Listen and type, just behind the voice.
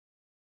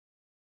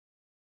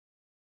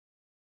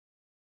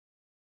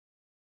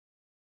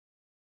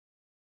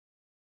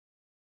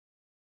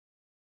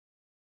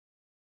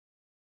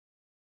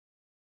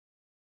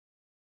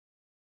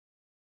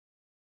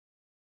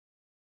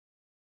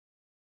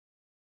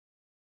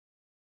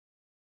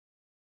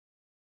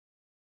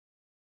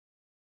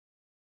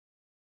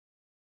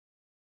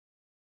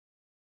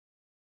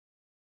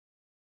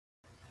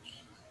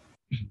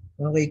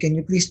Okay, can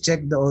you please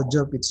check the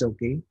audio if it's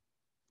okay?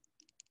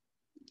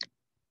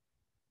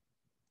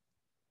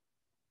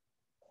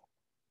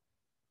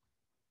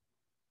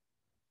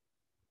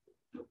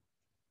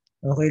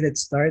 Okay,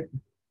 let's start.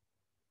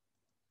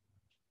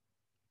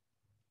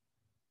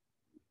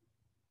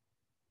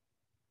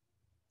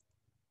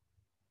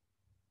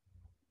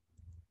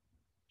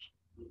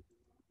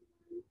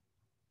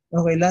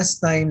 Okay,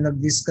 last time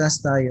nag-discuss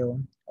tayo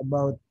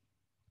about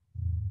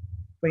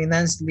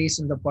finance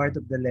lease on the part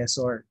of the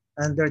lessor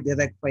under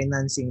direct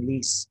financing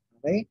lease.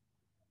 Okay?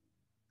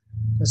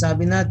 So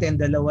sabi natin,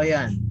 dalawa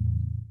yan.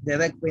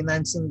 Direct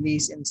financing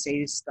lease and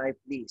sales type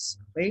lease.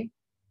 Okay?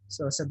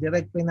 So sa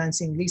direct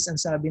financing lease,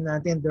 ang sabi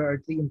natin, there are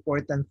three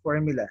important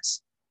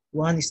formulas.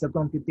 One is the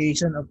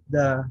computation of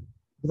the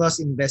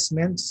gross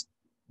investments.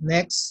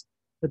 Next,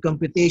 the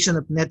computation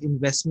of net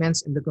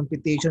investments and the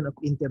computation of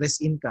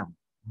interest income.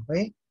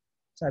 Okay?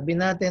 Sabi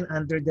natin,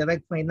 under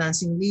direct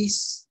financing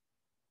lease,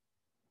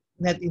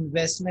 net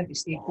investment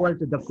is equal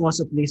to the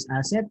cost of lease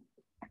asset,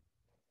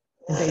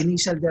 and the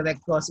initial direct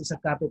cost is a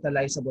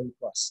capitalizable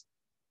cost.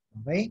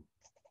 Okay?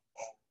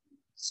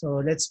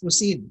 So let's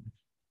proceed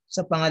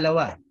sa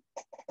pangalawa.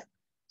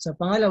 Sa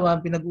pangalawa,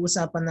 ang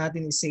pinag-uusapan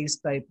natin is sales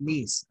type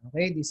lease.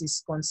 Okay? This is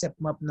concept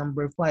map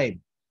number 5.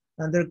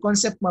 Under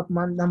concept map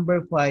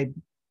number 5,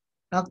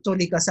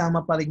 actually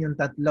kasama pa rin yung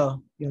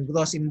tatlo. Yung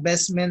gross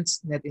investments,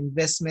 net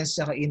investments,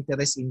 saka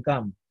interest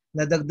income.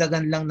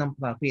 Nadagdagan lang ng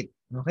profit.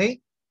 Okay?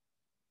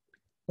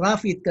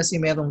 Profit kasi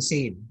merong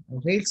sale.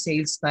 Okay?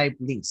 Sales type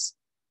lease.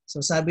 So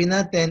sabi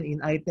natin,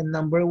 in item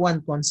number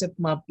 1, concept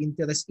map,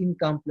 interest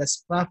income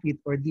plus profit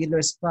or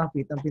dealer's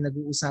profit ang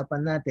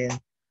pinag-uusapan natin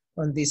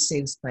on this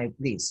sales type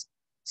lease.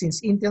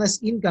 Since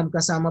interest income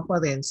kasama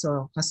pa rin,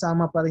 so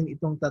kasama pa rin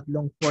itong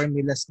tatlong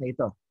formulas na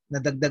ito.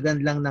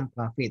 Nadagdagan lang ng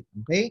profit.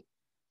 Okay?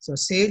 So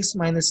sales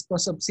minus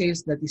cost of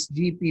sales, that is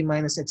GP,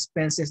 minus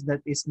expenses,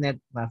 that is net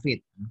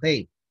profit.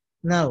 Okay?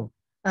 Now,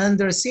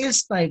 under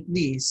sales type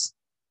lease,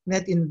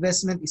 net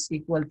investment is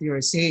equal to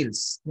your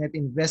sales. Net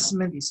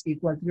investment is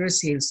equal to your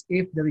sales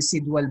if the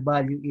residual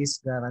value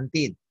is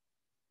guaranteed.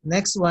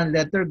 Next one,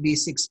 letter B,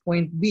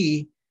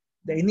 6.B,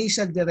 the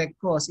initial direct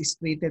cost is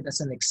treated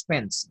as an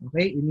expense.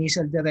 Okay?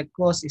 Initial direct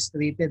cost is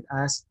treated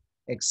as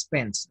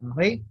expense.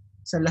 Okay?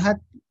 Sa lahat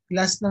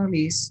class ng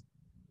lease,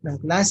 ng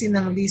klase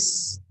ng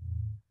lease,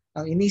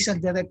 ang initial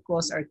direct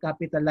costs are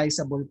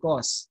capitalizable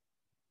costs.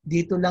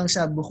 Dito lang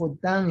siya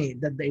bukod tangi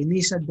that the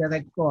initial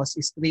direct cost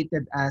is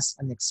treated as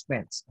an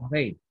expense.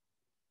 Okay.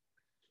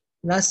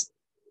 Last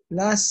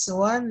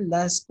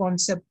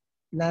concept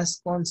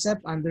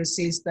under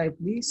sales type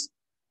lease,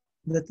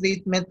 the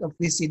treatment of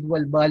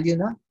residual value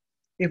na.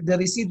 If the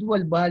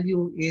residual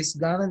value is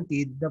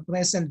guaranteed, the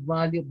present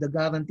value of the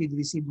guaranteed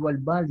residual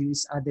value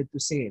is added to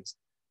sales.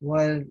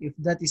 While if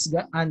that is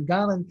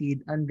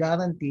unguaranteed,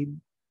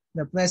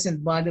 the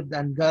present value of the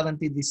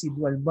unguaranteed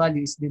residual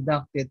value is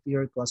deducted to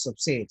your cost of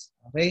sales.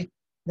 Okay?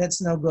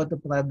 Let's now go to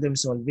problem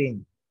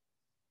solving.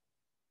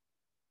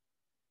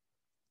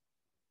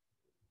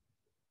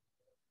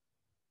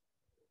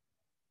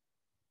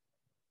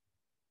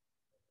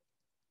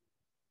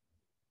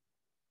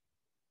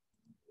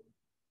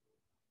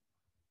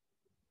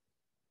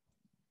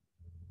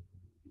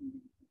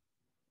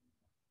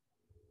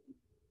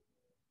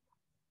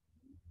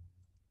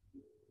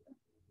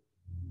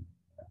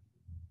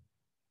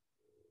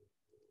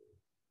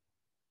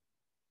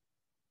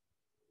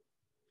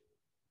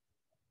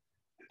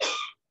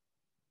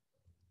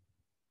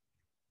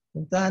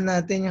 Puntahan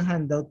natin yung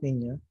handout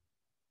ninyo.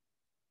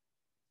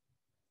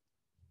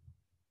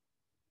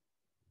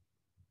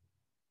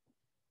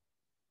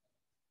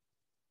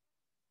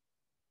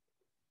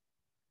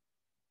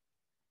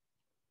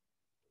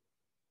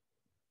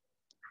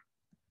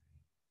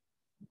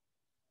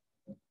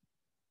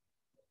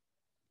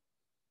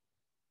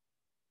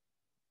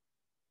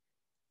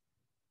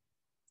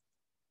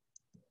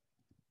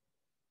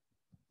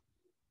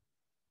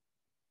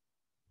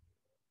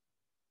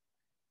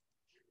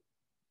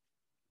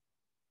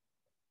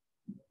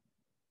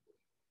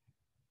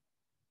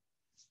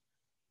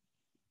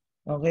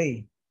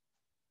 Okay.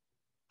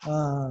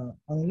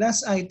 Ang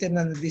last item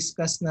na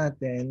na-discuss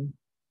natin,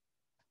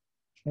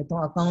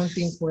 itong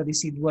accounting for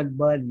residual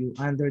value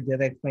under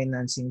direct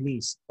financing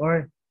lease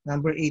or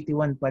number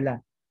 81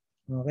 pala.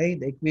 Okay,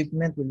 the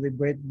equipment will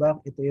revert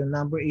back. Ito yung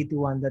number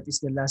 81, that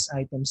is the last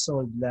item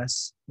sold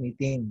last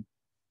meeting.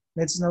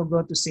 Let's now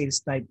go to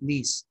sales type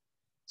lease.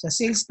 Sa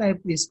sales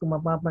type lease, kung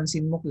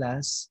mapapansin mo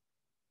class,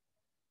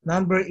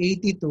 number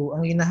 82,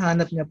 ang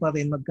hinahanap niya pa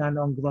rin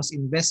magkano ang gross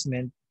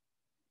investment.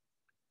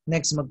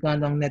 Next,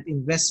 magkano ang net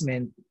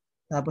investment.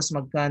 Tapos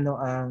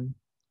magkano ang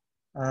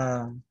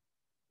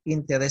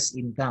interest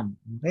income.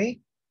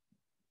 Okay?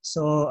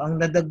 So, ang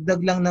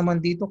nadagdag lang naman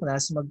dito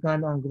class,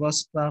 magkano ang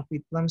gross profit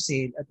from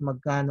sale at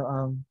magkano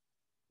ang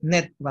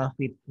net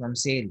profit from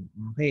sale.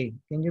 Okay.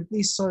 Can you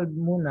please solve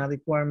muna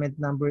requirement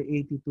number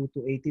 82 to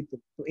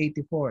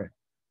 84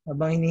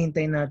 habang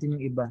hinihintay natin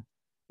yung iba.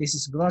 This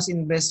is gross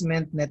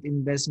investment, net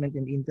investment,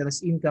 and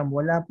interest income.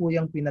 Wala po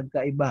yung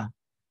pinagkaiba.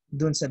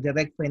 dun sa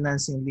direct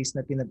financing lease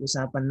na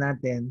pinag-usapan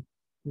natin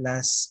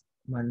last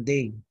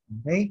Monday.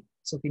 Okay?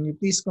 So can you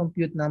please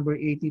compute number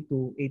 82,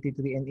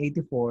 83, and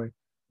 84?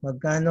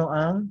 Magkano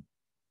ang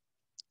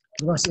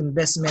gross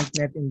investment,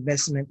 net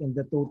investment, and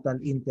the total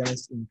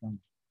interest income?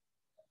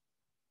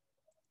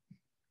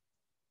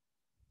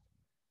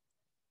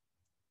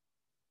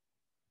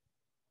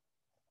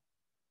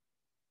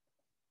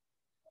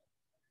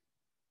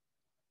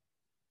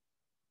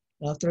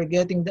 After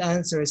getting the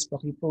answers,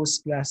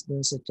 paki-post class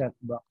dun sa chat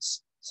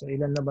box. So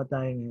ilan na ba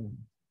tayo ngayon?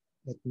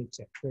 Let me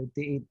check.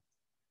 38.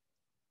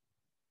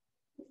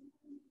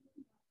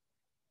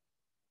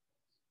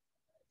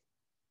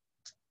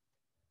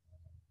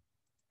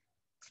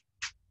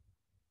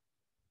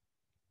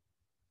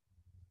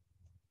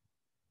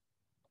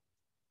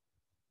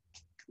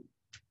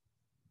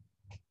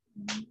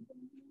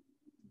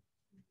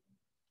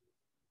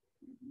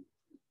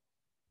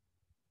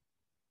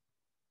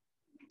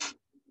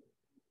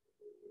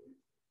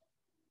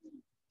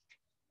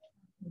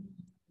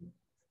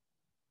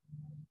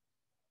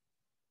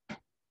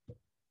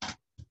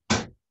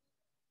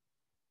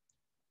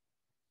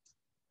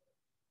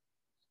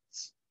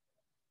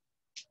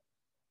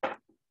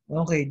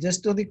 Okay,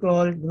 just to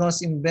recall,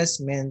 gross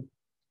investment,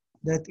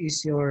 that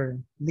is your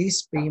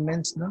lease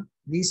payments, no?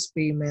 Lease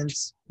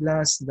payments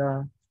plus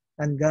the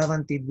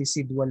unguaranteed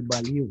residual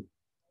value.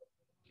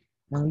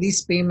 Ang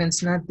lease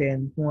payments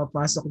natin,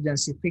 pumapasok dyan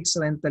si fixed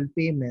rental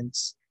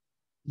payments,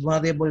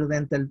 variable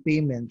rental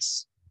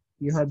payments,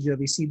 you have your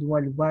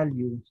residual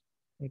value.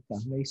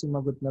 Eka, may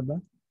sumagot na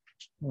ba?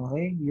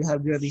 Okay, you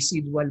have your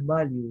residual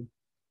value,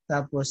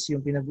 tapos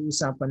yung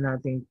pinag-uusapan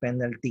nating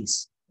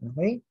penalties.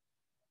 Okay?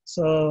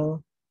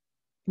 So,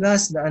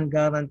 plus the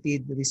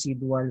unguaranteed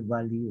residual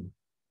value.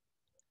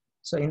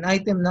 So in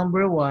item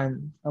number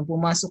 1, ang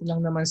pumasok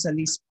lang naman sa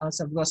lease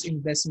sa gross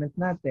investment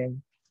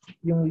natin,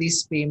 yung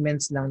lease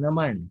payments lang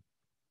naman.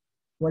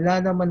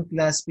 Wala naman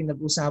class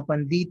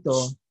pinag-usapan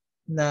dito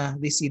na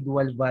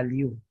residual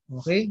value.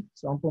 Okay?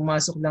 So ang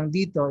pumasok lang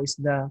dito is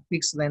the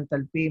fixed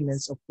rental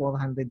payments of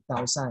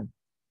 400,000.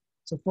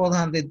 So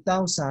 400,000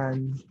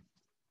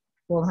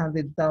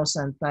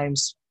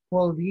 times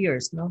 4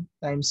 years, no?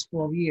 Times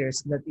 4 years,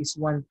 that is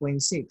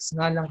 1.6.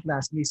 Nga lang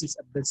class, this is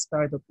at the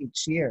start of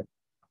each year.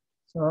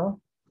 So,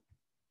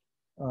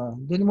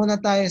 dun muna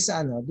tayo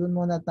sa dun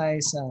muna tayo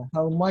sa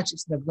how much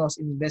is the gross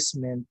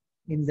investment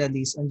in the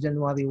lease on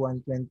January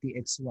 1,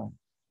 20X1.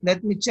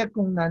 Let me check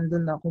kung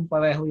nandun na, kung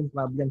pareho yung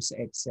problem sa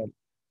Excel.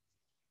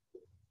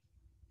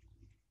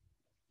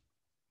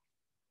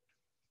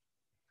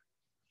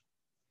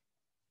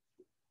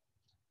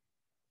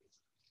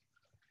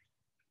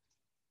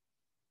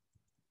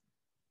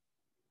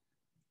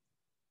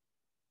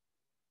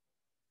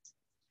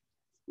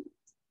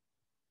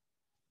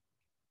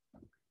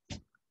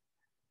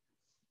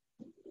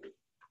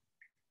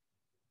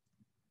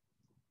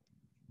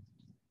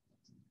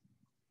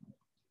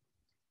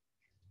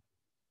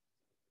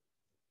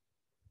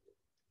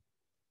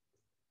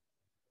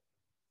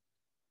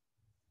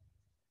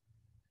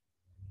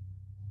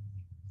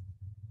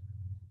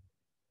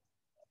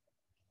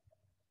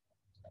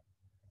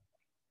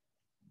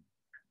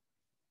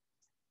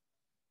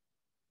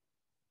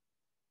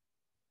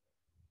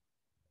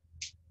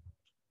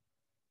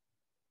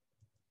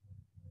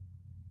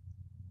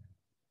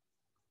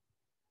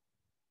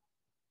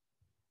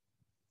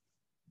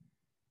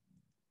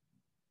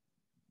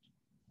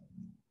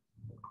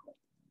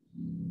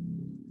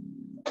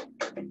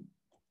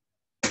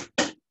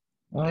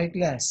 Okay,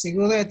 class.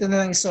 Siguro ito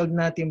na lang i-solve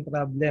natin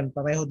problem.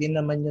 Pareho din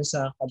naman yun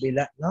sa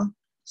kabila, no?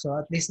 So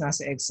at least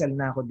nasa Excel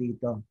na ako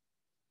dito.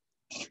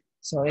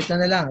 So ito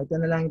na lang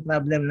yung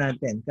problem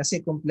natin. Kasi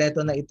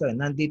kumpleto na ito.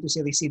 Nandito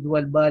si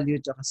residual value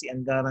at si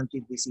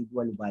unguaranteed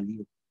residual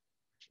value.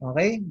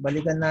 Okay?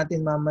 Balikan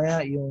natin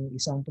mamaya yung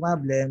isang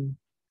problem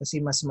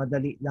kasi mas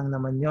madali lang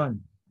naman yon.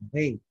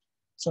 Okay.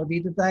 So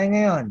dito tayo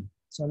ngayon.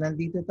 So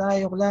nandito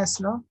tayo, class,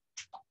 no?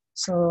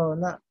 So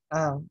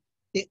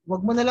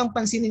wag mo na lang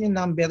pansinin yung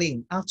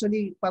numbering.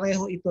 Actually,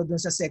 pareho ito dun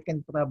sa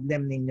second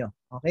problem ninyo.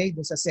 Okay?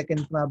 Dun sa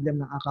second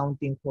problem ng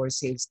accounting for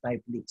sales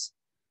type lease.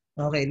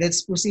 Okay,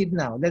 let's proceed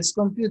now. Let's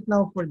compute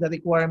now for the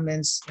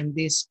requirements in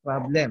this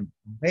problem.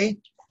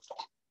 Okay?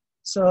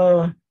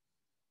 So,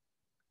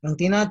 ang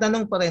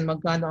tinatanong pa rin,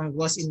 magkano ang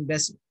gross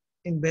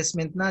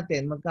investment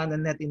natin, magkano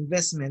net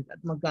investment,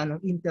 at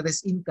magkano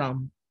interest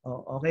income,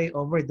 okay,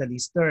 over the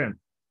lease term.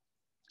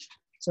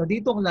 So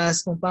dito,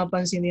 class, kung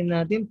papansinin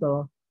natin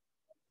to,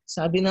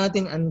 sabi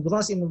natin ang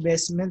gross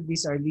investment,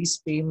 these are lease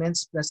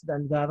payments plus the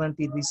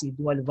unguaranteed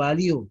residual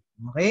value.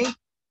 Okay?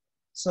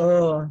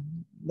 So,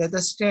 let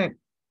us check.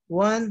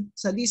 1,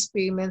 sa lease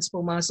payments,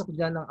 pumasok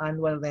dyan ang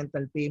annual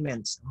rental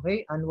payments.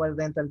 Okay? Annual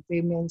rental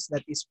payments,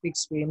 that is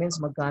fixed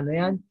payments. Magkano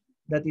yan?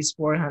 That is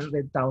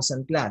 400,000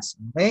 class.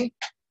 Okay?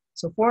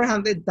 So,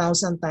 400,000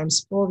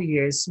 times 4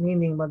 years,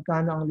 meaning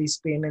magkano ang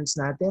lease payments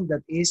natin?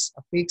 That is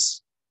a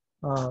fixed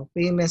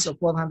payments of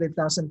 400,000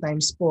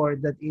 times 4,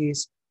 that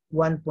is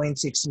 1.6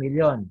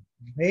 million.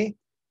 Okay?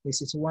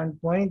 This is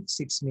 1.6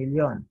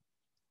 million.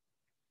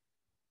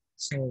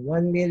 So,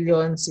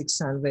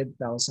 1,600,000.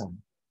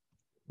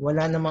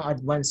 Wala namang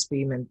advance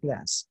payment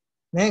class.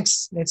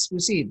 Next, let's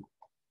proceed.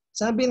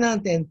 Sabi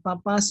natin,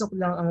 papasok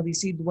lang ang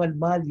residual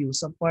value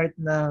sa part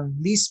ng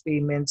lease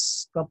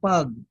payments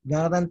kapag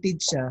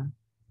guaranteed siya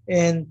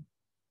and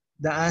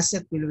the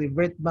asset will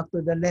revert back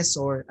to the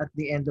lessor at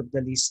the end of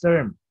the lease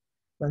term.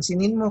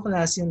 Pansinin mo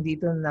class yung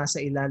dito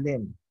nasa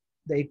ilalim.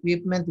 The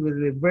equipment will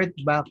revert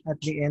back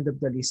at the end of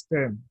the lease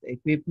term. The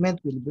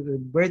equipment will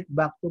revert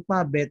back to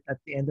PABET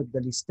at the end of the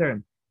lease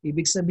term.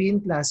 Ibig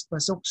sabihin class,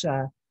 pasok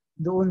siya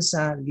doon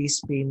sa lease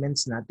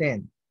payments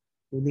natin.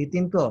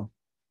 Ulitin ko,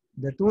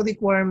 the two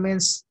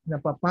requirements na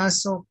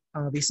papasok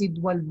ang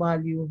residual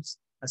values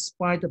as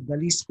part of the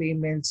lease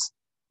payments,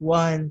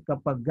 one,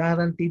 kapag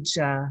guaranteed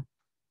siya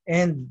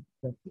and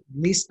the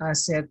lease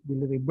asset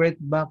will revert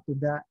back to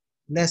the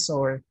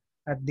lessor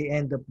at the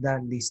end of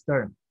the lease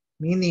term.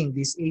 Meaning,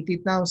 this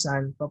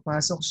 80,000,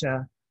 papasok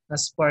siya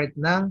as part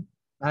ng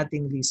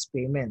ating lease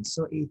payment.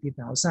 So,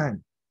 80,000.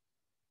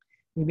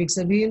 Ibig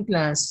sabihin,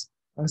 class,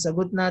 ang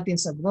sagot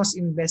natin sa gross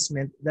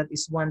investment, that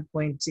is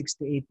 1.68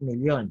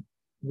 million.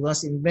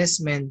 Gross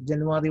investment,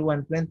 January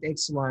 1,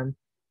 20X1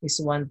 is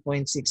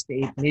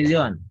 1.68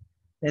 million.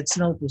 Let's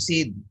now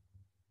proceed.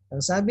 Ang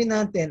sabi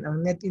natin,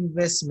 ang net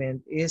investment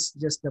is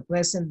just the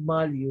present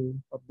value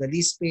of the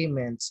lease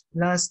payments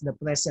plus the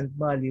present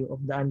value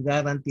of the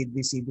unguaranteed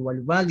residual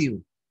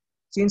value.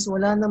 Since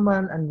wala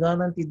naman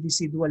unguaranteed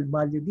residual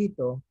value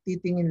dito,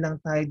 titingin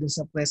lang tayo dun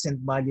sa present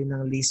value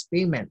ng lease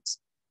payments.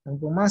 Ang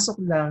pumasok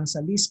lang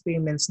sa lease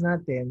payments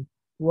natin,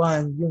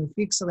 one, yung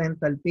fixed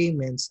rental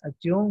payments at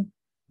yung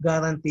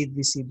guaranteed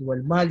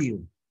residual value.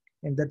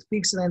 And that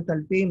fixed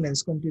rental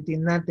payments,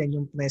 computin natin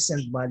yung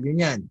present value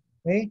niyan.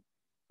 Okay?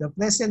 The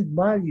present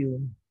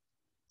value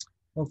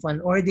of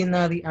an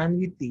ordinary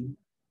annuity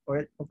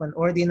or of an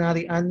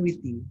ordinary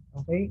annuity,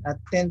 okay,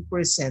 at 10%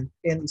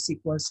 n is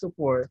equals to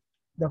 4,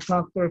 the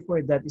factor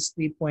for that is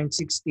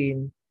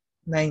 3.169865.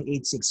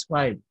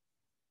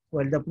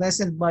 Well, the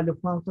present value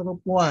factor of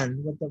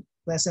 1, with the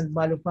present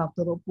value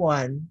factor of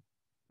 1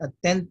 at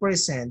 10%,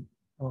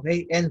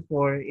 okay,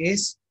 N4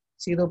 is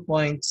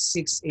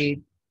 0.683013.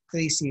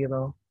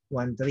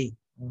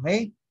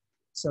 Okay?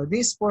 So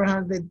this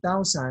 400,000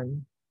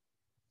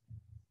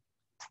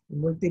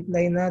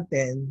 multiply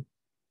natin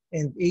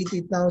and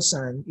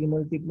 80,000,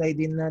 i-multiply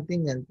din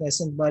natin yan,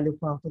 present value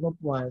factor of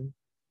 1,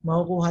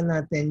 makukuha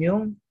natin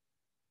yung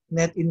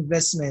net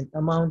investment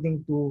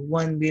amounting to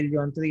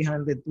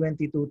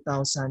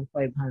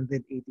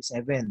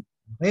 1,322,587.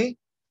 Okay?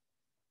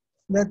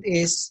 That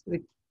is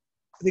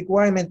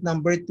requirement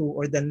number 2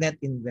 or the net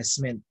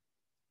investment.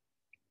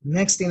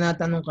 Next,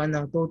 tinatanong ka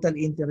ng total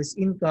interest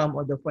income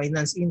or the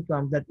finance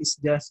income, that is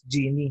just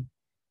Gini.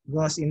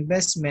 Gross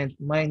investment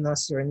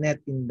minus your net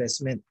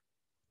investment.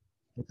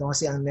 Ito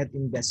kasi ang net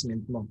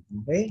investment mo.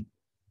 Okay?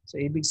 So,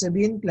 ibig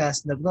sabihin, class,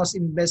 the gross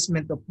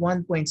investment of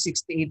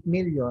 1.68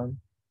 million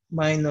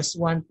minus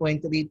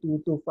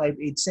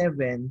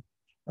 1.322587,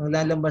 ang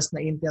lalabas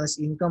na interest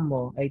income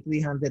mo ay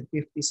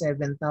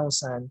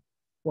 357,413.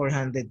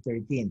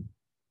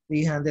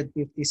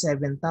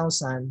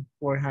 357,413.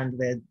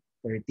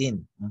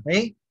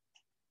 Okay?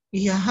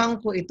 Ihahang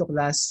ko ito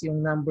class,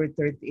 yung number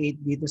 38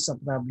 dito sa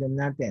problem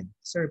natin.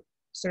 Sir,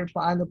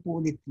 paano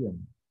po ulit yun?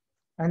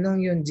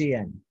 Anong yun,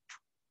 Gian?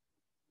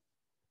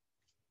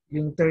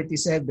 Yung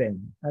 37.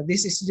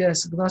 This is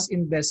just gross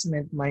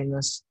investment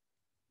minus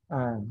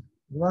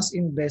gross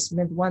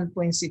investment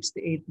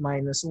 1.68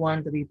 minus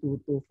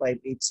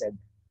 1322587.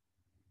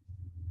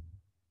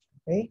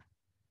 Okay?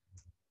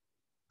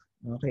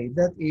 Okay,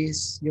 that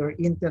is your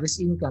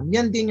interest income.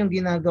 Yan din yung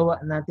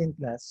ginagawa natin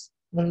class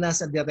nung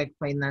nasa direct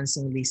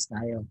financing list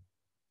tayo.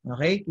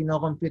 Okay?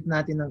 Kino-compute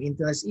natin ng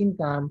interest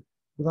income,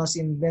 gross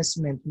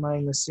investment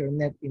minus your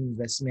net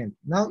investment.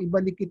 Now,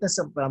 ibalik kita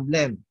sa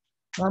problem.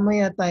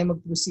 Mamaya tayo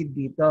mag-proceed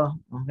dito.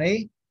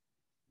 Okay?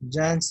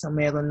 Diyan sa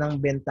meron ng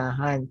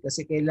bentahan.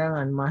 Kasi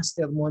kailangan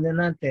master muna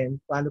natin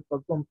paano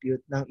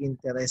pag-compute ng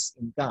interest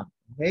income.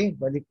 Okay?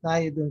 Balik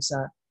tayo dun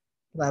sa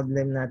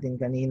problem natin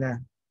kanina.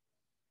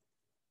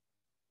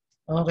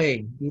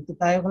 Okay, dito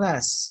tayo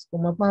class.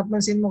 Kung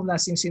mapapansin mo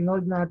class, yung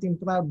sinolve natin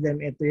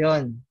problem, ito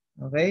yon.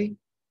 Okay?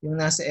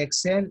 Yung nasa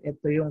Excel,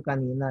 ito yung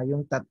kanina,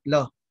 yung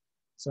tatlo.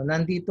 So,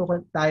 nandito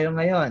tayo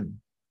ngayon.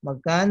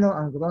 Magkano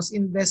ang gross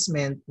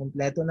investment?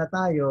 Kompleto na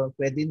tayo.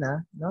 Pwede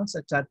na, no?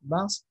 Sa chat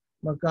box.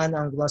 Magkano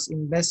ang gross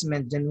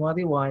investment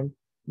January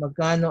 1?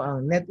 Magkano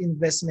ang net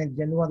investment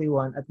January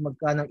 1? At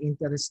magkano ang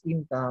interest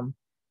income,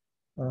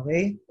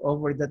 okay,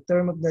 over the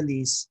term of the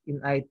lease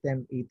in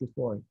item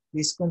 84.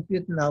 Please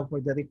compute now for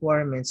the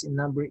requirements in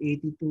number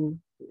 82 to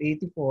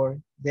 84,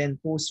 then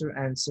post your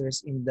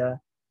answers in the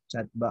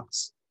chat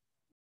box.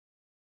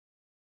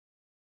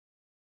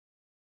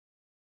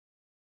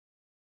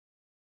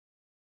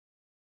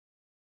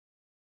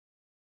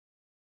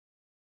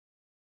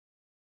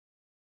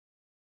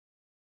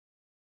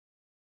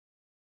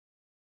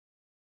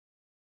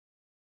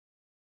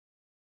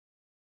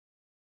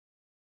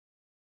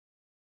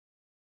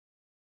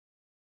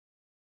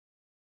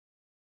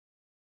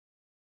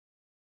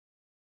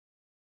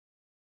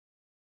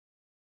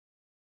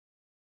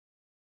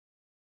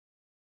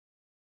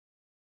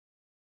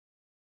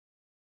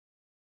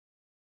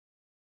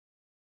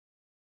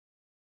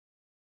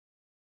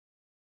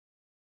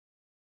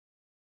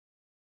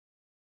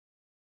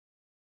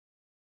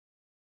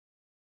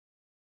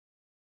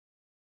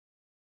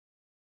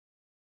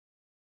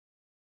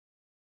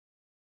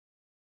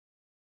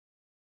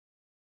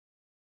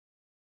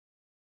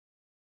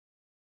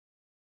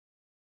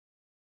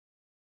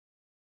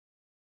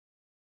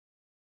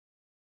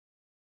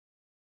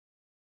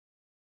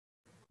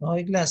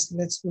 Okay, class,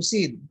 let's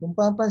proceed. Kung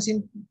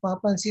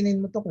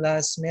papansinin mo to,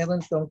 class, meron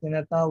tong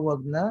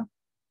tinatawag na,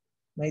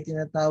 may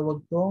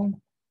tinatawag tong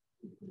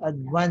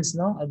advance,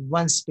 no?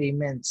 Advance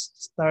payments,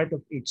 start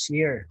of each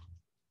year.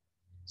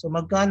 So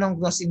magkano ang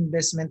gross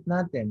investment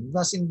natin?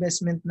 Gross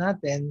investment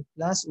natin,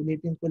 plus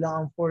ulitin ko lang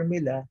ang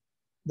formula,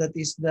 that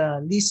is the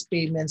lease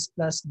payments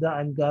plus the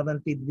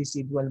unguaranteed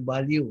residual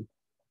value.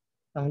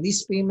 Ang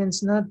lease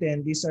payments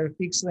natin, these are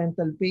fixed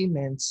rental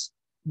payments,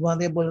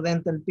 variable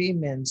rental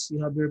payments, you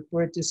have your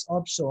purchase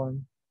option,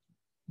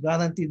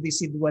 guaranteed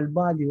residual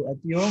value, at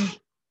yung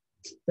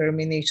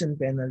termination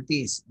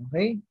penalties.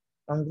 Okay?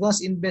 Ang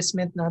gross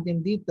investment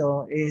natin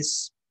dito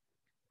is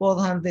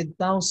 400,000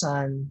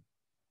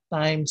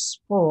 times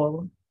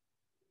 4.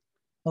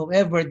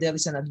 However, there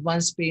is an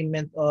advance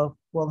payment of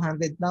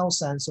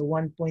 400,000. So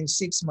 1.6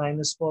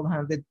 minus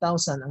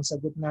 400,000. Ang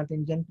sagot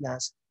natin dyan,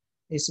 class,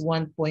 is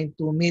 1.2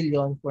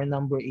 million for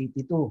number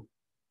 82.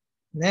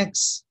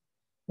 Next,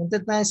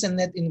 punta tayo sa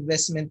net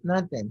investment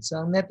natin.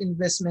 So ang net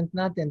investment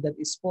natin, that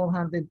is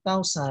 400,000.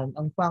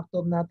 Ang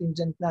factor natin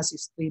dyan, class,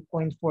 is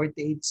 3.48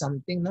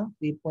 something, no?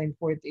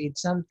 3.48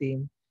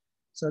 something.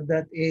 So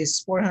that is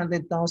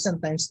 400,000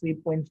 times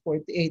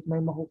 3.48. May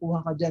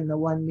makukuha ka dyan na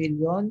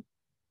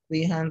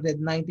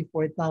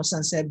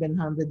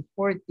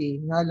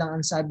 1,394,740. Nga lang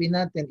ang sabi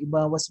natin,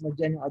 ibawas mo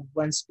dyan yung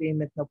advance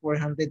payment na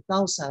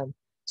 400,000.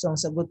 So ang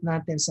sagot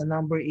natin sa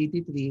number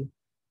 83,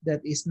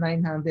 that is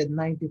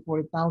 994,780.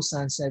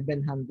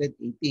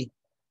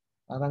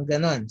 Parang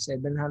ganon.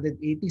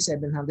 780,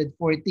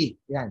 740.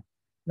 Yan.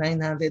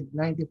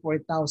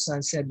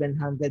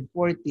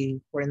 994,740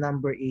 for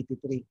number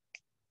 83.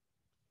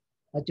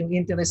 At yung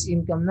interest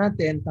income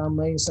natin,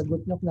 tama yung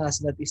sagot nyo, class,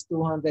 that is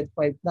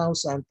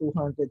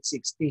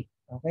 205,260.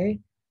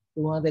 Okay?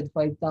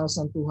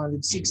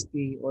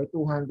 205,260 or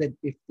 259.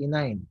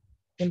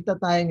 Punta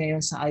tayo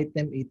ngayon sa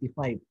item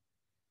 85.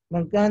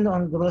 Magkano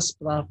ang gross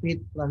profit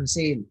from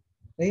sale?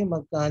 Okay?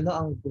 Magkano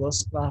ang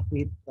gross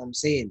profit from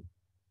sale?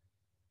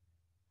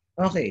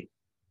 Okay.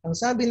 Ang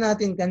sabi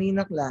natin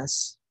kanina,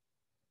 class,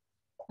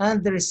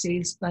 under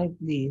sales type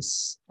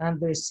lease,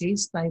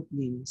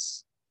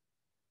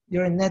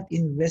 your net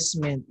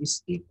investment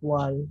is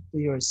equal to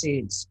your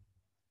sales.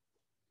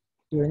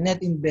 Your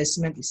net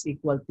investment is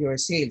equal to your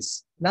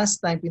sales.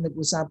 Last time,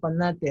 pinag-usapan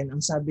natin,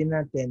 ang sabi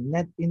natin,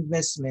 net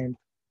investment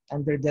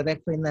under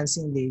direct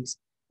financing lease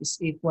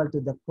is equal to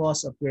the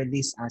cost of your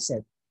lease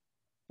asset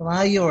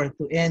prior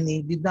to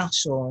any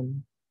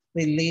deduction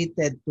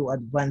related to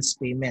advance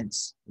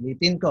payments.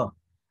 Ulitin ko,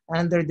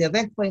 under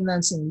direct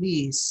financing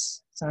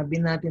lease,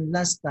 sabi natin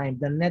last time,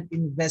 the net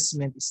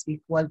investment is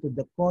equal to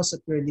the cost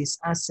of your lease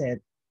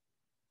asset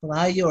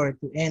prior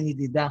to any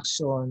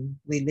deduction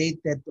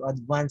related to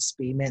advance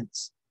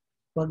payments.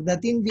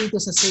 Pagdating dito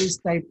sa sales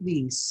type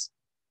lease,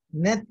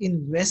 net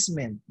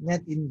investment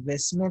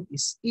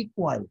is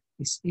equal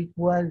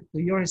to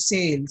your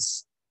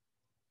sales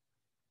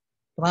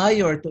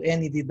prior to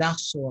any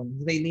deduction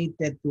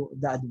related to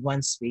the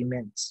advance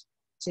payments.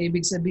 So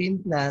ibig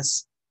sabihin,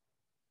 class,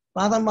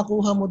 para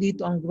makuha mo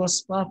dito ang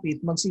gross profit,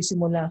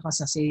 magsisimula ka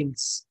sa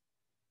sales.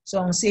 So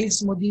ang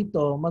sales mo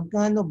dito,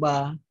 magkano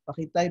ba,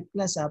 pakitype,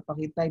 class,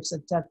 pakitype sa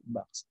chat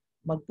box,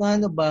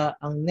 magkano ba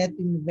ang net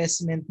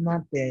investment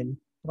natin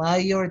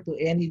prior to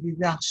any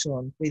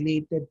deduction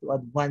related to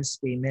advance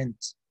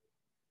payments?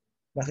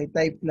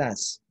 Pakitype,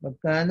 class,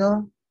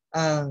 magkano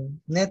ang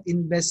net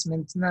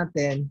investment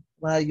natin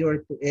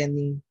prior to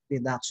any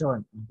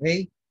deduction,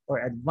 okay?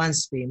 Or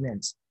advance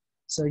payments.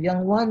 So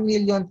yung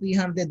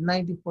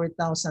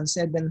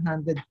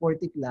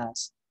 1,394,740,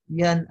 class,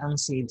 yan ang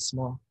sales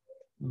mo.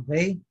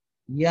 Okay?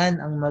 Yan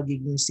ang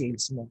magiging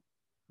sales mo.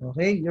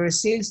 Okay? Your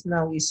sales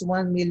now is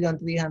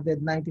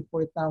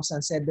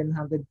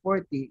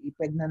 1,394,740.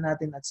 Ipeg na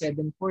natin at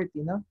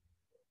 740, no?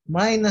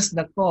 Minus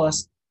the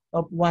cost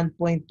of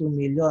 1.2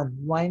 million.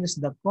 Minus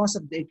the cost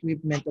of the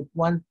equipment of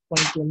 1.2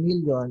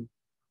 million.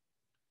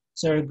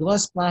 So your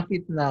gross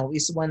profit now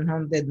is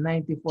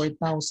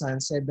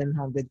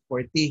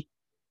 194,740.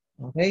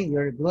 Okay?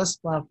 Your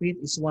gross profit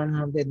is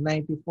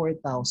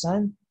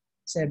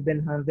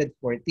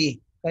 194,740.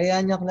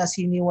 Kaya niya,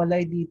 class,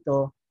 hiniwalay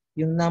dito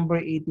yung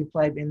number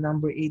 85 and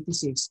number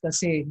 86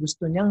 kasi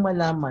gusto niyang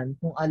malaman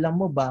kung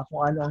alam mo ba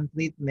kung ano ang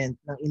treatment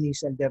ng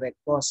initial direct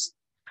cost.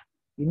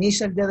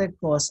 Initial direct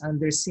cost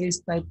under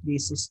sales type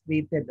lease is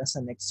treated as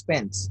an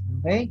expense.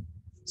 Okay?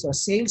 So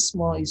sales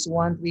mo is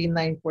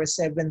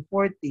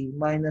 1,394,740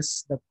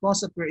 minus the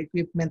cost of your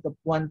equipment of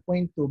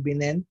 1.2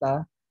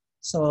 binenta.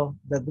 So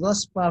the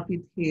gross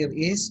profit here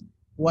is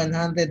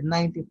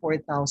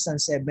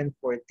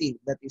 194,740.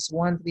 That is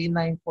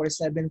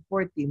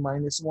 1,394,740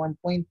 minus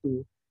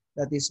 1.2.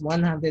 That is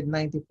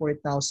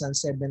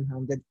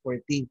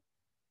 194,740.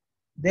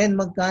 Then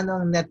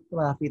magkano ang net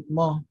profit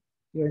mo?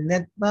 Your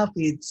net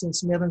profit, since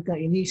meron kang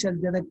initial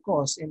direct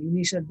cost and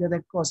initial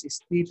direct cost is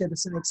treated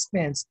as an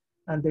expense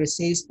under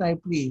sales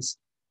type lease,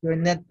 your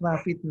net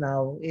profit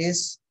now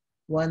is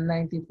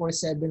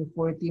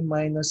 194,740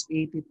 minus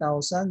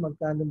 80,000.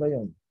 Magkano ba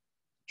yun?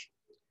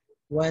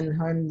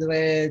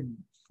 140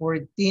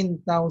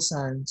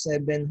 114,740.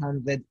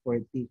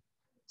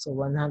 So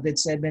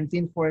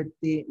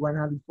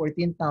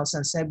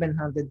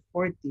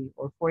 114,740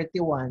 or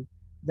 41,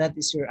 that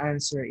is your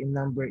answer in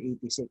number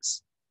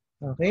 86.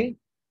 Okay?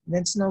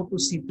 Let's now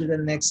proceed to the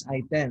next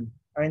item.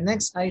 Our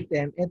next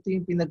item, ito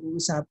yung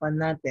pinag-uusapan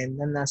natin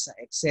na nasa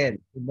Excel.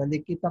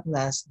 Ibalik kita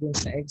class dun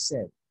sa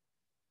Excel.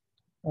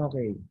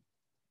 Okay.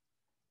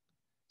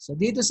 So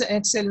dito sa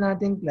Excel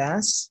natin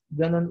class,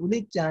 ganun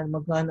ulit yan,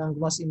 magkano ang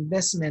gross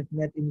investment,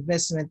 net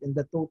investment, and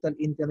the total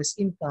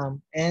interest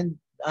income, and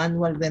the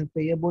annual rent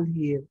payable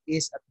here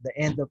is at the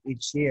end of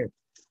each year.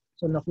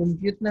 So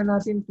na-compute na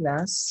natin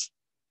class.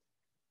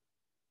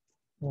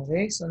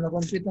 Okay, so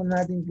na-compute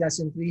na natin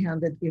class yung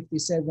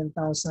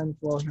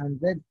 357,413.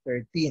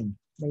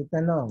 May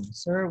tanong,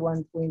 Sir,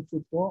 1.2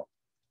 po,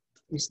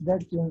 is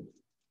that yung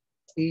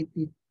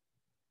 82?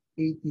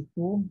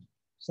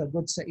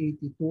 Sagot sa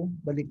 82,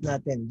 balik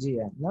natin,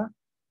 Gian, na?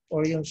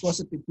 Or yung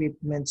cost of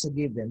equipment sa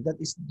given. That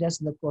is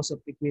just the cost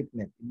of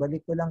equipment.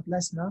 Balik ko lang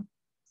class, na?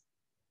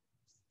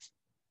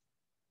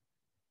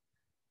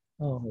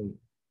 Okay.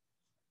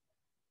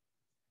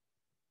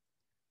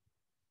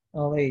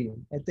 Okay,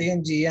 ito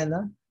yung Gian,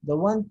 na? The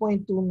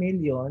 1.2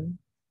 million,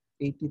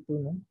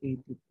 82, no?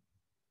 82.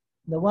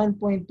 The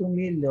 1.2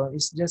 million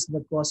is just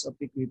the cost of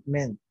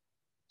equipment.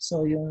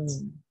 So yung,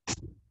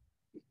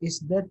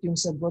 is that yung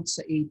sagot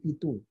sa 82?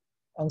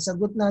 Ang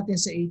sagot natin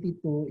sa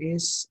 82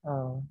 is,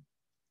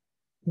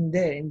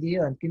 hindi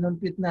yun.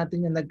 Kinompute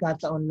natin yung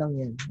nagkataon lang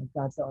yan.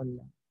 Nagkataon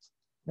lang.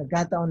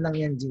 Nagkataon lang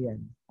yan, Gian.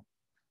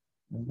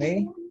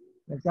 Okay?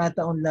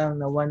 Nagkataon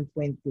lang na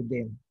 1.2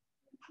 din.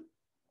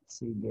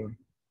 Sige.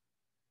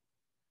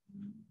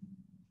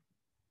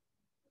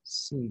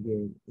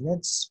 Sige.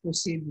 Let's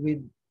proceed with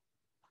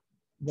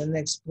the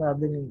next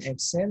problem in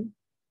Excel.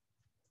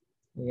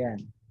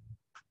 Ayan.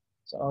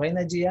 So, okay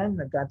na, Gian?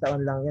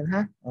 Nagkataon lang yan,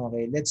 ha?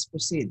 Okay, let's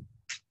proceed.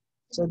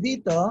 So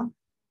dito,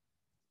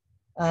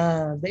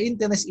 the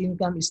interest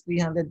income is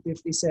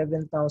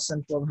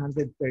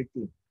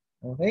 357,430.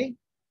 Okay?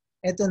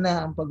 Ito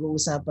na ang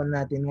pag-uusapan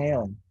natin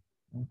ngayon.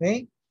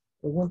 Okay?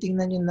 Huwag mong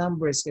tingnan yung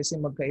numbers kasi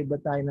magkaiba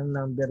tayo ng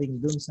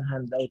numbering dun sa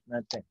handout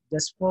natin.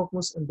 Just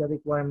focus on the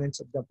requirements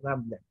of the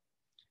problem.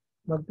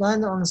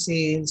 Magkano ang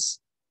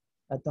sales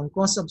at ang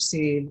cost of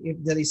sale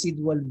if the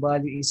residual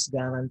value is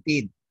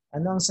guaranteed?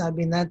 Ano ang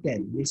sabi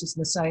natin? This is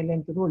the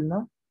silent rule,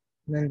 no?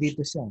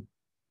 Nandito siya.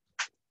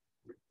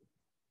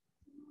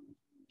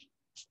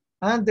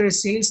 Under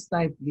sales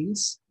type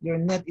lease,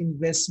 your net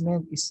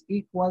investment is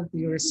equal to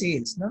your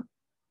sales. No?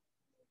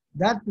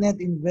 That net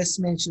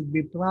investment should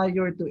be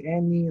prior to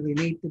any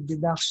related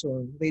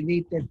deduction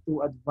related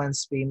to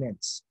advance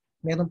payments.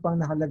 Meron pang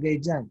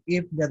nakalagay dyan,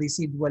 if the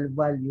residual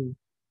value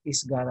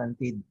is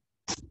guaranteed.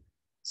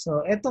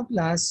 So, etong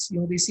class,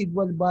 yung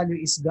residual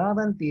value is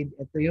guaranteed.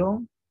 Ito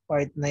yung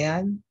part na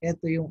yan.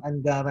 Ito yung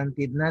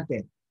unguaranteed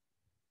natin.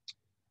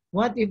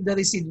 What if the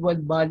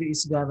residual value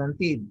is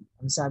guaranteed?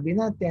 Ang sabi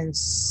natin,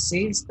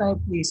 sales type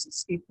lease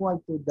is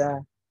equal to the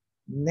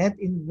net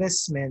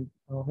investment,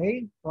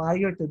 okay,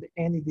 prior to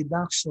any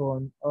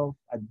deduction of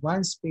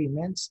advance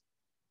payments.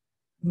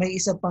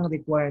 May isa pang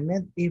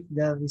requirement if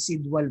the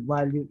residual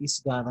value is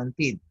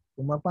guaranteed.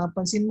 Kung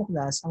mapapansin mo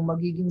class, ang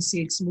magiging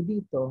sales mo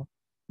dito,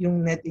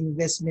 yung net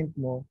investment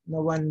mo na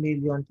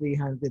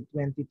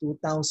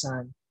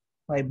 1,322,587.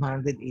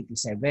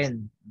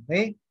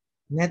 Okay?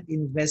 Net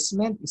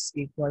investment is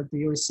equal to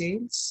your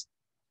sales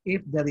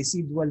if the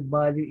residual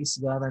value is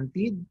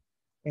guaranteed,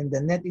 and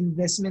the net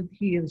investment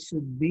here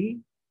should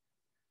be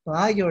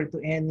prior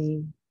to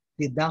any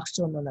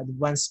deduction on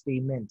advance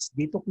payments.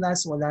 Dito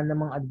class, wala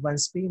namang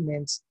advance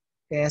payments,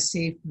 kaya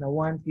safe na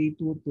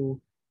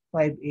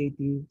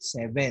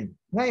 1,322,587.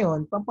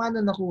 Ngayon,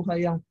 paano nakuha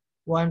yung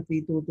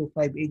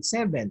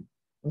 1,322,587?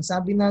 Ang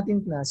sabi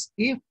natin class,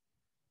 if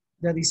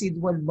the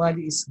residual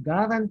value is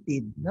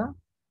guaranteed, no?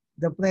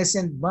 The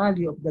present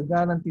value of the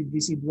guaranteed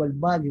residual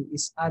value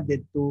is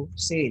added to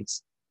sales.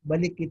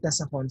 Balik kita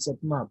sa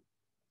concept map.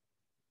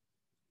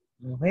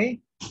 Okay?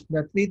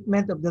 The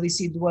treatment of the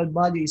residual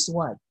value is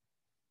what?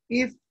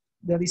 If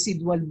the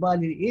residual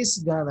value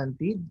is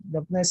guaranteed,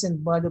 the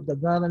present value of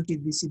the guaranteed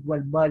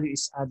residual value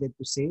is added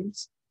to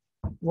sales.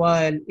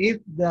 While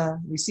if the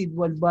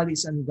residual value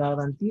is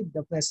unguaranteed,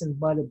 the present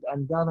value of the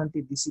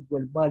unguaranteed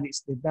residual value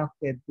is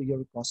deducted to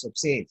your cost of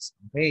sales.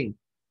 Okay?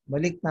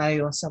 Balik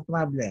tayo sa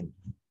problem.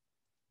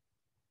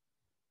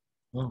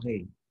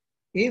 Okay.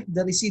 If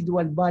the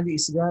residual value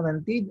is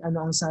guaranteed,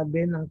 ano ang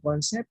sabi ng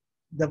concept?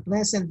 The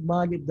present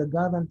value of the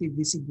guaranteed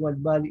residual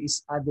value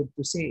is added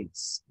to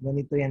sales.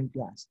 Ganito yan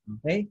class.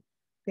 Okay?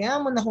 Kaya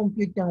mo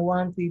na-compute yung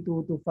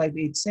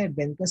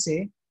 1,322,587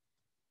 kasi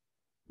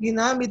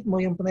ginamit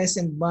mo yung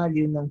present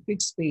value ng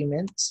fixed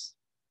payments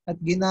at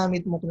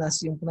ginamit mo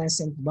class yung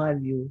present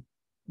value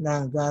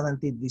ng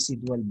guaranteed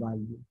residual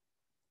value.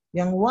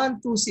 Yung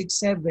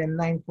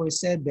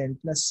 1,267,947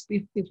 plus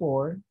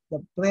 54, the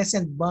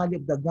present value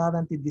of the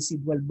guaranteed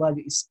residual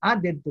value is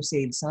added to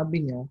sales.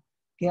 Sabi niya,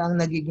 kaya ang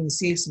nagiging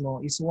sales mo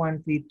is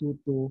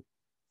 1,322,587.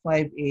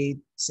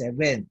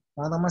 587.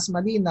 Para mas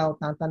malinaw,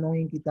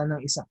 tatanungin kita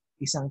ng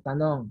isang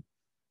tanong.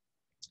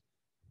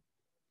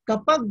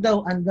 Kapag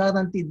daw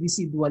unguaranteed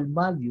residual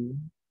value,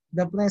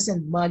 the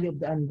present value of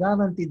the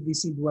unguaranteed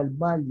residual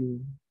value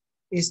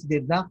is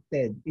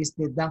deducted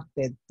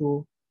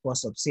to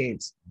cost of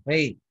sales.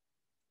 Okay.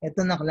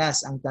 Ito na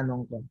class ang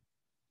tanong ko.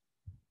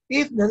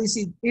 If the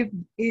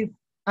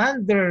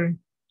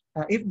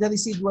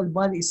residual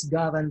value is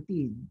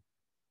guaranteed,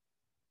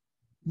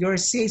 your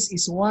sales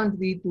is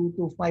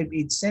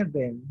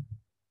 1322587.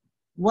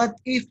 What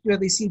if your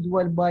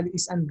residual value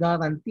is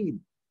unguaranteed?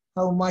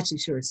 How much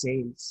is your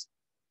sales?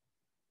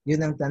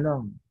 Yun ang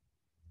tanong.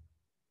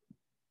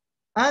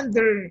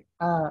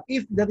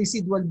 If the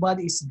residual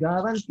value is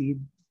guaranteed,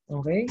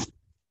 okay,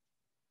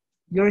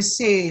 your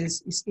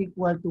sales is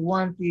equal to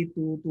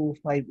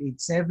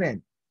 1322587.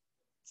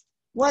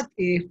 What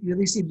if your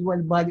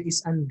residual value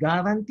is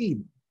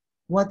unguaranteed?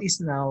 What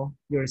is now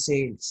your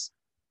sales?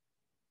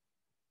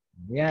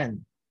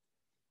 Ayan.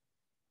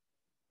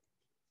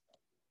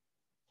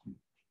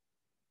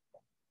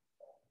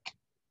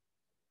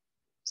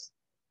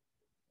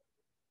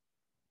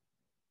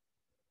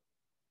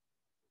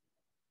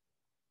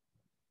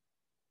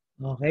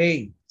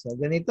 Okay. So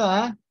ganito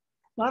ha.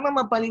 Para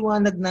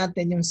mapaliwanag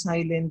natin yung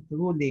silent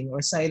ruling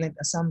or silent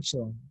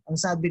assumption, ang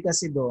sabi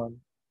kasi doon,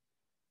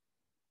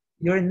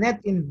 your net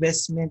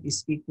investment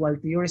is equal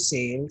to your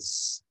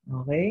sales,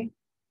 okay,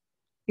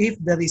 if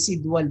the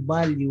residual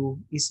value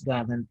is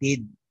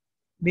guaranteed.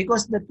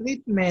 Because the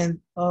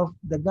treatment of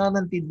the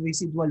guaranteed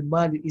residual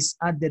value is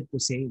added to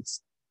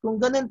sales.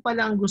 Kung ganun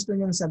pala ang gusto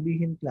niyang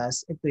sabihin,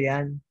 class, ito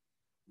yan.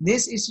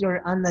 This is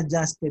your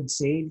unadjusted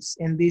sales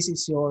and this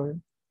is your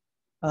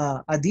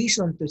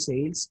addition to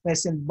sales.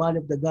 Present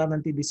value of the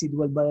guaranteed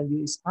residual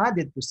value is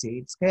added to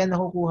sales. Kaya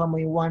nakukuha mo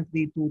yung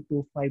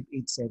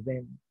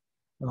 1322587.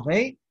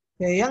 Okay?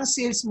 Kaya yung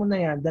sales mo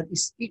na yan, that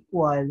is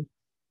equal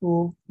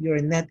to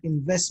your net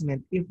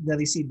investment if the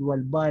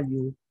residual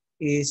value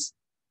is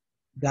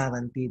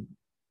guaranteed.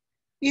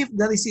 If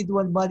the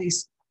residual value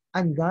is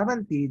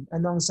unguaranteed,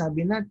 ano ang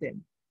sabi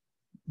natin?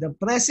 The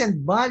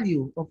present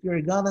value of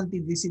your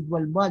guaranteed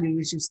residual value,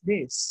 which is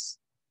this,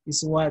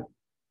 is what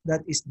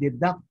that is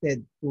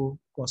deducted to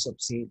cost of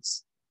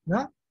sales.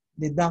 No?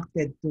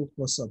 Deducted to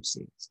cost of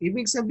sales.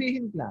 Ibig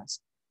sabihin,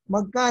 class,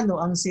 magkano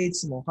ang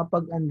sales mo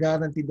kapag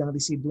unguaranteed ang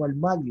residual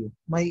value?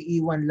 May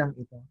iwan lang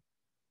ito.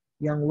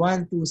 Yang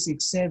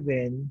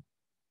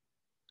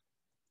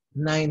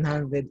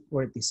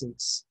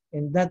 1,267,946.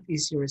 And that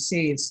is your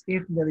sales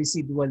if the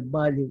residual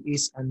value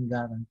is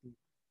unguaranteed.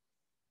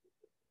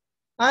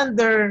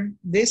 Under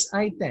this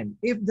item,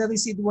 if the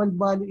residual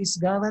value is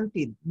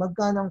guaranteed,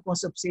 magkano ang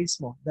cost of sales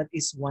mo? That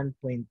is 1.2.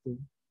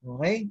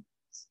 Okay?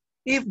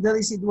 If the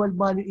residual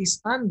value is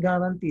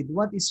unguaranteed,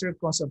 what is your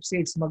cost of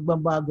sales?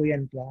 Magbabago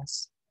yan,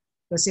 class.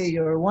 Kasi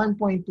your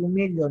 1.2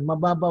 million,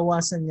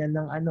 mababawasan yan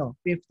ng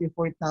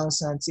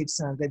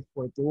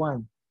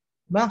 54,641.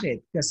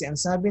 Bakit? Kasi ang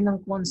sabi ng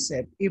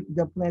concept, if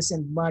the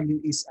present value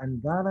is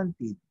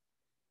unguaranteed,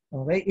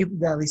 okay, if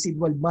the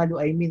residual value,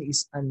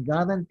 is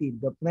unguaranteed,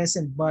 the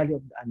present value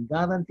of the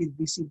unguaranteed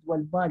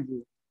residual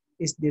value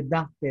is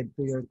deducted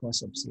to your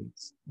cost of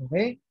sales.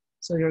 Okay?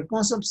 So your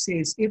cost of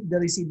sales, if the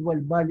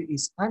residual value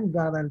is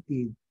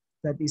unguaranteed,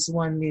 that is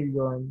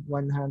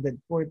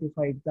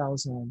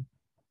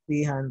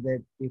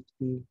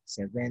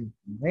 1,145,357.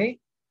 Okay?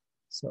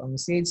 So ang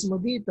sales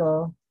mo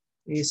dito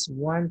is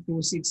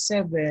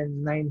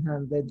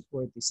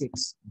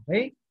 1,267,946.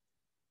 Okay?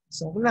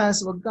 So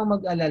class, huwag kang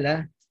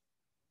mag-alala.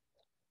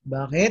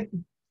 Bakit?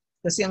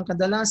 Kasi ang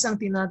kadalasang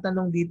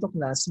tinatanong dito,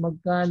 class,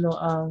 magkano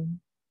ang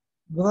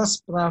gross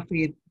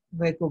profit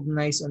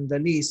recognized on the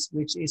list,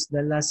 which is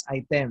the last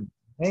item.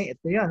 Okay,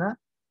 ito yan ha.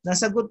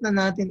 Nasagot na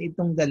natin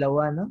itong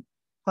dalawa, no?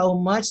 How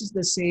much is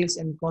the sales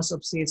and cost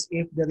of sales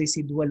if the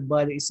residual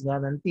value is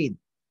guaranteed?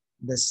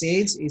 The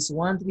sales is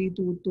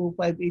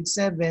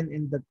 1322587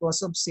 and the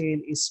cost of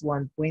sale is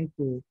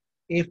 1.2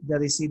 if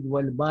the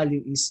residual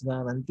value is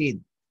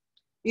guaranteed.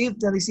 If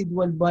the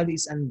residual value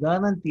is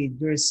unguaranteed,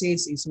 your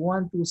sales is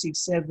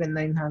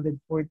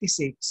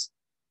 1,267,946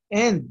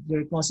 and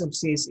your cost of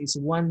sales is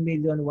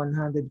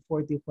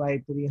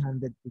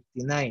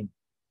 1,145,359.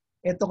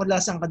 Ito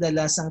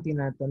kadalasang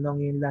tinatanong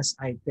yung last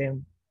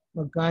item.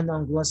 Magkano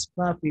ang gross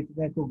profit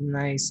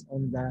recognized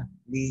on the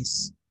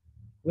list?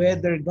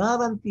 Whether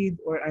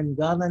guaranteed or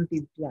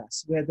unguaranteed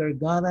class, whether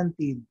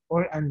guaranteed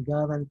or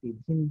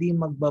unguaranteed, hindi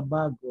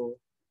magbabago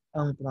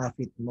ang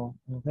profit mo.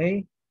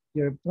 Okay?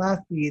 Your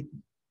profit,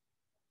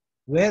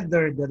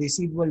 whether the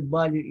residual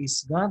value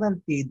is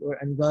guaranteed or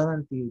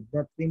unguaranteed,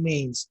 that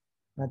remains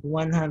at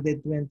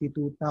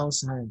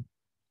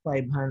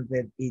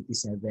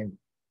 122,587.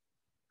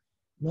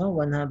 No,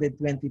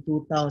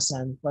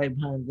 122,587.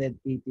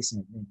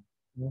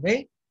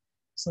 Okay?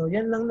 So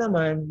yan lang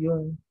naman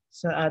yung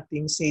sa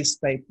ating sales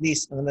type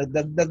list. Ang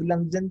nagdagdag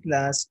lang dyan,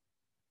 class,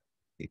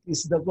 it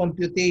is the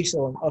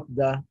computation of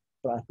the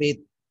profit.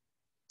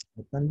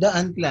 At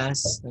tandaan,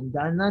 class,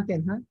 tandaan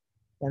natin, ha?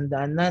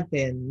 Tandaan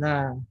natin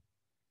na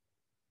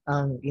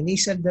ang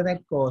initial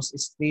direct cost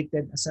is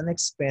treated as an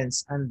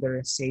expense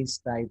under sales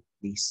type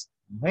lease.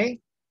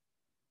 Okay?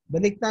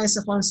 Balik tayo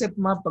sa concept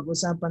map,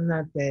 pag-usapan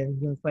natin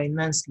yung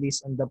finance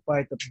lease on the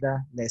part of the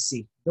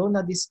lessee. Though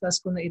na-discuss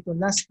ko na ito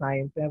last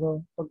time,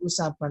 pero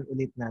pag-usapan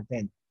ulit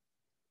natin.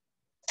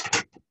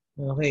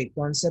 Okay,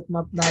 concept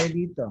map tayo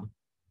dito.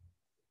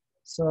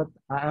 So,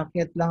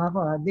 aakyat lang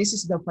ako. This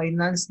is the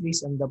finance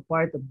lease on the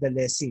part of the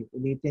lessee.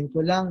 Ulitin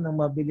ko lang ng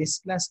mabilis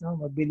class, no?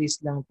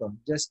 Mabilis lang to,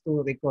 just to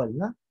recall,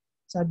 no?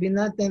 Sabi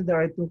natin, there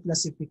are two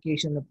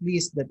classification of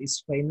lease, that is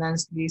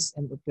finance lease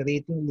and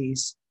operating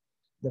lease.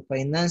 The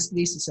finance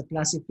lease is a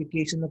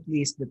classification of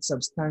lease that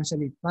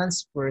substantially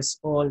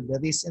transfers all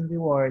the risks and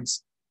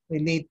rewards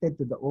related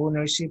to the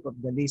ownership of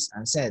the lease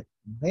asset.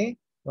 Okay?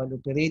 While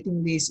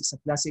operating lease is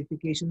a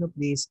classification of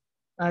lease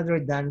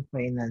other than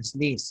finance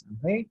lease.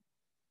 Okay?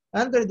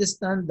 Under the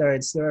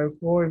standards, there are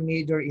four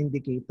major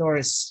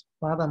indicators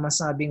para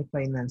masabing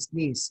finance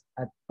lease.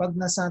 At pag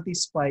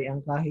nasatisfy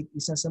ang kahit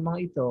isa sa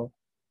mga ito,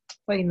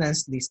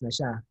 finance lease na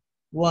siya.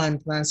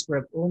 1. Transfer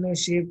of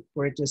ownership,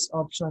 purchase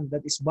option,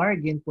 that is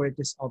bargain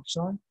purchase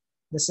option.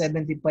 The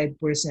 75%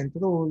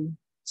 rule,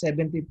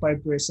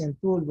 75%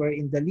 rule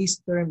wherein the lease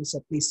term is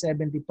at least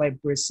 75%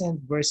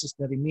 versus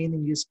the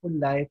remaining useful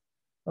life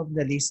of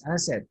the lease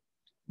asset.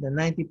 The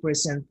 90%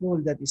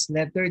 rule, that is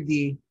letter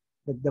D,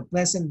 that the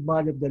present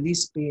value of the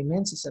lease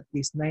payments is at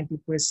least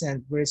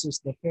 90%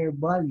 versus the fair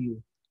value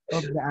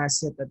of the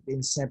asset at the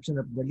inception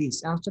of the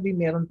lease. Actually,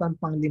 meron pang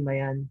panglima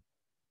yan.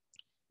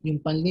 Yung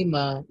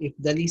panlima, if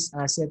the lease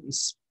asset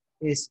is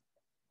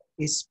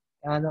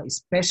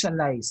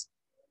specialized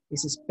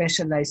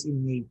in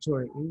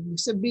nature. Ibig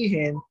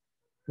sabihin,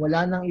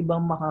 wala nang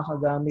ibang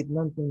makakagamit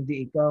nun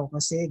kundi ikaw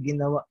kasi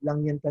ginawa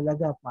lang yan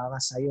talaga para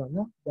sa iyo,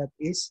 no? That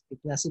is the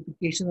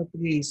classification of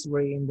lease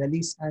wherein the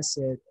lease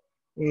asset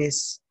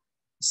is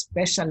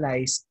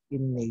specialized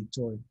in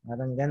nature.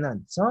 Parang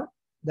ganon. So,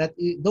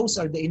 those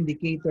are the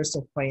indicators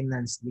of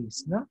finance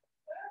lease, no?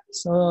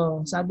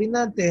 So, sabi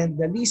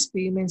natin, the lease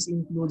payments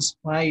includes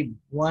 5.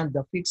 1,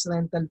 the fixed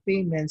rental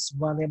payments,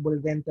 variable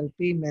rental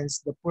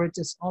payments, the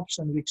purchase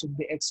option which should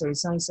be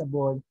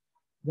exercisable,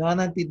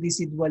 guaranteed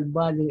residual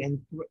value, and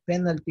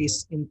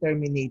penalties in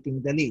terminating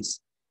the lease.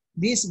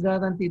 This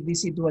guaranteed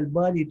residual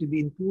value to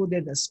be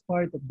included as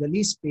part of the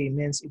lease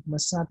payments, it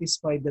must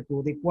satisfy the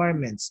two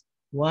requirements.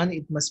 1,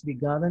 it must be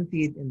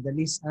guaranteed and the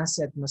lease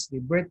asset must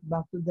revert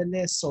back to the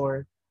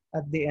lessor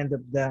at the end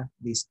of the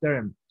lease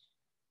term.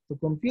 To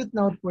compute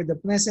now for the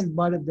present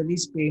value of the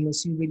lease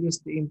payments, you will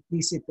use the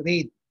implicit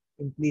rate.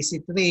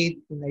 Implicit rate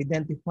in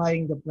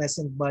identifying the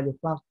present value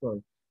factor.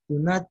 Do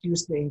not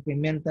use the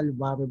incremental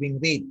borrowing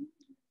rate.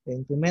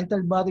 The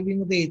incremental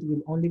borrowing rate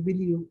will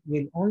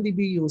only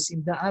be used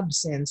in the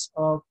absence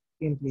of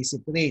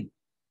implicit rate.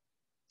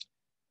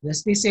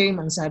 Just the same,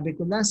 ang sabi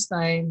ko last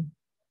time,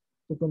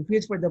 to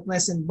compute for the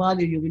present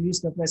value, you will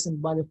use the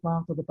present value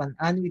factor of an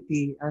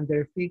annuity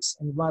under fixed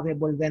and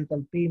variable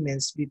rental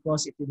payments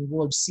because it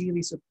involves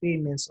series of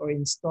payments or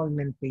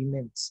installment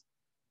payments.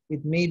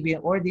 It may be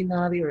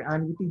ordinary or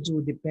annuity due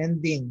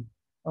depending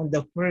on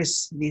the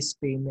first lease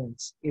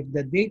payments. If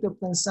the date of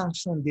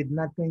transaction did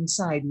not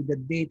coincide with the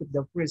date of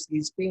the first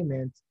lease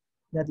payment,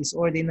 that is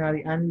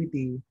ordinary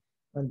annuity.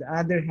 On the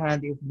other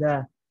hand, if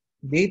the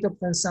date of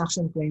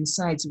transaction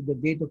coincides with the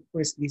date of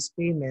first lease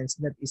payments,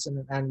 that is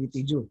an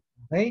annuity due.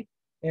 Okay?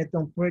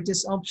 Itong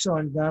purchase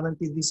option,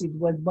 guaranteed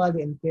residual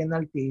value, and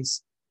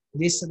penalties,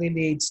 this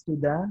relates to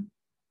the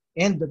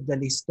end of the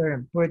lease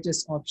term.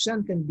 Purchase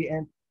option can be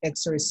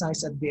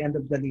exercised at the end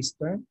of the lease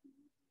term.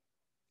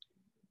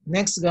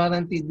 Next,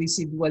 guaranteed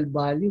residual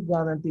value.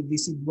 Guaranteed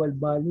residual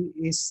value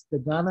is the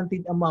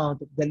guaranteed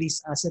amount of the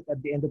lease asset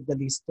at the end of the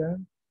lease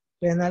term.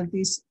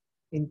 Penalties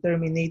in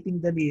terminating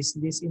the lease.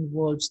 This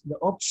involves the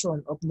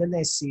option of the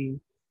lessee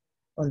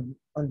on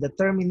the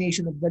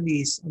termination of the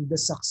lease on the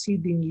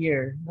succeeding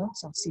year, no?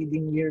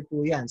 Succeeding year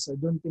po yan. So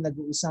doon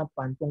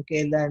pinag-uusapan kung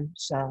kailan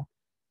siya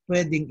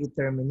pwedeng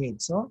i-terminate.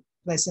 So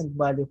present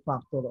value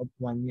factor of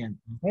 1 yan.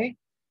 Okay?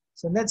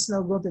 So let's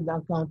now go to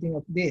the accounting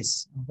of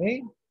this.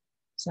 Okay?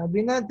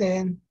 Sabi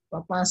natin,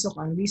 papasok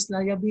ang lease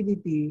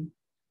liability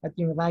at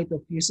yung right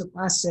of use of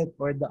asset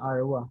or the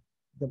RWA.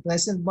 The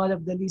present value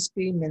of the lease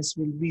payments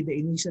will be the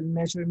initial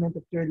measurement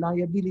of your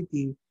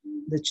liability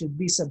that should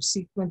be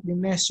subsequently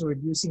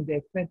measured using the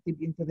effective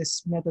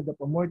interest method of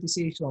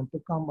amortization to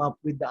come up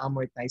with the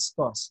amortized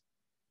cost.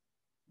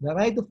 The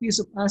right of use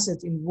of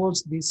assets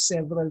involves these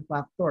several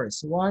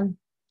factors. 1,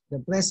 the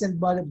present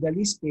value of the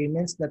lease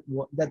payments, that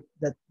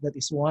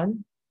is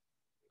 1.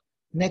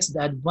 Next,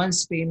 the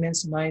advance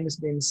payments minus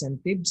the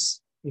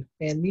incentives, if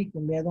any,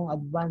 kung merong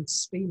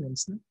advance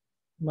payments, no?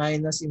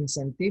 Minus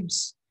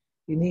incentives,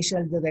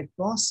 initial direct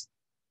cost,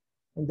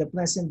 and the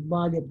present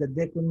value of the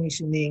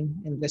decommissioning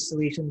and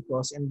restoration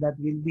cost, and that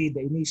will be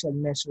the initial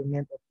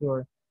measurement of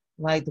your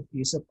right of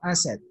use of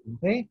asset.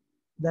 Okay?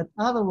 That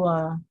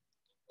ROA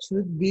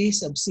should be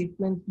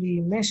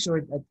subsequently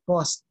measured at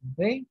cost.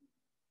 Okay?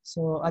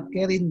 So at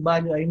carrying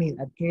value,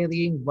 at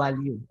carrying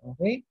value.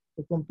 Okay?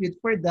 To compute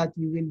for that,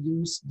 you will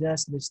use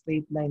just the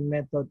straight line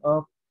method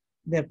of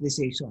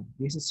depreciation.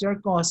 This is your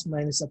cost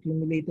minus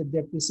accumulated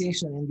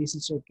depreciation, and this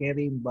is your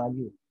carrying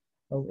value.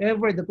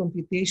 However, the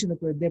computation of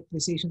your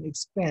depreciation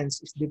expense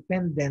is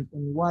dependent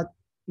on what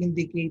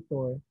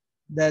indicator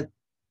that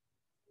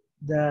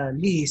the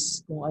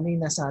lease, kung ano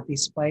yung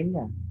nasatisfy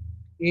niya.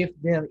 If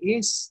there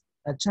is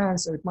a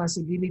chance or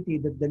possibility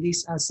that the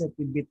lease asset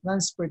will be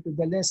transferred to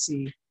the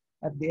lessee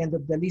at the end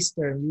of the lease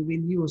term, you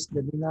will use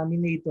the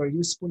denominator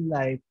useful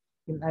life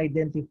in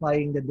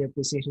identifying the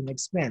depreciation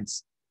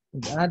expense.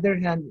 On the other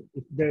hand,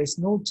 if there is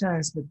no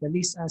chance that the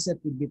lease asset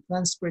will be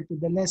transferred to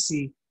the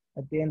lessee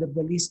at the end of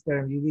the lease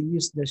term, you will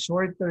use the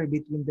shorter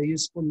between the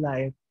useful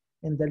life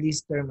and the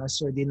lease term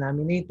as your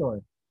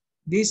denominator.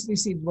 This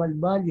residual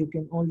value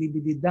can only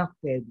be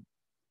deducted.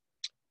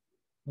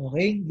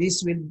 Okay,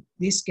 this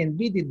can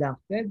be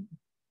deducted.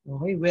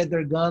 Okay,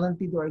 whether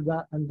guaranteed or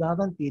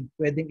unguaranteed,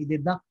 pwedeng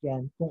i-deduct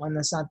yan kung ang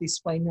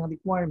nasatisfy ng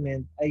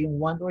requirement ay yung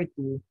 1 or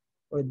 2,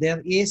 or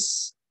there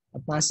is a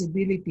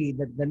possibility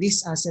that the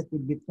lease asset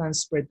will be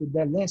transferred to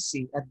the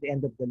lessee at the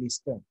end of the lease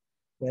term.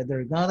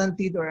 Whether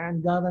guaranteed or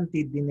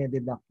unguaranteed,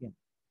 dine-deduct yan.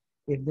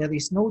 If there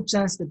is no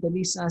chance that the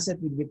lease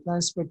asset will be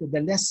transferred to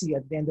the lessee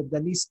at the end of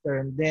the lease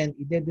term, then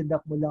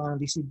i-deduct mo lang ang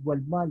residual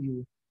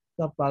value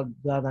kapag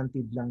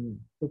guaranteed lang yun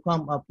to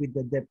come up with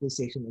the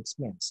depreciation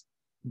expense.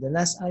 The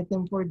last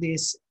item for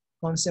this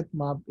concept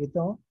map,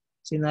 ito,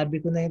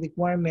 sinabi ko na yung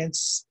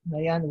requirements na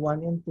yan,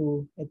 1 and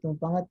 2. Itong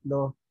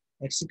pangatlo,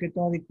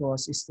 executory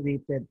cost is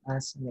treated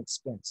as an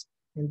expense.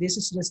 And this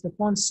is just the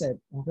concept,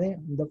 okay?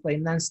 The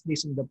finance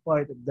list on the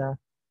part of the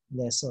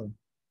lessor.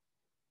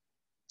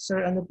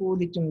 Sir, ano po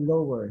ulit yung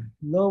lower?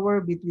 Lower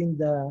between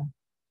the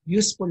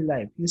useful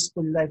life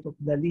of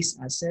the lease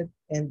asset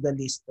and the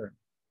lease term.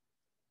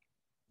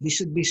 This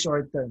should be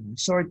shorter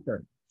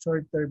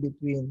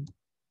between.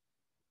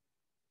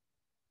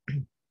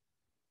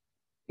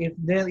 If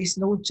there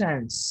is no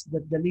chance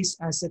that the lease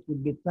asset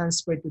will be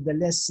transferred to the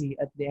lessee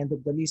at the end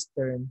of the lease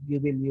term, you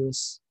will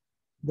use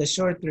the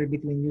shorter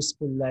between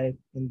useful life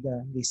and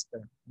the lease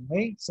term.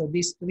 Okay? So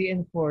these 3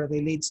 and 4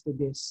 relates to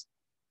this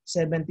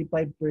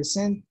 75%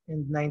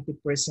 and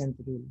 90%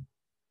 rule.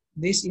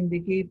 This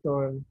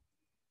indicator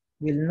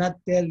will not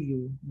tell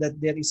you that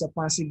there is a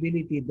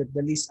possibility that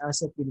the lease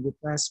asset will be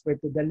transferred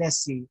to the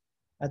lessee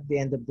at the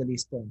end of the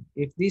lease term.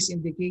 If this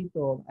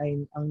indicator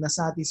ay ang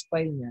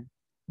nasatisfy niya,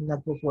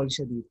 nagpo-fall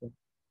siya dito.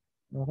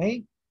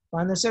 Okay?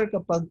 Paano sir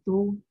kapag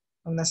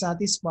 2 ang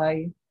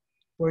nasatisfy,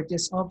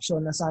 purchase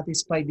option,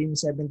 nasatisfy din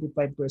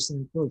 75%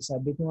 rule?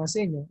 Sabi ko nga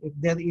sa inyo, if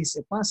there is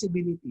a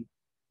possibility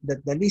that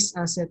the lease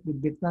asset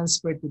will be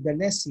transferred to the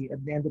lessee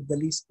at the end of the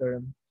lease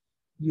term,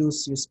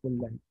 use useful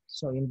life.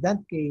 So in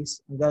that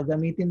case, ang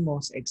gagamitin mo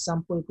sa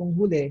example kong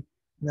huli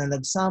na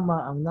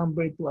nagsama ang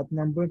number 2 at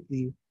number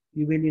 3,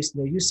 you will use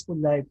the useful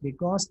life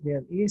because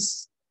there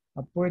is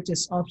a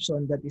purchase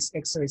option that is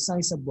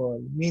exercisable,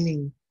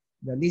 meaning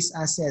the lease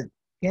asset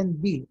can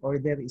be, or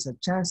there is a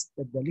chance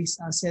that the lease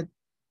asset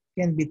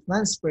can be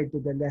transferred to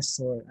the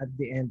lessor at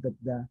the end of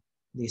the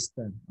lease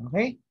term.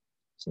 Okay?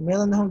 So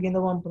meron akong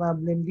ginawang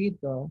problem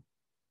dito.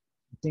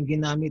 Ito yung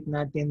ginamit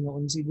natin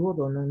noon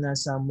siguro nung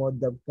nasa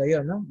MODAB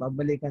kayo, no?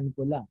 Babalikan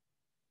ko lang.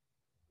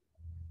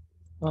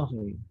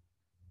 Okay.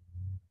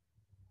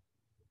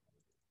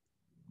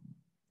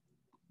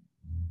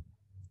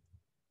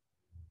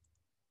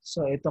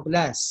 So ito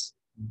class.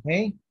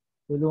 Okay?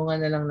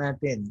 Tulungan na lang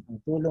natin.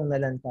 Tulong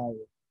na lang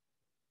tayo.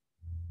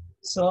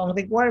 So ang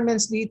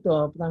requirements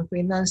dito from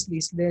finance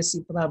lease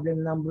lessee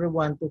problem number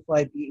 1 to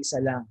 5, iisa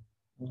lang.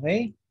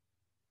 Okay?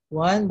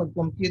 1,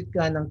 mag-compute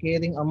ka ng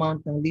carrying amount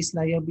ng lease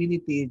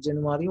liability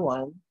January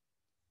 1.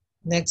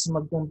 Next,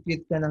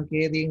 mag-compute ka ng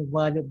carrying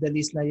value of the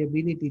lease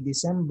liability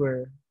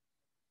December.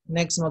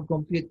 Next,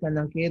 mag-compute ka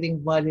ng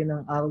carrying value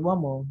ng ARWA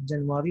mo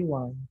January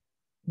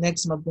 1.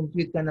 Next,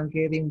 mag-compute ka ng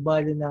carrying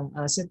value ng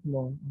asset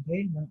mo,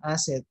 okay? Ng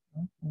asset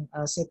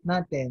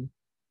natin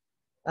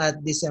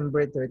at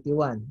December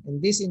 31. And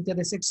this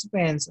interest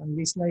expense and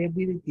lease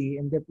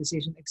liability and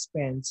depreciation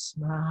expense,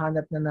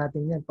 mahahanap na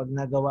natin yan pag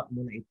nagawa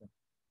mo na ito.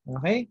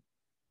 Okay?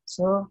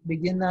 So,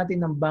 bigyan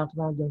natin ng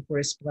background yung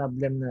first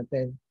problem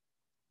natin.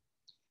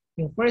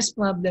 Yung first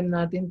problem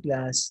natin,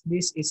 class,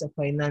 this is a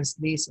finance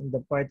lease on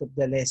the part of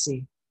the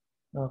lessee.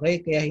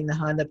 Okay? Kaya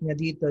hinahanap niya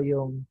dito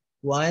yung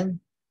 1,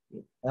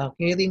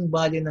 carrying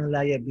value ng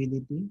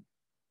liability,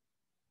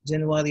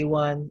 January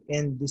 1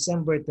 and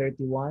December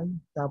 31.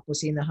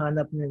 Tapos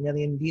hinahanap niya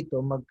rin dito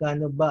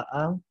magkano ba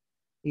ang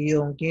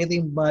yung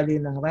carrying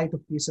value ng right of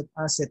use of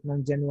asset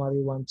ng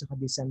January 1 at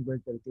December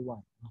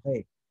 31.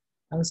 Okay.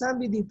 Ang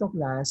sabi dito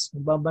class,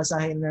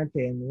 babasahin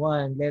natin,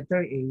 1,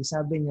 letter A,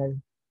 sabi niya,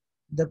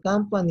 the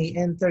company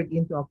entered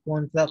into a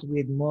contract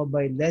with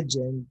Mobile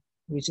Legend,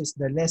 which is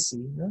the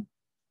lessee, no?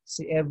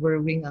 Si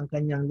Everwing ang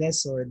kanyang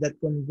lessor that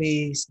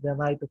conveys the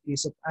right of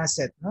use of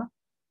asset, no?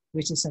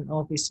 Which is an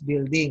office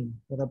building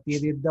for a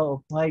period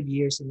daw of 5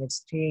 years in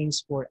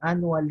exchange for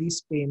annual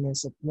lease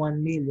payments of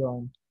 1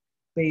 million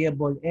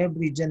payable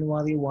every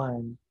January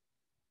 1,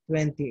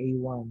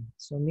 20A1.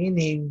 So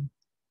meaning,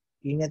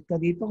 ingat ka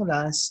dito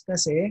class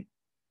kasi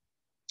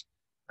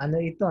Ano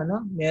ito,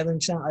 no?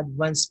 Meron siyang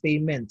advance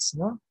payments,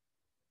 no?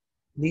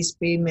 These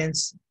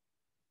payments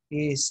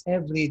is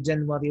every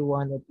January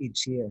 1 of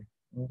each year.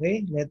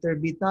 Okay? Letter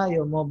B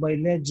tayo, Mobile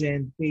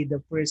Legend pay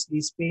the first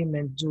lease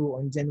payment due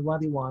on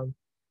January 1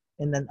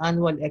 and an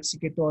annual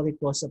executory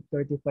cost of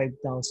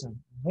 35,000.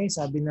 Okay?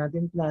 Sabi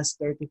natin plus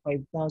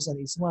 35,000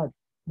 is what?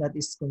 That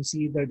is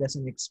considered as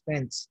an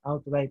expense,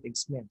 outright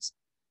expense.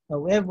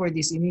 However,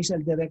 this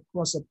initial direct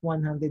cost of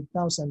 100,000,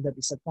 that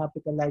is a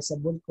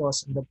capitalizable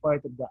cost on the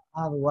part of the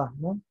ARWA,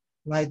 no?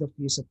 Right of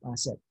use of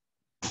asset.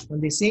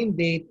 On the same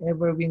date,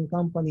 Everwin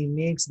Company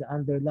makes the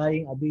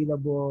underlying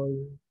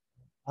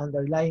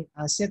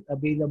asset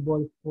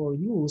available for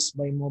use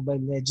by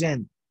Mobile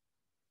Legend.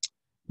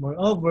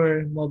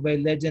 Moreover, Mobile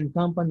Legend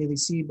Company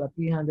received a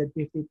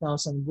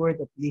 350,000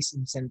 worth of lease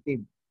incentive.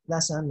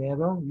 Plus,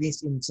 merong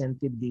lease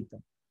incentive dito.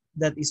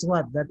 That is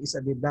what? That is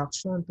a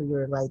deduction to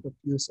your right of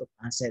use of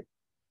asset.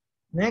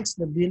 Next,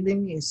 the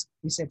building is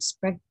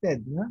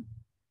expected, no?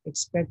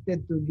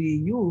 Expected to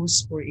be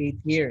used for 8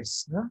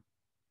 years. No?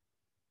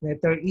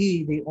 Letter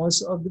E, they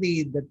also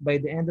agreed that by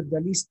the end of the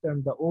lease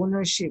term, the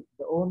ownership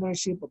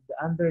of the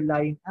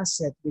underlying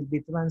asset will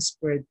be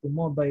transferred to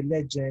Mobile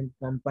Legend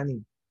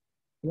Company.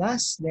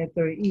 Plus,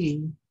 letter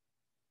E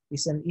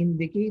is an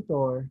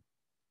indicator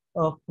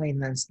of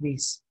finance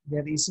lease.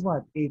 There is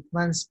what? A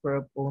transfer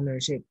of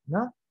ownership.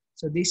 No?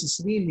 So this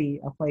is really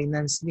a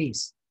finance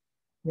lease.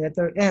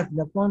 Letter F,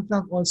 the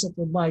contract also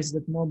provides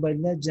that Mobile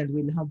Legend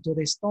will have to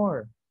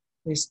restore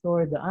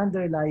the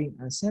underlying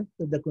asset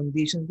to the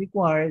condition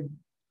required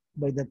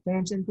by the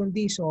terms and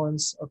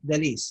conditions of the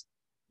lease.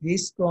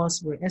 These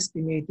costs were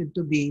estimated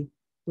to be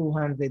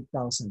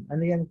 200,000.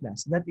 Ano yan,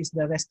 class? That is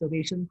the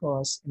restoration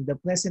cost, and the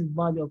present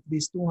value of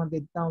this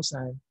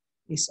 200,000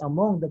 is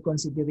among the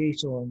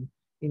consideration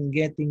in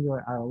getting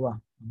your ARWA.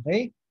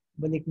 Okay?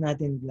 Balik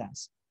natin,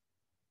 class.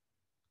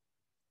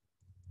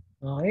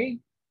 Okay?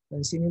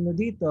 Pansinin mo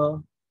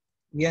dito,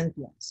 yan,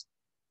 class.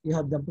 You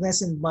have the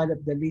present value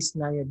of the lease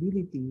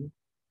liability.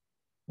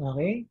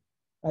 Okay?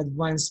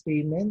 Advance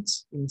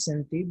payments,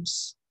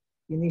 incentives,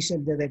 initial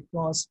direct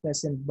cost,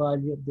 present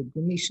value of the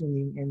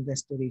commissioning, and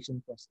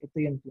restoration cost. Ito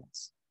yung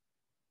class.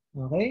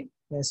 Okay?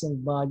 Present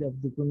value of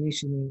the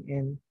commissioning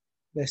and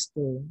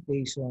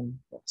restoration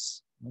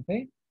cost.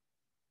 Okay?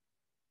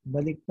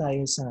 Balik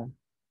tayo sa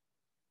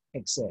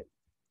Excel.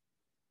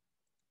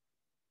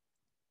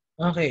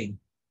 Okay.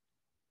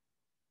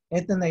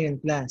 Ito na yung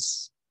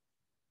class.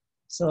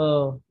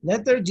 So,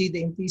 letter G,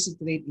 the implicit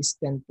rate is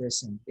 10%.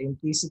 The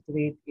implicit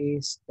rate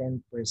is 10%.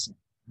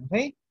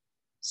 Okay?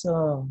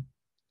 So,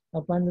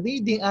 upon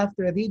reading,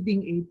 after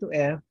reading A to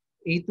F,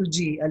 A to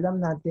G, alam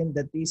natin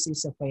that this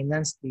is a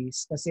finance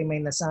lease kasi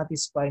may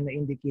nasatisfy na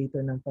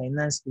indicator ng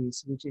finance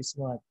lease, which is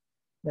what?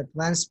 The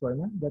transfer,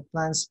 no? The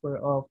transfer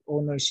of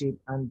ownership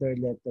under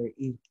letter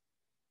E.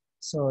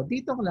 So,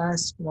 dito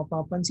class, kung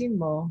mapapansin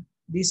mo,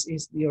 this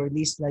is your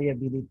lease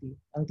liability.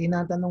 Ang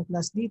tinatanong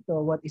class dito,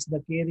 what is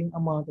the carrying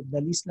amount of the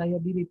lease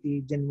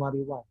liability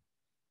January 1?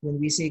 When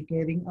we say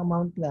carrying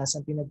amount class,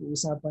 ang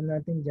pinag-uusapan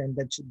natin dyan,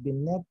 that should be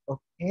net of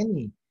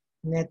any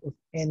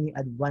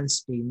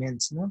advance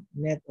payments, no?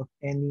 Net of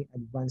any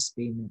advance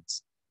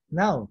payments.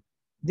 Now,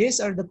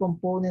 these are the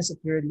components of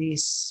your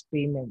lease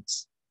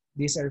payments.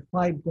 These are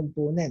 5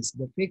 components: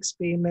 the fixed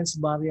payments,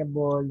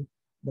 variable,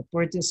 the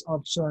purchase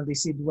option,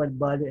 residual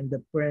value, and the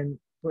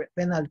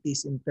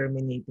penalties in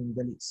terminating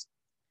the lease.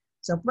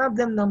 Sa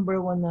problem number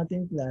 1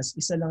 natin class,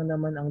 isa lang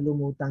naman ang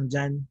lumutang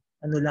dyan.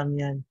 Ano lang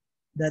yan?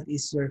 That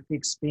is your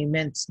fixed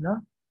payments,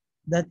 no?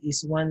 That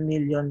is 1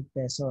 million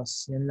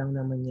pesos. Yan lang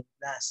naman yung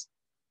class.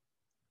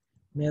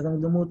 Merong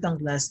lumutang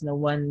class na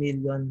 1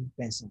 million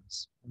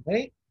pesos.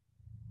 Okay?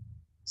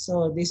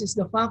 So, this is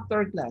the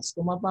factor class.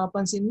 Kung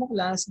mapapansin mo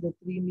class, the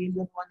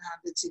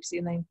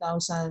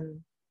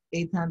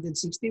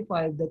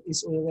 3,169,865, that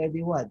is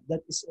already what?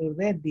 That is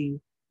already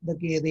the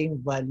carrying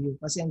value.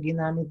 Kasi ang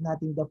ginamit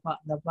natin the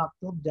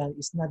factor dyan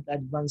is not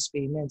advance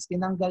payments.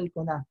 Tinanggal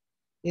ko na.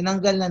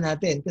 Tinanggal na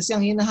natin. Kasi ang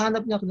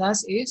hinahanap niya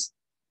class is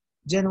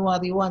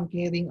January 1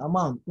 carrying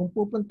amount. Kung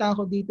pupunta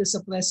ako dito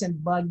sa present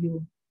value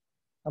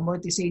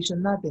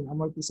amortization natin,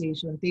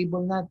 amortization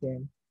table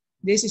natin,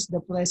 this is the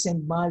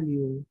present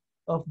value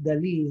of the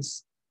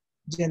lease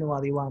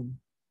January 1.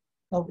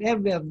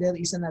 However, there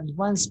is an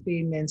advance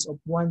payments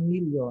of 1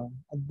 million,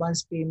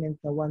 advance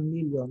payment na 1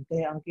 million,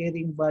 kaya ang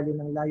carrying value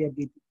ng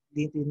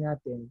liability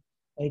natin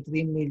ay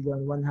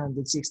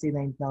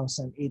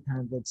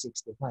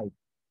 3,169,865.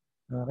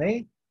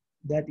 Okay?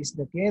 That is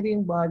the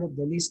carrying value of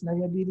the lease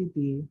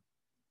liability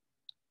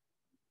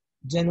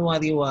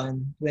January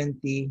 1,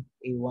 2021.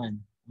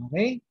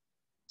 Okay?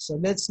 So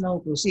let's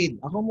now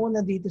proceed. Ako muna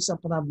dito sa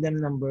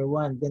problem number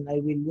 1. Then I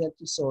will get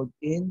to solve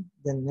in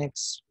the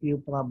next few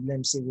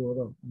problems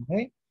siguro.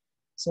 Okay?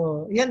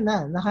 So yan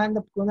na.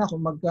 Nahanap ko na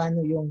kung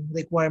magkano yung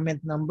requirement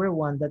number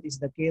 1. That is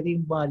the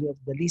carrying value of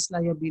the lease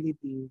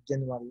liability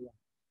January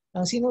 1.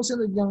 Ang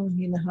sinusunod niyang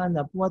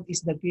hinahanap, what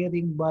is the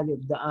carrying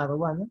value of the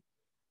R1?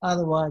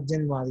 R1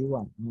 January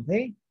 1.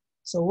 Okay?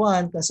 So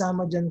 1,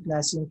 kasama dyan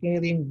class yung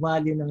carrying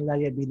value ng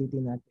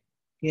liability natin.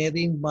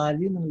 Carrying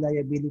value ng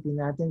liability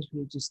natin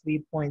which is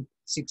 3.16.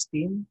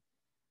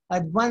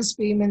 Advance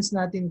payments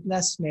natin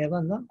class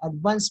meron, no?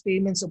 Advance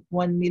payments of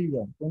 1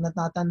 million. Kung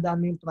natatandaan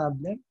mo yung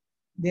problem,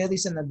 there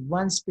is an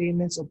advance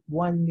payments of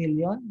 1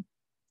 million.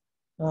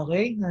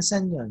 Okay,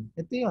 nasaan yun?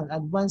 Ito yun,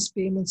 advance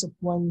payments of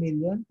 1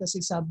 million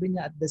kasi sabi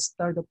niya at the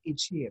start of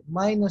each year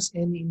minus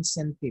any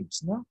incentives,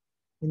 no?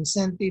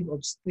 Incentive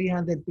of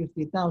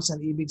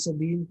 350,000, ibig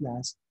sabihin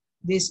class,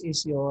 this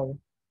is your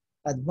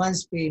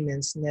advance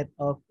payments net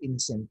of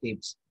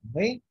incentives.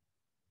 Okay?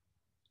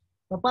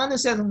 Paano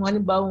sir, kung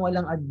halimbawa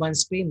walang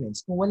advance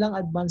payments? Kung walang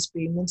advance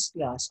payments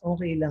class,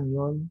 okay lang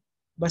yon.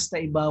 Basta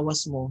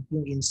ibawas mo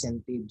yung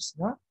incentives.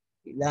 No?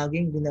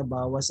 Laging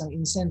binabawas ang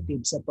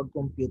incentives sa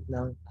pag-compute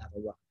ng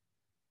ARWA.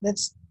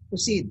 Let's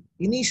proceed.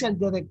 Initial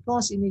direct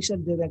cost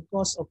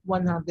of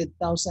 100,000.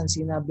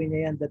 Sinabi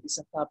niya yan, that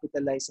is a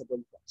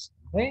capitalizable cost.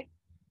 Okay?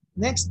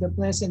 Next, the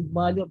present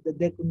value of the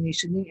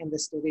decommissioning and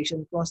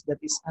restoration cost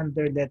that is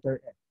under letter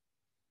F.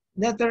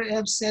 Letter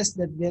F says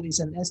that there is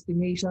an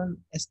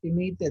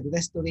estimated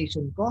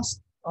restoration cost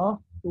of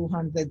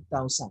 200,000.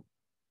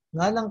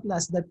 Nga lang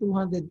class, the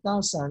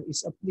 200,000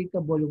 is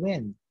applicable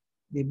when?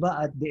 Diba?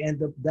 At the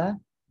end of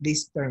the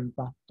lease term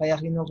pa. Kaya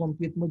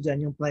kino-compute mo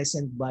dyan yung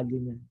present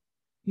value niya.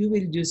 You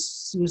will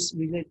just use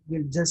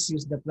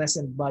the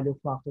present value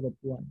factor of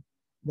 1.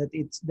 That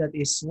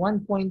is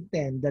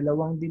 1.10,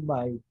 dalawang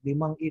divide,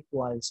 5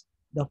 equals,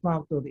 the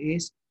factor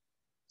is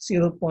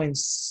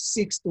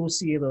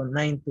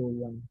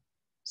 0.620921.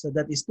 So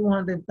that is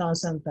 200,000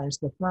 times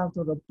the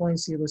factor of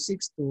 0.062,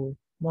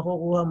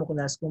 makukuha mo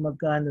class kung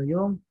magkano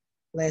yung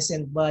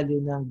present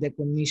value ng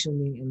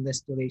decommissioning and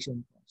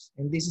restoration cost.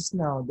 And this is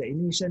now the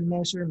initial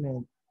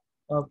measurement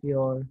of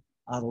your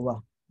ARWA.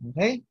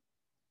 Okay?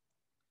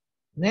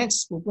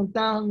 Next,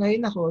 pupunta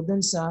ngayon ako dun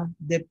sa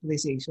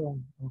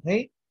depreciation.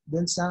 Okay?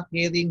 Dun sa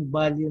carrying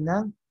value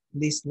ng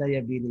lease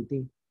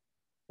liability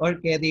or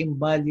carrying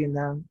value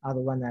ng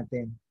ARWA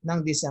natin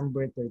ng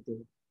December 31.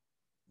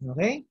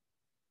 Okay?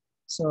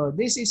 So,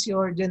 this is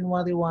your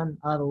January 1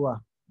 ARWA.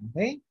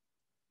 Okay?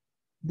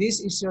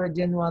 This is your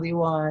January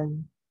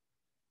 1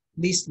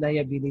 lease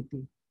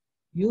liability.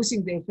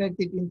 Using the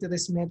effective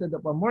interest method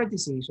of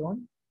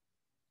amortization.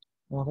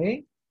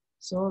 Okay?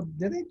 So,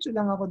 diretso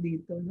lang ako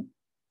dito. No?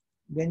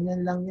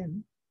 Ganyan lang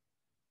yan.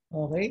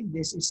 Okay?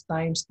 This is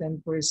times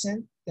 10%.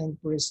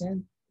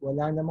 10%.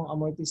 Wala namang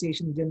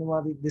amortization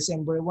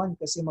December 1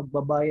 kasi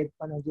magbabayad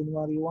pa ng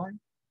January 1.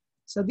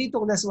 So, dito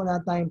class wala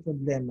tayong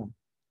problema.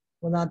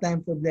 Wala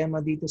tayong problema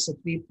dito sa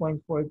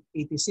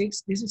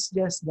 3.486. This is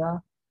just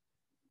the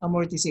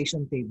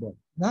amortization table.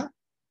 Na?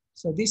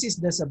 So, this is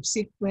the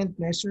subsequent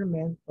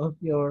measurement of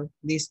your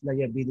lease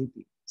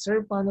liability.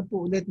 Sir, paano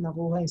po ulit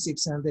nakuha yung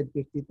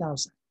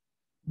 650,000?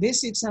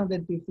 This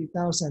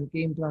 650,000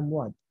 came from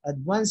what?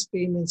 Advance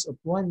payments of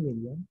 1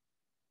 million.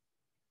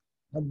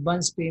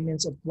 Advance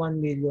payments of 1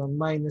 million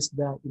minus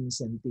the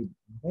incentive.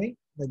 Okay?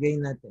 Lagay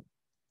natin.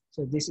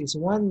 So, this is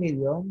 1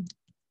 million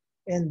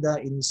and the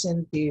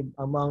incentive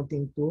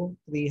amounting to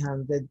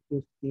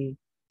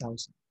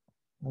 350,000.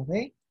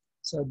 Okay?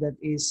 So, that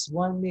is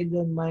 1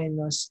 million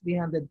minus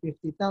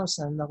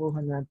 350,000.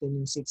 Nakuha natin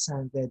yung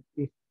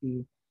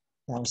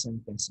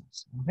 650,000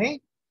 pesos.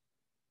 Okay?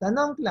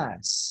 Tanong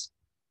class.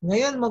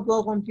 Ngayon,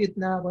 magko-compute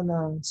na ako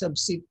ng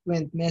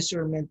subsequent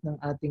measurement ng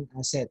ating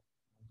asset.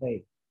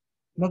 Okay.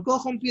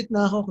 Magko-compute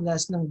na ako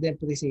class ng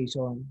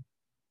depreciation.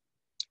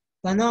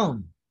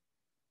 Tanong.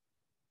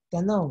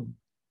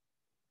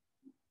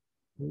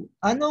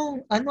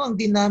 Ano ang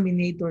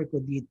denominator ko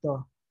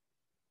dito?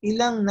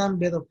 Ilang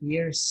number of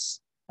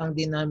years ang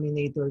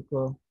denominator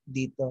ko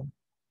dito?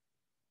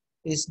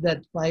 Is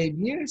that 5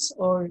 years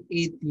or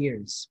 8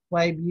 years?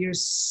 5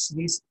 years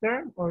lease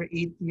term or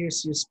 8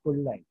 years useful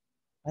life?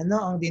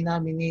 Ano ang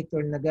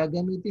denominator na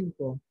gagamitin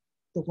ko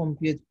to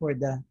compute for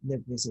the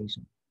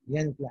depreciation?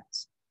 Yan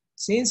class.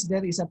 Since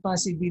there is a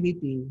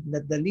possibility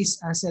that the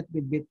lease asset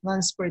will be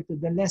transferred to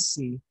the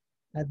lessee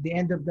at the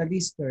end of the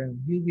lease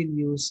term, we will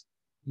use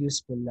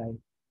useful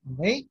life.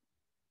 Okay?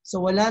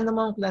 So wala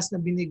namang class na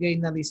binigay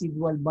na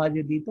residual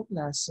value dito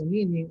class. So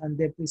meaning, ang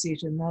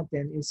depreciation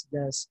natin is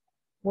just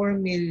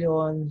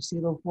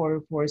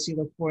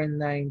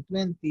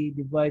 4,044,049.20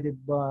 divided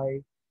by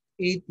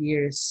 8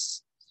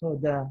 years. So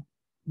the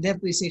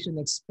depreciation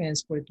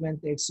expense for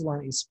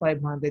 20X1 is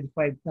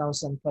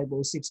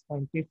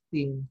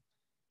 505,506.15.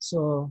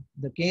 So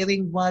the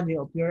carrying value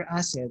of your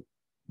asset,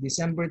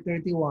 December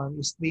 31,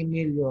 is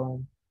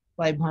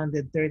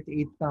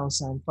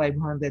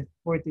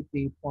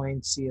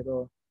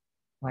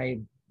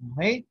 3,538,543.05.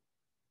 Okay?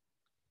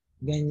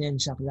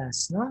 Ganyan siya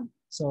class, no?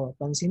 So,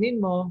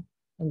 pansinin mo,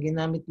 ang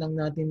ginamit lang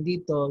natin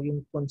dito,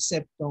 yung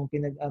konseptong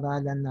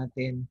pinag-aralan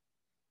natin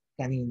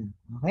kanina.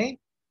 Okay?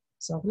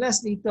 So,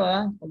 class dito,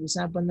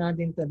 pag-usapan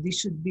natin ito,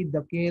 this should be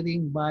the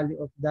carrying value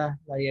of the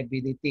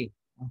liability.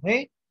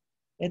 Okay?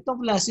 Ito,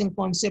 class, yung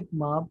concept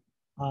map,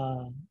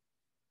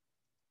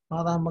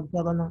 para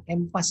magkaroon ng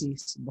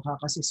emphasis, baka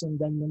kasi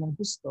sundan mo ng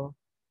gusto,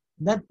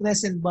 That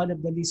present value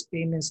of the lease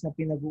payments na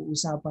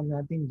pinag-uusapan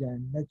natin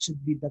dyan, that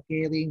should be the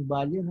carrying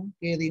value, no?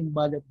 Carrying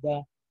value of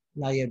the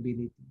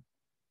liability.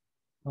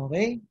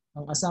 Okay?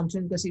 Ang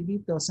assumption kasi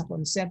dito sa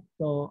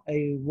konsepto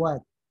ay what?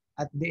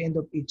 At the end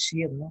of each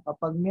year, no?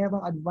 Kapag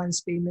merong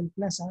advance payment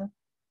plus, ha?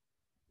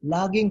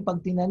 Laging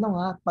pag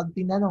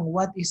tinanong,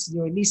 what is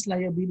your lease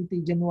liability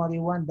January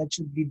 1, that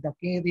should be the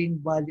carrying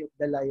value of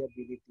the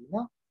liability,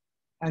 no?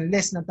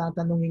 Unless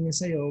natatanungin niya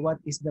sa'yo, what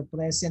is the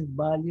present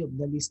value of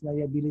the lease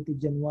liability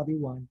January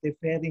 1,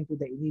 referring to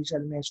the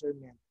initial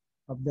measurement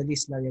of the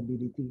lease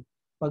liability.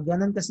 Pag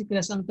ganun kasi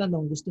class ang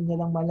tanong, gusto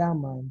niya lang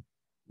malaman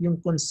yung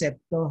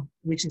konsepto,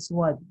 which is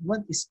what?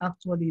 What is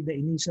actually the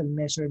initial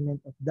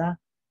measurement of the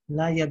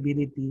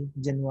liability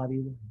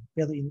January 1.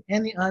 Pero in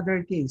any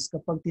other case,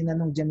 kapag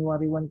tinanong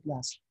January 1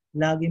 class,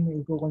 lagi mo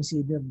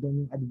i-consider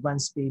doon yung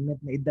advance payment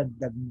na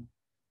idagdag mo.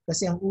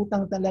 Kasi ang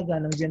utang talaga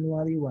ng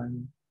January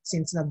 1,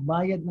 since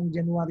nagbayad ng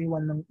January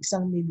 1 ng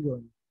 1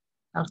 milyon,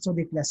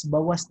 actually class,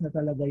 bawas na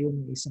talaga yun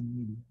ng 1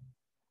 milyon.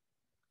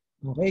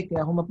 Okay,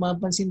 kaya kung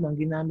mapapansin mo, ang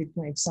ginamit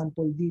kong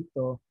example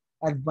dito,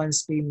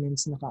 advance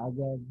payments na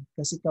kaagad.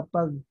 Kasi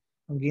kapag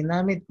ang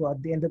ginamit ko at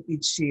the end of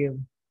each year,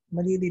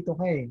 malilito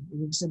ka eh.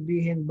 Ibig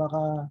sabihin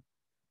baka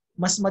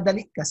mas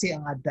madali kasi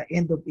ang at the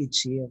end of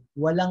each year.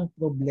 Walang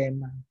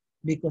problema.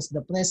 Because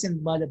the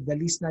present value of the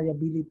lease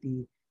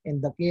liability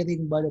and the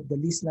carrying value of the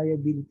lease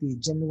liability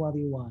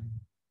January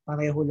 1,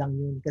 pareho lang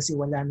yun kasi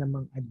wala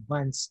namang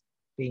advance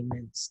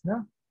payments.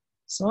 No?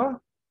 So,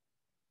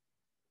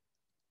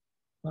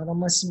 para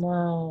mas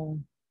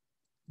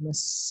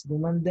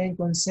gumanda yung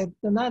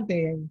konsepto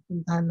natin,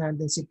 puntahan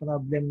natin si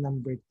problem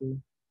number 2.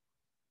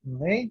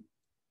 Okay?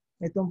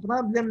 Itong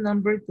problem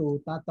number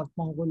 2,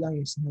 tatakpan ko lang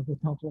yung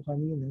sinagutan ko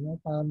kanina,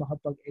 no? Para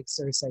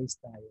makapag-exercise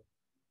tayo.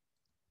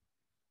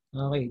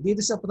 Okay,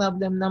 dito sa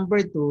problem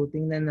number 2,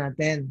 tingnan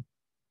natin.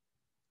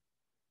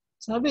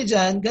 Sabi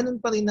dyan, ganun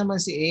pa rin naman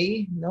si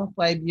A, no?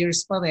 5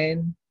 years pa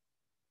rin.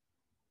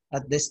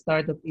 At the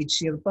start of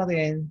each year pa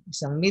rin,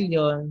 1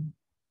 milyon.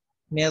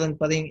 Meron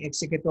pa rin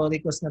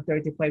executory cost na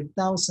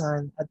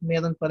 35,000 at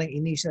meron pa rin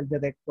initial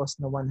direct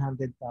cost na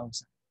 100,000.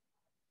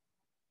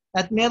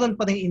 At meron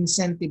pa rin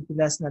incentive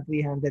plus na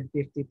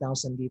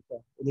 350,000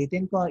 dito.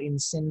 Ulitin ko,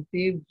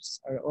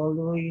 incentives are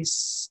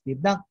always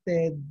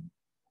deducted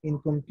in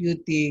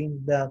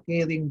computing the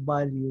carrying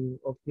value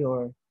of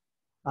your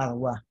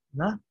ARWA.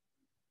 Na?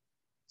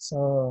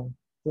 So,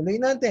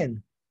 tuloy natin.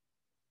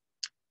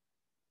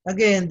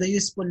 Again, the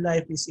useful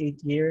life is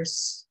 8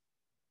 years.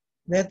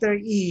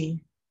 Letter E,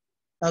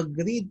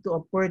 agreed to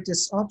a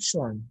purchase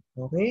option.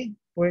 Okay?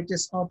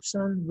 Purchase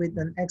option with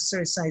an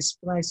exercise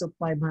price of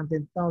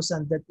 500,000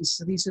 that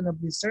is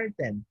reasonably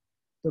certain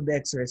to be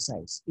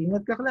exercised.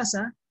 Ingat ka class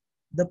ha?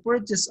 The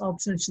purchase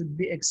option should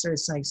be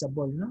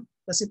exercisable. No?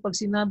 Kasi pag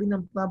sinabi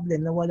ng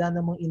problem na wala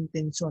namang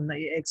intensyon na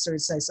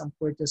i-exercise ang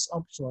purchase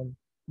option,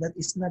 that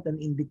is not an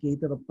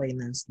indicator of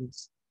finance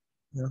lease.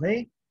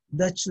 Okay?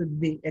 That should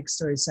be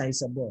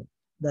exercisable.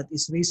 That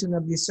is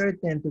reasonably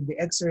certain to be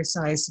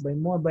exercised by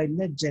mobile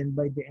legend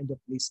by the end of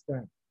lease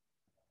term.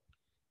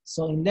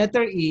 So in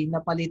letter E,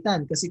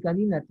 napalitan kasi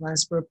kanina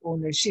transfer of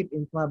ownership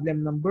in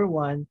problem number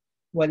 1,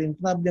 while in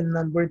problem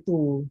number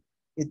 2,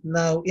 it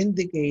now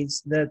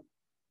indicates that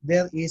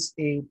there is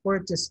a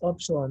purchase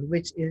option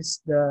which is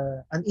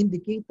an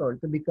indicator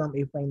to become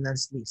a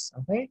finance lease.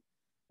 Okay?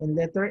 In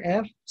letter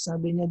F,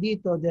 sabi niya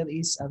dito, there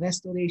is a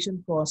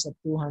restoration cost of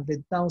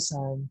 200,000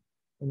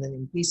 and an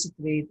implicit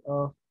rate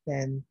of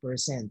 10%.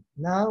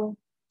 Now,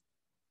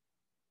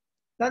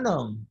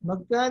 tanong,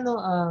 magkano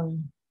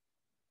ang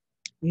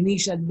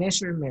initial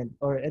measurement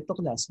or ito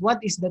class, what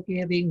is the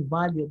carrying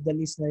value of the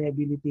lease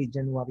liability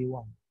January 1?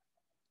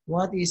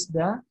 What is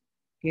the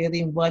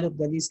carrying value of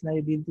the lease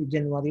liability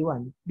January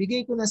 1?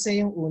 Bigay ko na sa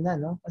yung una,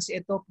 no? Kasi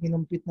ito,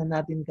 kinumpute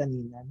na natin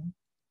kanina. No?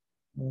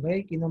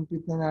 Okay,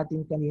 kinumpute na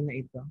natin kanina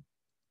ito.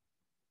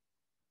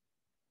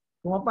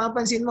 Kung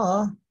mapapansin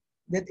mo,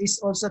 that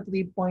is also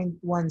 3.16.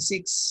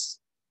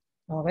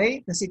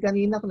 Okay? Kasi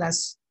kanina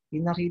class,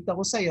 pinakita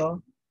ko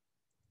sa'yo,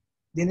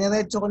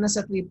 dinerecho ko na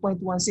sa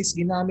 3.16,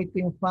 ginamit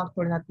ko yung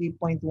factor na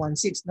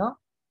 3.16, no?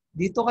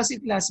 Dito kasi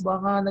class,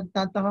 baka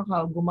nagtataka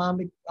ka,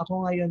 gumamit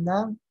ako ngayon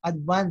ng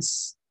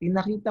advance.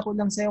 Pinakita ko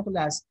lang sa'yo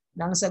class,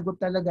 na ang sagot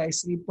talaga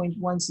is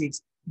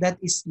 3.16, that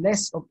is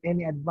less of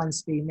any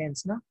advance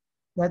payments, no?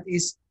 That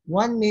is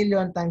 1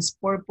 million times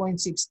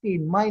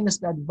 4.16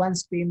 minus the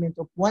advance payment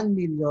of 1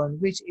 million,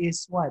 which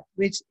is what?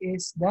 Which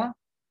is the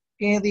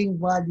carrying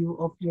value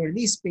of your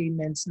lease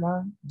payments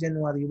na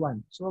January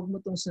 1. So, huwag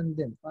mo itong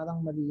sundin.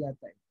 Parang mali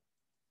yata.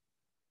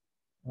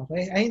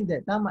 Okay? Ay,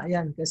 hindi. Tama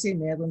yan. Kasi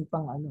meron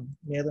pang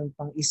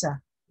isa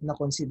na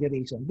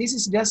consideration. This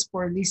is just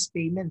for lease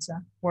payments.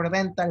 For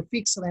rental,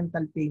 fixed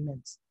rental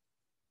payments.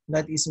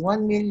 That is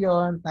 1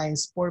 million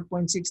times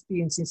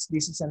 4.16 since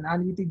this is an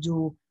annuity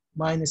due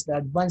minus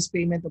the advance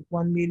payment of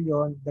 1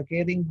 million. The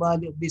carrying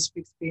value of this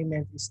fixed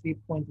payment is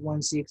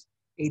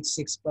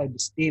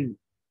 3.16865 still.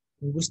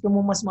 Kung gusto mo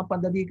mas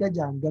mapadali ka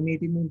dyan,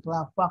 gamitin mo yung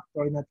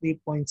factor na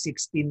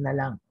 3.16 na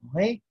lang.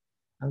 Okay?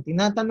 Ang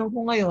tinatanong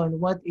ko ngayon,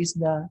 what is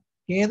the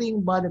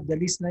carrying value of the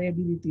lease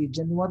liability,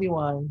 January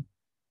 1,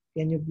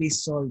 can you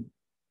please solve?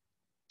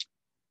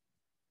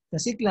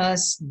 Kasi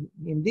class,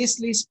 in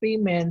this lease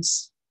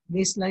payments,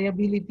 lease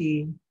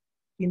liability,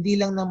 hindi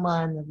lang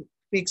naman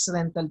fixed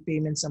rental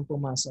payments ang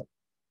pumasok.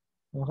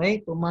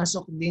 Okay?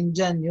 Pumasok din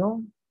dyan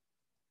yung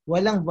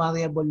walang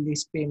variable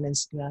lease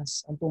payments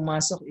class. Ang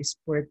pumasok is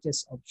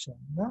purchase option.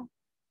 No?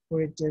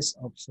 Purchase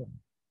option.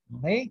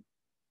 Okay?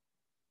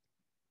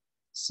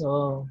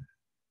 So,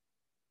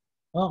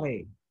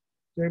 okay.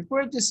 Your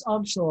purchase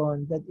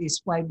option, that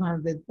is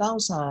 500,000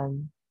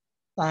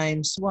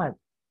 times what?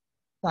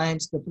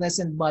 Times the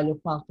present value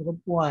factor of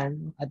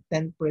 1 at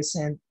 10%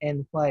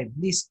 and 5.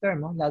 Lease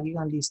term, no? Lagi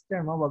kang lease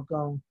term. No?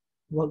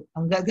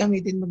 Ang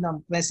gagamitin mo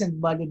ng present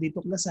value dito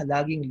class,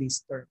 laging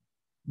lease term.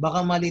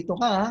 Baka malito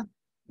ka,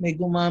 may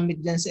gumamit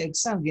dyan sa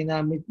exam,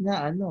 ginamit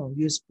na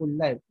useful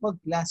life. Wag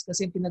class,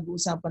 kasi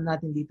pinag-uusapan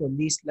natin dito,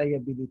 lease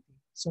liability.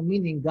 So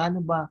meaning,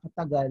 gaano ba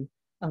katagal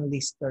ang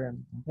lease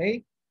term?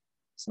 Okay?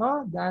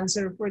 So, the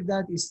answer for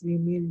that is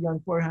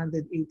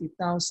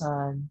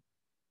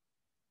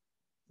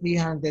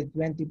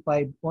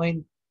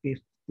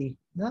 3,480,325.50.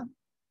 No?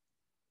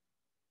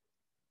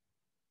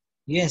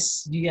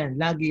 Yes, yan.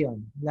 Lagi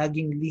yon.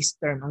 Laging lease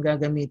term ang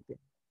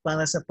gagamitin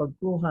para sa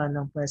pagkuha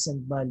ng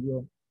present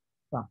value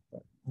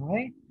factor.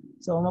 Okay?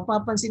 So,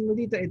 mapapansin mo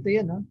dito, ito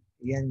yun. No?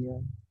 Yan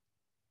yun.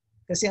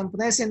 Kasi ang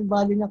present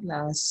value na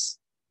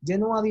class,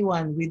 January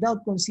 1,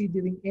 without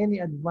considering any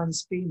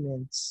advance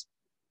payments,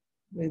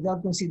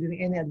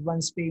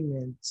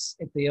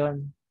 ito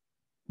yun.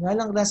 Nga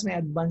lang class, may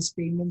advance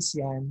payments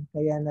yan,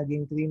 kaya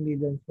naging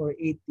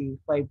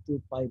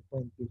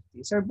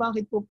 3,480,525.50. Sir,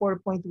 bakit po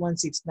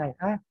 4.169?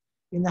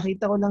 Yung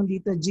nakita ko lang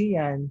dito,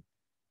 Gian,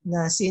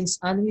 na since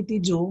annuity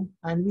due,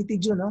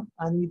 no?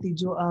 Annuity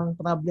due ang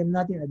problem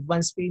natin,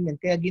 advance payment,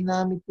 kaya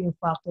ginamit ko yung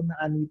factor na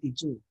annuity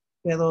due.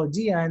 Pero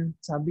Gian,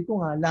 sabi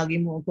ko nga, lagi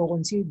mo ito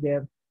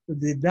consider to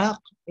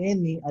deduct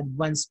any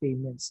advance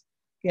payments.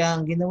 Kaya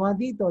ang ginawa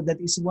dito, that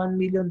is 1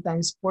 million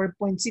times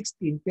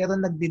 4.16, pero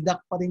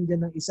nag-deduct pa rin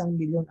dyan ng 1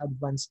 million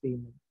advance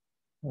payment.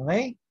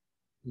 Okay?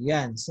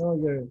 Yan.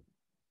 So, your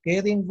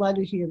carrying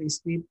value here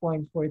is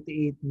 3.48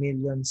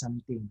 million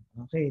something.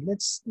 Okay,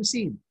 let's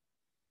proceed.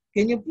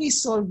 Can you please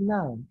solve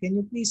now?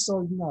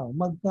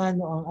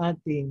 Magkano ang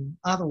ating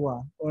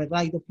ARWA or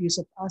right of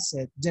use of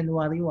asset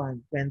January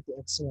 1,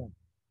 20x1?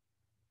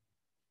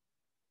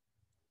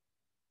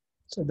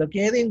 So the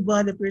carrying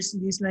value versus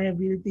lease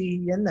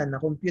liability, yan na,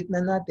 na-compute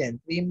na natin.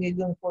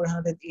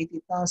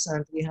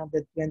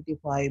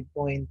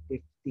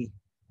 3,480,325.50.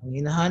 Ang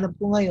hinahanap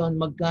ko ngayon,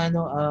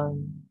 magkano ang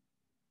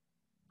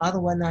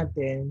ARWA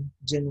natin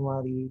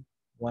January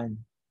 1.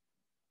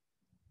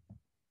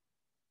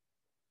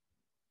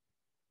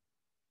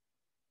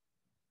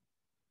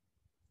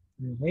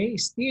 Okay,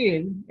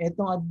 still,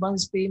 itong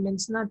advance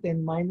payments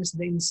natin minus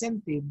the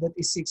incentive, that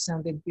is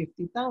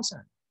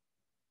 650,000.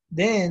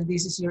 Then,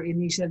 this is your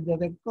initial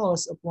direct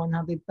cost of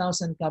 100,000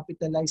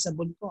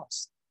 capitalizable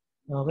cost.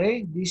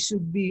 Okay, this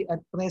should be at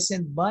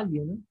present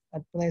value. No?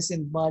 At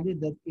present value,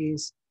 that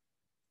is,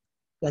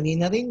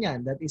 kanina rin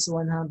yan, that is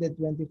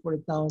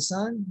 124,184.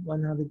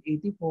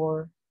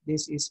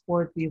 This is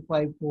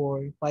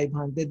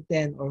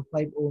 4054,510 or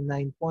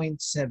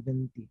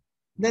 509.70.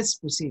 Let's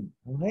proceed.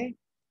 Okay?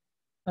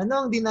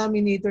 Ano ang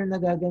denominator na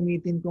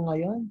gagamitin ko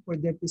ngayon for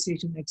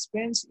depreciation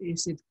expense?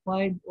 Is it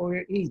 5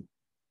 or 8?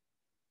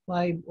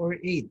 5 or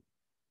 8?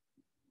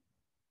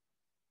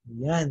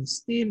 Yan,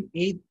 still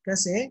 8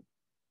 kasi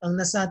ang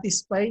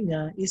nasatisfy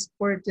niya is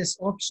purchase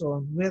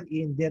option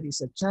wherein there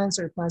is a chance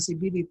or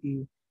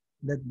possibility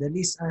that the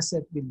lease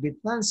asset will be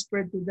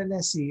transferred to the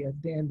lessee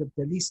at the end of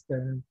the lease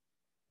term,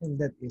 and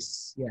that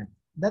is your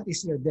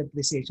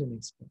depreciation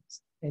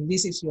expense. And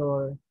this is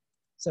your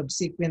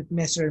subsequent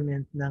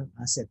measurement ng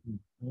asset mo.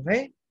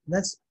 Okay?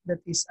 That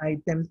is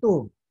item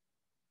 2.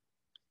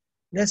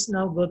 Let's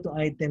now go to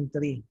item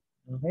 3.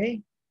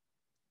 Okay?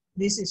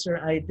 This is your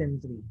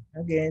item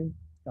 3. Again,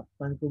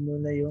 takpan ko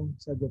muna yung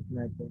sagot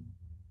natin.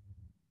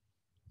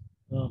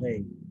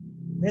 Okay.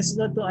 Let's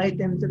go to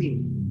item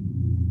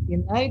 3.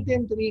 In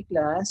item 3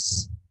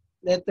 class,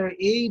 letter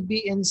A,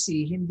 B, and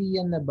C,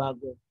 hindi yan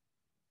nabago.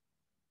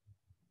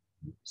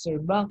 Sir,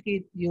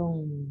 bakit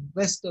yung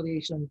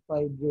restoration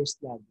 5 years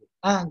lagi?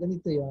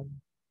 Ganito yun.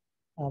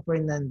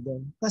 Fernando.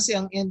 Kasi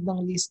ang end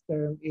ng lease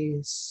term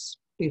is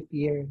 5th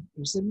year.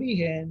 Ibig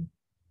sabihin,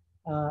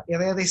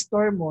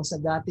 i-restore mo sa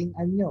dating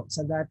anyo.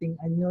 Sa dating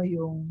anyo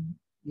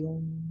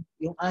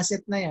yung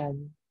asset na yan,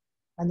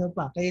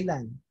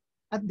 kailan?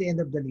 At the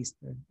end of the lease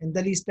term. And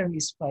the lease term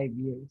is 5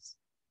 years.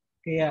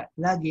 Kaya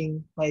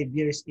laging 5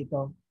 years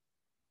ito.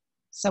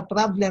 Sa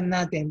problem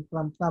natin,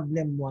 from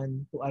problem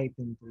 1 to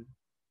item 3.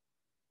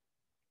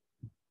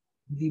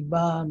 Di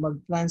ba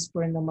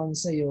mag-transfer naman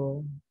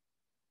sa'yo,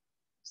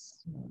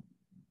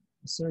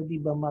 sir, di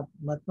ba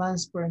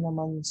ma-transfer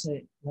naman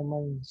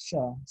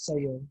siya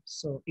sa'yo,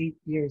 so 8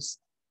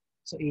 years.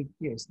 So 8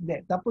 years.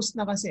 Hindi, tapos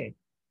na kasi.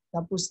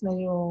 Tapos na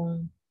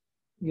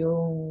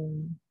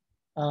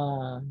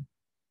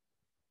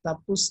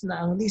tapos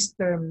na ang lease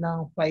term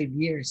ng 5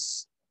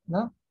 years.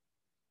 No?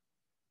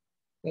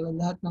 Pero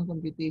lahat ng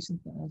computation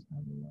taas,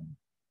 ano yan?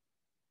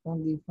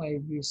 Only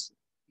 5 years.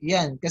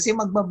 Yan. Kasi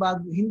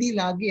magbabago. Hindi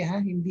lagi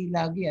ha. Hindi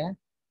lagi ha.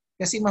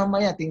 Kasi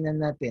mamaya tingnan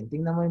natin.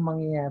 Tingnan mo yung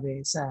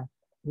mangyayari sa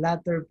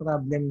latter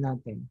problem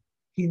natin.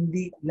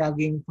 Hindi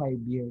laging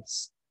 5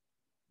 years.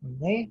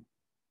 Okay?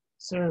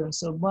 Sir,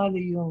 so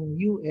bali yung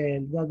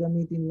UL,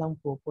 gagamitin lang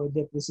po for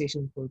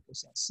depreciation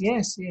purposes.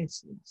 Yes,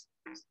 yes, yes.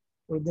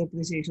 For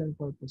depreciation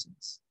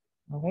purposes.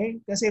 Okay?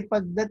 Kasi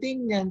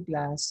pagdating niyan,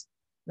 class,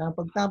 na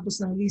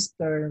pagtapos ng lease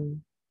term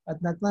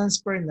at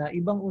na-transfer na,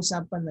 ibang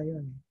usapan na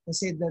yun.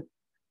 Kasi that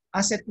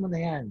asset mo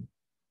na yan.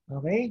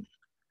 Okay?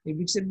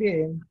 Ibig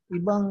sabihin,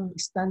 ibang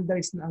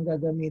standards na ang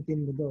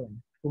gagamitin mo doon.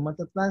 Kung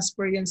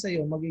matatransfer yan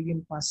sa'yo,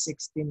 magiging past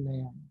 16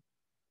 na yan.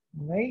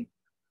 Okay?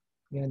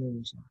 Ganun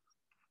siya.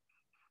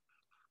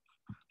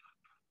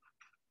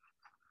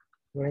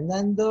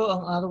 Fernando,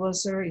 ang arwa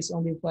sir is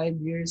only 5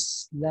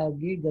 years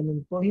lagi.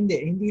 Ganun po.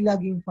 Hindi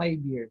laging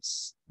 5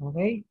 years.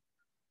 Okay?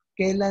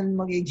 Kailan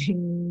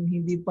magiging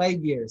hindi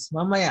 5 years?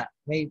 Mamaya,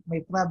 may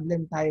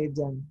problem tayo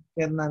dyan,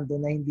 Fernando,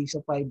 na hindi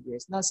siya 5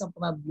 years. Nasa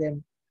problem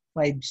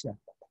 5 siya.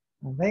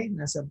 Okay?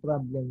 Nasa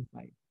problem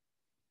 5.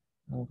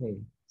 Okay.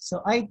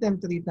 So,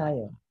 item 3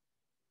 tayo.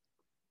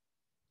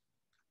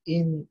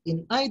 In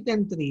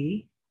item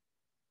 3,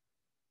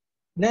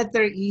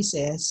 letter E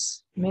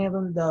says,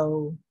 meron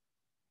daw,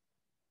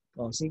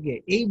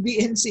 sige, A, B,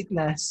 and C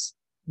class.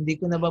 Hindi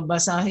ko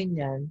nababasahin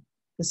yan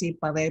kasi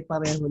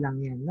pare-pareho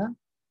lang yan. No?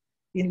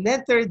 In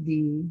letter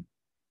D,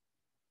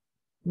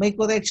 may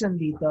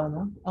correction dito.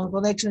 No? Ang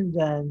correction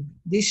dyan,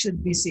 this should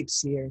be 6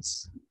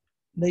 years.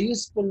 The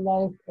useful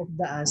life of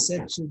the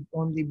asset should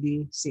only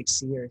be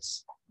 6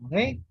 years.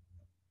 Okay?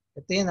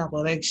 Ito yun ang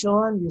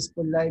correction.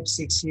 Useful life,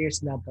 6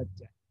 years dapat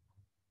yan.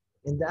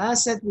 And the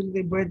asset will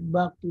revert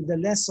back to the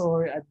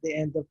lessor at the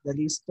end of the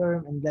lease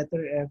term, and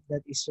letter F,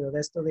 that is your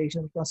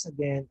restoration cost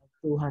again of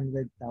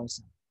 200,000.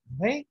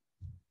 Okay?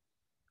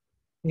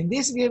 In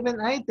this given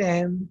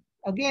item,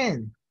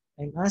 again,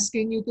 I'm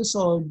asking you to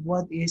solve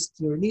what is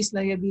your lease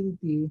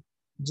liability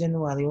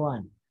January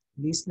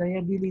 1. Lease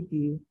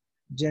liability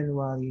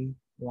January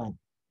 1.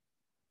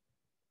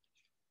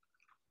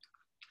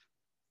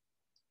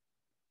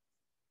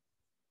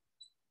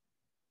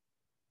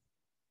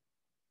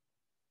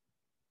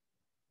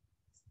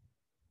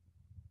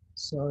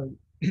 So,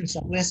 sa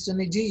question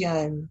ni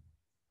Gian,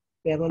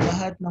 pero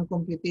lahat ng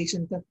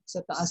computation sa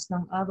taas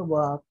ng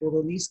arwa,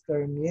 puro lease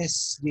term.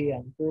 Yes,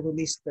 Gian, puro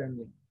lease term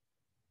yun.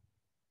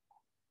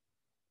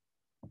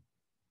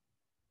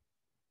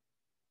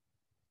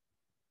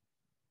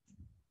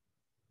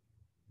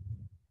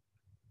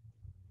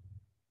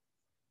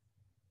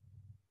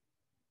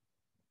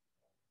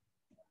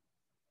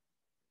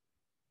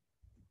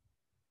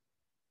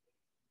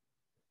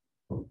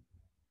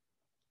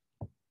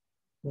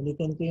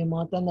 Balikan ko yung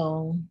mga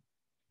tanong.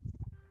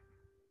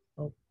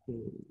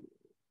 Okay.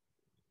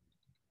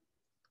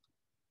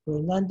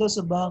 Fernando,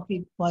 so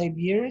bakit 5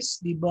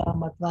 years? Di ba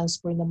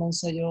matransfer naman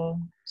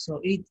sa'yo? So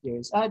 8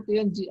 years. Ito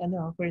yun,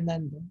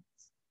 Fernando.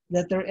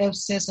 Letter F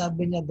says,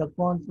 sabi niya, the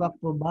contract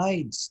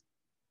provides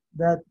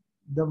that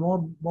the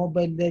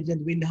Mobile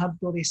Legend will have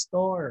to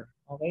restore.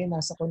 Okay,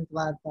 nasa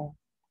kontrata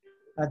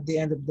at the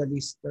end of the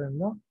lease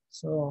term, no?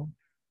 So,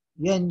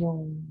 yan,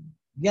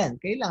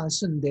 kailangan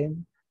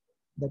sundin.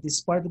 That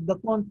is part of the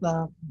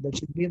contract that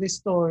should be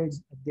restored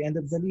at the end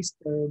of the lease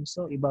term.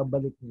 So,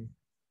 ibabalik niyo.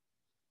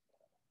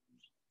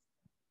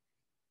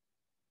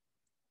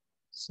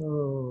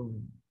 So,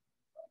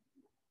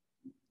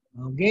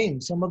 again,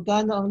 so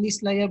magkano ang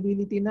lease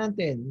liability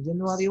natin?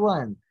 January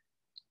 1.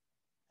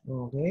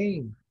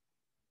 Okay.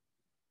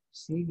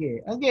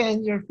 Sige.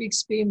 Again, your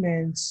fixed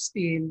payments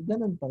still,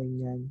 ganun pa rin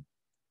yan.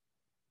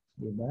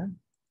 Diba?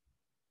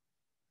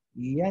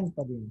 Iyan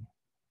pa din.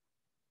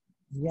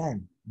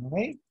 Yan.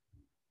 Okay?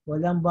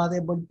 Walang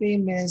variable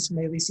payments.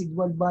 May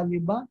residual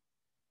value ba?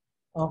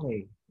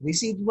 Okay.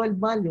 Residual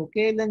value,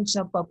 kailan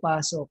siya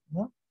papasok?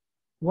 No?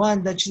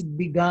 One that should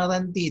be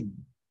guaranteed.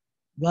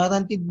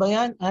 Guaranteed ba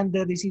yan?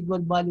 Under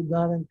residual value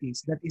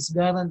guarantees. That is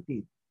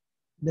guaranteed.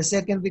 The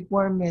second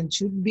requirement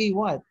should be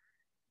what?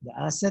 The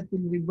asset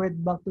will revert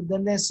back to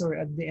the lessor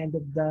at the end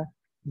of the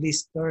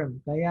lease term.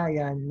 Kaya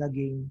yan,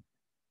 naging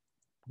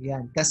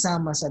yan,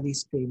 kasama sa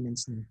lease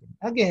payments natin.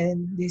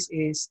 Again, this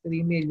is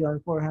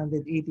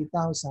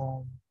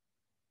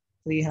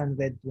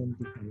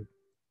 3,480,325.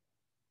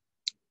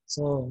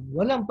 So,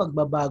 walang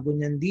pagbabago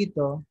niyan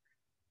dito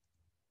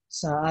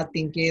sa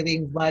ating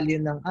carrying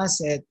value ng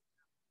asset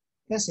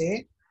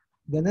kasi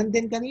ganun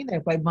din kanina,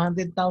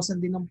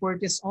 500,000 din ang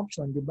purchase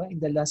option, di ba? In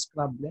the last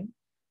problem.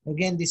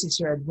 Again, this is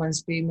your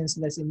advance payments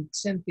less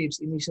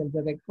incentives, initial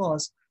direct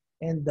cost,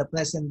 and the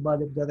present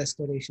value of the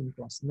restoration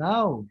cost.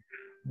 Now,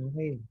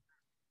 okay.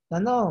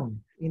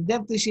 Tanong, in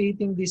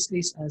depreciating this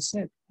lease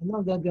asset, ano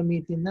ang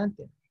gagamitin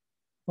natin?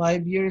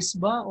 5 years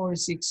ba or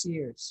 6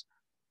 years?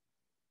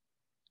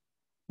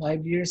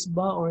 5 years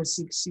ba or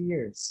 6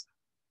 years?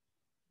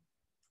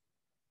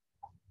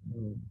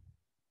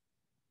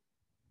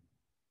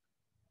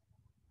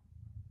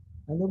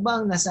 Ano ba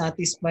ang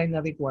nasatisfy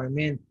na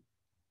requirement?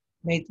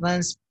 May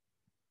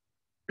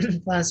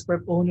transfer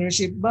of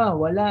ownership ba?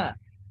 Wala.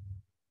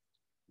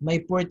 May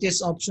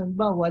purchase option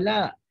ba?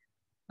 Wala.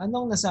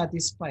 Anong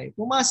nasatisfy?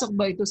 Pumasok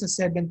ba ito sa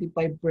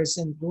 75%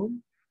 rule?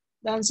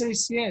 The answer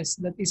is yes.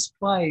 That is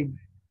 5.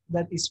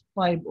 That is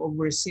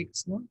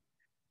 5/6. No?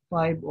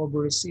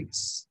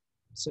 5/6.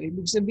 So,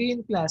 ibig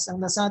sabihin, class, ang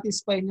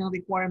nasatisfy niyang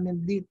requirement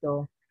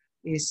dito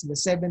is the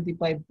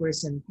 75%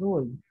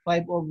 rule.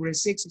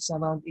 5/6 is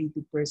around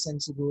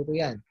 80% siguro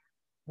yan.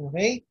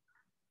 Okay?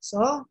 So,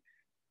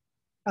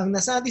 ang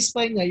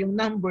nasatisfy niya yung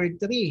number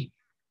 3.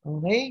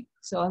 Okay?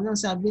 So,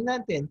 anong sabi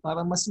natin?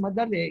 Para mas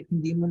madali,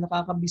 hindi mo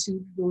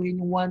nakakabisituhin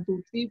yung 1,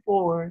 2, 3,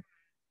 4.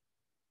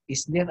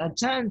 Is there a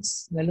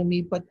chance na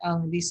lumipat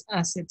ang lease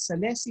asset sa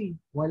lessee?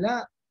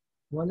 Wala.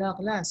 Wala,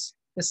 class.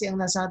 Kasi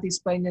ang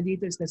nasatisfy niya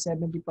dito is the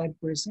 75%.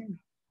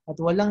 At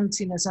walang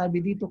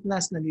sinasabi dito,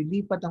 class, na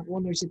lilipat ang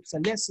ownership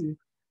sa lessee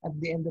at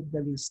the end of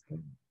the lease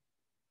term.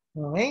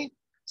 Okay?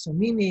 So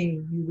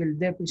meaning, you will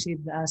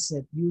depreciate the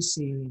asset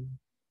using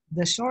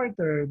the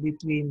shorter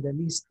between the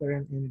lease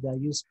term and the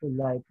useful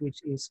life, which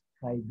is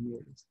 5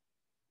 years.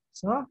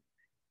 So,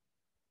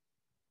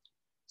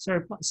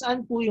 sir,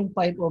 saan po yung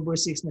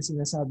 5/6 na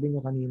sinasabi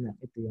nyo kanina?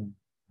 Ito yan.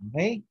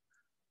 Okay?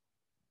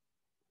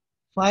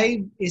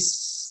 5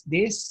 is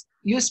this.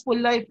 Useful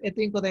life, ito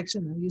yung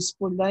correction.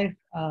 Useful life,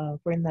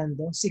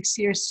 Fernando, 6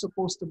 years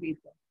supposed to be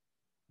ito.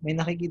 May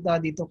nakikita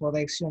dito,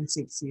 correction,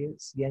 6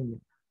 years. Yan yun.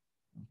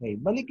 Okay,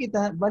 balik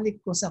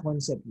ko sa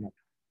concept na.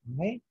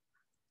 Okay?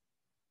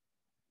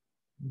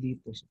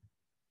 Dito siya.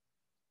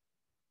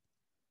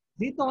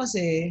 Dito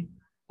kasi,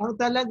 ang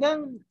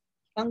talagang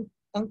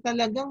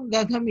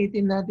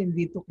gagamitin natin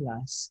dito,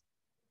 class,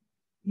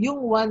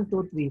 yung 1,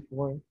 2, 3,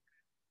 4.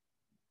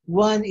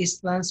 1 is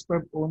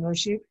transfer of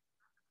ownership.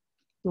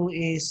 2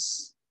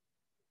 is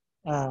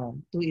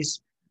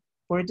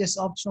purchase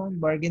option,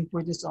 bargain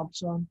purchase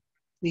option.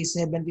 3 is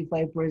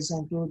 75%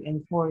 rule,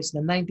 and 4 is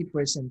the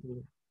 90%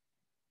 rule.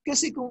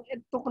 Kasi kung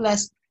ito,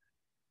 class,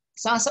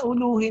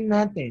 sasauluhin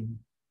natin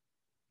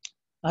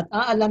at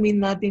aalamin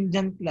natin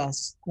dyan,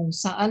 class, kung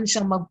saan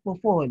siya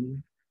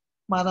magpo-fall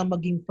para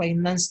maging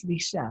finance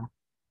lease siya.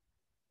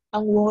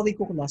 Ang worry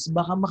ko, class,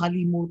 baka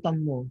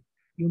makalimutan mo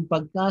yung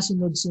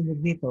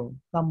pagkasunod-sunod nito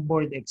from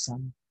board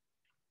exam.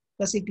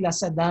 Kasi, class,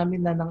 sa dami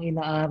na ng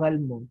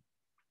inaaral mo,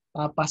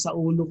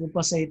 papasaulo ko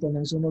pa sa ito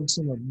ng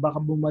sunod-sunod, baka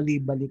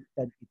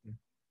bumali-baliktad ito.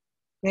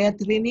 Kaya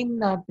trinim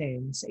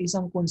natin sa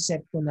isang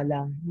konsepto na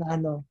lang na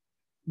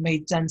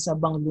may chance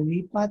bang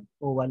lumipat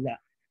o wala.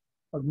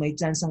 Pag may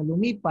chance ang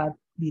lumipat,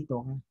 dito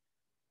ka.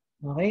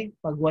 Okay?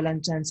 Pag walang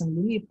chance ang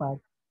lumipat,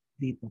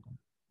 dito ka.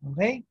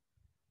 Okay?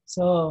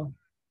 So,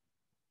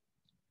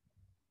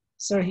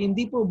 sir,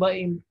 hindi po ba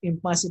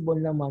impossible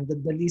naman that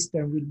the lease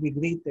term will be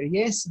greater?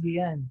 Yes,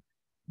 diyan.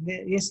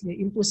 Yes,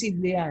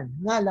 imposible yan.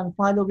 Nga lang,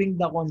 following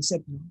the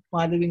concept. No?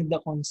 Following the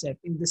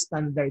concept in the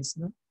standards.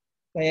 No?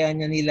 Kaya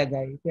niya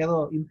nilagay.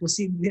 Pero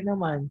imposible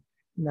naman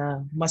na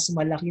mas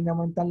malaki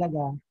naman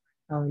talaga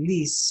ang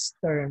lease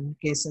term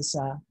kesa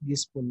sa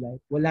useful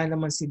life. Wala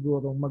naman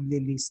sigurong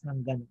magli-lease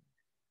ng ganun.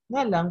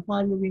 Nga lang,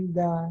 following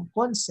the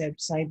concept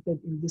cited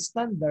in the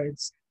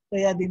standards,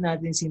 kaya din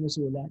natin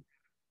sinusulat.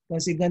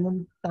 Kasi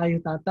ganun tayo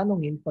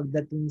tatanungin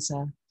pagdating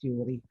sa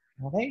theory.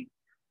 Okay?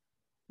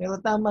 Pero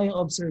tama yung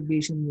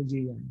observation mo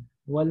diyan.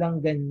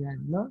 Walang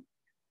ganyan, no?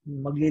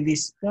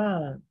 Magli-list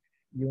ka,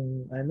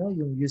 yung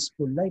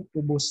useful life,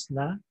 ubos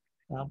na.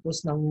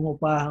 Tapos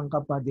nangungupahan ka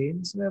pa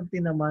din.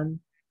 Swerte naman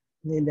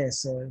ni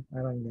lesser,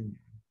 parang ganyan.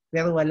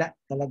 Pero wala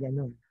talaga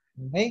nun.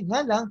 Okay?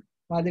 Nga lang,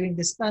 following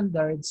the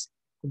standards,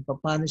 kung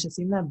paano siya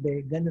sinabi,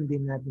 ganun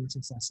din natin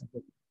siya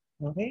sasagot.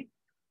 Okay?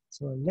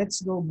 So,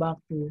 let's go back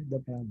to the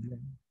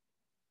problem.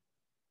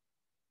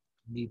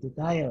 Dito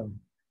tayo.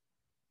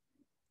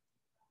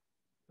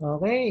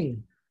 Okay.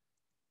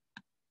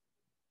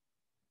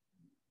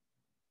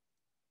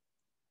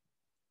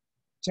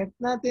 Check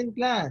natin,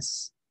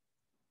 class.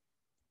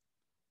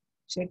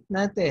 Check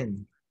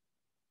natin.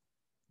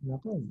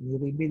 Naku,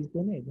 i-reveal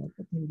ko na eh.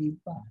 Dapat hindi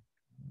pa.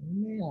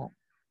 Mamaya,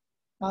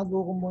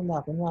 tago ko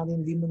muna. Kunwari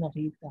hindi mo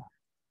nakita.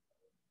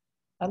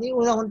 Ano yung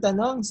una kong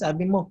tanong?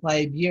 Sabi mo,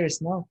 5 years,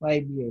 no?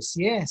 5 years.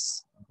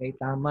 Yes. Okay,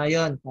 tama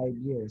yon, 5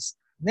 years.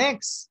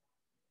 Next.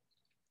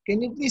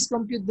 Can you please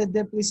compute the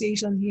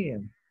depreciation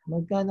here?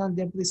 Magkano ang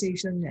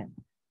depreciation niya?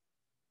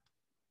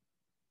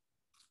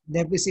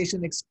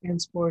 Depreciation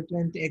expense for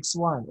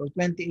 20X1 or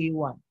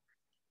 20A1.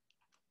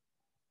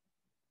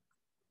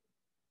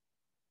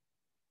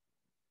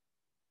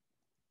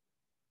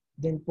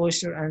 Then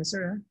post your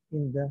answer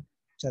in the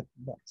chat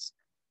box.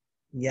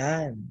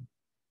 Yan.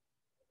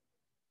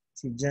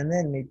 Si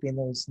Janelle may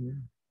pinost niya.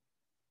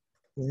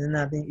 Tingnan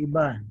natin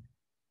iba.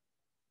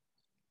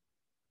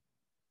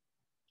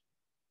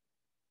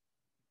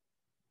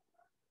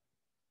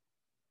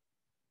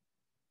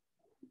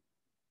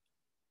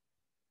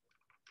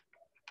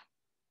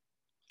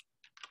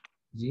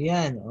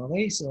 Gian.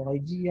 Okay, so kay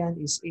Gian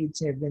is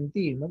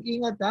 870.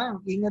 Mag-ingat ha.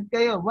 Mag-ingat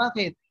kayo.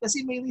 Bakit?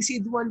 Kasi may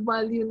residual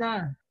value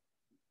na.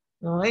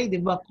 Okay, di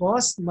ba?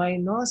 Cost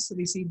minus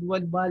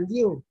residual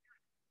value.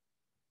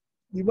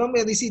 Di ba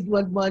may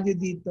residual value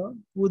dito?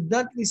 Would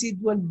that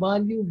residual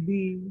value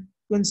be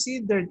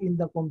considered in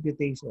the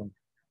computation?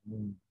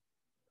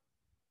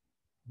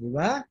 Di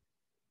ba?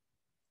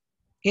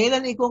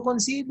 Kailan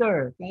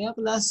i-consider? Kaya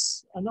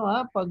class,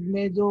 pag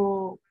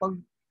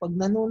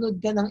nanonood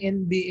ka ng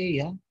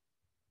NBA, ha,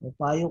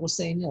 payo ko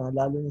sa inyo,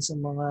 lalo na sa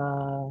mga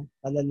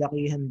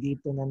kalalakihan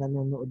dito na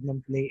nanonood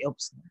ng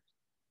playoffs.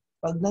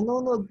 Pag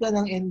nanonood ka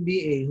ng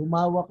NBA,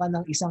 humawa ka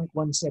ng isang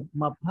concept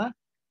map, ha?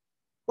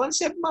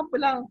 Concept map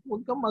lang,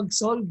 huwag kang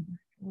mag-solve.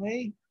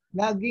 Okay?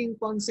 Laging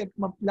concept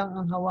map lang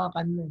ang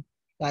hawakan mo.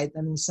 Kahit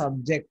anong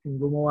subject, kung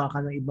gumawa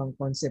ka ng ibang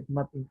concept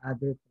map in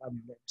other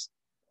problems.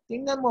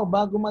 Tingnan mo,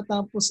 bago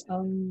matapos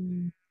ang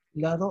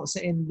laro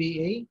sa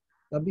NBA,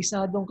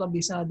 kabisado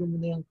mo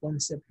na yung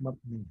concept map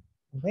niya.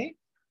 Okay?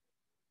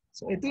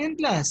 So, ito yung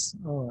class.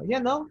 Oh,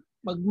 yan, no?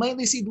 Pag may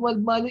residual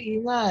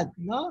value, ingat,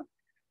 no?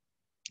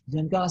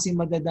 Diyan ka kasi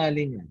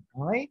madadali niyan.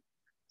 Okay?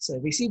 So,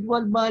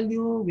 residual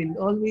value will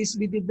always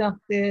be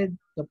deducted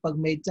kapag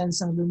may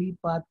chance ang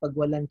lumipat. Pag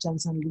walang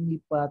chance ang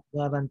lumipat,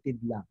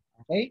 guaranteed lang.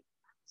 Okay?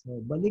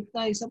 So, balik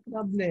tayo sa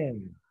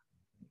problem.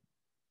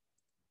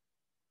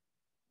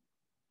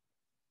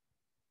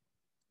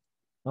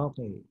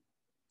 Okay.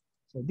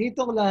 So,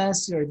 dito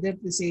class, your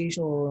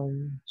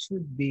depreciation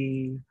should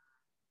be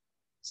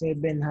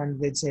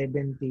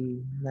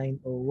 770,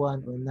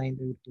 901, or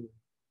 902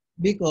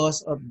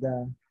 because of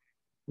the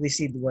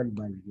residual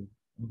value.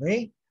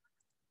 Okay?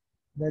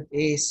 That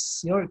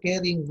is your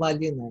carrying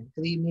value na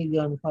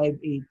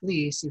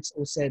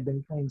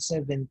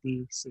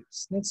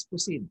 3,583,607.76. Let's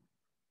proceed.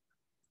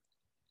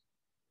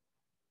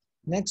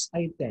 Next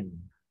item.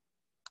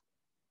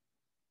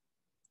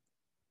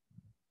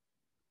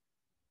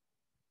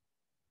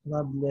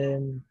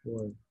 Problem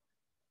 4.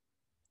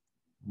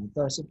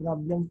 Ito si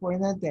problem 4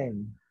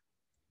 natin.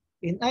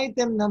 In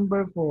item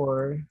number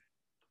 4,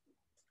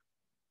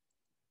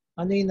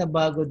 ano yung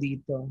nabago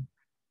dito?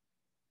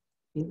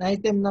 In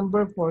item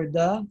number 4,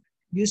 the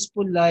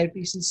useful life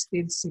is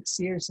still 6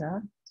 years,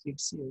 ha?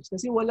 6 years.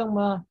 Kasi walang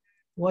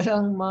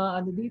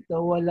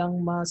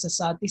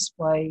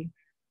masasatisfy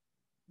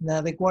na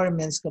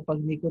requirements kapag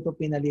hindi ko ito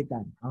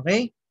pinalitan.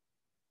 Okay?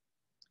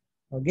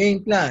 Okay,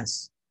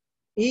 class.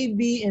 A,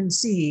 B, and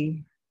C,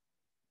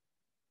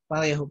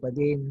 pareho pa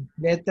din.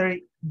 Letter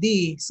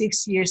D,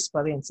 6 years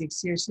pa rin.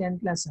 6 years yan,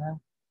 class, ha?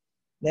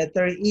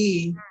 Letter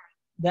E,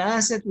 the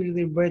asset will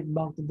revert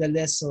back to the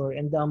lessor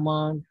and the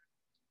amount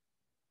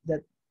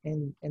that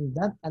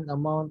that an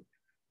amount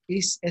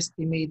is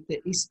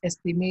estimated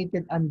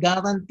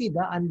unguaranteed,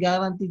 ha?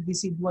 Unguaranteed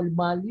residual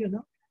value,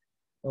 no?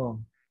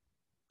 Oh.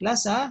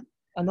 Class, ha?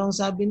 Ano ang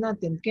sabi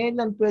natin?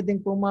 Kailan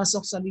pwedeng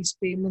pumasok sa lease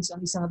payments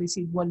ang isang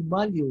residual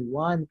value?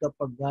 1,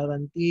 kapag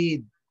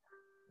guaranteed.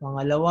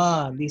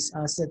 Pangalawa, lease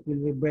asset will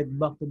revert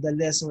back to the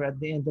lessor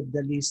at the end of the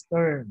lease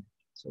term.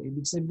 So,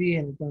 ibig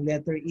sabihin, itong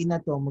letter E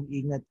na to,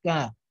 mag-ingat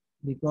ka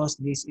because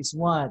this is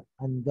what?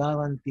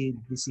 Unguaranteed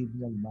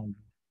residual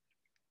value.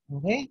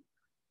 Okay?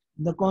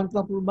 The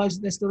contract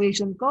provides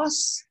restoration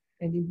cost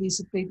and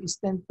implicit rate is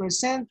 10%.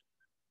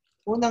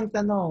 Unang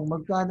tanong,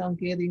 magkano ang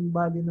carrying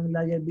value ng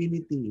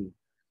liability?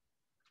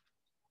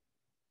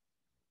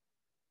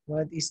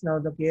 What is now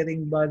the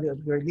carrying value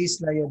of your lease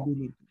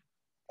liability?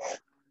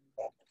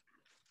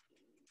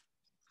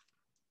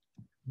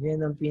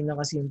 Yan ang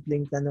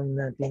pinakasimpleng tanong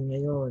natin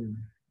ngayon.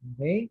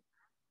 Okay?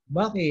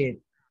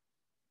 Bakit?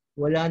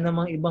 Wala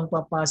namang ibang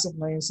papasok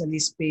ngayon sa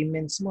lease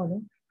payments mo,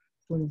 no?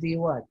 Kundi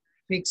what?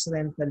 Fixed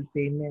rental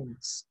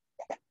payments.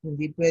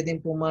 Hindi pwedeng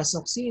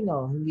pumasok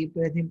sino? Hindi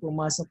pwedeng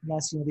pumasok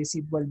plus yung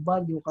residual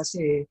value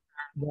kasi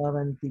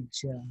guaranteed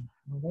siya.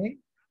 Okay?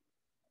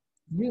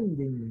 Yun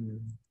din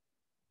yun.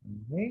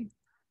 Okay?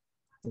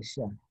 Ito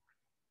siya.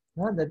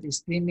 That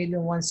is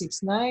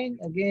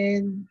 3,169,000.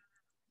 Again,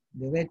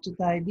 diretso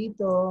tayo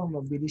dito.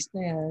 Mabilis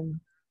na yan.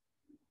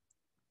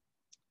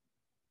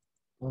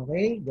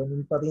 Okay?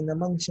 Ganun pa rin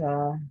naman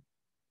siya.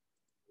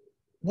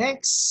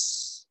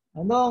 Next.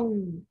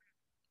 Anong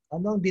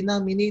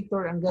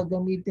denominator ang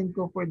gagamitin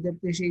ko for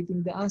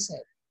depreciating the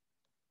asset?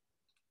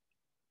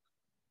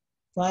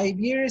 5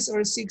 years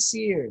or 6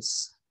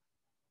 years?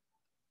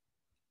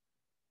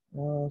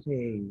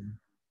 Okay.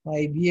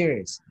 5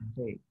 years.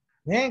 Okay.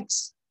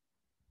 Next.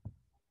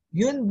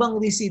 Yun bang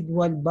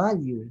residual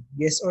value?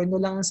 Yes or no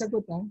lang ang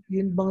sagot, ha?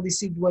 Yun bang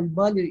residual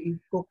value,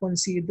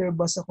 i-consider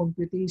ba sa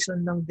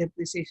computation ng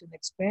depreciation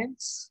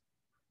expense?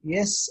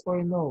 Yes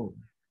or no?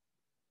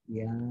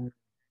 Yeah.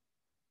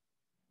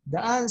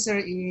 The answer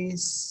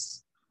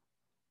is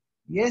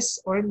yes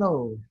or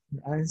no?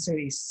 The answer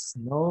is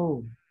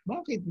no.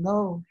 Bakit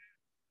no?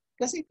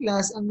 Kasi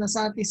class, ang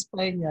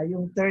nasatisfy niya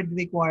yung third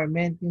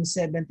requirement, yung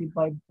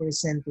 75%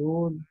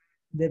 rule.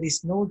 There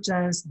is no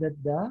chance that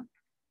the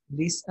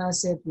lease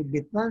asset will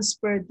be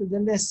transferred to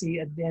the lessee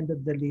at the end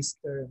of the lease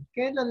term.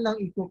 Kailan lang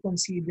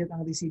i-consider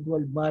ang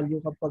residual value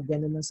kapag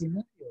ganun ang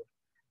scenario?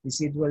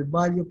 Residual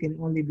value can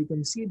only be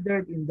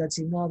considered in that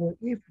scenario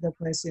if the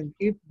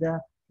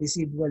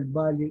residual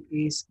value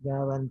is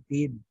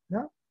guaranteed.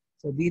 No?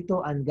 So dito,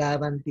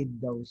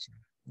 unguaranteed daw siya.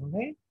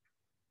 Okay?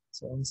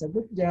 So ang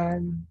sagot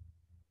dyan,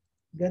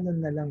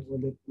 ganun na lang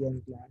ulit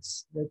yan,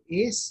 class. That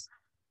is,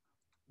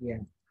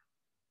 yeah,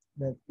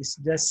 that is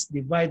just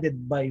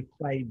divided by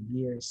 5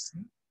 years.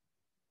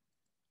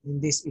 And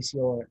this is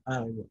your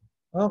area.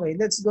 Okay,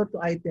 let's go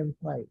to item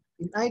 5.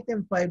 In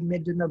item 5,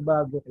 medyo na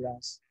bago,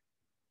 class.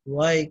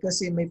 Why?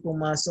 Kasi may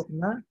pumasok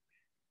na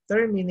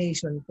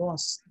termination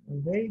cost.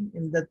 Okay?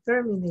 And the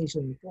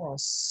termination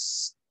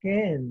cost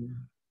can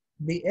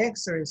be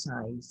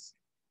exercised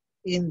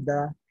in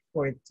the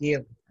 4th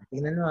year.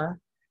 Tingnan mo ha.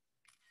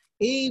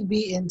 A,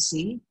 B, and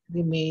C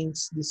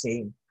remains the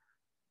same.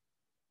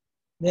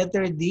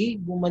 Letter D,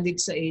 bumalik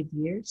sa 8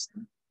 years.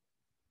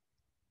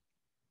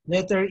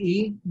 Letter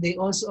E, they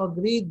also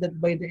agreed that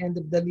by the end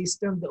of the lease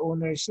term, the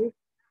ownership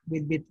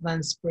will be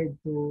transferred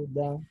to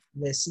the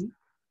lessee.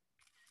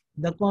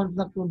 The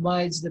contract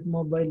provides that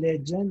Mobile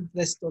Legend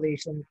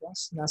restoration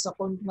cost. Nasa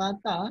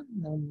kontrata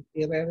na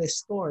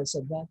i-restore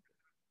sa dati.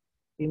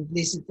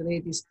 Implicit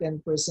rate is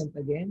 10%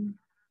 again.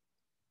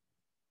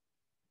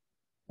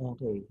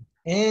 Okay.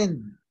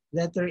 And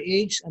letter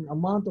H, an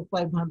amount of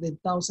 500,000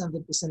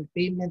 represent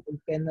payment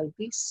of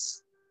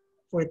penalties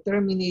for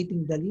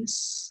terminating the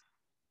lease.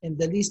 And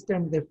the lease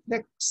term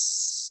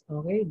reflects,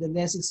 okay, the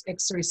lessee is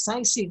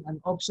exercising an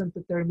option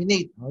to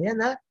terminate. O yan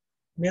ha,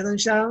 meron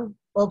siyang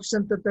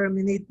option to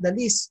terminate the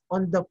lease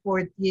on the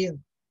 4th year.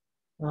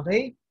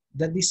 Okay?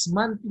 The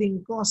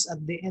dismantling cost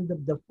at the end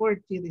of the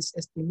 4th year is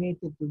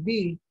estimated to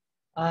be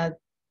at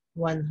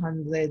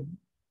 150,000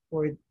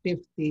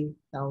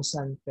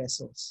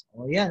 pesos.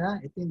 O yan ha,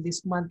 ito yung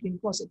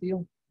dismantling cost. Ito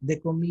yung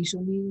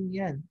decommissioning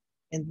yan.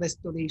 And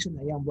restoration,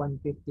 ayan,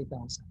 150,000.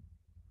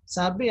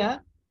 Sabi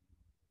ha,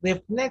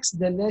 reflects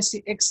the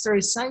lessee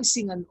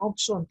exercising an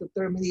option to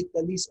terminate the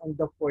lease on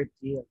the 4th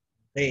year.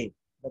 Okay,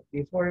 but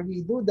before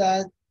we do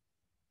that,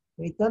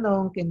 may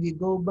tanong, can we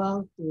go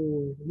back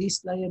to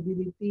lease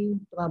liability,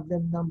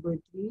 problem number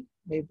 3,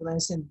 may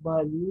present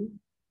value,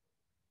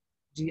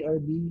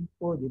 GRB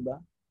po, di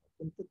ba?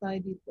 Punta tayo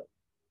dito.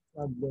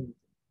 Problem.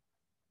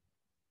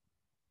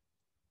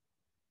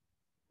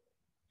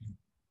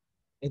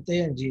 Ito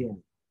yung GM.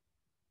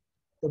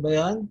 Ito ba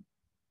yan?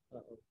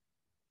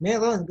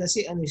 Meron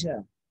kasi ano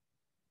siya.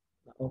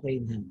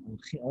 Okay na.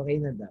 Okay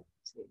na daw.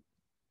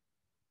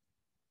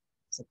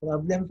 Sa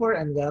problem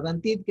 4,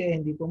 unguaranteed kaya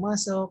hindi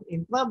pumasok.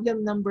 In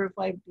problem number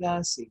 5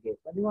 class, sige,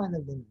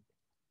 paliwanag din.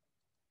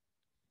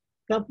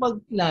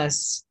 Kapag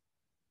class,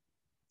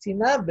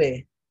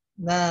 sinabi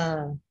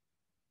na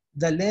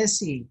the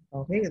lessee,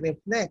 okay,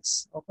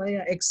 reflects, o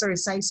kaya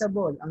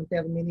exercisable ang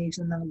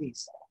termination ng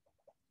lease.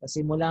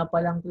 Kasi mula pa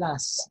lang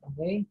class,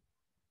 okay?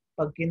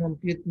 Pag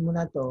kinompute mo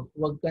na to,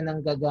 huwag ka nang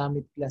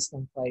gagamit class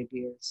ng 5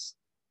 years.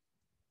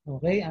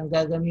 Okay, ang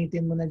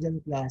gagamitin mo na dyan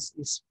class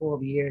is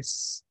 4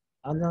 years.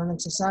 Ano ang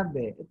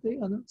nagsasabi? Ito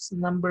yung ano,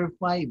 number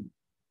 5.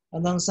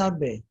 Ano ang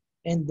sabi?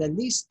 And the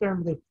lease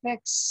term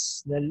reflects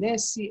the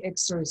lessee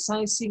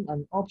exercising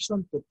an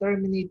option to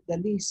terminate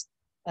the lease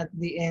at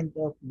the end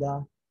of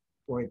the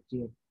 4th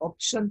year.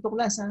 Option to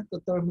class ha, to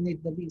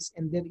terminate the lease.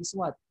 And there is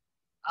what?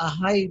 A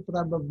high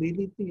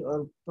probability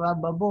or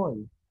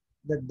probable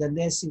that the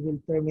lessee will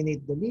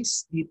terminate the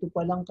lease. Dito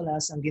pa lang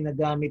class, ang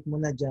ginagamit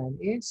mo na dyan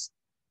is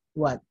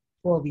what?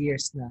 4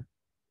 years na.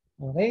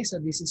 Okay,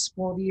 so this is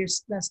 4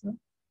 years plus, no?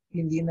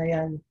 Hindi na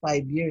yan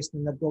 5 years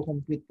na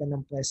nagko-complete ka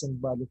ng present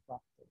value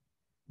factor.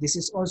 This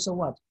is also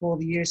what?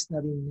 4 years na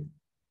rin.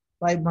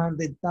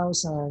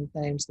 500,000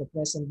 times the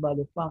present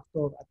value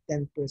factor at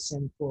 10%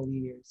 4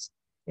 years.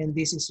 And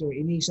this is your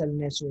initial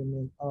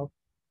measurement of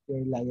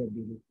your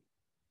liability.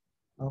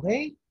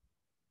 Okay?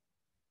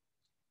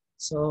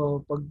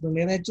 So, pag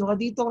dumiretso ka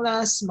dito,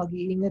 class,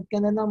 mag-iingat ka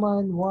na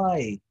naman.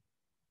 Why?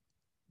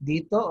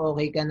 Dito,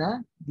 okay ka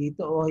na.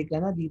 Dito, okay ka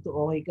na. Dito,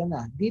 okay ka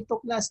na. Dito,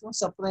 class, no,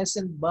 sa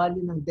present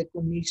value ng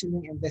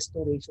decommissioning and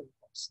restoration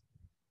cost.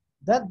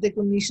 That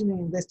decommissioning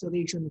and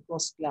restoration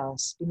cost,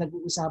 class,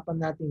 pinag-uusapan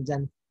natin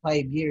dyan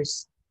 5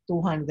 years,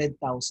 200,000.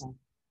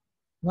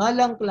 Nga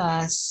lang,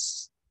 class,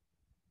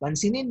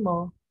 pansinin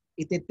mo,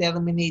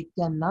 iti-terminate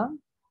yan ng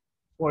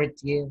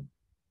 4th year.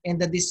 And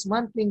the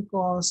dismantling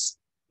cost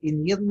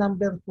in year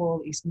number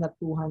 4 is not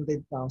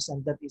 200,000.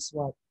 That is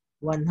what?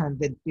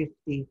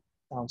 150,000.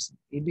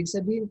 Ibig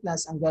sabihin,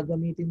 class, ang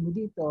gagamitin mo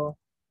dito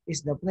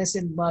is the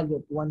present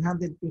value of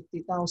 150,000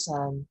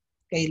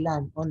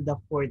 kailan? On the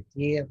 4th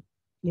year.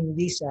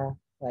 Hindi siya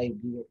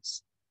 5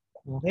 years.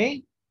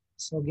 Okay?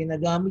 So,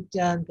 ginagamit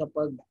yan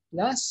kapag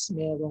class,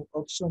 mayroong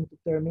option to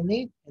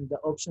terminate and the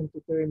option to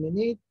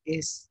terminate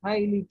is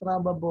highly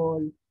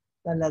probable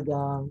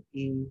talagang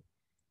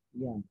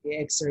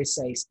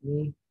i-exercise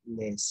ni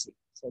lessee.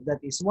 So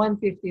that is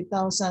 150,000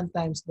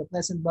 times the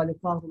present value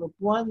factor of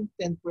 1,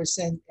 10%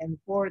 and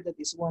 4, that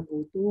is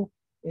 102.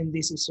 And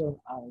this is your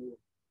hour.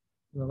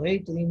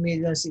 Okay,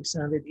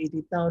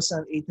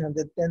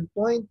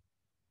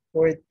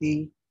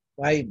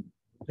 3,680,810.45.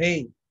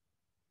 Okay.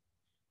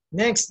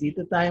 Next,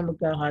 dito tayo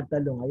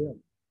magkakatalo ngayon.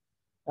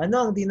 Ano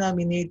ang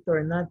denominator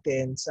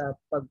natin sa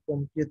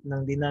pag-compute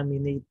ng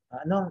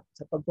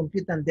sa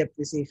pag-compute ng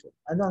depreciation?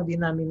 Ano ang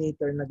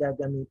denominator na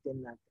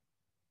gagamitin natin?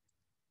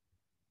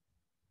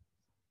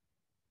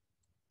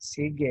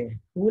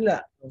 Sige, hula.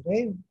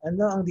 Okay?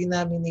 Ano ang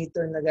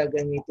denominator na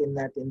gagamitin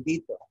natin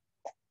dito?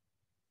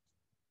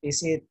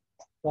 Is it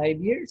 5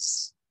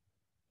 years?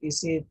 Is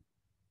it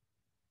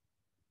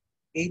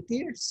 8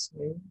 years?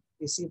 Okay?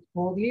 Is it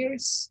 4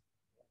 years?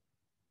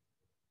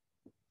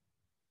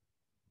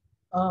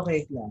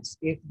 Okay, class.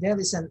 If there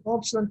is an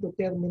option to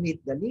terminate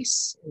the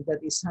lease,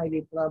 that is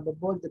highly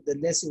probable that the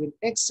lessee will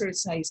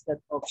exercise that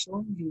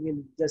option. You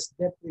will just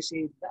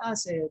depreciate the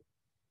asset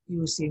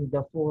using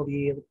the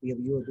 4-year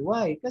period.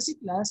 Why? Kasi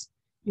class,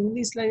 yung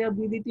lease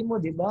liability mo,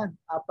 di ba?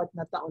 4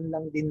 na taon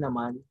lang din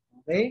naman.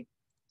 Okay?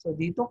 So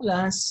dito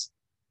class,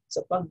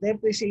 sa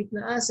pag-depreciate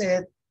na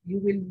asset,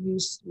 you will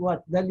use what?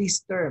 The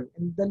lease term.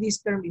 And the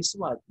lease term is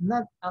what?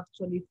 Not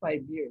actually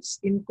 5 years.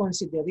 In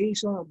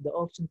consideration of the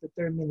option to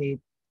terminate,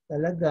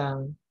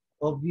 talagang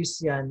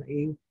obvious yan,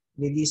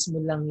 release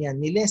mo lang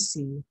yan ni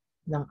lessee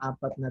ng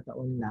 4 na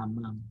taon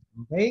lamang.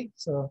 Okay?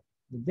 So,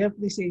 the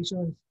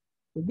depreciation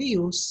to be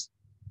used,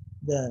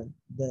 the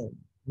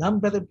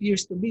number of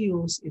years to be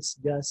used is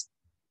just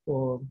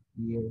 4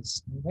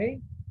 years. Okay?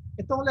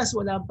 Itong last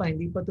wala pa,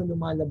 hindi pa ito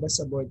lumalabas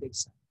sa board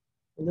exam.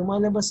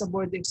 Lumalabas sa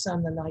board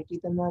exam na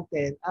nakikita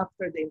natin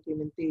after the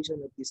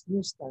implementation of these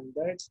new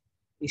standards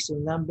is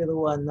yung number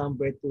 1,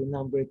 number 2,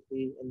 number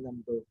 3, and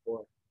number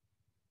 4.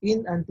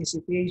 In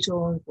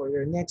anticipation for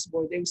your next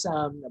board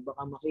exam na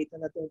baka makita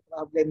na itong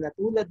problem na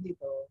tulad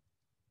nito,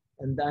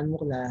 tandaan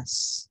mo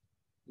class,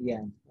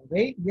 yan.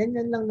 Okay?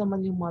 Ganyan lang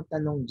naman yung mga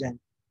tanong dyan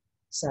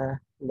sa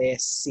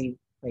lessee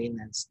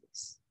finance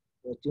list.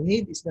 What you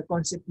need is the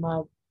concept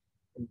map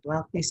and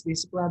practice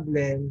this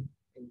problem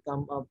and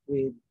come up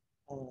with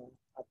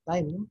a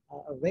time,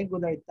 a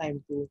regular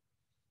time to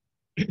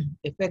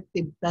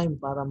effective time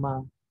para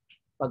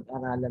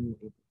mapag-aralan mo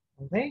ito.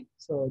 Okay?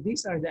 So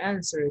these are the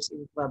answers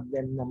in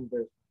problem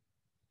number 5.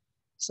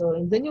 So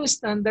in the new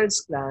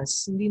standards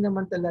class, hindi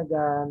naman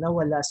talaga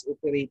nawala sa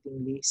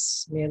operating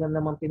lease. Meron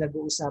naman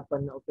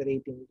pinag-uusapan na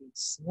operating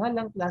lease. Nga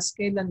lang class,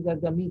 kailan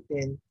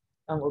gagamitin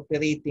ang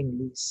operating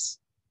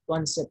lease?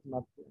 Concept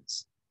map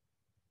class.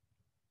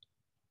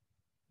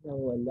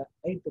 Nawala.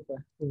 Ay, ito pa.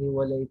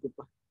 Iniwala ito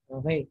pa.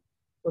 Okay.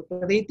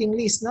 Operating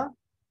lease, no?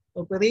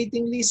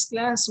 Operating lease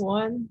class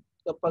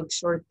 1, kapag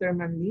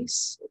short-term ang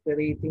lease,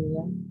 operating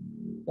lang.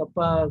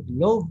 Kapag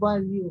low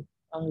value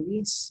ang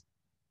lease,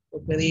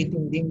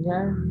 operating din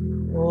yan.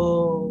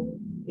 O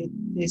it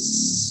is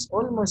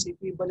almost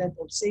equivalent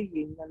of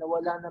saying na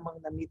nawala namang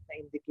na-meet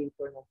na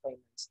indicator ng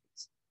finance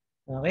lease.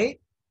 Okay?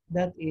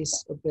 That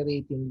is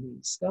operating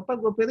lease. Kapag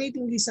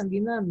operating lease ang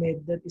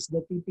ginamit, that is the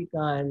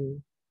typical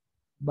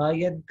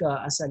bayad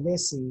ka as a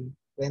lessee,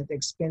 rent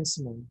expense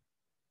mo,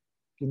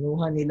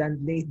 kinuha ni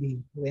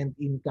landlady, rent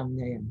income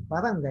niya yan.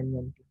 Parang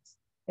ganyan.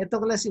 Ito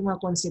class yung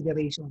mga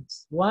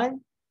considerations. 1,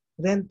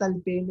 rental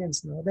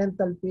payments. No?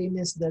 Rental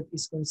payments that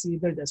is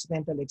considered as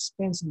rental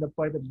expense on the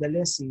part of the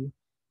lessee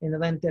and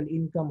rental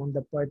income on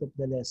the part of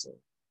the lessor.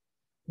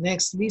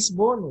 Next, lease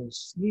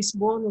bonus. Lease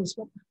bonus.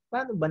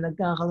 Paano ba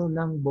nagkakaroon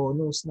ng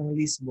bonus, ng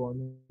lease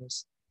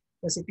bonus?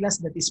 Kasi class,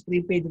 that is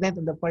prepaid rent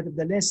on the part of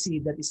the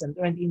lessee, that is an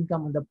earned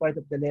income on the part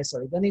of the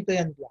lessor. Ganito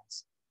yan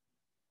class.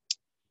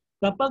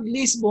 Kapag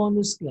lease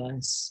bonus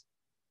class,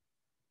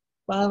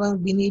 parang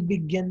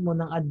binibigyan mo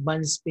ng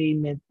advance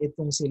payment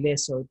itong si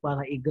lessor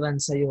para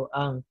i-grant sa'yo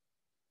ang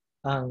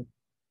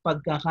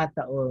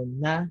pagkakataon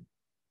na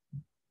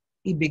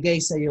ibigay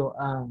sa'yo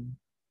ang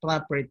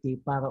property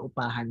para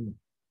upahan mo.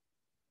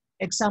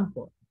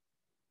 Example,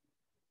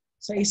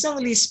 sa isang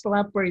lease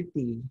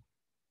property,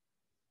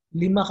 5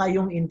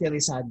 kayong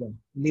interesado.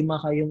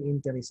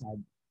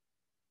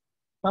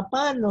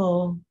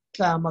 Paano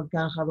ka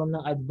magkakaroon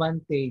ng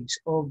advantage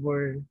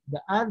over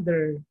the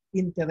other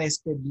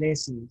interested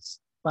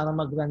lessees para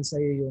mag-grant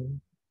sa'yo yung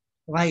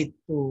right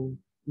to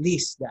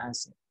lease the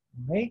asset?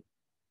 Okay?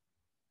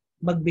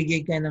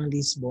 Magbigay ka ng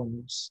lease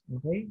bonus.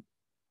 Okay?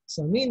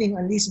 So meaning,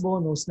 ang lease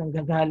bonus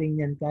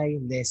nanggagaling yan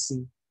kay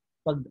lessee.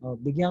 Pag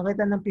bigyan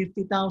kita ng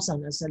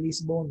 50,000 as a lease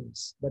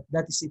bonus, but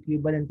that is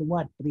equivalent to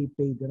what?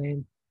 Prepaid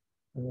rent.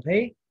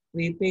 Okay?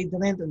 Prepaid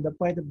rent on the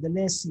part of the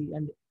lessee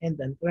and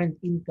an earned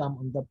income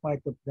on the part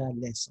of the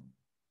lessor.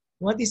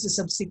 What is the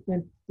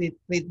subsequent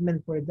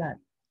treatment for that?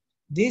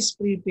 This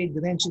prepaid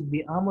rent should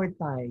be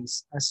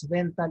amortized as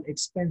rental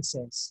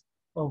expenses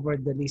over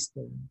the lease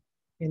term.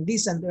 And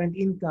this unearned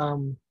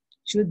income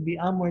should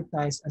be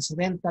amortized as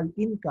rental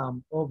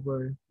income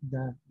over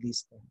the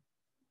lease term.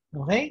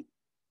 Okay?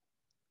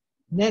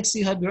 Next,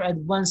 you have your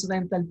advance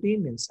rental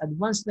payments.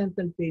 Advance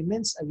rental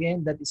payments,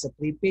 again, that is a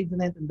prepaid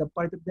rent on the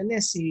part of the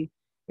lessee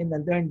and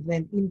unearned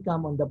rent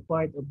income on the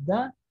part of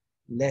the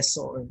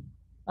lessor.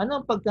 Ano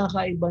ang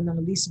pagkakaiba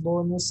ng lease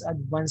bonus,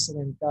 advance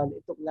rental?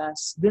 Ito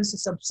class, dun sa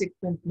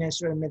subsequent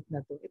measurement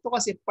na to. Ito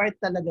kasi part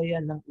talaga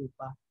yan ng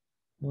upa.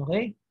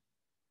 Okay?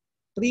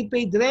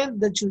 Prepaid rent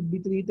that should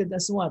be treated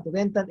as what?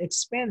 Rental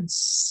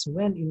expense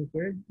when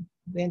incurred.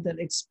 rental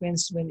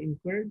expense when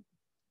incurred,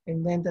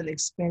 and rental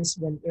expense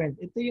when earned.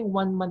 Ito yung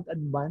 1 month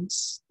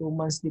advance, 2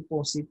 months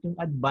deposit. Yung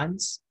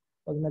advance,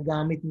 pag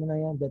nagamit mo na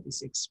yan, that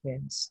is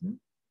expense.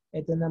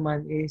 Ito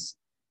naman is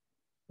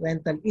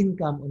rental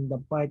income on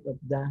the part of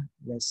the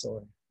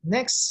lessor.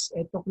 Next,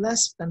 ito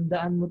class,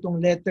 tandaan mo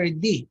tong letter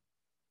D.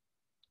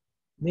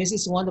 This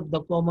is one of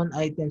the common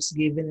items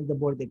given in the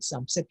board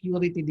exam,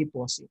 security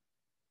deposit.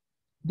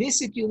 This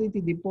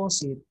security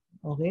deposit,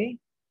 okay,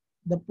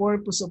 the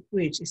purpose of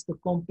which is to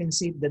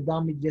compensate the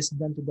damages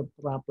done to the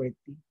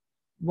property.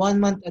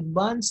 1 month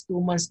advance, 2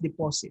 months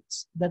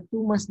deposits. That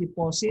 2 months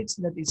deposits,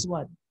 that is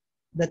what?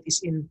 That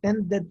is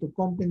intended to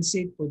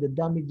compensate for the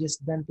damages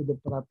done to the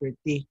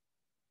property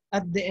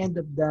at the end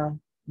of the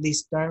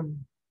lease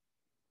term.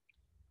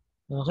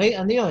 Okay,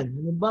 ano yun?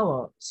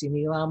 Halimbawa,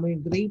 sinira mo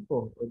yung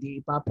gripo o di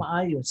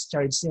ipapaayos,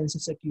 charge yan sa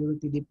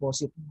security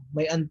deposit.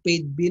 May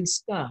unpaid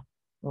bills ka,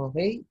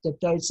 okay?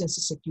 Charge yan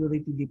sa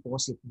security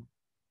deposit mo.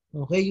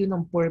 Okay, yun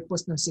ang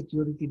purpose ng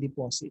security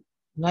deposit.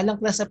 Nga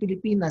lang class sa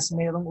Pilipinas,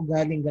 mayroong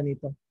ugaling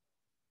ganito.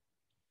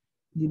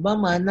 Di ba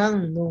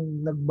manang,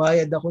 nung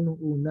nagbayad ako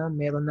nung una,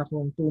 meron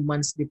akong 2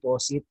 months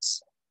deposits.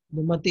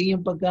 Dumating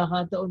yung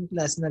pagkakataon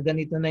class na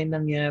ganito na yung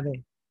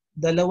nangyari.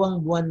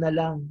 2 buwan na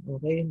lang,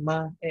 okay,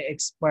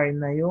 ma-expire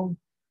na yung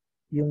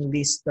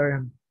lease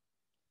term.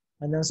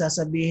 Anong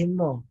sasabihin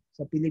mo?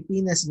 Sa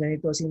Pilipinas,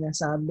 ganito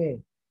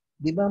sinasabi.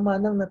 Di ba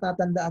manang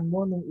natatandaan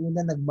mo nung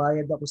una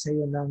nagbayad ako sa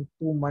iyo ng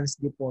 2 months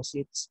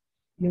deposits?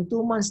 Yung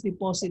 2 months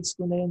deposits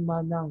ko na yun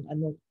manang,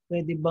 ano,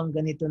 pwede bang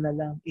ganito na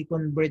lang?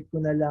 I-convert ko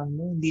na lang.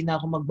 No? Hindi na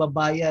ako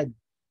magbabayad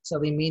sa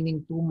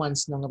remaining 2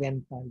 months ng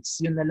rentals.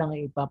 Yun na lang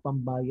ang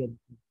ipapambayad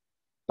ko.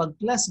 Pag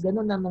class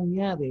ganun na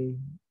nangyari,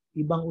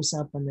 ibang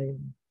usapan na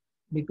yun.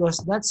 Because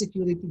that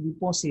security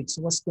deposits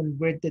was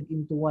converted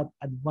into what?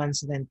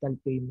 Advance rental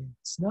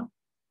payments. No?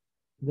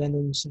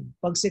 Ganun siya.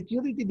 Pag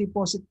security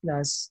deposit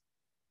class,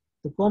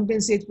 to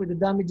compensate for the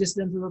damages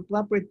done to the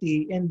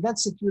property, and that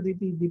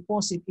security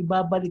deposit,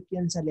 ibabalik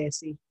yan sa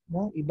lessee.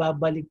 No?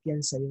 Ibabalik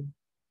yan sa'yo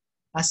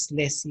as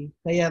lessee.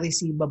 Kaya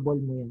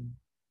receivable mo yan.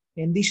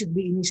 And this should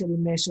be initially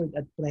measured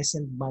at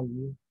present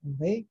value.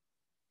 Okay?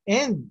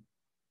 And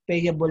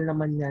payable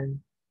naman yan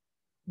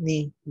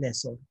ni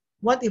lessor.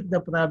 What if the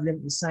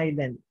problem is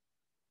silent?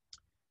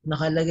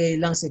 Nakalagay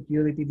lang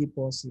security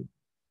deposit.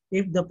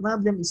 If the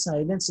problem is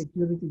silent,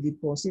 security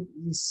deposit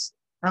is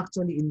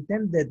actually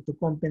intended to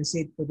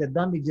compensate for the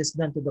damages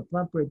done to the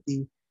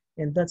property,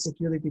 and that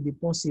security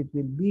deposit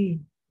will be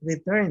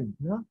returned,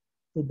 no,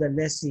 to the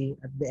lessee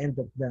at the end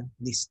of the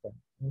lease term.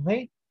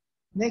 Okay?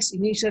 Next,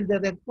 initial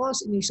direct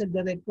cost. Initial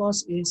direct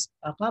cost is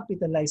a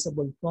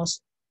capitalizable cost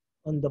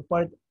on the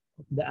part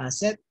of the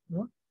asset,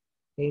 no?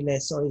 Kay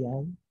lessor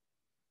yan.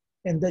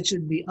 And that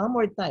should be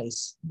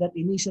amortized. That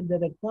initial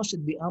direct cost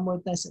should be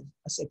amortized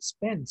as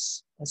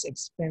expense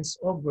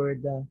over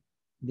the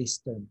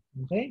lease term.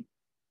 Okay?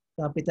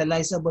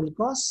 Capitalizable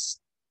cost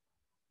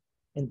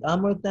and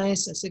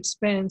amortized as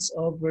expense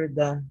over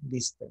the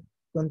lease term.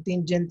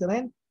 Contingent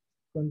rent.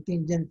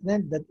 Contingent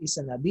rent, that is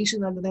an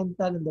additional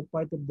rental on the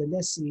part of the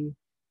lessee,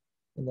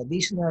 an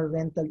additional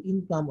rental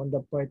income on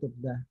the part of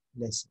the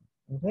lessor.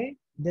 Okay?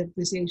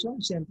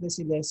 Depreciation, siyempre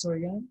si lessor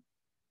yan.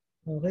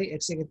 Okay?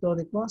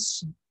 Executory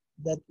costs,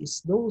 that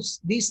is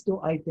these two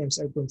items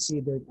are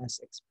considered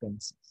as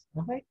expenses.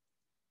 Okay?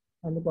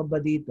 Ano pa ba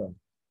dito?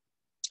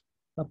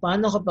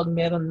 Paano kapag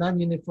meron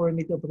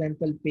non-uniformity of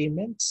rental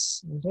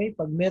payments? Okay?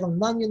 Pag merong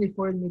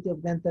non-uniformity of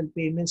rental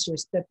payments, your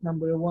step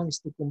number 1 is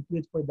to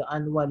compute for the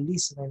annual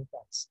lease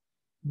rentals.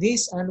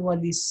 These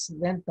annual lease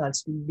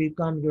rentals will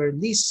become your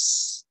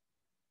lease,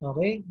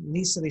 okay?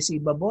 Lease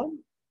receivable,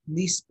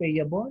 lease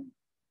payable,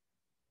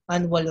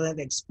 annual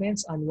rent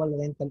expense, annual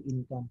rental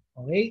income.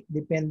 Okay?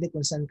 Depende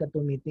kung saan ka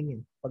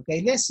tumitingin. Pag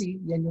kay lessee,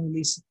 yan yung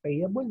lease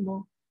payable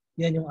mo,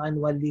 yan yung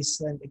annual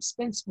lease rent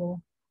expense mo.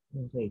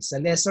 Okay. Sa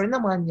lessor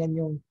naman, yan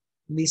yung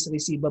lease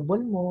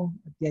receivable mo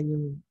at yan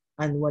yung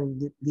annual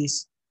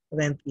lease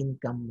rent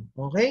income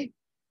mo. Okay?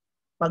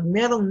 Pag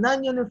merong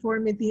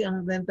non-uniformity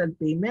ang rental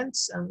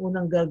payments, ang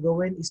unang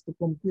gagawin is to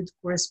compute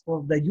first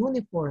for the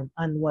uniform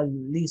annual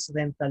lease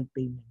rental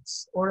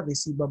payments or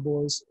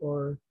receivables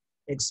or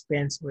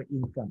expense or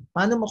income.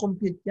 Paano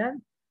makompute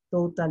yan?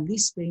 Total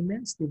lease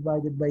payments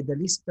divided by the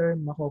lease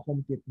term,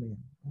 makocompute mo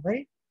yan. Okay?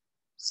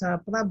 Sa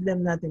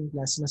problem natin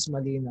class, mas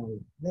malinaw.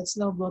 Let's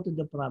now go to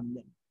the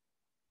problem.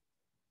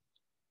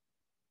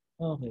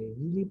 Okay,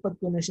 lilipat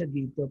ko na siya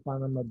dito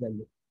para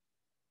madali.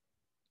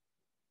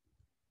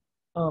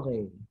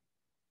 Okay.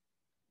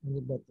 Ano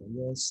ba ito?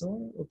 Yes,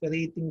 so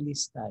operating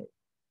list type.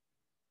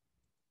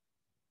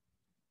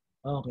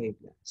 Okay,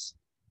 class.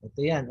 Ito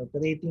yan,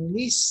 operating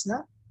list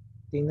na.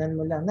 Tingnan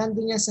mo lang.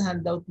 Nandun yan sa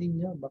handout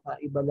ninyo.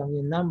 Baka iba lang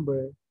yung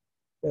number.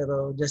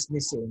 Pero just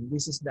the same.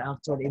 This is the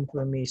actual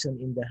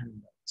information in the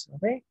handouts.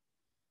 Okay?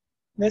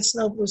 Let's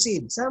now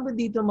proceed. Sabi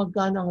dito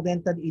magkano ang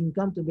rental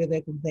income to be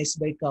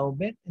recognized by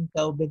CAUBET, and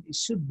CAUBET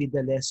should be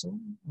the lessor.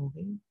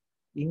 Okay?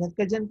 Ingat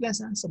ka dyan, class.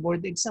 Ha? Sa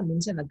board exam,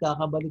 minsan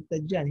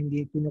nagkakabaliktad dyan.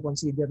 Hindi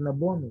pinoconsider na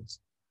bonus.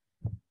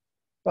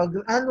 Pag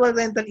annual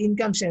rental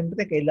income,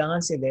 syempre,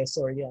 kailangan si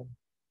lessor yan.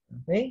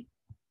 Okay?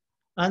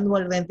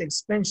 Annual rent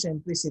expense,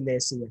 syempre si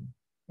lessor yan.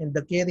 And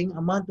the carrying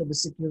amount of the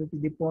security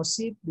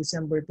deposit,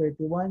 December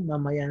 31,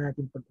 mamaya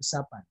natin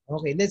pag-usapan.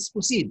 Okay, let's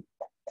proceed.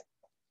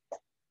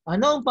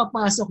 Ano ang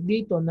papasok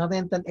dito na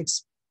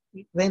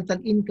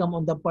rental income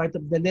on the part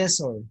of the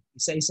lessor?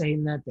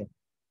 Isa-isahin natin.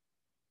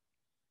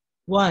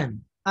 1.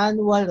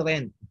 Annual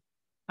rent.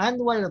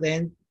 Annual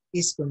rent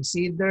is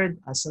considered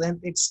as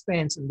rent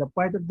expense on the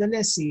part of the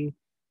lessee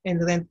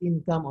and rent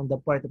income on the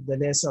part of the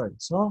lessor.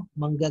 So,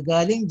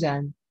 manggagaling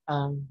dyan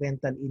ang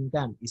rental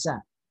income. Isa.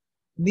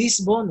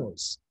 Lease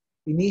bonus.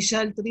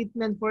 Initial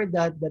treatment for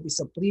that is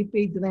a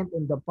prepaid rent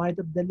on the part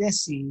of the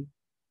lessee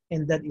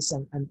and that is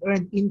an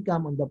unearned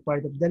income on the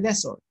part of the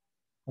lessor.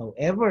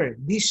 However,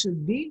 this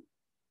should be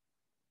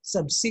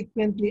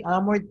subsequently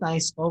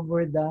amortized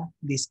over the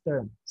lease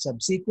term.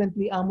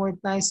 Subsequently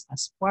amortized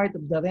as part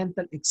of the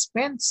rental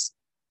expense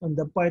on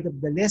the part of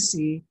the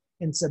lessee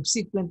and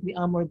subsequently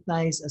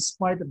amortized as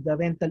part of the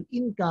rental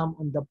income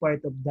on the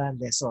part of the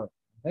lessor.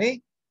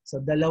 Okay?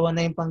 So, dalawa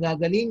na yung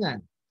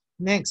panggagalingan.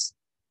 Next,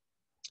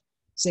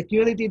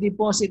 security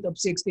deposit of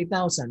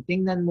 60,000.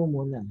 Tingnan mo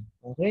muna.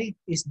 Okay?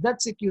 Is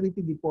that security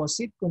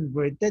deposit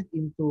converted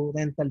into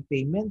rental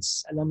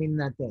payments? Alamin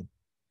natin.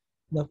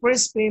 The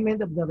first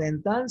payment of the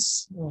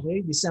rentals,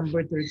 okay,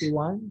 December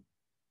 31,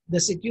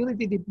 the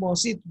security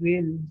deposit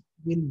will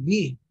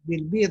be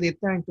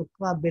returned to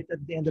Clubbet at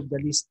the end of the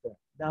lease term.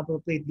 The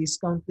appropriate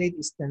discount rate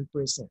is 10%.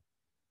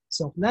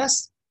 So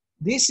class,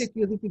 this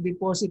security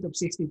deposit of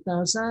 60,000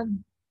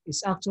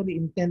 is actually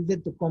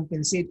intended to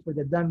compensate for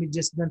the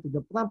damages done to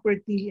the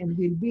property and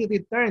will be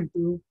returned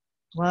to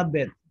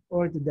Clubbet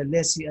or to the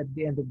lessee at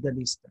the end of the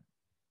lease term.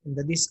 And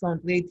the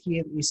discount rate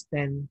here is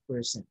 10%.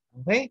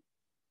 Okay?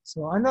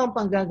 So ano ang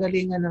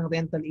panggagalingan ng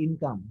rental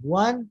income?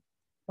 1,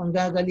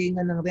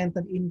 panggagalingan ng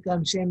rental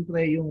income,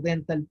 syempre yung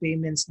rental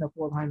payments na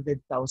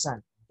 400,000.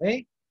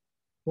 Okay?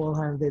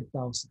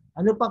 400,000.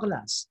 Ano pa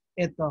class?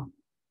 Ito,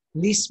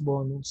 lease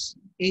bonus,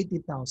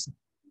 80,000.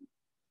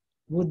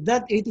 Would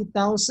that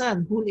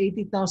 80,000, whole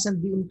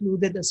 80,000 be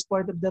included as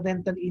part of the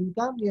rental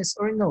income? Yes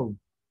or no?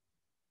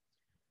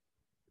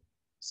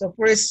 Sa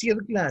first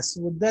year class,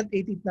 would that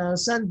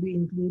 80,000 be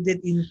included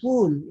in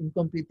full in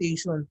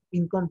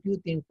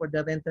computing for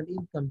the rental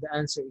income? The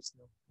answer is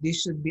no.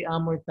 This should be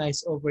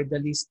amortized over the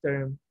lease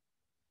term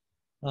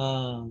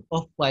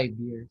of 5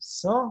 years.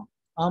 So,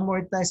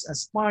 amortized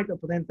as part of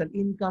rental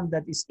income,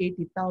 that is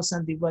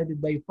 80,000 divided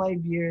by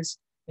 5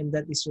 years, and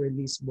that is your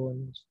lease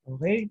bonus.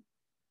 Okay?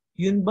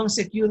 Yun bang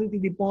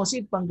security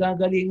deposit?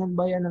 Panggagalingan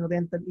ba yan ng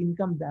rental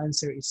income? The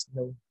answer is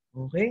no.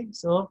 Okay?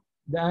 So,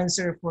 the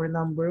answer for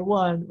number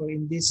 1 or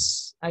in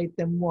this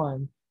item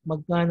 1,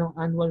 magkano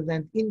annual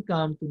rent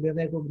income to be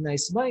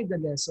recognized by the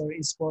lessor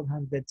is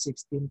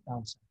 416,000.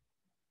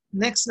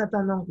 Next na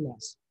tanong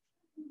class.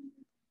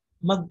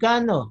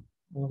 Magkano,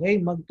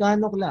 okay,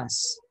 magkano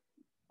class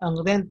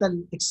ang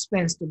rental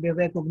expense to be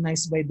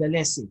recognized by the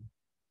lessee?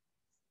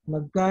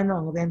 Magkano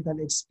ang rental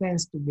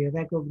expense to be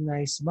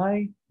recognized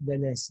by the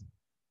lessee?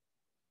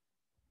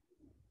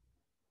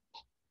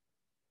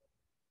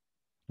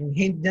 And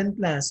hint dyan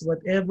class,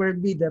 whatever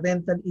be the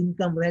rental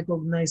income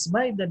recognized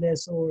by the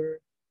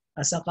lessor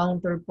as a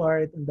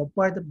counterpart on the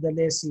part of the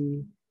lessee,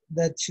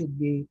 that should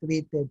be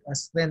treated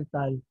as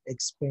rental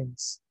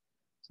expense.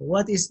 So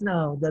what is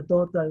now the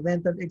total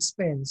rental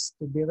expense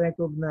to be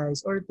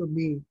recognized or to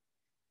be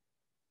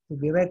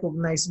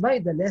recognized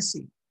by the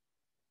lessee?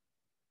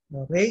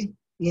 Okay?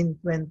 In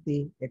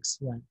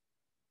 20x1.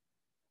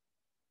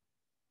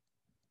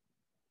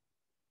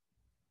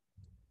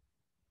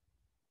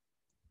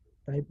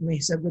 Kahit may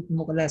sagot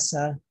mo class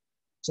sa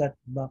chat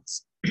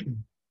box.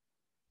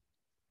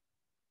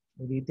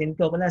 Ulitin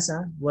ko class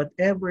ha.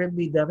 Whatever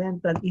be the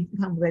rental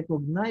income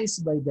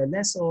recognized by the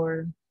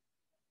lessor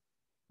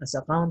as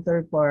a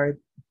counterpart,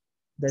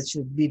 that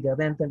should be the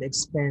rental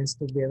expense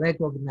to be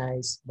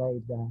recognized by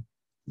the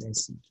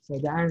lessee. So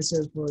the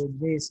answer for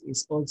this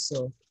is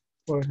also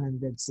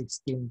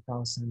 416,000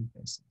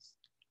 pesos.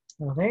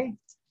 Okay?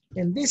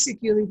 And this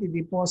security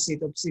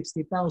deposit of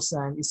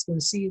 60,000 is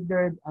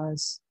considered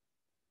as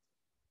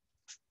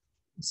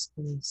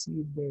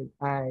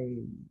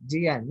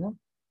Gian, no?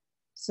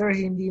 Sir,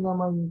 hindi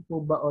naman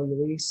po ba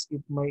always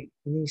if may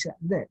initial,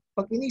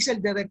 pag initial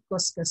direct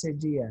cost kasi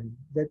Gian,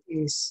 that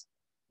is,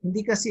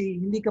 hindi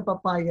ka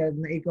papayag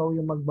na ikaw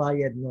yung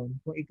magbayad nun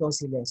kung ikaw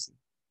si lessee.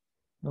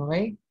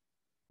 Okay?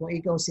 Kung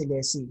ikaw si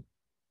lessee.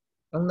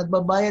 Ang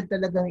nagbabayad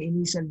talaga ng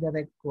initial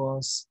direct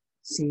cost,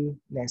 si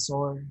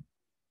lessor.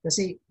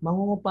 Kasi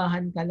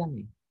mangungupahan ka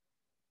lang eh.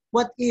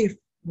 What if,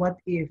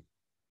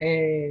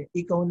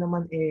 ikaw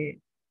naman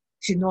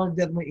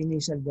sinolder mo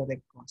initial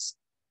direct cost.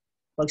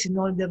 Pag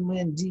sinolder mo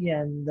yan,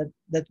 Gian,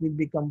 that will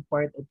become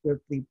part of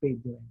your prepaid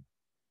rent.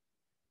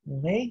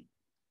 Okay?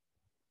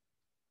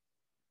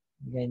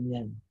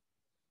 Ganyan.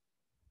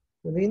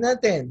 Tuloy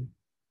natin.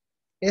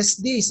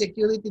 SD,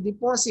 security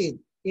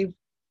deposit. If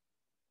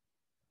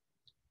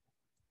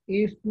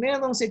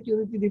merong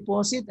security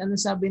deposit, ano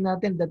sabi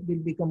natin that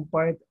will become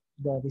part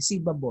the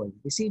receivable.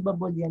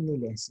 Receivable yan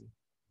ni lessee.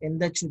 And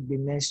that should be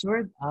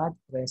measured at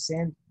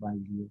present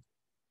value.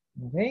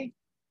 Okay?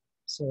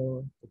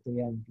 So, ito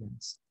yan,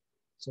 class.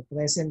 So,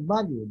 present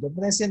value. The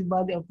present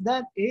value of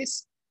that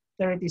is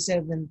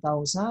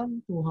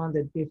 37,255.26.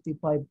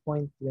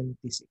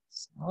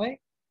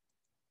 Okay?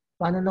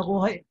 Paano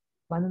nakuha?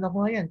 Paano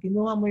nakuha yan?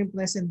 Kinuha mo yung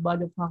present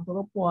value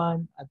factor of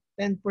 1 at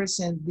 10%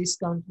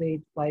 discount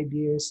rate, 5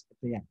 years.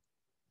 Ito yan.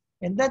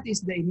 And that is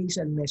the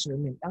initial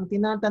measurement. Ang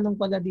tinatanong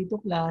pala dito,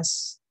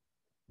 class,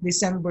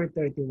 December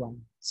 31.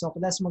 So,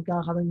 class,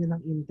 magkakaroon nyo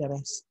ng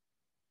interest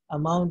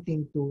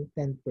amounting to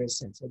 10%.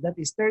 So, that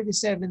is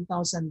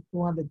 37,255.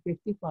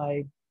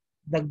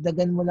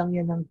 Dagdagan mo lang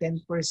yan ng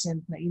 10%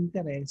 na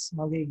interest,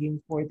 magiging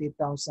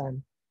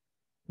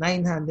 40,980.79.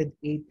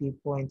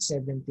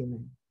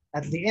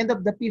 At the end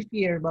of the 5th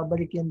year,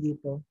 babalik yan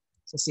dito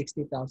sa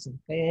 60,000.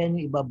 Kaya yan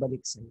yung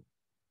ibabalik sa'yo.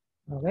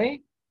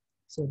 Okay?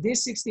 So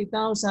this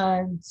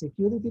 60,000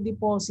 security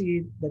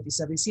deposit that is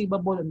a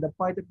receivable on the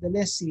part of the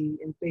lessee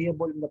and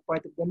payable on the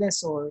part of the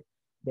lessor,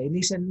 the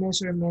initial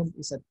measurement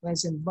is at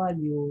present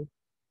value,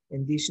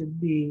 and this should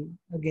be,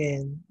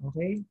 again,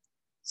 okay,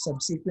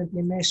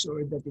 subsequently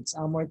measured that its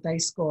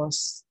amortized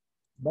cost,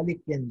 balik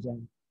yan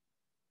dyan,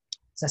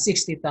 sa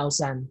 60,000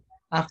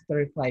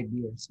 after 5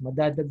 years.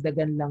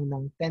 Madadagdagan lang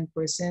ng 10%,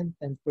 10%,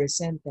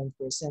 10%,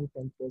 10%,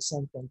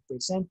 10%,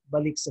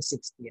 balik sa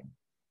 60 yan.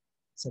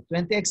 So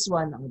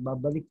 20x1, ang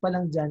babalik pa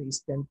lang dyan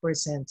is 10%.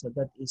 So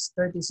that is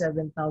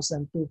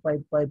 37,255.26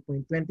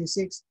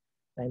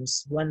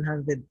 times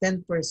 110%,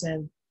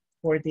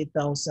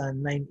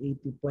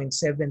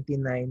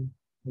 40,980.79.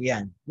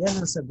 Yan. Yan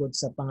ang sagot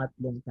sa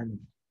pangatlong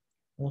tanong.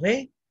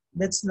 Okay?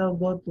 Let's now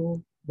go to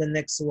the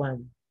next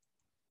one.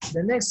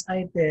 The next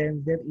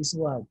item, there is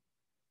what?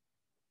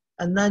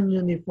 A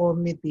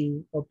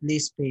non-uniformity of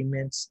lease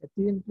payments. Ito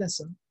yung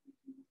class. Oh.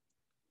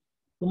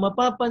 Kung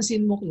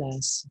mapapansin mo,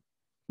 class,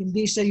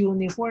 hindi siya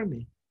uniform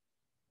eh.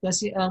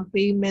 Kasi ang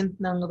payment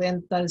ng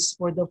rentals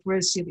for the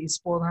first year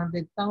is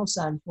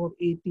 400,000,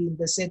 480 in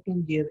the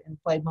second year, and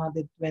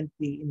 520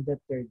 in the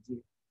third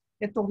year.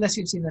 Ito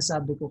class yung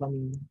sinasabi ko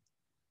kanina.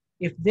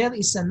 If there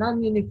is a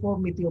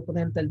non-uniformity of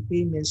rental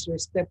payments, your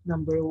step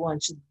number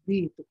 1 should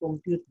be to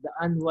compute the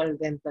annual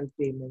rental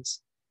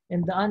payments.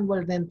 And the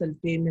annual rental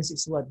payments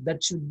is what?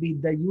 That should be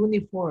the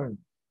uniform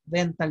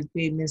rental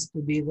payments to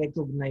be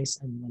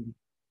recognized annually.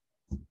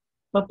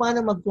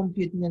 Paano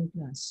mag-compute niyan,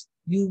 class?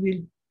 You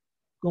will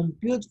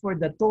compute for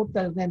the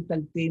total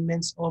rental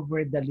payments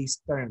over the lease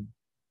term.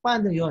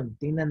 Paano yon?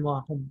 Tingnan mo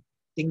ako.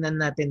 Tingnan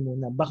natin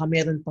muna. Baka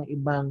meron pang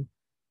ibang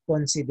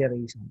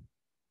consideration.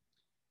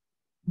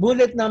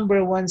 Bullet number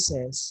 1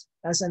 says,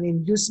 as an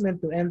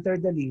inducement to enter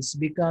the lease,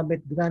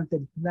 Bvps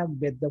granted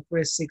flagbed the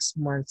first 6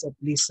 months of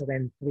lease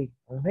rent-free.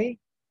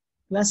 Okay?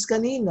 Class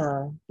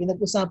kanina,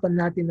 pinag-usapan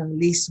natin ng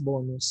lease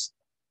bonus.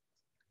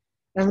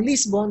 Ang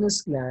lease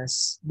bonus,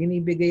 class,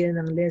 binibigay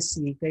yan ng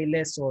lessee kay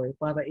lessor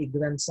para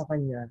i-grant sa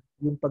kanya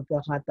yung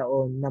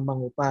pagkakataon na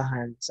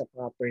mangupahan sa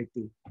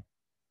property.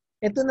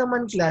 Ito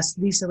naman,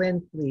 class, lease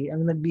rent-free,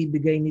 ang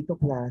nagbibigay nito,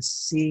 class,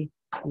 si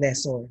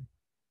lessor.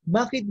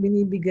 Bakit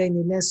binibigay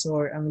ni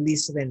lessor ang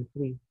lease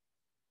rent-free?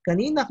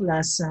 Kanina,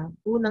 class, sa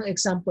unang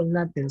example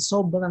natin,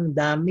 sobrang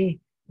dami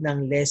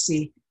ng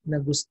lessee na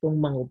gustong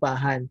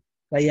mangupahan.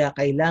 Kaya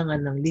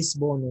kailangan ng lease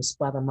bonus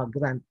para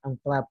mag-grant ang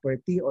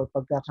property or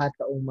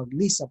pagkakataong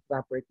mag-lease sa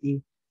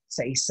property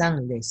sa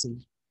isang lessee.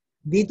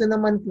 Dito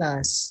naman,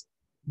 class,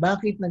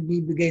 bakit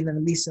nagbibigay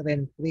ng lease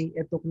rent-free?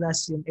 Ito,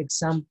 class, yung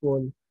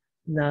example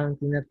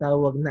ng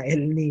tinatawag na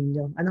El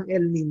Nino. Anong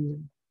El Nino?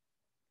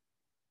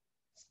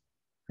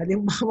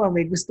 Halimbawa,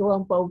 may gusto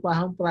kang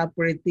paupahang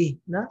property,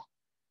 na?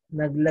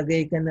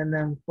 Naglagay ka na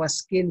ng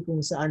paskil kung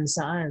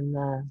saan-saan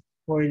na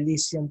for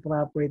lease yung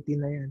property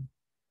na yan.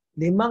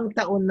 5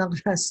 taon na,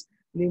 class,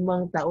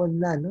 5 taon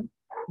na, no?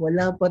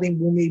 Wala pa rin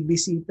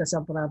bumibisita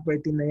sa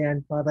property na yan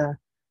para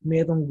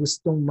merong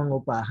gustong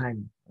mangupahan.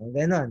 O,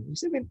 ganon.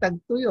 Sabihin,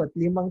 tagtuyot,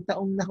 5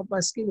 taong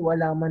nakapaskil,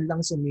 wala man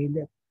lang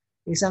sumilip.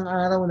 Isang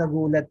araw,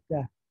 nagulat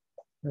ka.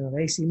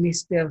 Okay, si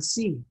Mr.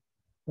 C.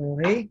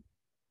 Okay?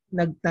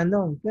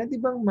 Nagtanong, pwede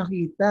bang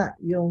makita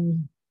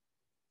yung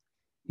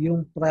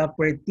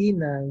property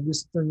na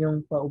gusto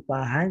nyong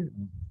paupahan?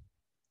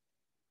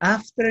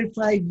 After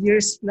 5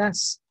 years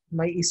plus,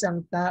 may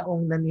isang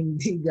taong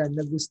nanindigan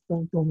na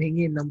gustong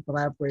tumingin ng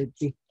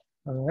property.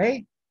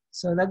 Okay?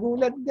 So,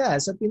 nagulat ka.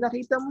 So,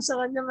 pinakita mo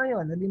sa kanya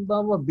ngayon,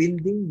 halimbawa,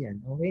 building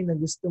yan. Okay? Na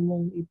gusto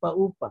mong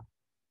ipaupa.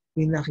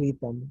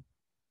 Pinakita mo.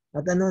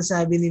 At anong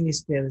sabi ni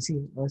Mr. C?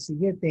 O,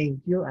 sige, thank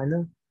you.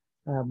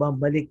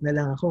 Babalik na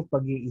lang ako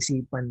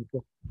pag-iisipan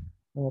ko.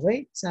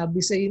 Okay?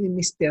 Sabi sa iyo ni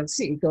Mr.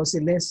 C, ikaw si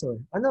lessor.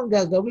 Ano ang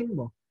gagawin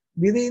mo?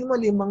 Biriin mo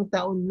 5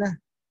 taon na.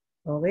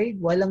 Okay?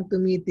 Walang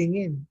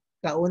tumitingin.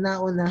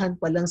 Kauna-unahan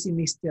pa lang si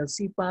Mr.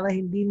 C para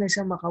hindi na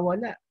siya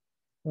makawala.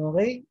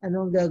 Okay?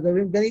 Ano ang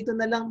gagawin? Ganito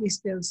na lang,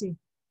 Mr. C.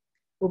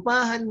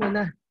 Upahan mo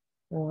na.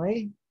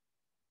 Okay?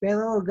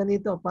 Pero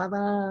ganito, para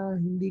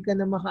hindi ka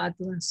na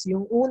maka-atras.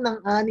 Yung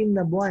unang 6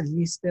 na buwan,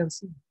 Mr.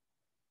 C,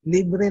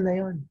 libre na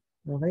yon.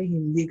 Okay?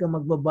 Hindi ka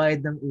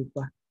magbabayad ng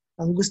upa.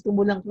 Ang gusto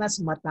mo lang, class,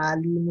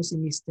 matali mo si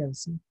Mr.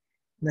 C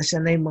na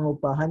siya na yung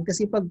mangupahan.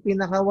 Kasi pag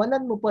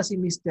pinakawalan mo pa si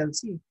Mr.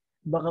 C,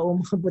 baka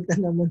umabot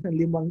na naman ng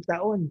 5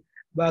 taon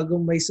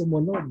bago may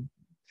sumunod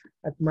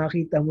at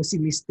makita mo si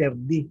Mr.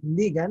 D.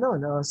 Hindi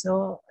gano'n. No?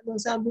 So,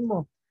 anong sabi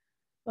mo?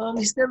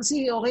 Mr.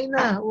 C, okay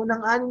na.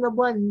 Unang 6 na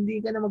buwan,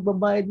 hindi ka na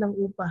magbabayad ng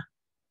upa.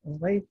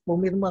 Okay?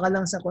 Pumirma ka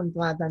lang sa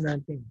kontrata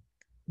natin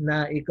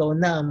na ikaw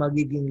na ang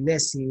magiging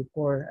lessee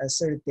for a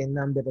certain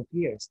number of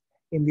years.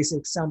 In this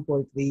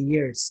example, 3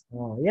 years.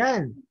 Oh,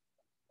 yan.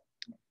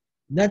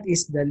 That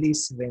is the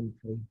lease rent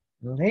free.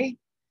 Okay?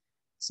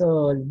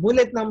 So,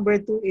 bullet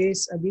number 2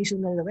 is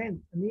additional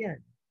rent. Ano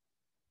yan?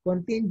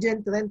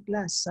 Contingent rent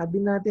class. Sabi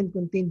natin,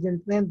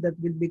 contingent rent that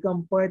will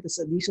become part as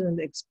additional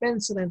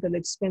expense, rental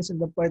expense on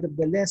the part of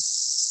the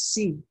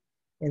lessee,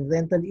 and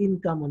rental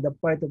income on the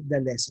part of the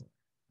lessor.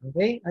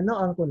 Okay? Ano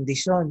ang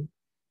kondisyon?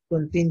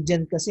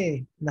 Contingent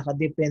kasi,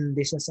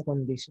 nakadepende siya sa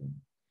condition.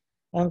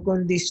 Ang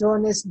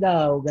kondisyones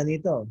daw,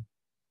 ganito.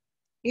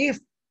 If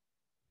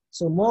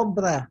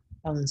sumobra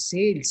ang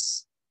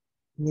sales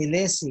ni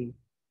lessee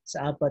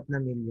sa 4 na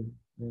milyon.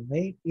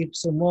 Okay? If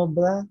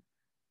sumobra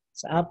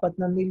sa 4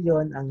 na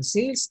milyon ang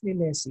sales ni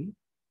lessee,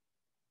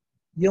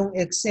 yung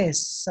excess,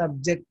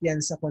 subject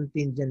yan sa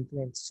contingent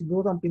rent.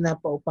 Siguro ang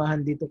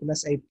pinapaupahan dito,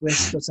 class, ay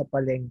pwesto sa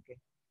palengke.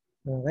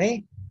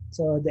 Okay?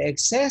 So the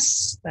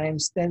excess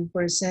times 10%,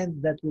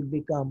 that will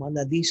become an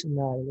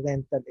additional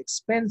rental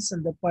expense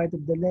on the part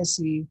of the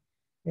lessee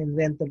and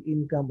rental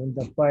income on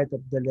the part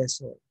of the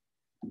lessor.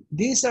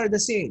 These are the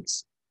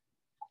sales.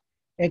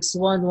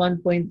 X1,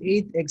 1.8,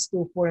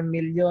 X2, 4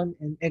 million,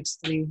 and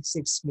X3,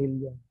 6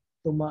 million.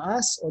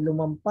 Tumaas o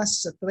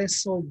lumampas sa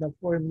threshold na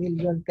 4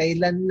 million,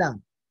 kailan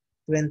lang?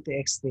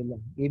 20x3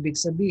 lang. Ibig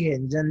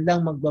sabihin, dyan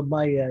lang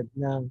magbabayad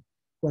ng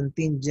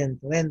contingent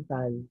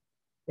rental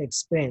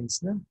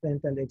expense, no?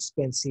 Rental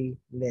expense si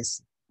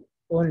lessee.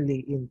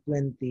 Only in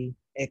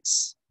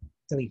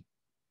 20x3.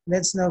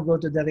 Let's now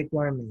go to the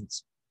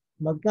requirements.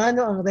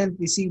 Magkano ang rent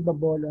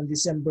receivable on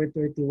December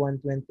 31,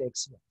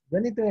 20x1?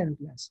 Ganito yan,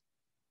 class.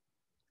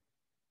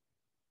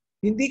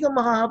 Hindi ka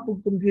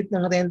makakapag-compute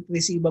ng rent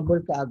receivable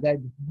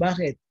kaagad.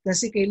 Bakit?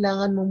 Kasi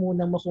kailangan mo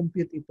munang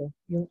makompute ito.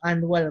 Yung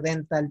annual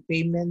rental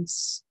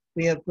payments,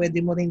 pwede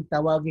mo rin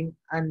tawaging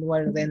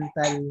annual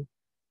rental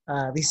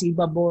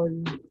receivable,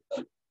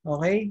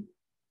 okay?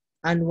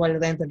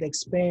 Annual rental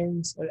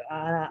expense, or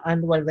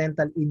annual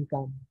rental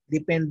income.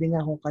 Depende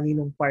nga kung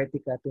kaninong party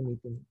ka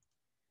tumitingin.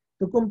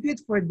 To compute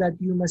for that,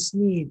 you must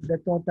need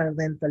the total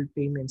rental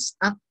payments.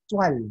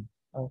 Actual,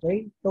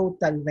 okay?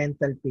 Total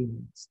rental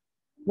payments.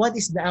 What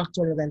is the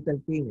actual rental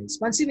payments?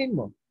 Pansinin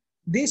mo,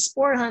 this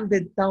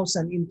 400,000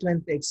 in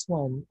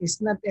 20x1 is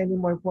not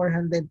anymore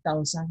 400,000.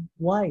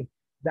 Why?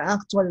 The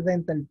actual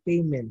rental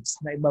payments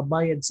na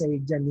ibabayad sa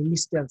dyan ni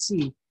Mr.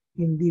 C,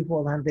 hindi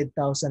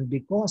 400,000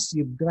 because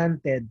you've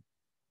granted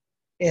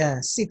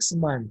 6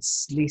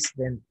 months lease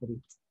rent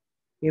free.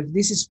 If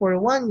this is for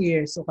 1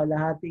 year, so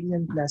kalahati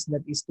yan plus,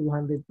 that is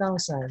 200,000.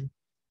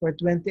 For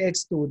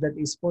 20x2, that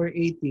is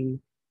 480.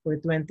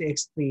 For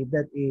 20x3,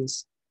 that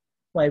is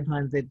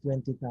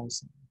 520,000.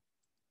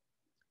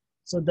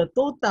 So the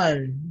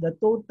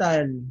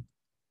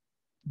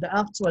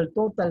actual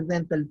total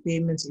rental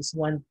payments is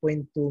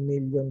 1.2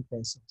 million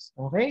pesos.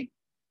 Okay?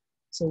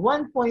 So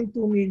 1.2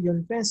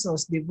 million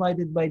pesos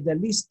divided by the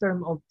lease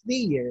term of 3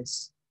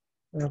 years.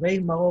 Okay?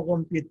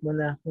 Mako-compute mo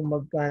na kung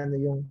magkano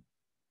yung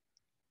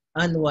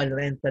annual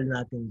rental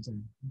natin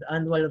dyan. The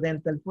annual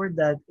rental for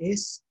that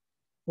is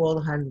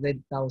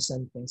 400,000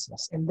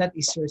 pesos. And that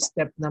is your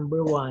step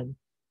number 1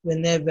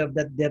 whenever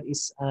that there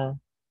is a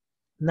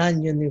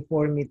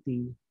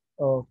non-uniformity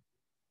of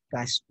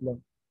cash flow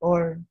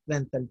or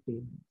rental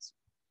payments.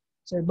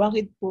 So,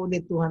 bakit po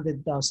ulit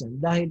 200,000?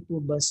 Dahil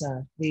po ba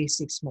sa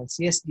 3-6 months?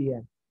 Yes,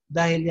 diyan.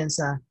 Dahil yan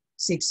sa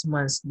 6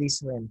 months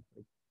lease rent.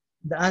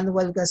 The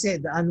annual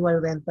kasi, the annual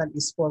rental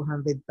is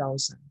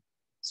 400,000.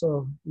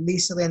 So,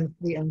 lease rent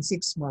free ang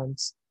 6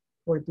 months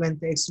for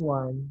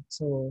 20x1.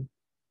 So,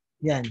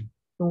 yan.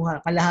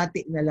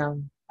 Kalahati na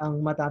lang ang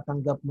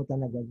matatanggap mo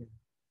talaga yan.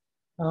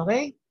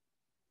 Okay?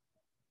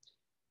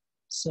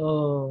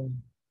 So,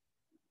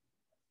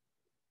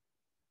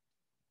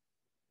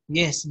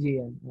 yes,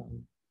 Gian.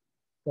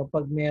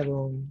 Kapag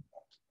merong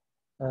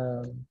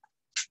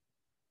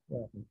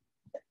okay.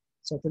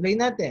 So, tuloy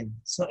natin.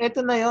 So,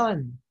 eto na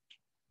yon.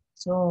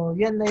 So,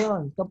 yan na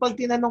yon. Kapag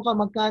tinanong ka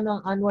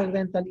magkano ang annual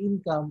rental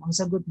income, ang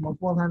sagot mo,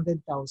 400,000.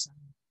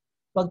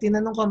 Pag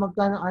tinanong ka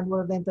magkano ang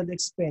annual rental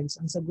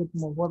expense, ang sagot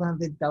mo,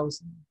 400,000.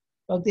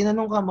 Pag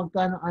tinanong ka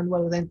magkano ang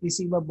annual rent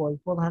receivable,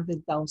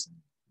 400,000.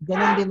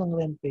 Ganon din ang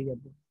rent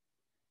payable.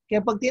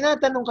 Kaya pag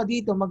tinatanong ka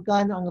dito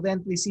magkano ang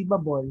rent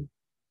receivable,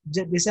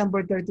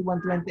 December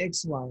 31,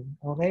 20x1,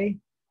 okay?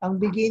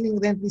 Ang beginning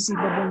rent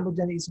receivable mo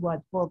dyan is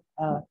what?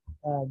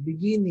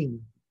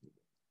 Beginning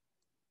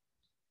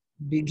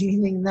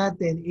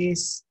natin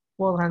is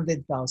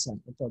 400,000.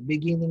 Ito,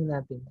 beginning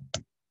natin.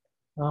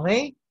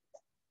 Okay?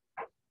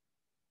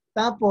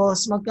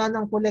 Tapos,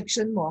 magkano ang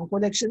collection mo? Ang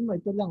collection mo,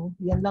 ito lang.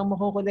 Yan lang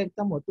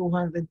makukolekta mo,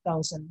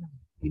 200,000 lang.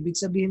 Ibig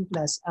sabihin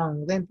plus,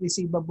 ang rent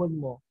receivable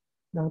mo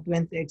ng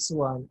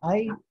 20x1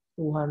 ay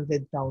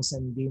 200,000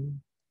 din.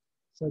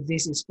 So,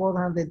 this is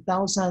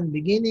 400,000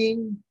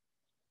 beginning,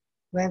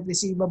 rent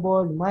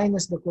receivable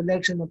minus the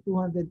collection of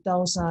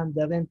 200,000.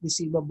 The rent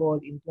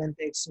receivable in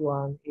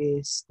 20x1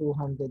 is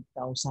 200,000.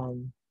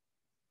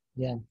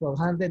 Yan,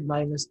 400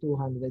 minus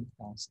 200,000.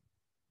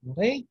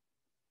 Okay?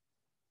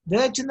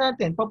 Diretso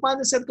natin.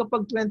 Paano sir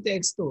kapag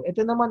 20x2?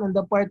 Ito naman on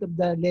the part of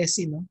the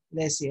lessee, no?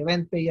 Lessee,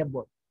 rent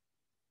payable.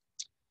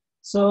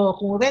 So,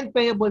 kung rent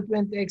payable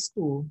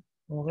 20x2,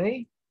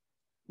 okay?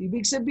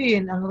 Ibig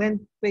sabihin, ang rent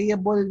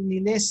payable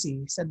ni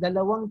lessee sa 2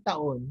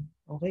 taon,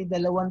 okay, 2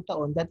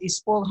 taon, that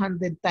is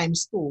 400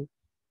 times 2,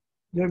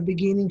 your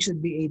beginning should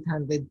be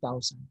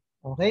 800,000.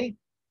 Okay?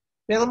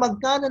 Pero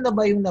magkano na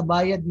ba yung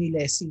nabayad ni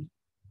lessee?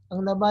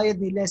 Ang nabayad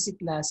ni lessee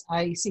class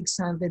ay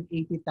 680,000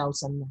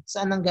 na.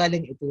 Saan ang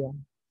galing ito yan?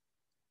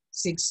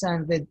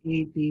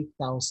 680,000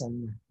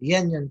 na.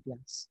 Yan yun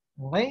class.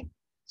 Okay?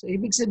 So,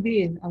 ibig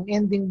sabihin, ang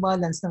ending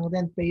balance ng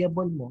rent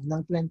payable mo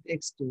ng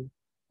 20x2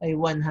 ay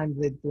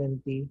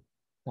 120,000.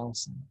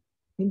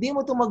 Hindi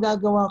mo ito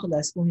magagawa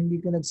class kung hindi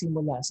ka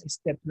nagsimula sa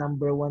step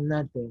number 1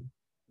 natin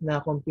na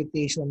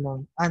computation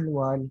ng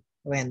annual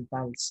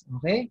rentals.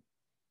 Okay?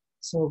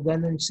 So,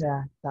 ganun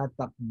siya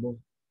tatakbo.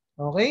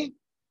 Okay?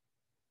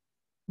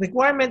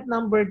 Requirement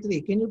number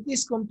 3. Can you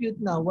please compute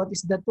now what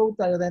is the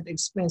total rent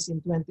expense in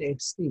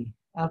 20x3?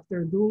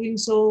 After doing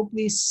so,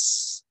 please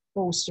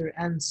post your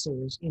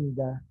answers in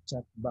the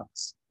chat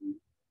box.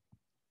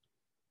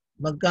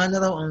 Magkano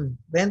raw ang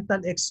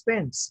rental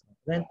expense?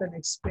 Rental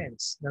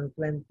expense ng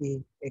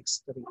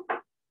 20x3.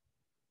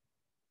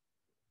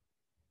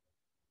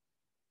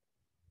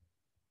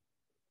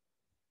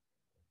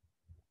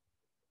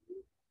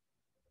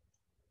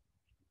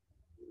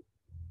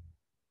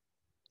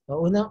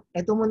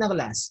 Ito muna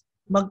class.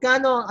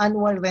 Magkano ang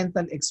annual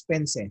rental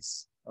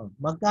expenses?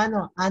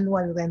 Magkano ang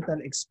annual rental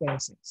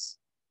expenses?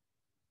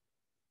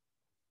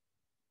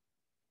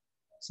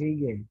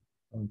 Sige.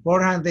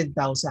 400,000.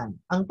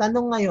 Ang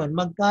tanong ngayon,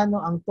 magkano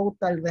ang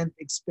total rent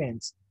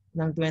expense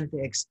ng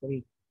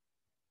 20x3?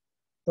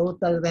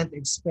 Total rent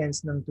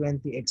expense ng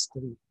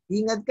 20x3.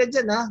 Ingat ka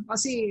dyan ha,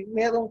 kasi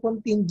merong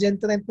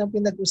contingent rent na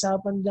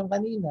pinag-usapan dyan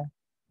kanina.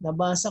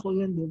 Nabasa ko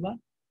yun, di ba?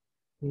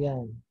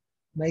 Yan.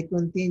 May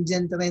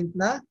contingent rent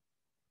na.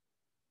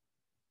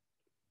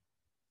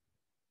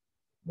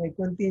 May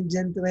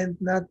contingent rent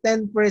na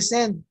 10%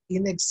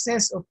 in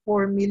excess of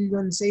 4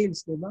 million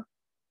sales, di ba?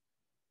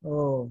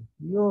 Oh,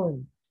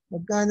 yun.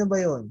 Magkano ba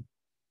yun?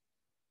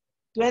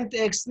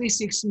 20x3,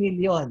 6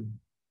 million.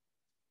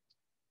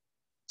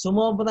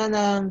 Sumobra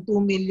ng 2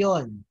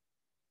 million.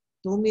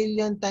 2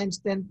 million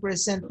times 10%,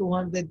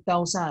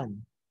 200,000.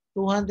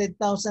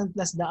 200,000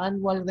 plus the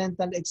annual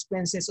rental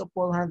expenses of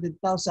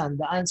 400,000.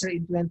 The answer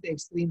in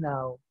 20x3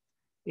 now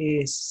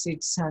is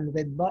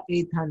 600 ba?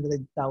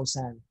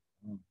 800,000.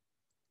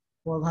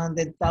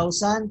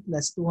 400,000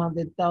 plus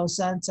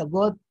 200,000.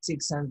 Sagot,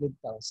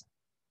 600,000.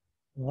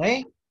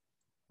 Okay?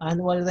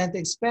 Annual rent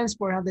expense,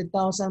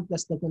 400,000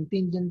 plus the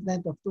contingent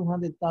rent of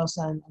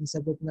 200,000. Ang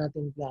sagot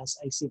natin class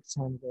ay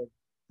 600,000.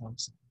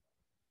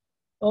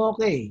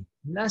 Okay.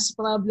 Last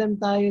problem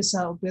tayo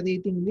sa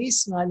operating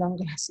list. Nga lang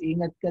class,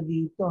 ingat ka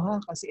dito ha.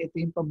 Kasi ito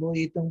yung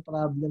paboritong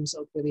problem sa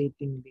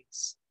operating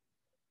list.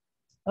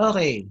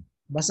 Okay.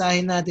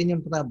 Basahin natin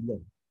yung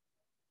problem.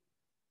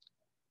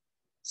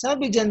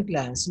 Sabi dyan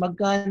class,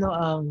 magkano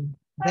ang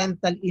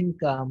rental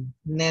income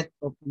net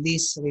of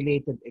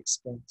lease-related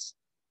expense?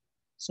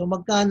 So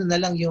magkano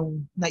na lang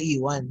yung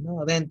naiwan,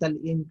 no? Rental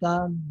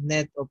income,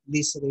 net of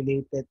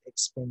lease-related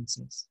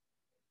expenses.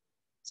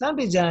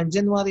 Sabi dyan,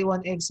 January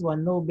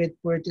 1x1, no bet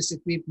purchase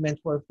equipment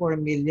for 4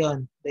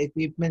 million. The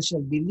equipment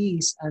shall be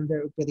leased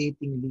under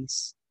operating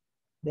lease.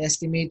 The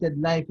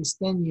estimated life is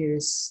 10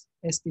 years.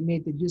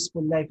 Estimated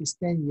useful life is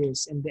 10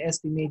 years. And the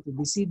estimated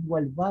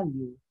residual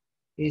value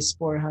is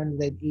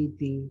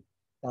 480,000.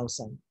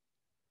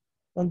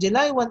 On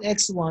July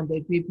 1x1, the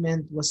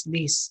equipment was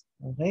leased,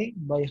 okay,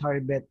 by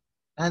Harbet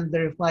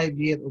under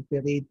 5-year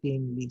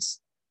operating lease.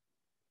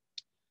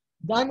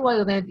 The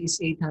annual rent is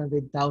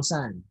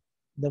 800,000.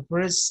 The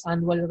first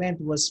annual rent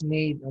was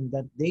made on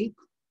that date.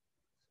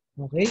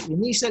 Okay,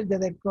 initial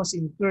direct costs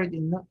incurred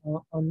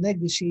on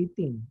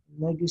negotiating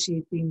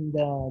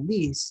the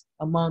lease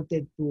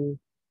amounted to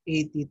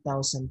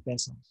 80,000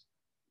 pesos.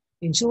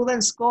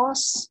 Insurance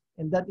costs,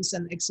 and that is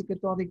an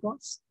executory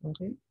cost,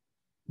 okay,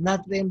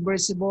 not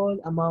reimbursable,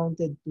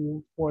 amounted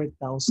to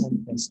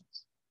 4,000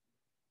 pesos.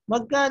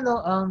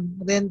 Magkano ang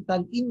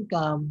rental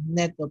income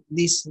net of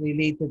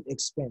lease-related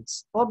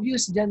expense?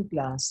 Obvious dyan,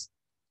 class.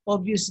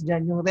 Obvious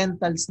dyan yung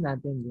rentals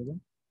natin, di ba?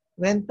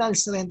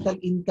 Rentals, rental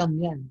income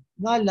yan.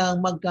 Nga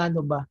lang, magkano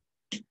ba?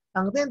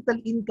 Ang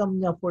rental income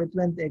niya for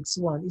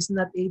 20x1 is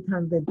not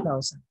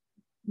 800,000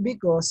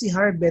 because si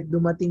Harbet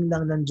dumating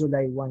lang ng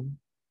July 1.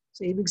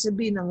 So, ibig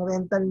sabihin, ang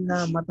rental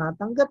na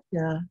matatanggap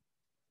niya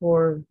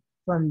for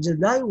from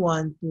July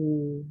 1 to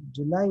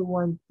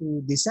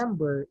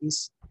December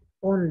is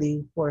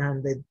only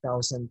 400,000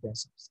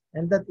 pesos.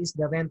 And that is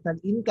the rental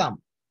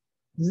income.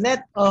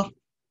 Net of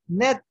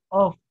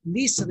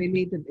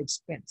lease-related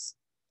expense.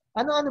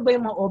 Ano-ano ba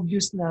yung mga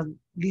obvious na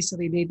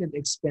lease-related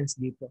expense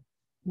dito?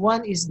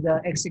 One is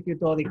the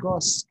executory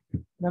cost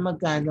na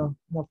magkano?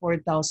 Na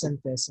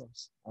 4,000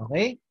 pesos.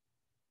 Okay?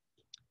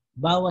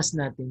 Bawas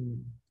natin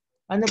yun.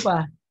 Ano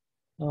pa?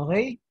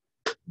 Okay?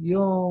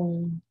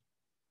 Yung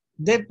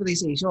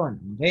depreciation.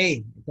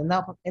 Okay.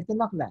 Ito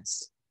na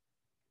class.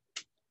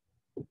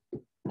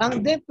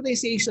 Ang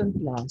depreciation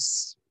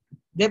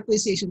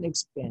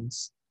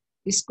expense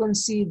is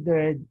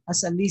considered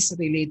as a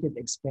lease-related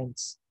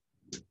expense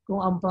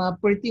kung ang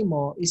property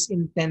mo is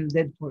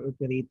intended for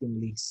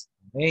operating lease.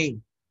 Okay.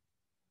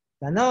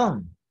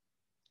 Tanong.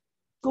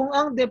 Kung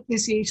ang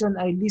depreciation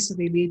ay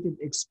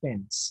lease-related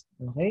expense,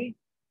 okay?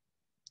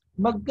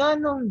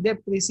 Magkanong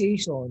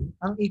depreciation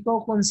ang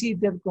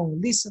i-consider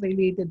kong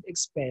lease-related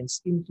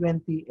expense in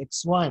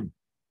 20x1?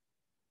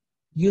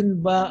 Yun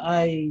ba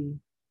ay,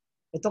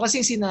 ito kasi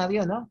yung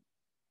scenario, no?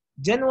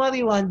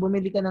 January 1,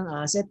 bumili ka ng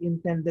asset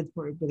intended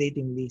for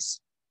operating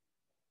lease.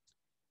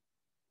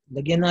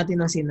 Lagyan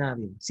natin ng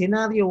scenario.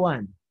 Scenario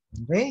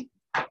 1, okay?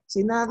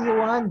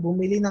 Scenario 1,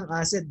 bumili ng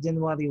asset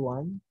January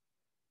 1.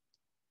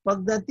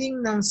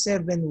 Pagdating ng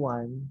 7-1,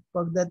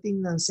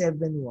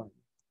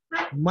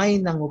 may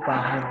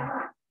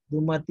nangupahan.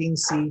 Dumating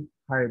si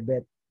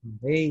Harbet.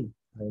 Okay,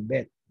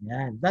 Harbet.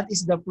 Yan. That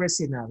is the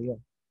first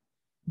scenario.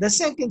 The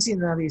second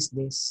scenario is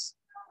this.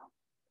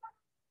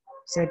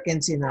 Second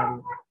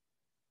scenario.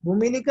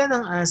 Bumili ka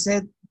ng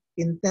asset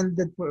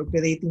intended for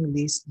operating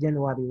lease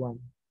January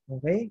 1.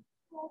 Okay?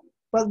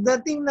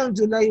 Pagdating ng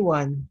July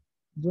 1,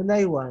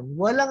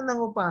 walang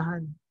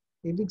nangupahan.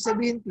 Ibig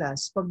sabihin,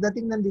 class,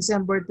 pagdating ng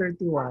December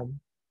 31,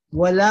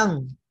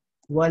 walang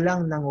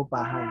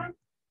nangupahan.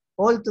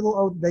 All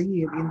throughout the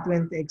year in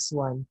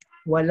 20x1,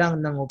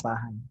 walang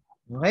nangupahan.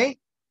 Okay?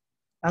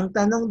 Ang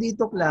tanong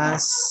dito,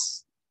 class,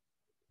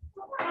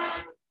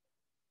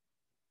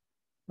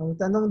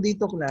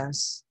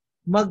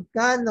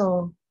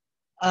 magkano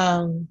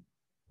ang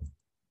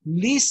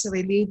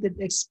lease-related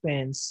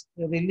expense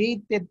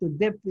related to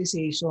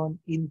depreciation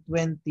in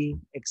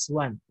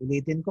 20x1?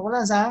 Ulitin ko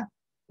lang ha.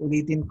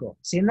 Ulitin ko.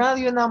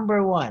 Scenario number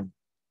 1.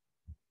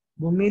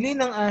 Bumili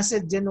ng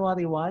asset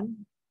January 1,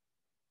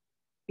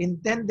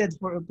 intended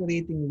for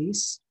operating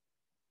lease.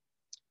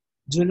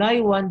 July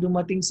 1,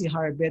 dumating si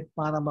Harbet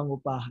para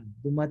mangupahan.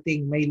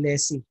 Dumating, may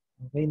lessee.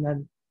 Okay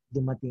na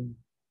dumating.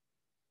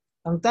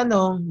 Ang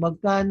tanong,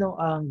 magkano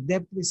ang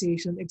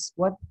depreciation,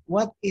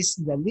 what is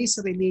the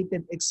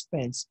lease-related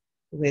expense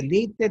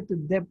related to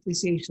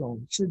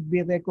depreciation should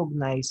be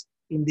recognized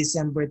in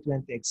December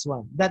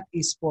 20x1? That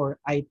is for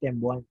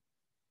item 1.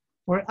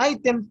 For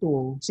item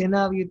 2,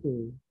 scenario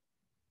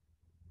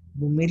 2,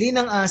 bumili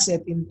ng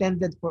asset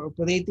intended for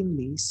operating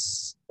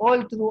lease,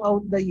 all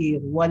throughout the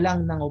year,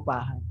 walang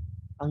nangupahan.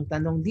 Ang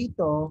tanong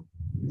dito,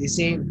 the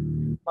same.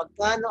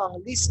 Magkano ang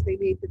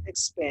lease-related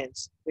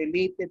expense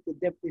related to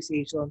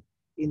depreciation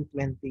in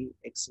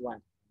 20x1?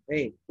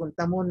 Okay,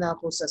 punta muna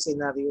ako sa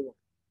scenario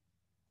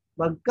 1.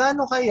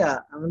 Magkano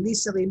kaya ang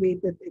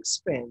lease-related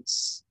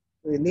expense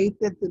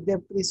related to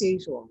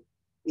depreciation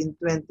in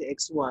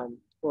 20x1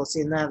 for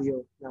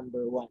scenario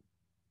number 1?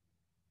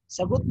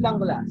 Sagot lang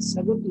class,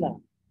 sagot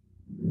lang.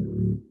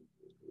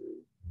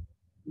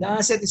 The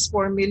asset is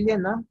 4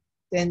 million, ha?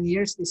 10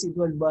 years,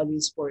 residual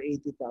value is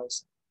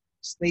 480,000.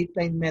 Straight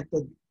line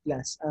method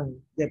class ang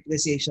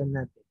depreciation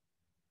natin.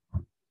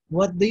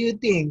 What do you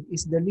think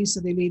is the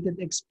lease-related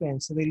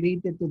expense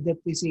related to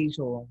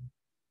depreciation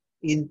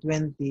in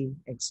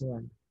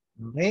 20x1?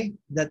 Okay?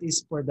 That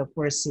is for the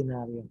first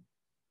scenario.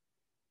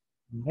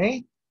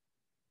 Okay?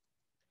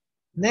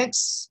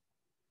 Next,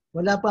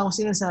 wala pa akong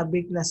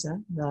sinasabi, class,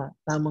 ha, na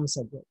tamang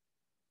sagot.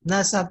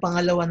 Nasa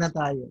pangalawa na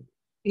tayo.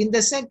 In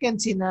the second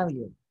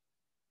scenario,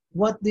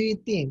 what do you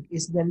think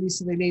is the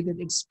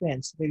lease-related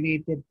expense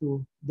related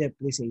to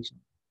depreciation?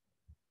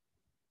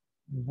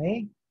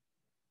 Okay?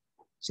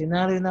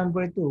 Scenario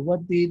number 2, what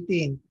do you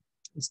think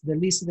is the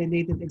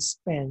lease-related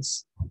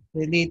expense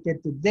related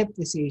to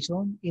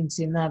depreciation in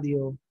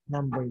scenario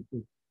number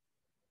 2?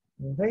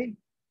 Okay?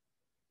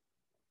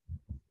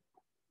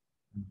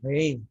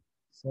 Okay.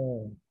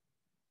 So,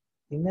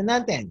 tingnan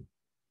natin.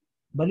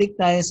 Balik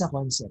tayo sa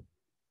concept.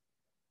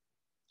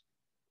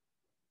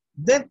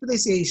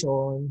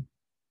 Depreciation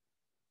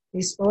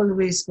is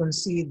always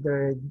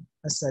considered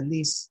as a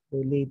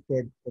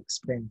lease-related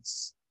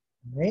expense.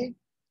 Okay?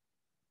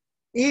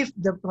 If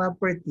the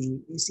property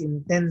is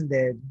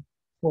intended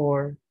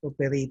for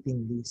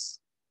operating lease.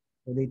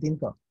 Ulitin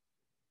ko.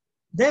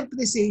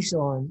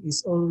 Depreciation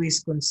is always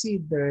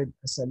considered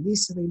as a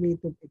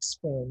lease-related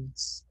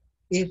expense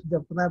if the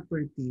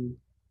property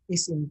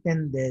is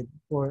intended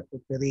for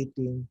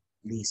operating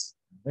lease.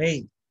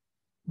 Okay.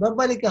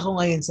 Babalik ako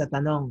ngayon sa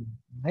tanong.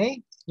 Okay?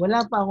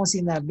 Wala pa akong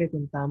sinabi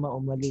kung tama o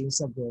mali yung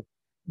sagot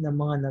ng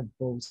mga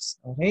nag-post.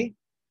 Okay?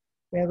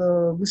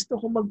 Pero gusto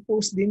ko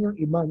mag-post din yung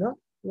iba, no?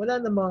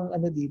 Wala namang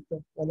ano dito.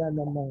 Wala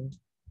namang,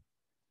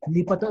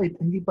 hindi pa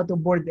to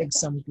board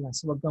exam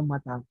class. Huwag kang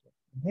matakot.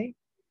 Okay?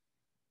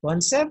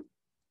 Concept,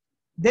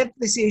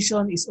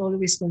 depreciation is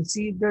always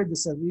considered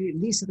as a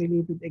lease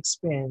related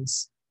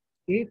expense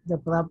if the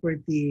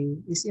property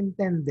is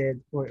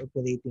intended for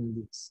operating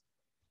lease.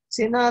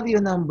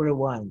 Scenario number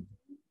 1.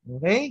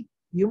 Okay?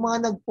 Yung mga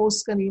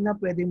nag-post kanina,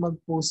 pwedeng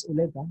mag-post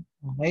ulit. Ha?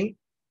 Okay?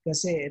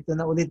 Kasi ito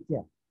na ulit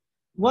yan.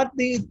 What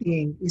do you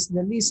think is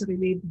the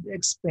lease-related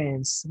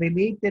expense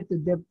related to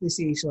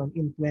depreciation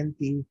in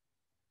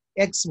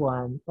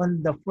 20x1 on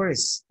the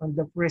first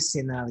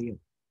scenario?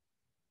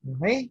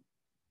 Okay?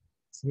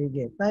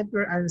 Sige. Type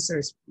your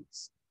answers,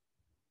 please.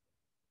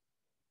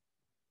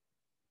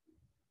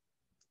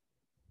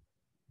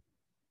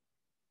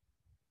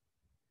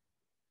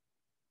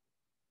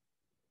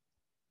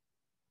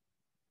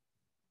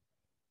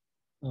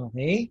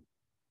 Okay?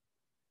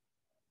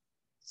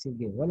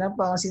 Sige. Wala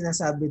pa akong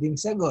sinasabi ding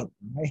sagot.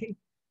 Okay?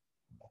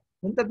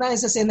 Punta tayo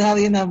sa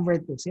scenario number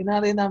 2.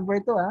 Scenario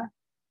number 2, ha?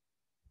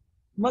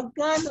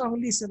 Magkano ang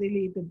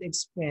lease-related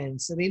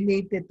expense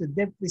related to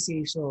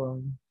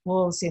depreciation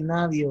for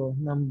scenario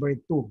number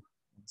 2?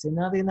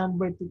 Scenario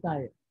number 2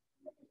 tayo.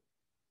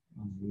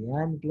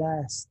 Ayan,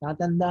 class.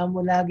 Tatandaan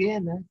mo lagi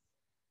yan, ha?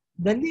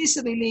 The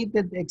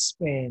lease-related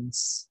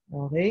expense,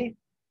 okay,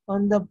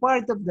 on the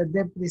part of the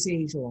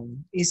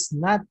depreciation is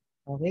not,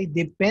 okay,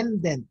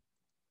 dependent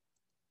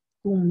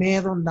kung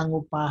meron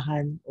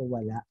nangupahan o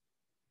wala.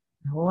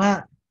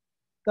 Nakuha.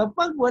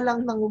 Kapag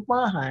walang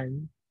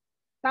nangupahan,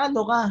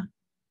 talo ka.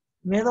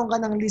 Meron ka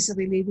ng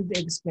lease-related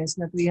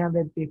expense na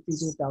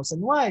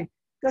 352,000. Why?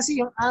 Kasi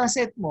yung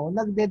asset mo,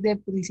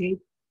 nagde-depreciate.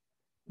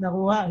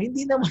 Nakuha.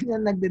 Hindi naman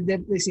yan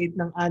nagde-depreciate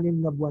ng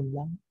 6 na buwan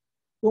lang.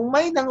 Kung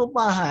may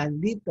nangupahan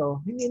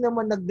dito, hindi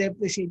naman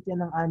nag-depreciate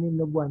yan ng 6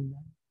 na buwan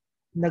lang.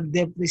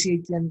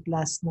 Nag-depreciate yan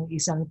class ng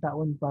 1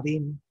 taon pa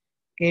rin.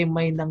 Kaya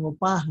may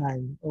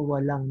nangupahan o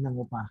walang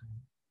nangupahan.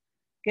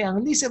 Kaya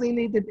ang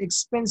lease-related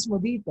expense mo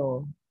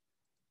dito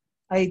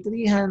ay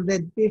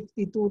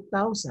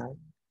 352,000.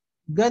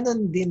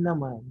 Ganon din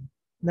naman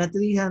na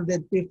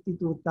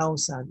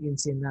 352,000 in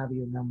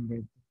scenario number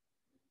 2.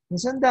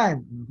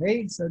 Nasundan.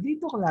 Okay? So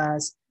dito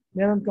class,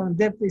 meron kang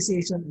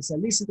depreciation as a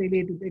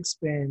lease-related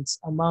expense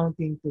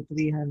amounting to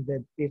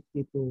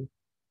 352,000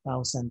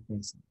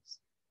 pesos.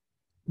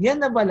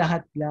 Yan na ba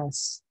lahat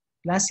class?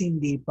 Class,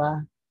 hindi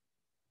pa.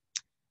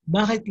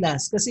 Bakit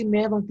class? Kasi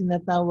merong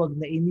tinatawag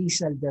na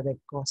initial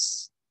direct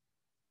cost.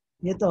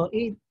 Ito,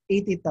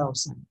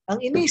 80,000. Ang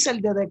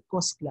initial direct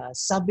cost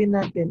class, sabi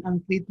natin,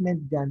 ang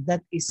treatment dyan,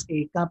 that is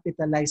a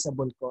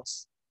capitalizable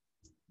cost.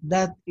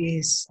 That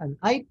is an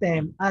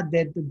item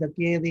added to the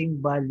carrying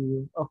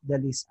value of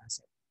the lease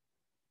asset.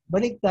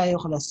 Balik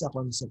tayo class sa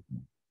concept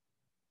mo.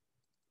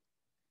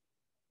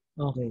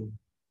 Okay.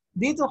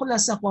 Dito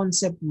class sa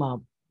concept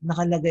map,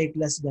 nakalagay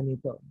class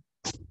ganito.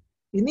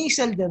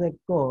 Initial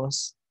direct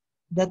cost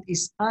that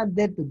is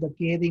added to the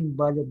carrying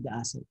value of the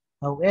asset.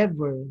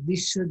 However,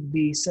 this should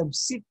be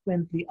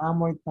subsequently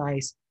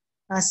amortized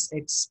as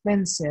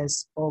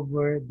expenses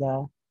over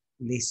the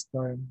lease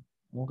term.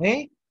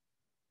 Okay?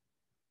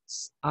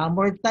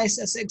 Amortize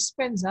as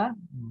expense, ha?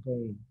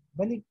 Okay.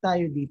 Balik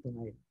tayo dito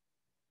ngayon.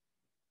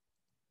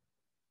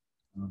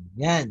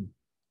 Yan.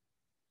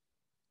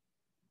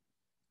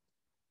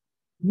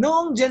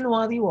 Noong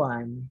January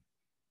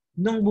 1,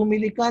 nung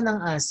bumili ka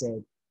ng asset,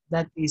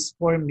 that is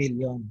 4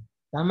 million.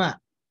 Tama.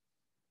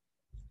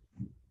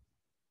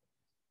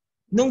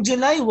 Nung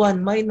July 1,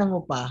 may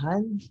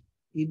nangupahan.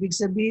 Ibig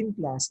sabihin,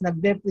 class,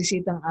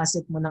 nag-depreciate ang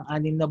asset mo ng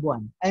 6 na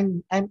buwan.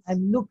 I'm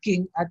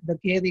looking at the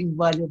carrying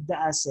value of the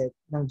asset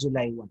ng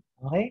July 1.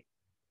 Okay?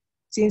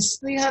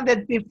 Since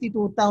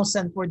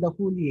 352,000 for the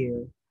full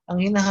year, ang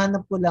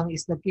hinahanap ko lang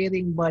is the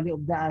carrying value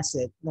of the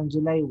asset ng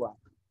July 1.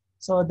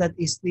 So that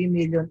is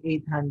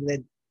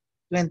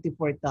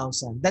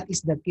 3,824,000. That is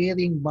the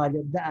carrying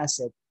value of the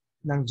asset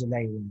ng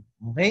July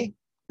 1. Okay?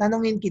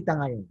 Tanungin kita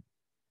ngayon.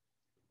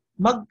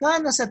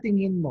 Magkano sa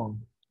tingin mo,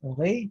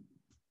 okay,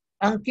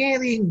 ang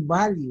carrying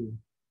value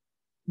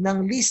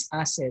ng lease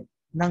asset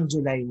ng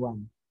July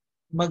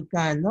 1?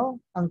 Magkano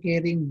ang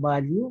carrying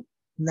value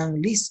ng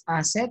lease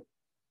asset,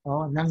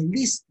 ng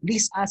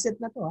lease asset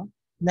na to,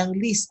 ng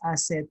lease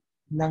asset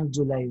ng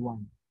July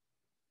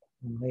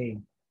 1? Okay.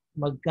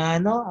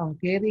 Magkano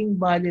ang carrying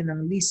value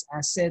ng lease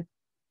asset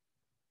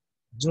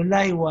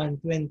July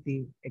 1,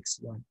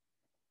 20x1?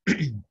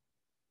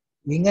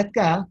 Ingat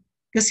ka,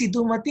 kasi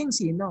dumating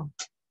sino?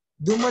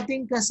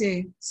 Dumating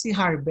kasi si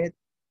Harbet.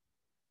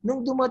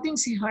 Nung dumating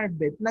si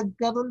Harbet,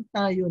 nagkaroon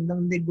tayo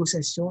ng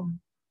negosasyon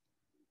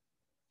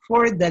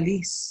for the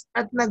lease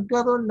at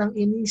nagkaroon ng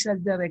initial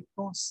direct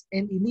cost.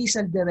 And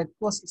initial direct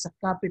cost is a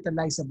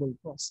capitalizable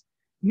cost.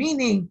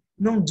 Meaning,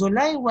 nung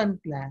July 1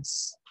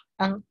 class,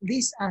 ang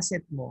lease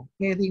asset mo,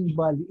 carrying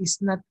value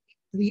is not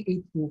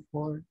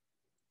 3,824.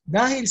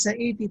 Dahil sa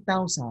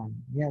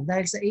 80,000,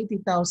 dahil sa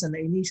 80,000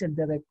 na initial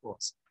direct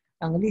cost,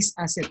 ang lease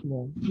asset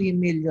mo,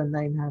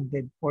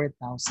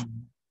 3,904,000.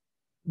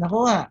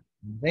 Nakuha.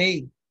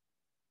 Okay.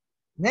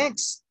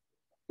 Next,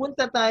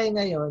 punta tayo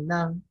ngayon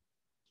ng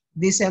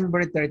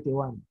December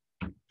 31.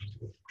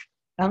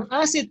 Ang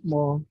asset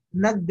mo,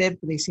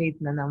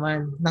 nag-depreciate na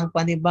naman ng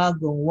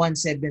panibagong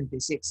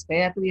 176.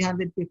 Kaya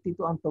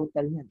 352 ang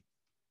total niyan.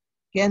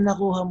 Kaya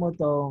nakuha mo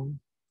tong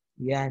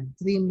yan,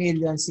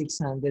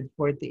 3,648,000.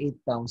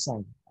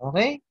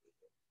 Okay?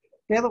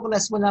 Pero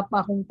class, wala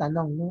pa akong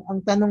tanong. No?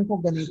 Ang tanong ko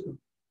ganito.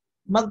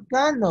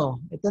 Magkano,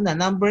 ito na,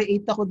 number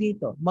 8 ako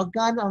dito,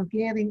 magkano ang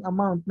carrying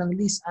amount ng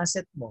lease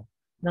asset mo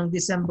ng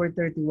December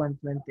 31,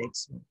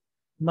 20X1?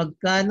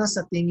 Magkano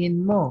sa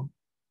tingin mo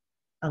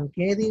ang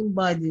carrying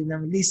value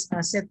ng lease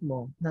asset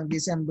mo ng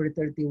December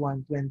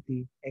 31,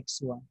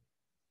 20X1?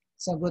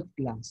 Sagot,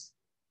 class.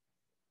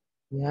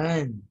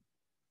 Yan.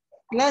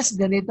 Class,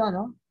 ganito,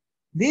 no?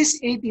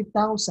 This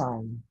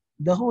 80,000,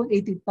 the whole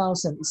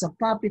 80,000 is a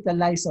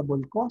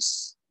capitalizable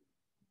cost.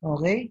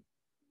 Okay?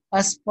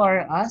 As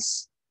far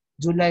as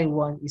July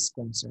 1 is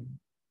concerned.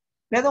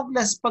 Pero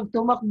class, pag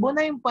tumakbo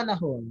na yung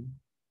panahon,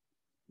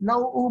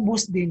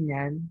 nauubos din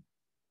yan.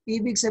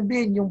 Ibig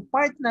sabihin, yung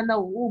part na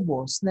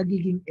nauubos,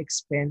 nagiging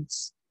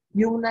expense.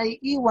 Yung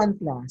naiiwan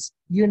class,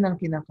 yun ang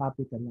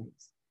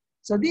kinakapitalize.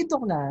 So dito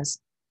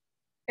class,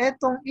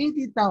 etong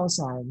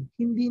 80,000,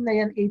 hindi na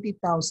yan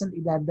 80,000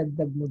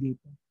 idadagdag mo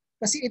dito.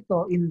 Kasi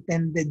ito,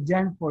 intended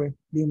dyan for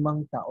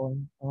 5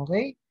 taon.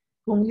 Okay?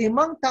 Kung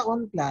 5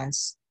 taon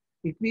class,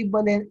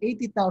 equivalent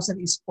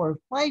 80,000 is for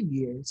 5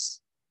 years,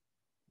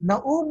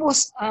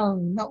 naubos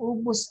ang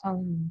 0.5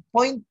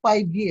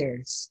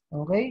 years,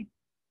 okay?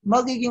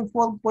 Magiging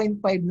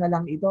 4.5 na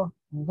lang ito,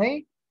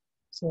 okay?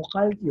 So,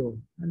 calculate.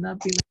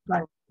 Hanapin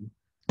ang calculate.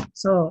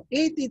 So,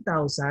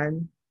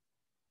 80,000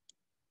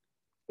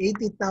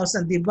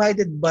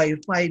 divided by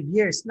 5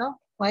 years, no?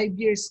 5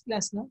 years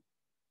class, no?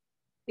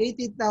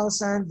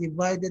 80,000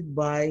 divided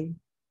by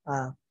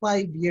 5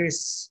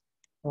 years.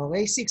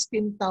 Okay?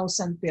 16,000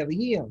 per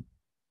year.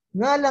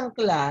 Nga lang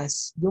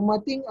class,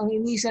 dumating ang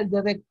initial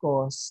direct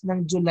cost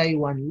ng July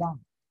 1 lang.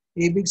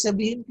 Ibig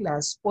sabihin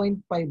class,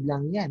 0.5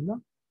 lang yan,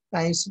 no?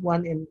 Times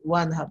 1 and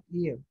 1/2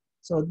 year.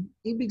 So,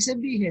 ibig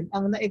sabihin,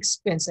 ang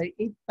na-expense ay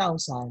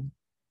 8,000,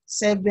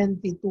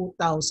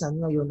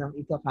 72,000 ngayon ang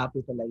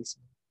ika-capitalize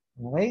mo.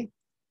 Okay?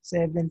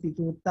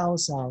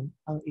 72,000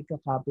 ang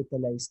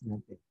ika-capitalize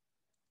natin.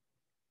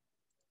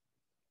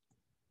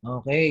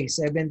 Okay,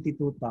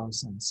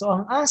 72,000. So,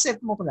 ang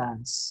asset mo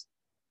class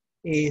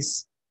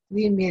is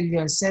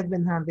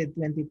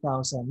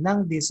 3,720,000 ng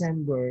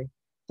December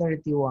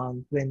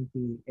 31,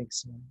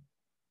 20X1.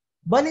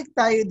 Balik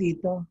tayo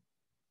dito.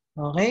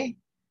 Okay?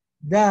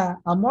 The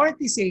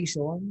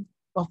amortization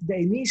of the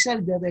initial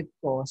direct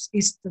cost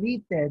is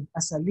treated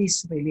as a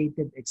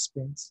lease-related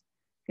expense.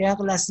 Kaya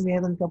class,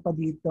 meron ka pa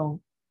ditong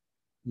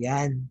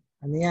yan.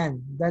 Ano yan?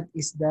 That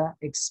is the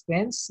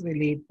expense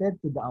related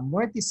to the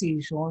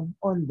amortization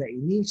on the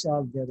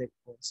initial direct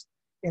cost.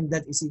 And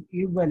that is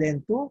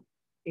equivalent to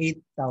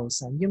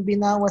 8,000. Yung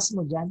binawas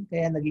mo dyan,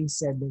 kaya naging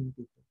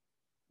 72.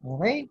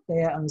 Okay?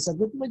 Kaya ang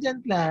sagot mo dyan,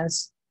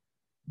 class,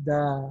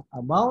 the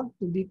amount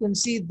to be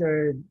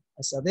considered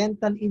as a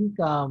rental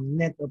income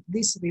net of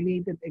these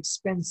related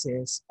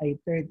expenses ay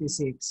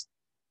 36,000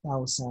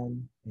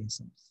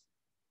 pesos.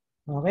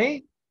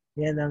 Okay?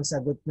 Yan ang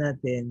sagot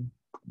natin.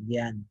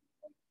 Yan.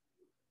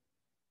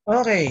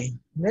 Okay,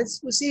 let's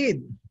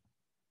proceed.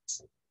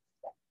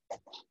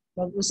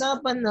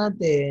 Pag-usapan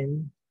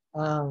natin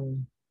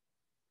ang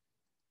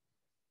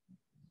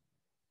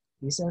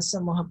isa sa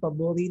mga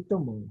paborito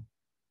mo.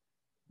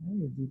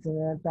 Ay, dito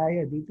na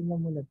tayo. Dito na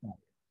muna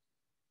tayo.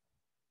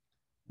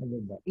 Ano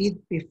ba?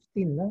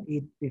 8:15, no?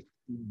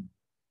 8:15.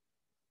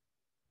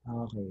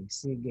 Okay,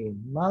 sige.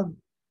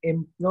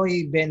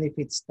 Mag-employee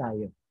benefits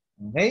tayo.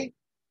 Okay?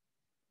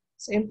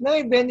 Sa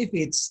employee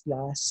benefits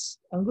class,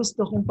 ang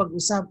gusto kong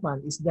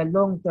pag-usapan is the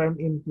long-term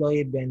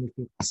employee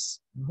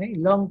benefits. Okay?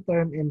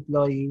 Long-term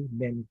employee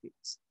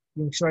benefits.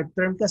 Yung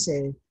short-term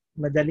kasi,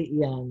 madali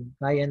yan,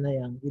 kaya na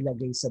yang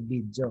ilagay sa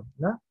video.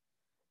 No?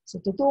 So,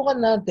 tutukan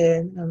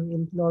natin ang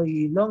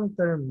employee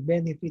long-term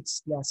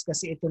benefits class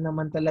kasi ito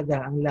naman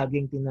talaga ang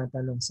laging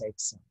tinatanong sa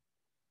exam.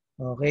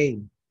 Okay.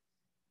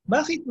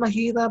 Bakit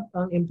mahirap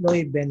ang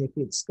employee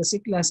benefits?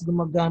 Kasi class,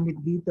 gumagamit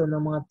dito ng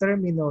mga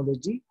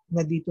terminology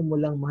na dito mo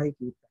lang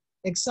makikita.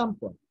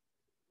 Example,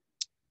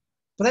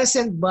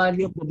 present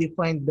value of the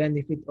defined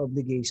benefit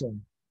obligation.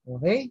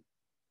 Okay?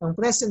 Ang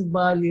present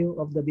value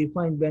of the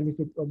defined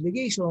benefit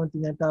obligation,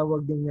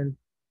 tinatawag din yan,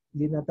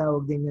 di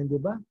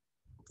ba?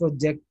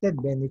 Projected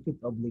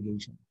benefit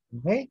obligation.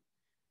 Okay?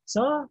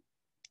 So,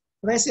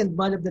 present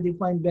value of the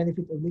defined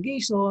benefit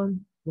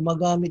obligation,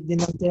 gumagamit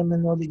din ng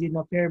terminology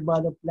na fair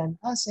value of plan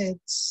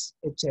assets,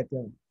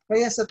 etc.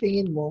 Kaya sa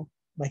tingin mo,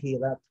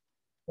 mahirap.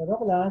 Pero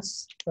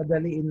class,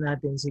 padaliin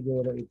natin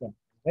siguro ito.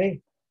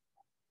 Okay?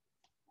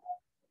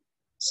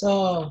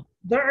 So,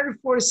 there are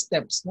 4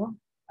 steps, no?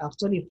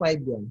 Actually,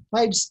 5 yun.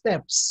 5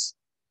 steps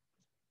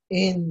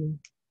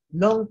in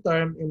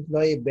long-term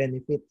employee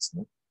benefits,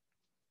 no?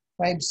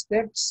 5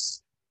 steps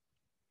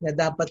na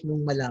dapat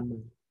mong malaman.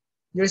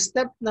 Your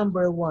step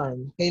number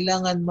 1,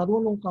 kailangan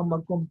marunong kang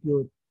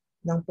mag-compute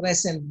ng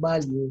present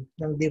value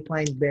ng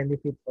defined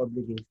benefit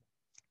obligation.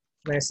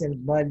 Present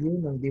value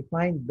ng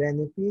defined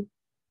benefit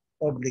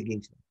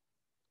obligation.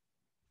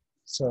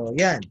 So,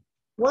 yan.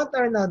 What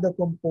are now the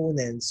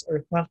components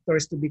or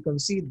factors to be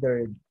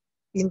considered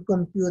in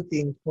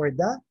computing for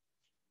the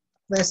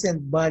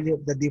present value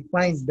of the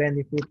defined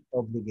benefit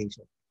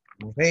obligation?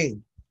 Okay.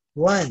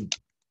 1.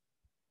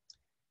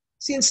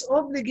 Since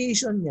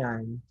obligation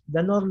yan,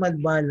 the normal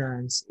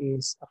balance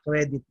is a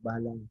credit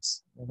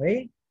balance.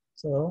 Okay?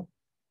 So,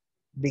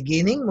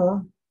 beginning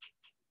mo,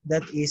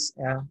 that is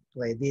a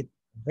credit.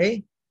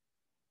 Okay?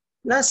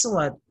 Plus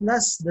what?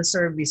 Plus the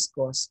service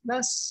cost.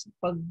 Plus,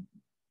 pag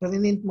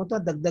print mo to,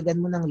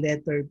 dagdagan mo ng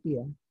letter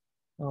P.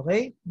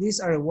 Okay?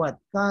 These are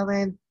what?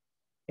 Current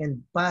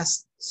and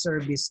past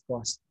service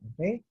cost.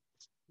 Okay?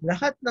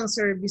 Lahat ng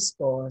service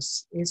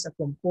cost is a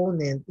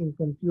component in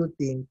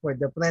computing for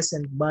the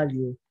present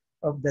value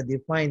of the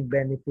defined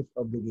benefit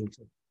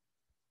obligation.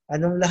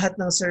 Anong lahat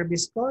ng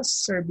service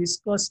cost? Service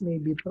cost may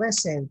be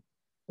present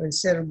or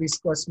service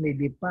cost may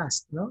be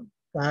past. No?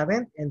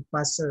 Current and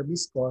past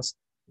service cost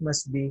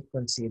must be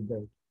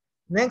considered.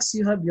 Next,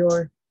 you have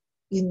your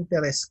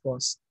interest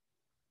cost.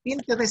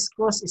 Interest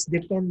cost is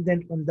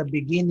dependent on the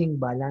beginning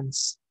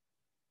balance.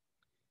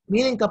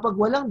 Meaning kapag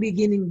walang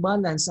beginning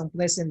balance ang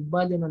present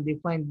value ng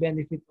defined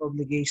benefit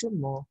obligation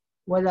mo,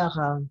 wala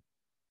kang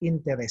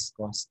interest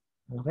cost.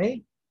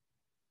 Okay?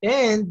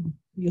 And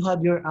you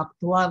have your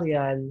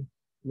actuarial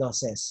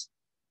losses.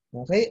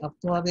 Okay?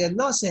 Actuarial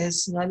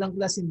losses, nga lang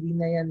class, hindi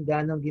na yan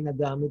ganong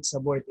ginagamit sa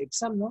board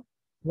exam, no?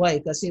 Why?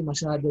 Kasi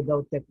masyado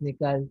daw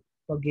technical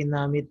pag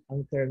ginamit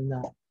ang term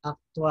na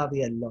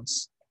actuarial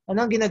loss.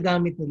 Ano ang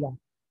ginagamit nila?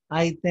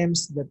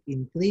 Items that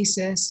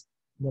increases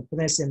the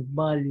present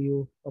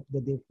value of the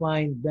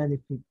defined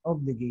benefit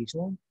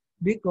obligation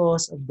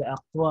because of the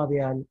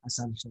actuarial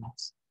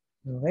assumptions.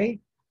 Okay?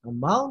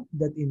 Amount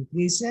that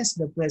increases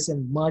the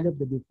present value of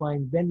the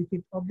defined benefit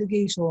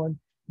obligation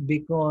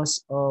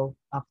because of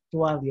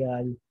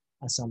actuarial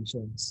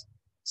assumptions.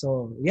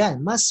 So,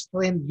 yan, mas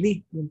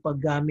friendly yung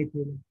paggamit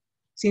nila.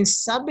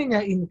 Since sabi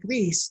niya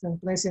increase ng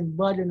present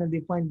value ng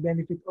defined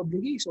benefit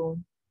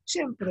obligation,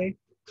 syempre,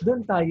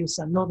 doon tayo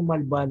sa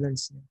normal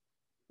balance niya.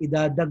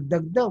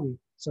 Idadagdag daw eh.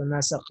 So,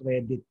 nasa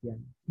credit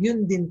yan.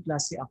 Yun din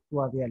plus si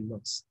actuarial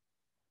loss.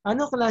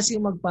 Ano klase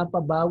yung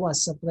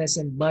magpapabawas sa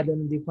present value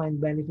ng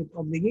defined benefit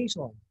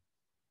obligation?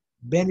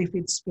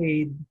 Benefits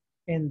paid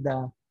and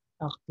the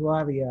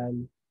actuarial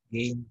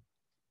gain.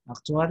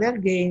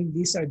 Actuarial gain,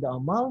 these are the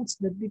amounts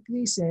that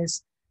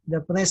decreases the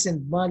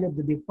present value of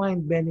the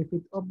defined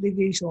benefit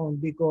obligation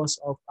because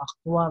of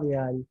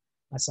actuarial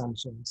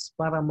assumptions.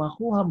 Para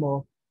makuha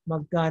mo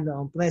magkano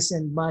ang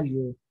present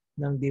value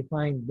ng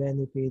defined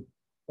benefit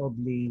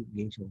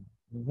obligation.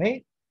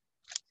 Okay?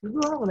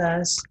 Siguro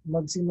class,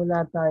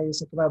 magsimula tayo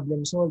sa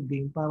problem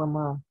solving para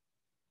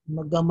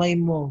magamay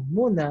mo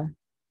muna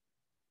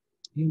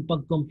yung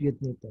pag-compute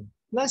nito.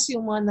 Plus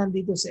yung mga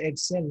nandito sa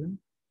Excel,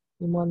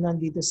 yung mga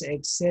nandito sa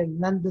Excel,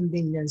 nandun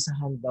din yan sa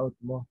handout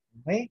mo.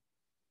 Okay?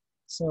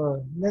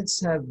 So, let's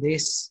have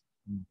this.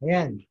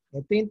 Ayan.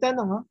 Ito yung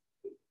tanong. Ha?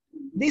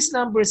 This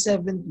number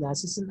 7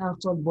 class is an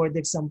actual board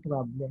exam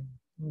problem.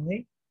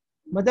 Okay?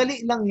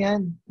 Madali lang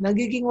yan.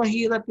 Nagiging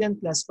mahirap yan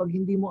class pag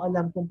hindi mo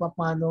alam kung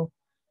paano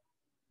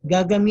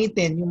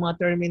gagamitin yung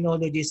mga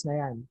terminologies na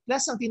yan.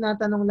 Plus, ang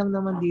tinatanong lang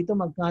naman dito,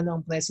 magkano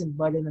ang present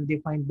value ng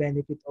defined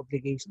benefit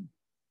obligation.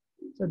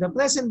 So, the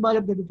present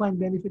value of the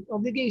defined benefit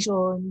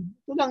obligation,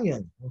 ito lang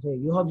yun. Okay,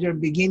 you have your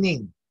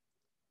beginning.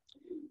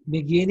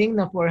 Beginning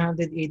na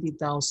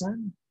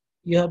 480,000.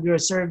 You have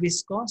your service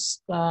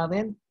cost,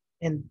 current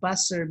and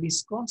past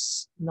service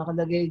cost.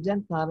 Nakalagay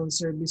dyan, current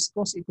service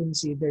cost,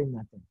 i-consider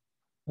natin.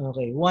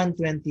 Okay,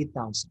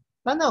 120,000.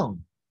 Tanong,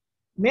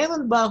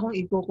 meron ba akong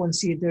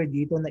i-consider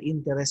dito na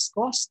interest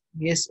cost?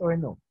 Yes or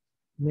no?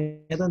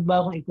 Meron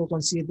ba akong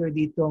i-consider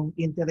ditong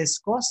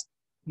interest cost?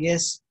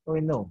 Yes or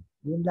no?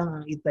 Yun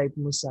lang ang i-type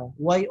mo sa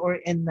Y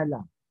or N na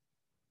lang.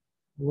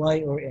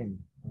 Y or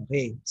N.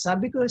 Okay.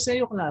 Sabi ko sa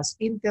iyo class,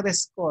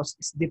 interest cost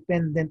is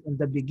dependent on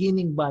the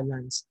beginning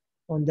balance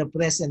on the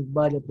present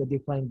value of the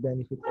defined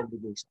benefit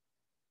obligation.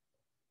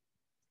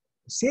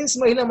 Since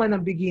may laman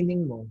ang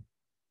beginning mo,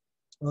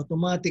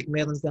 automatic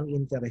meron kang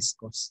interest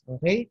cost.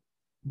 Okay?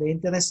 The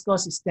interest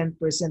cost is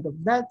 10% of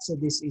that. So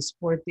this is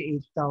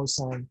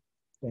 48,000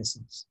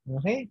 pesos.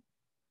 Okay?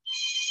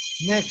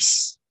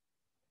 Next.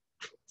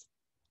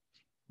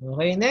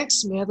 Okay,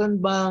 next.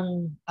 Meron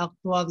bang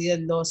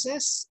actuarial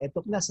losses? Ito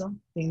class, oh.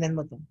 Tingnan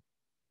mo to.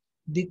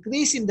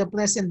 Decrease in the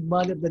present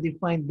value of the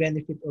defined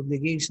benefit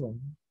obligation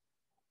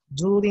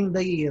during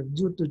the year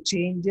due to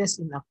changes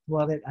in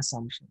actuarial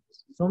assumptions.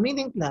 So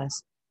meaning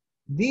class,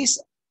 these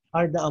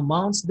are the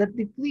amounts that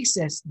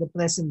decreases the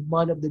present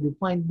value of the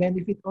defined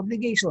benefit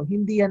obligation.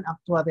 Hindi yan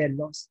actuarial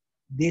loss.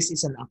 This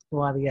is an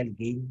actuarial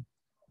gain.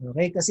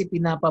 Okay? Kasi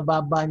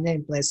pinapababa niya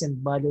yung present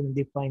value ng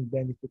defined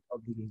benefit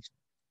obligation.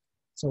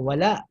 So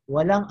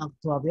walang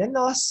actuarial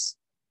loss,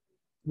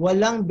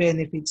 walang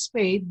benefits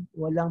paid,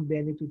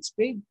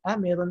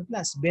 meron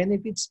plus.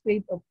 Benefits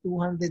paid of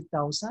 200,000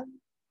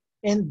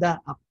 and the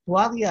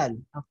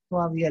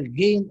actuarial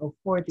gain of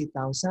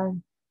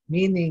 40,000,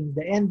 meaning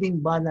the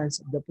ending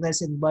balance of the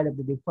present value of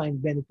the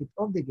defined benefit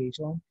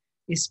obligation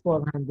is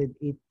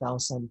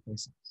 408,000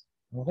 pesos.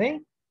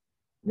 Okay?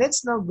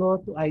 Let's now go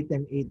to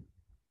item 8.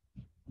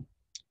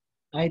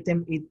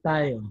 Item 8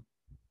 tayo.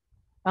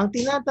 Ang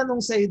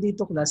tinatanong sa iyo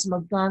dito, class,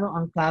 magkano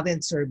ang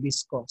current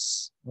service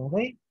cost?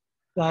 Okay?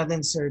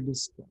 Current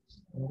service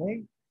cost.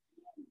 Okay?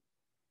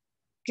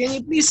 Can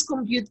you please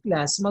compute,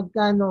 class,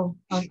 magkano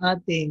ang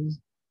ating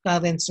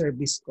current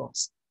service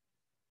cost?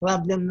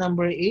 Problem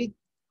number 8,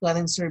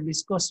 current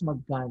service cost,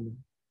 magkano?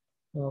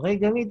 Okay,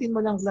 gamitin mo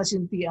lang, class,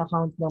 yung T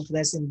account ng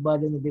present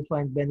value na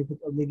defined benefit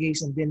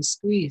obligation, then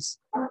squeeze.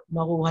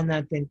 Makuha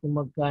natin kung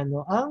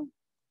magkano ang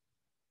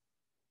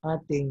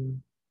ating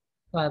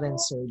current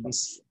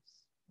service.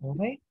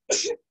 Okay?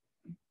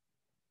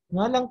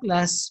 Nga lang,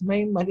 class,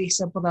 may mali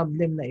sa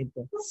problem na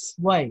ito.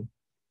 Why?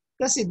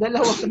 Kasi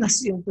dalawa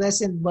kasi yung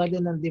present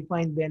value ng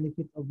defined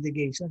benefit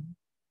obligation.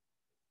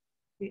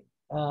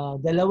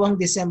 Dalawang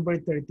December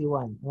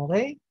 31.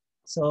 Okay?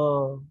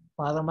 So,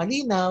 para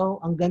malinaw,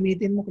 ang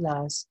gamitin mo,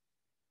 class,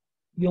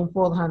 yung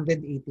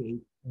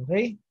 488.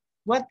 Okay?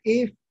 What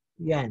if,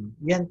 yan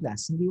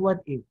class, hindi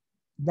what if.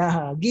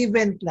 The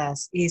given,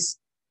 class,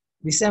 is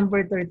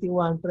December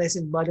 31,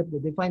 present value of the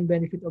defined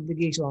benefit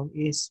obligation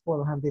is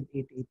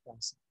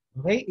 488,000.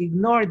 Okay?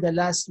 Ignore the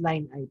last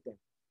line item.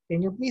 Can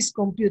you please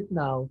compute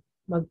now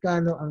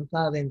magkano ang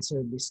current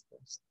service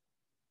cost?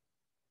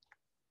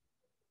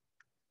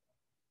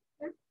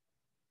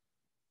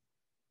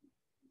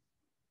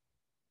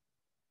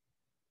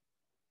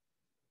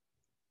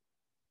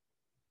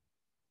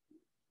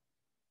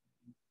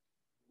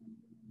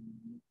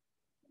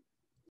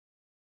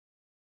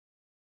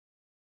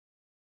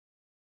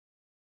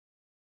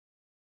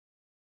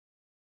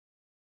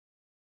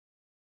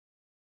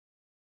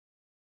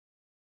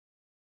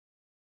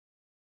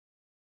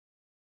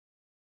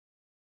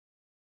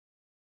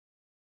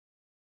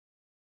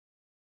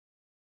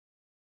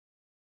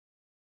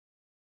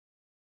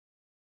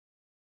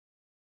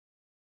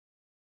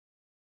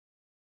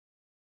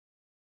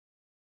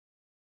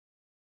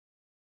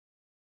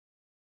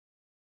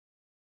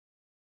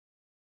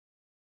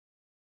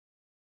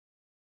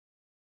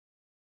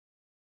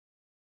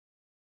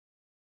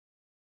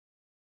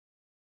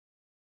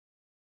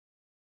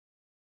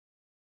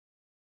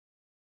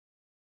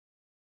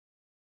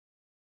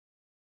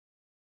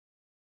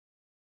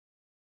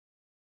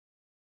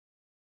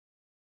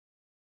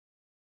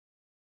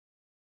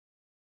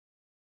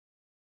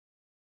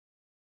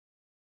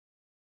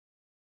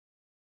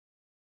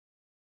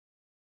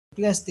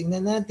 Class,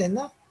 tingnan natin,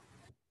 no?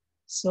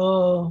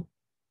 So,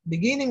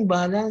 beginning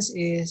balance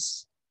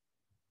is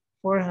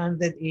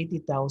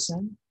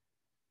 480,000.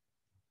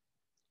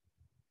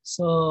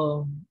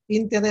 So,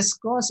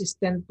 interest cost is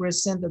 10%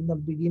 of the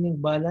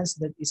beginning balance,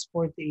 that is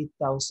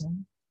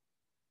 48,000.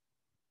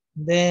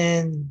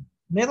 Then,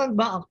 meron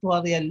ba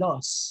actuarial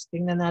loss?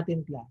 Tingnan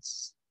natin,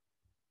 class.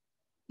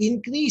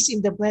 Increase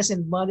in the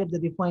present value of the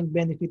defined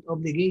benefit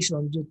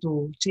obligation due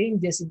to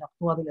changes in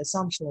actuarial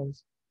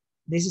assumptions.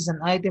 This is an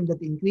item that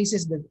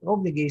increases the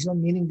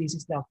obligation, meaning this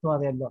is the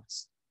actuarial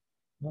loss.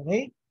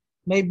 Okay?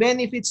 May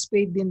benefits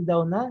paid din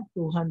daw na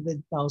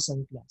 200,000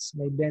 plus.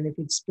 May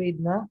benefits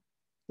paid na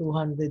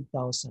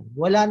 200,000.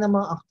 Wala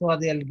namang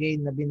actuarial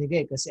gain na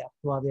binigay kasi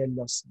actuarial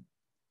loss.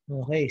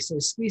 Okay, so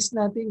squeeze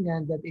natin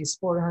yan. That is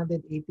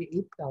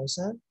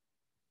 488,000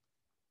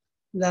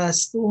 plus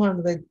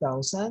 200,000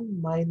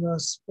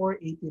 minus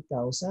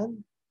 480,000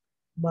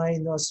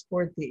 minus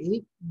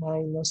 48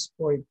 minus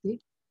 40.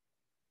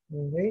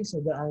 Okay, so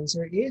the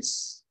answer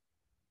is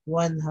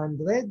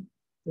 120,000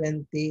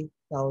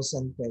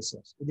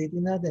 pesos.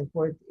 Ulitin natin,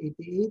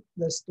 488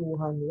 plus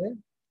 200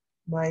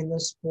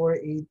 minus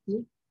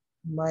 480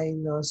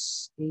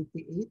 minus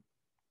 88.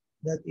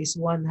 That is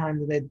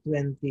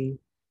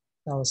 120,000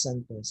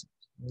 pesos.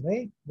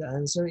 Okay, the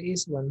answer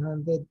is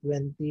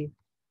 120,000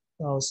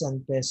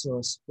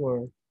 pesos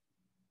for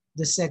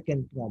the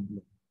second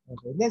problem.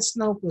 Okay, let's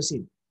now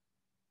proceed.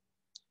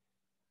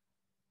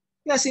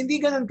 Kasi hindi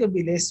ganun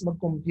kabilis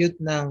mag-compute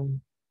ng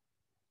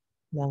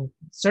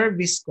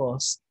service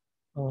cost,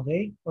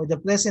 okay, or the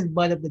present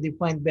value of the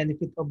defined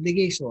benefit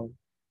obligation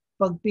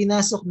pag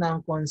pinasok na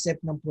ang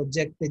concept ng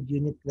projected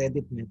unit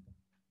credit method.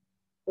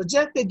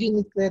 Projected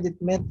unit credit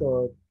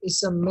method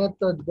is a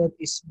method that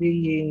is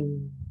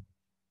being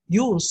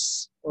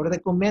used or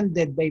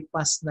recommended by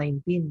PAS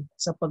 19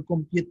 sa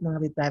pag-compute ng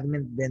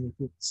retirement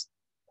benefits.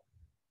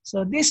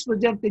 So this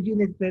projected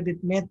unit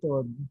credit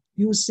method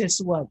uses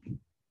what?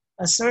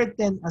 A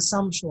certain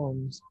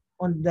assumptions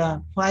on the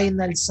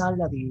final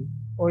salary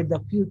or the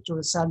future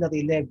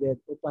salary level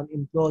of an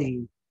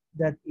employee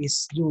that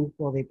is due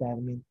for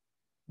retirement.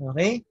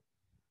 Okay?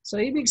 So,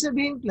 ibig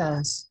sabihin,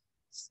 class,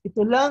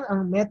 ito lang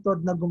ang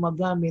method na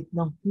gumagamit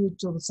ng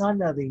future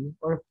salary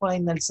or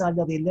final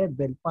salary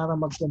level para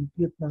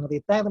mag-compute ng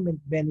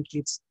retirement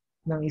benefits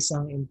ng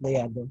isang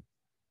empleyado.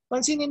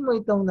 Pansinin mo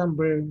itong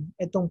number,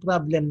 itong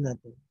problem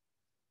natin.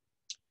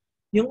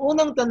 Yung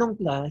unang tanong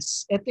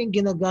class, ito yung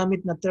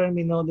ginagamit na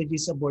terminology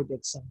sa board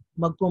exam.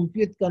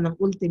 Mag-compute ka ng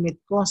ultimate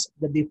cost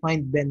of the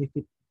defined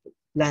benefit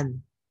plan.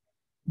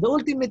 The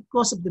ultimate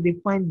cost of the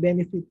defined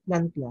benefit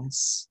plan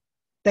class,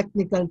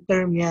 technical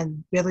term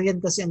yan, pero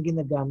yan kasi ang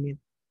ginagamit.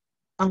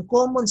 Ang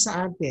common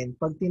sa atin,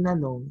 pag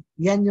tinanong,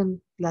 yan yung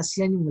class,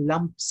 yan yung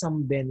lump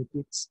sum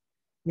benefits.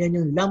 Yan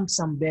yung lump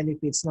sum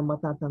benefits na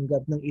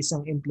matatanggap ng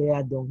isang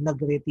empleyadong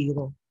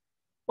nagretiro.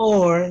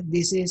 Or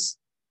this is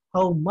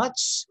how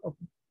much of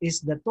is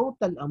the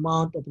total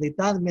amount of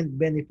retirement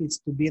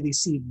benefits to be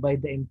received by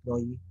the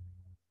employee.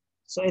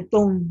 So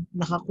itong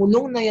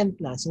nakakulong na yan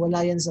class,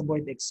 wala yan sa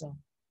board exam.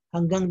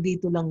 Hanggang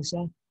dito lang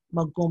siya.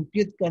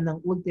 Mag-compute ka ng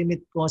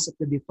ultimate cost of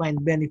the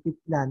defined benefit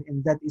plan,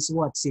 and that is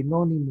what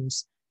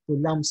synonymous to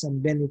lump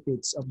sum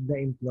benefits of the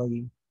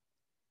employee.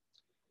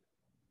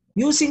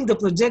 Using the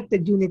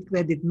projected unit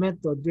credit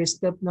method, your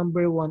step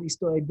number 1 is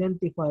to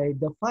identify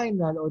the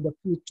final or the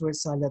future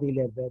salary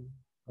level.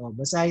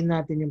 Basahin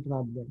natin yung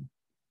problem.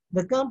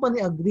 The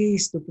company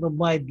agrees to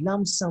provide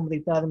lump sum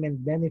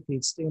retirement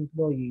benefits to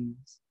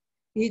employees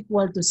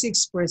equal to 6%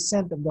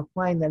 of the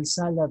final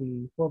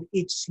salary for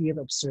each year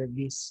of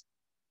service.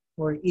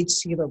 For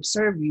each year of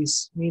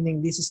service,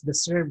 meaning this is the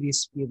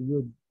service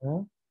period.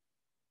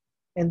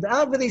 And the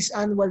average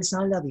annual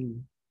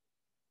salary,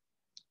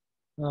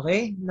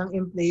 okay, ng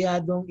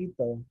empleyadong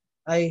ito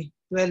ay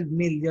 12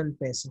 million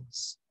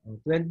pesos.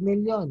 12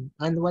 million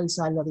annual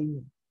salary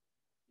niya.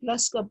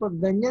 Plus kapag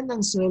ganyan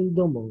ang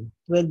sweldo mo,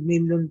 12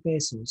 million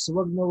pesos,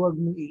 wag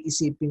mong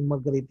iisiping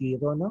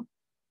magretiro, no?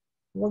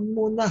 Wag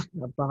muna,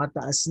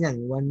 napakataas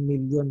niyan, 1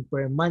 million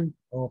per month,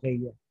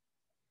 okay yan.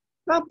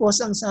 Tapos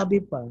ang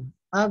sabi pa,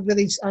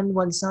 average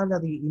annual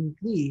salary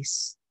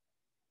increase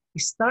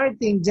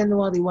starting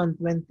January 1,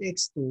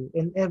 20x2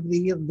 and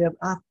every year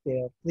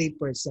thereafter, 3%.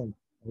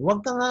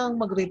 Huwag ka nga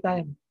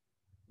mag-retire.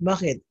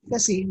 Bakit?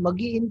 Kasi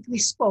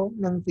mag-i-increase po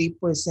ng 3%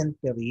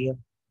 per year.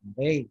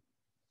 Okay.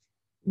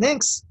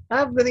 Next,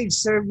 average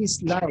service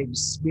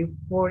lives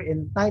before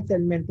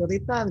entitlement to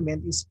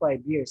retirement is 5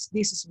 years.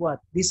 This is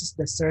what? This is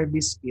the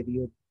service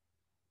period.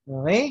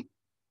 Okay?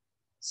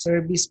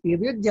 Service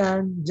period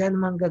dyan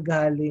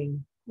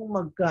manggagaling kung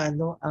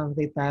magkano ang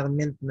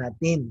retirement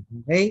natin.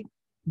 Okay?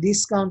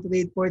 Discount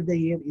rate for the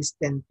year is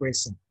 10%.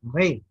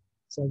 Okay?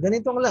 So,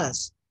 ganito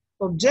class.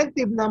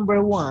 Objective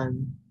number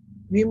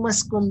 1, we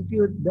must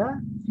compute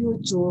the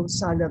future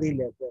salary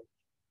level.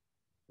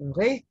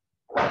 Okay?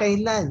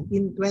 Kailan?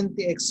 In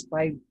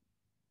 20x5.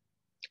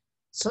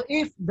 So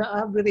if the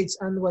average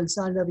annual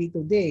salary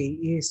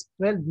today is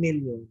 12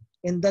 million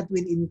and that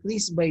will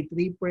increase by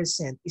 3%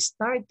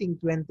 starting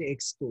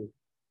 20x2,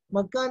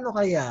 magkano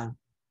kaya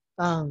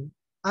ang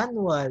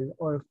annual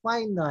or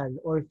final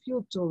or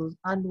future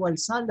annual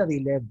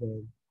salary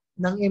level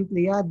ng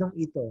empleyadong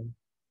ito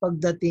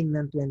pagdating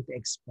ng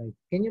 20x5?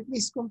 Can you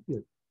please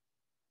compute?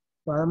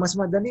 Para mas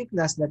madali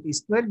class, that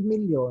is 12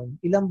 million,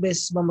 ilang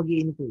beses ba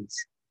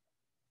mag-i-increase?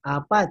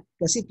 4,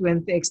 kasi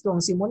 20x2 ang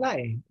simula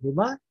eh. Di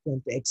ba?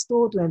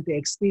 20x2,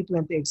 20x3,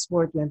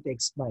 20x4,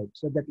 20x5.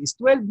 So that is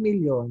 12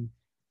 million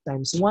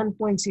times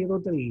 1.03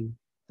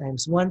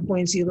 times 1.03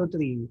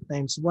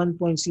 times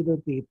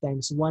 1.03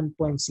 times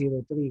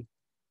 1.03.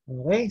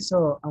 Okay?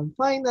 So, ang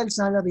final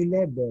salary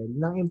level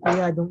ng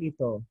empleyadong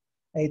ito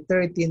ay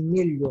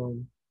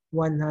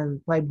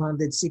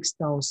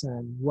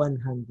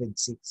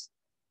 13,506,106.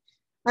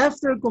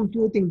 After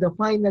computing the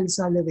final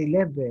salary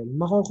level,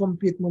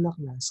 mako-compute mo na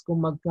class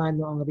kung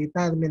magkano ang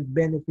retirement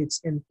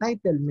benefits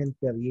entitlement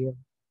per year.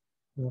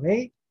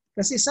 Okay?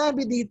 Kasi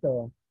sabi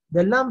dito,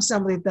 the lump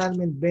sum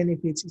retirement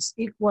benefits is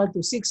equal to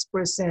 6%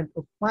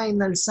 of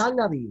final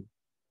salary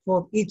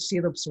for each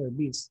year of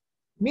service.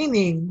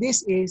 Meaning,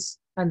 this is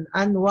an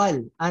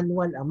annual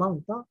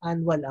amount.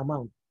 Annual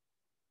amount.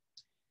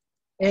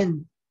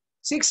 And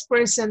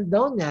 6%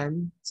 daw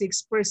niyan,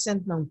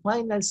 6% ng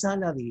final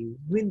salary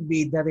will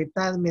be the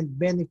retirement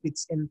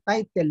benefits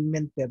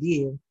entitlement per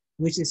year,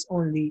 which is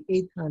only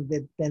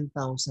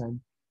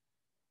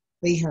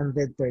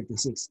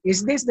 810,336.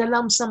 Is this the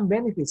lump sum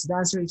benefits? The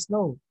answer is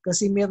no.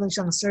 Kasi meron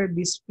siyang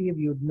service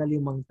period na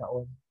 5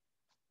 taon.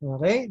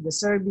 Okay? The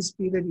service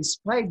period is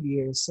 5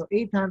 years. So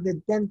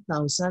 810,000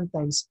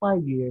 times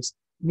 5 years,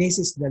 this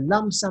is the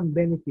lump sum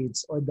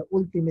benefits or the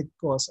ultimate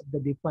cost of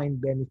the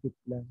defined benefit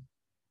plan.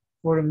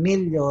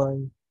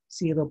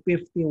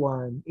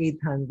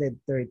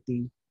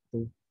 4,051,832.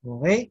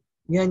 Okay?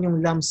 Yan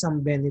yung lump sum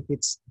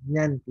benefits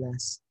niyan,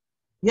 class.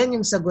 Yan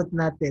yung sagot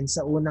natin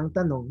sa unang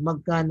tanong,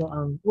 magkano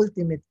ang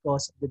ultimate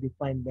cost of the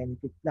defined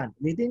benefit plan.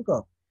 Ulitin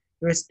ko.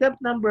 Your step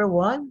number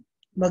 1,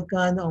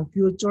 magkano ang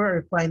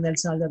future or final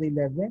salary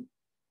level?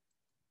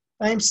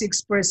 Times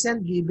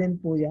 6%,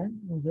 given po yan.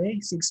 Okay?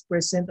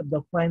 6% of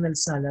the final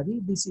salary.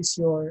 This is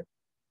your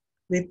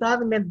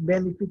retirement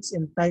benefits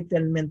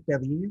entitlement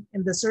per year,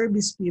 and the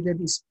service period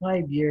is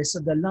 5 years, so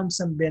the lump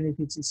sum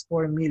benefits is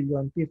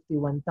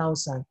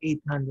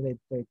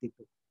 4,051,832.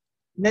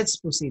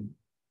 Let's proceed.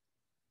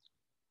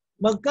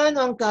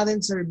 Magkano ang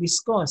current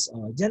service cost?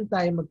 Diyan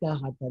tayo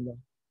magkakatalo.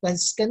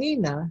 Kasi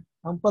kanina,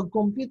 Ang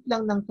pag-compute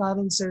lang ng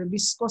current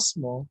service cost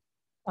mo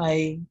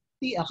ay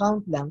T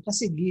account lang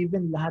kasi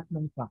given lahat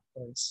ng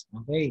factors.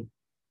 Okay.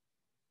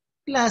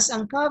 Plus,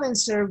 ang current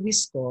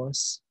service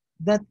cost,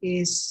 that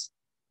is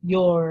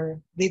your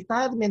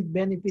retirement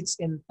benefits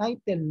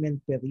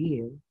entitlement per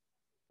year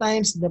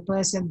times the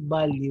present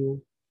value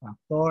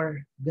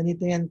factor.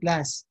 Ganito yan,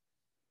 class.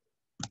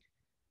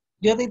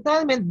 Your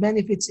retirement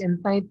benefits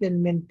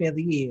entitlement per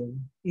year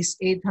is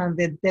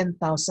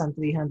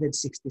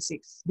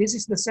 810,366. This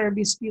is the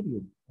service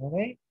period.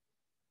 Okay?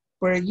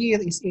 Per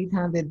year is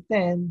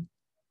 810.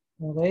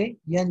 Okay?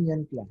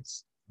 Yan,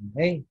 class.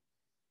 Okay?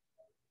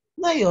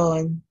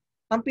 Ngayon,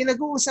 ang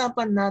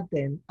pinag-uusapan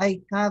natin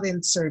ay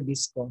current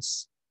service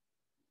cost.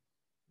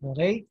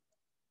 Okay?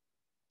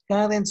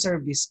 Current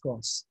service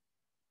cost.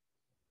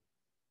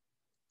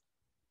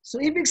 So,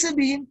 ibig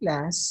sabihin,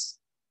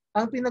 class,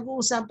 ang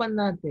pinag-uusapan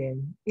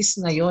natin is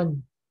ngayon.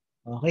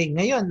 Okay,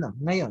 ngayon, no?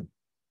 Ngayon.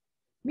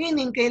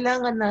 Meaning,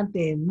 kailangan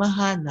natin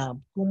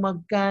mahanap kung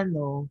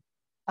magkano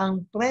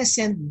ang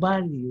present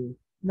value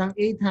ng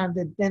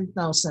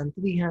 810,366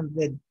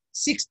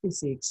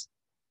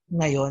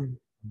 ngayon.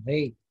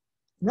 Okay.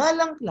 Nga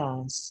lang,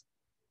 class,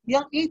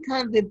 yung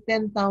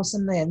 810,000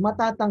 na yan,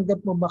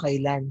 matatanggap mo ba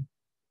kailan?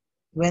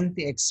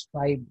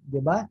 20x5, di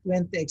ba?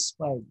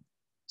 20x5.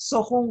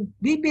 So kung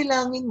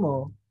bibilangin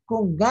mo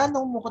kung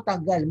gano'ng mo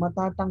katagal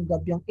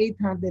matatanggap yung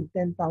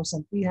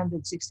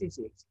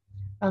 810,366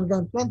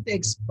 hanggang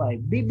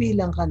 20x5,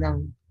 bibilang ka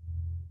ng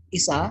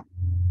isa,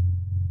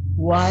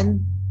 1,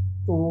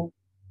 2,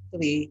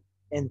 3,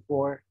 and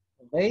 4.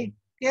 Okay?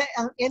 Kaya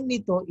ang n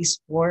nito is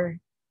 4.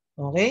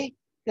 Okay?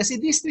 Kasi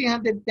this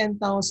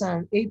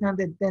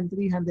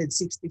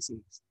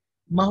 310,810,366,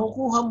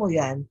 makukuha mo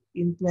yan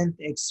in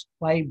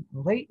 20x5.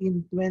 Okay?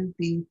 In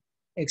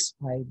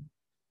 20x5.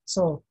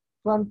 So,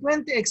 from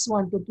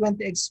 20x1 to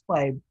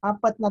 20x5,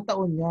 4 na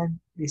taon yan.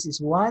 This is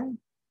 1,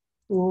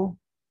 2,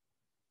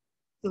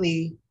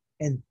 3,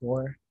 and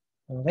 4.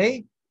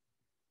 Okay?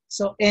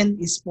 So, n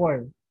is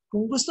 4.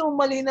 Kung gusto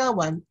mong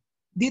malinawan,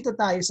 dito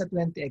tayo sa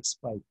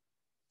 20x5.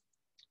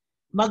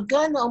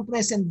 Magkano ang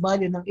present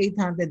value ng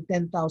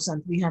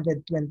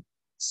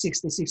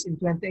 810,366 in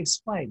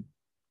 20x5?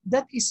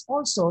 That is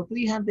also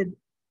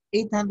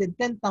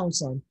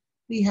 810,366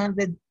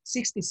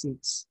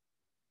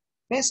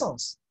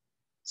 pesos.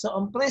 So,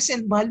 ang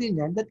present value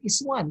niyan, that is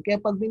 1. Kaya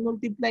pag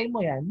binultiply mo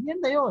yan, yan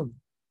na yun.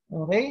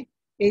 Okay?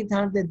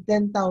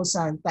 810,000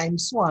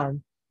 times 1,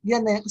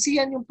 yan na yan.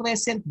 Kasi yan yung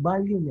present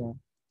value niya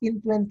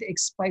in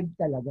 20x5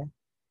 talaga.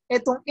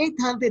 Etong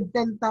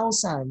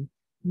 810,000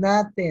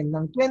 natin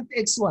ng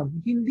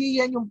 20x1, hindi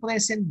yan yung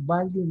present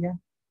value niya.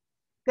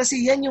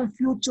 Kasi yan yung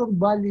future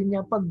value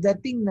niya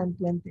pagdating ng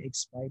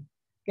 20x5.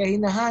 Kaya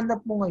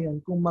hinahanap mo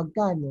ngayon kung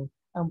magkano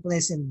ang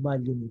present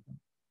value nito.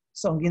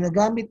 So, ang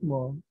ginagamit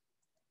mo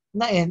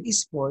na n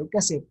is 4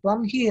 kasi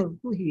from here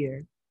to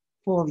here,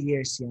 4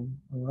 years yan.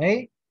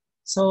 Okay?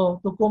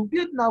 So, to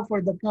compute now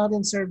for the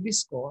current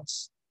service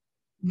cost,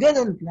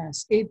 ganun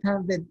class,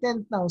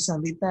 810,000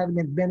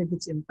 retirement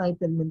benefits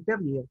entitlement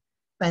per year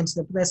times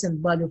the present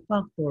value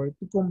factor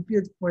to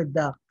compute for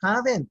the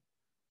current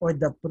or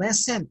the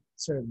present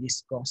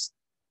service cost.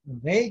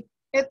 Okay?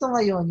 Ito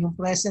ngayon, yung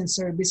present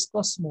service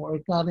cost mo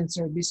or current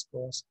service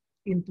cost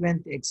in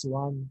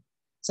 20x1.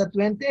 Sa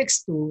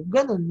 20x2,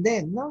 ganun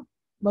din, no?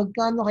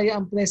 Magkano kaya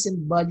ang present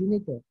value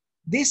nito?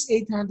 This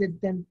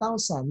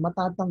 810,000,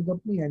 matatanggap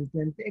mo yan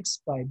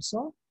 20x5.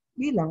 So,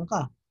 bilang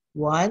ka.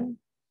 1,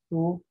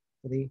 2,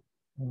 3.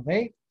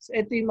 Okay? So,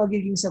 ito yung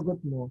magiging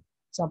sagot mo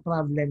sa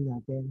problem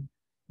natin.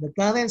 The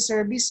current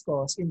service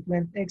cost in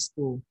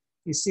 20x2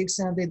 is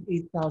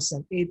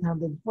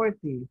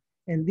 608,840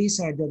 and these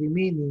are the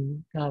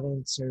remaining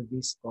current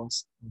service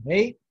costs.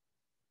 Okay?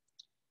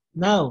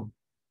 Now,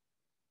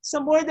 sa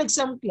board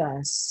exam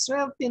class,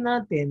 swerte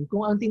natin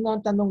kung ang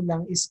tinatanong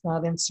lang is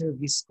current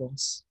service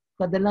cost.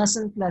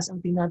 Kadalasan class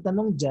ang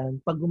tinatanong dyan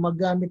pag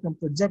gumagamit ng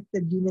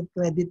projected unit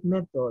credit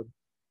method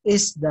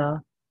is the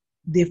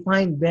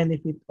defined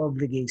benefit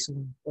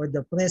obligation or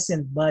the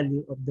present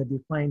value of the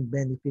defined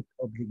benefit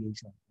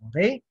obligation.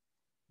 Okay?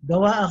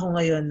 Gawa ako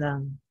ngayon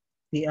ng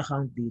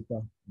T-account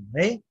dito.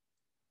 Okay?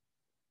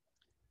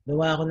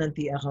 Gawa ako ng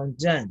T-account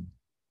dyan.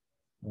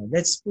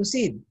 Let's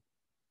proceed.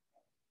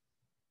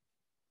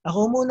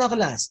 Ako muna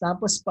class,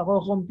 tapos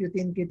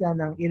pako-computein kita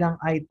ng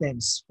ilang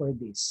items for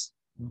this.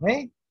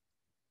 Okay?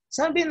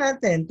 Sabi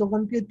natin, to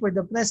compute for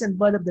the present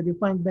value of the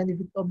defined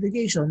benefit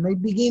obligation, may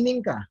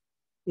beginning ka.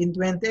 In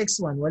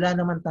 20x1, wala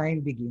naman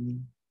tayong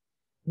beginning.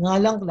 Nga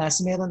lang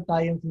class, meron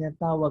tayong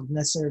tinatawag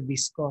na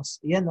service cost.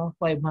 Yan o,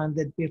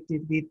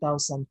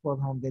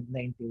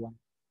 553,491.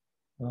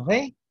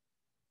 Okay?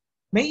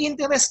 May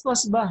interest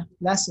cost ba?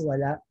 Class,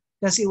 wala.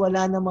 Kasi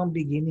wala namang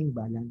beginning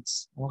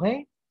balance.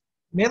 Okay?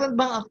 Meron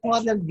bang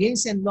actuarial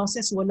gains and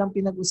losses? Walang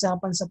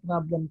pinag-usapan sa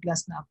problem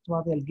class na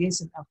actuarial gains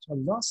and actual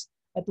loss.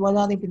 At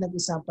wala rin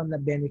pinag-usapan na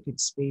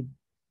benefits paid.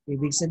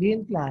 Ibig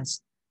sabihin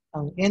class,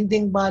 ang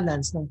ending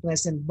balance ng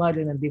present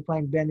value ng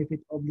defined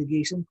benefit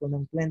obligation ko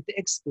ng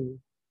 20x2,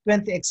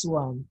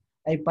 20x1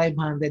 ay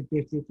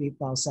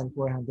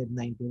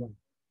 553,491.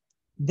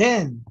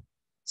 Then,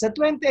 sa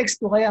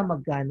 20x2 kaya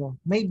magkano?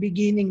 May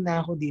beginning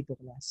na ako dito,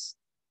 class.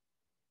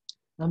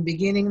 Ang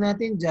beginning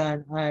natin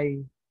dyan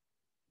ay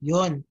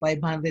yun,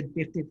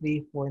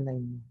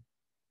 553,491.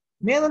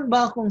 Meron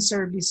ba akong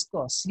service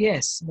cost?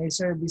 Yes, may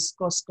service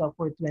cost ka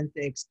for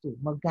 20x2.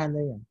 Magkano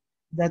yan?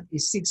 That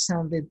is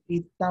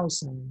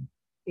 608,840.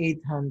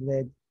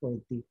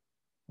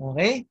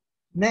 Okay?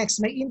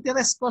 Next, may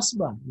interest cost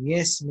ba?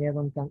 Yes,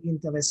 meron kang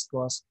interest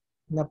cost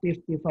na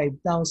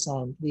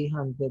 55,349.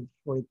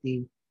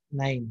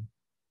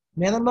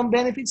 Meron bang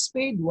benefits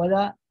paid?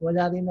 Wala.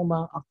 Wala rin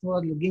namang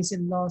actuarial gains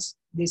and loss.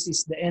 This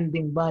is the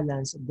ending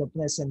balance of the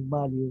present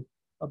value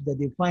of the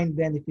defined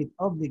benefit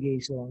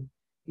obligation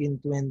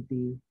in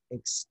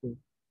 20x2.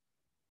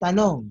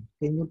 Tanong,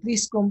 can you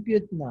please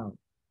compute now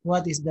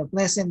what is the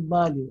present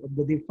value of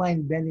the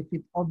defined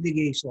benefit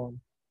obligation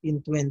in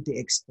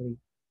 20x3?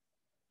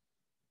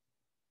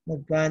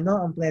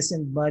 Magkano ang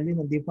present value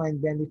ng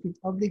defined benefit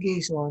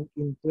obligation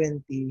in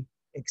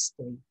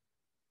 20x3?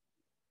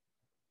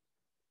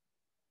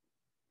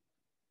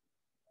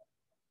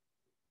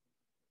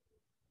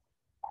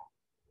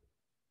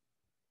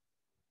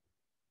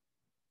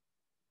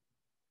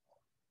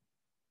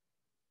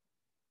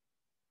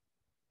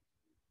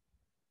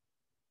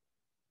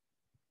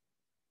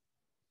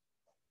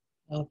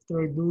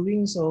 After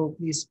doing so,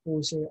 please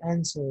post your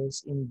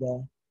answers in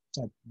the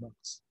chat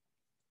box.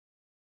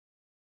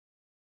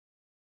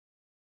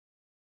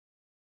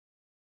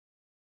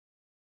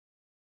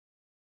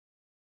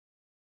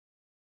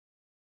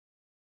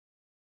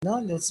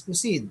 Now, let's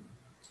proceed.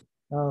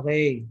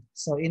 Okay.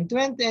 So, in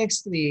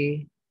 20x3,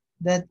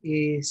 that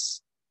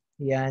is,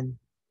 yan,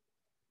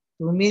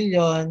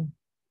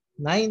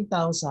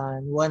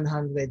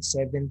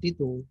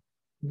 2,09,172.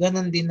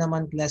 Ganon din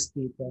naman class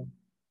dito.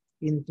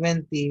 In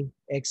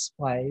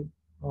 20x5,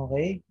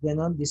 okay?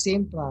 Ganon, the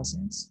same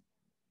process.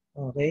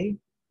 Okay?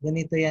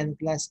 Ganito yan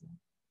class.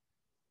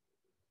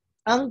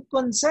 Ang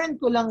concern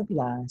ko lang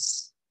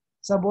class,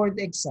 sa board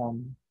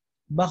exam,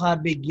 baka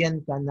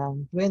bigyan ka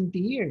ng 20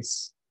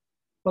 years.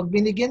 Pag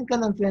binigyan ka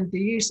ng 20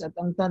 years at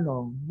ang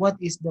tanong, what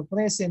is the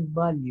present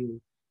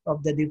value of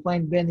the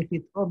defined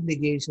benefit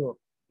obligation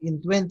in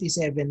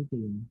 2017?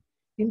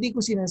 Hindi ko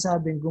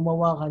sinasabing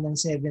gumawa ka ng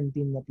 17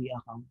 na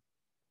T-account.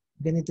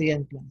 Ganito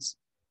yan, class.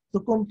 To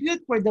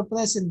compute for the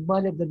present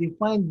value of the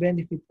defined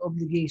benefit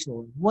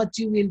obligation, what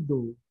you will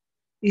do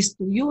is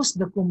to use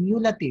the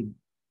cumulative,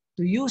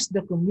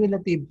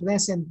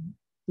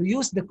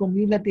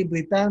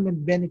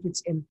 retirement benefits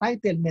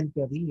entitlement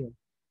period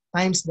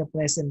times the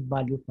present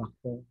value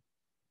factor.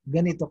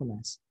 Ganito,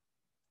 class.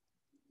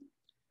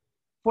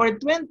 For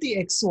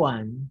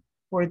 20x1,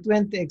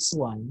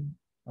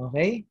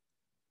 okay,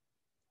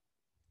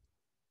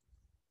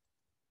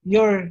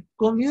 your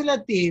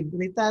cumulative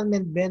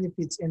retirement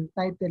benefits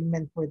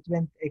entitlement for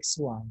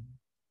 20x1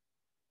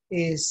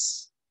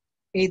 is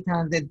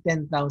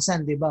 810,000,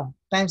 di ba?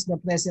 Times the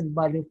present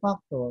value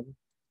factor,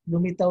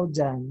 lumitaw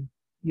dyan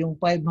yung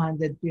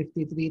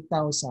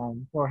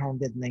 553,491.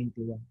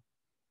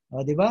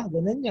 O, di ba?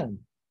 Ganun yun.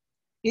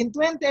 In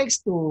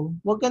 20x2,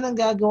 huwag ka nang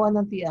gagawa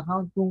ng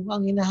T-account kung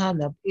ang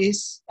hinahanap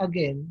is,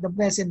 again, the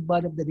present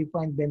value of the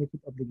defined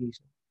benefit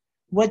obligation.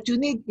 What you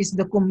need is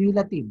the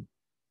cumulative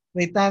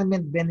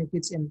retirement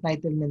benefits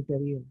entitlement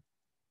period.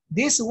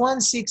 This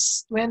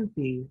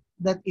 1,620,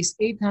 that is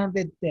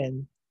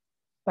 810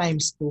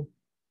 times 2.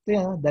 Ito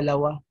yan,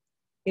 dalawa.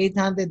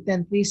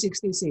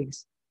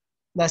 810,366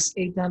 plus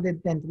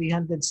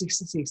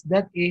 810,366.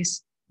 That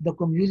is the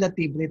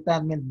cumulative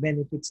retirement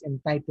benefits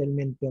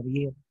entitlement per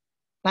year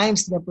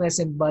times the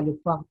present value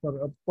factor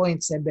of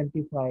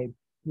 0.751315.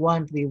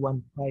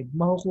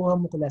 Makukuha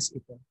mo class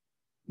ito.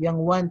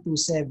 Yung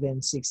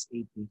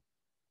 127,680.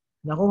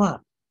 Nakuha.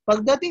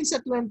 Pagdating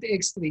sa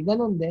 20x3,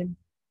 ganun din.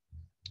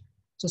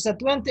 So sa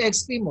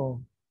 20x3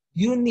 mo,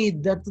 you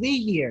need the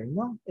 3-year,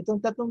 no? Itong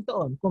 3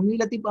 taon.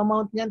 Cumulative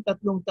amount niyan, 3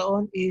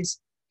 taon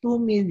is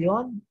 2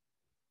 million.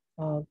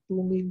 2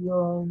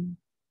 million.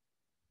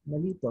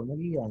 Mali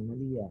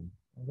yan.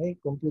 Okay,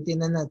 computin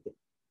na natin.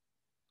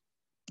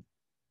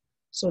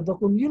 So the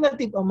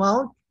cumulative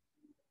amount,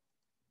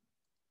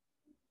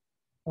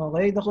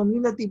 okay, the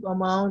cumulative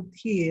amount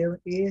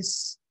here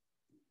is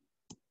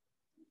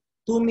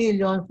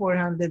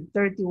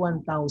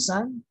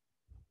 2,431,000.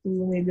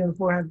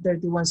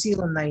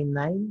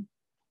 2,431,099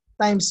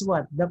 times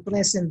what? The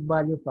present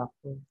value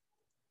factor.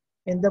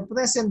 And the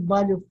present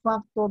value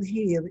factor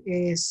here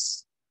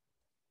is,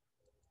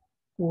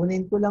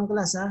 kunin ko lang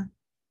class ha,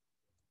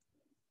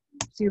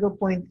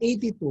 0.82.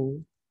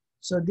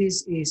 So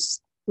this is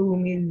 2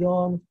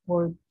 million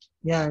for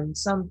yan,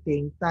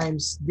 something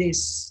times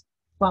this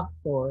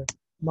factor,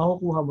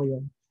 makukuha mo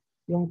yun.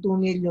 Yung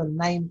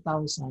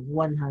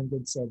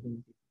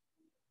 2,009,170.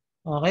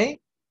 Okay?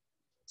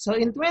 So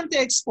in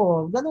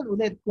 20x4, ganun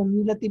ulit,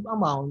 cumulative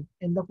amount.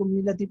 And the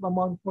cumulative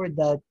amount for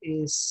that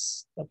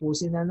is,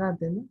 tapusin na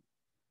natin,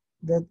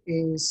 that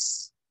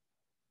is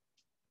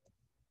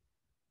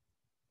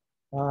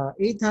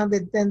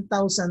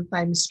 810,000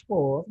 times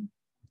 4.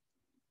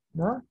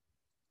 No?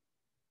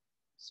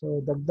 So,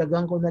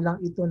 dagdagan ko na lang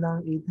ito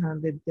ng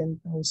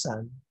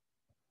 810,000.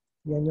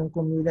 Yan yung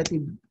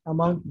cumulative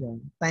amount niya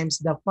times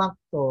the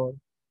factor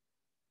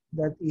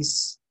that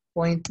is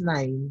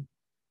 0.9.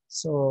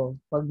 So,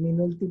 pag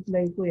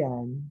minultiply ko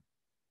yan,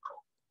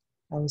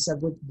 ang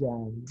sagot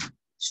dyan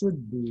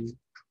should be,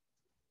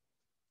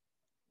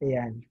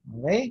 ayan.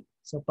 Okay?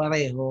 So,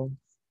 pareho.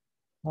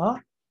 Huh?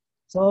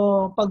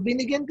 So, pag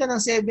binigyan ka ng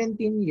 17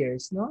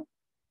 years, no?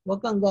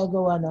 Huwag kang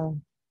gagawa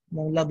ng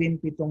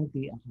 17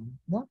 T account,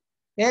 no?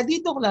 Kaya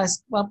dito,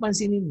 class,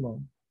 papansinin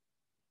mo,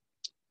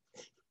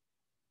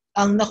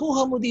 ang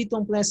nakuha mo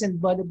ditong present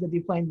value of the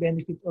defined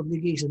benefit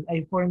obligation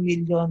ay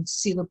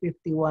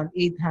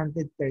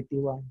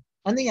 4,051,831.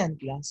 Ano yan,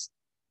 class?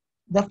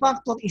 The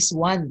factor is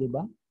 1, di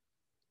ba?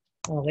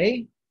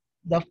 Okay?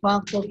 The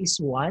factor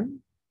is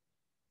 1.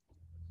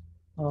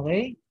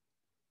 Okay?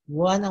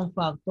 1 ang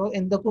factor.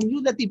 And the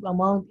cumulative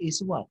amount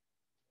is what?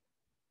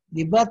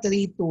 Di ba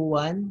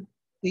 321?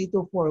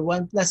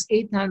 3241 plus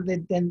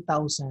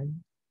 810,000.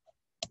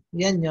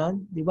 Yan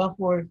yon. Di ba?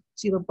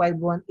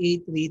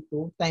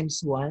 4,051,832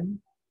 times 1.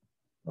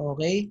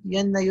 Okay?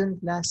 Yan na yun,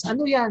 class.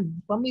 Ano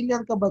yan?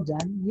 Familiar ka ba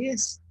dyan?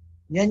 Yes.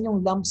 Yan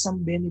yung lump sum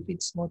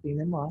benefits mo.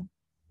 Tingnan mo, ha?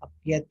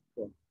 Akyat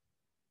ko.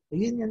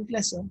 Ayun yan,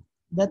 class. Oh.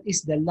 That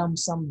is the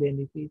lump sum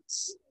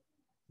benefits.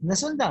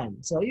 Nasundan.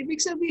 So, ibig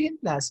sabihin,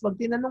 class, pag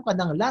tinanong ka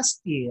ng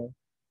last year,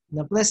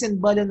 na present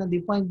value ng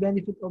defined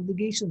benefit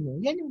obligation mo,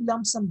 yan yung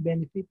lump sum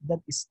benefit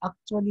that is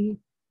actually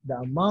the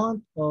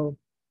amount of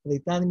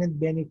retirement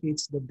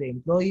benefits that the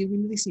employee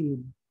will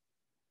receive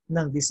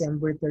ng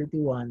December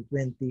 31,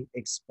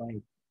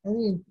 2025. Ano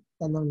yung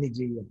tanong ni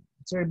Gian?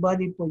 Sir,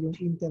 bali po yung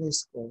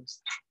interest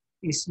cost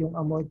is yung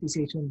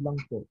amortization lang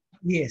po.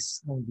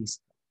 Yes, ng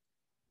discount.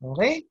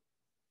 Okay?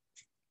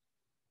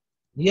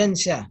 Yan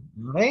siya.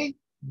 Okay?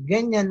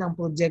 Ganyan ang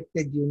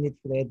projected unit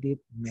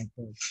credit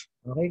method.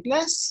 Okay,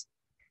 class?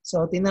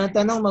 So,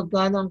 tinatanong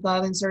magkano ang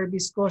current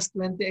service cost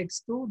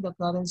 20x2? The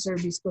current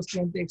service cost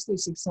 20x2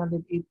 is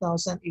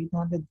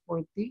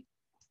 608,840.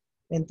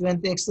 And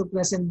 20x2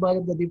 present value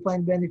of the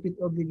defined benefit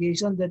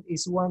obligation, that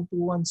is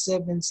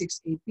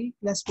 1,217,680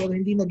 plus, pero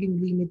hindi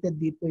naging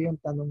limited dito yung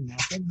tanong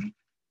natin.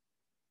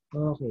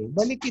 Okay.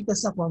 Balik kita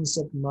sa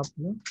concept map.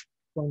 No?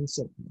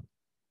 Concept map.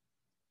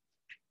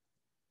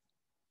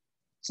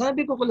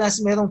 Sabi ko,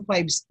 class, merong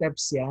 5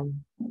 steps yan.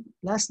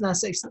 Class,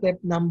 nasa step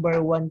number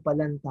 1 pa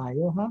lang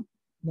tayo, ha?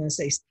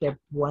 Nasa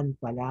step 1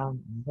 pa lang.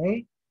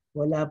 Okay?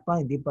 Wala pa,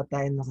 hindi pa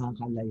tayo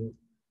nakakalayo.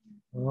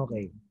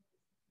 Okay.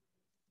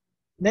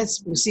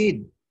 Let's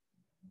proceed.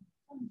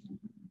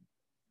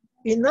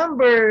 In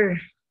number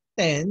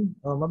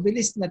 10,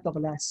 mabilis na to,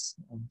 class.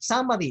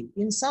 Summary.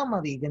 In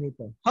summary,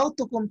 ganito. How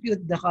to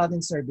compute the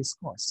current service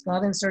cost.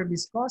 Current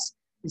service cost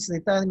is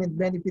retirement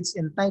benefits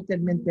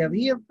entitlement per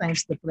year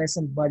times the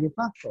present value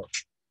factor.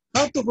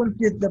 How to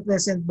compute the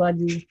present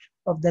value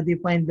of the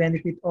defined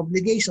benefit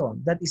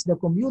obligation. That is the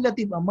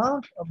cumulative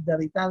amount of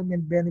the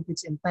retirement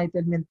benefits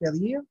entitlement per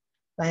year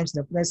times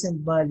the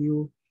present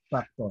value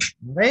factor.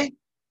 Okay?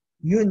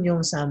 Yun yung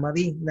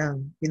summary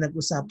ng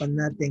pinag-usapan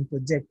nating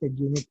projected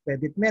unit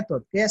credit method.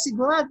 Kaya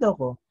sigurado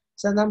ko,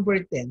 sa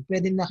number 10,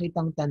 pwede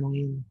nakitang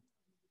tanungin.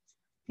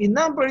 In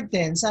number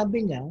 10,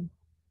 sabi niya,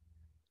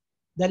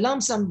 the lump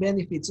sum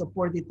benefits of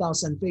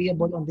 40,000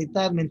 payable on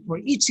retirement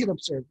for each year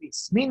of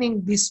service.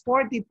 Meaning, this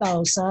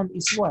 40,000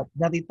 is what?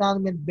 The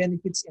retirement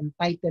benefits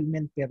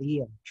entitlement per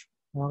year.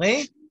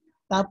 Okay?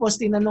 Tapos,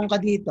 tinanong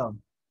ka dito,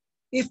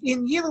 if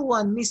in year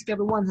 1,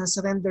 Mr. 1 has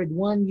rendered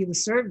 1 year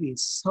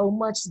service, how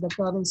much the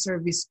current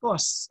service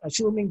costs,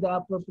 assuming the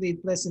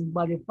appropriate present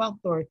value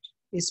factor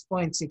is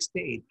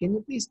 0.68? Can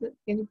you please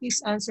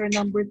answer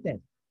number 10?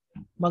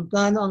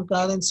 Magkano ang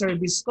current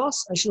service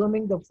cost,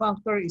 assuming the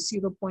factor is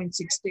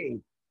 0.68?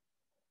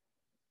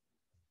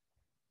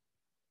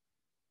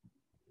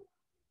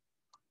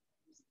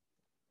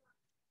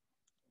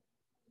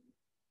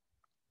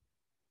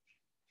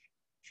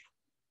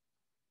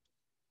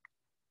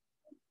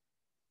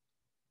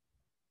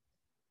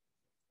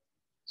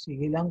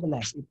 Sige lang,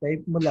 class.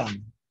 I-type mo lang.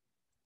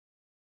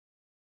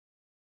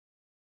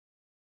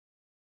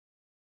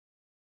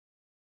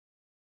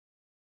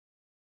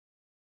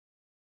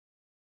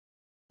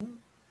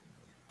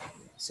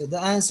 So the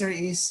answer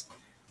is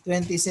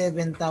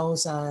 27,300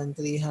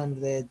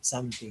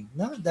 something.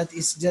 No? That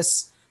is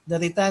just the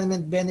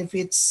retirement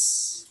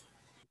benefits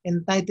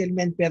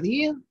entitlement per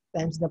year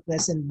times the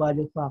present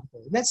value factor.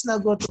 Let's now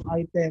go to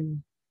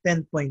item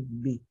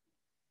 10.B.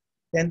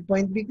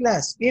 10.B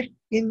class. If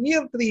in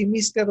year 3,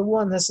 Mr.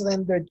 1 has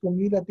rendered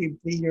cumulative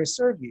 3-year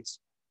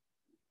service,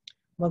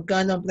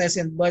 magkano ang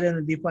present value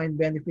ng defined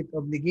benefit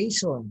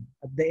obligation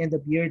at the end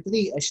of year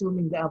 3,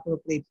 assuming the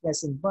appropriate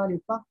present value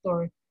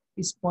factor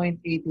is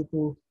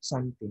 0.82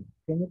 something.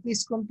 Can you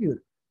please compute?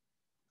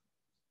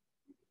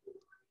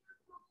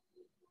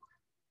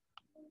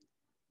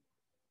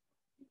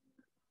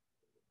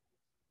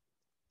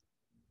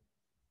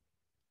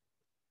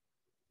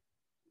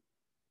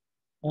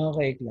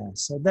 Okay,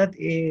 class. So that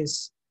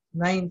is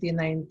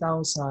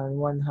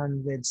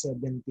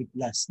 99,170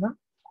 plus, no?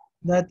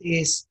 That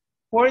is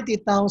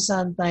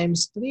 40,000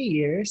 times 3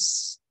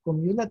 years,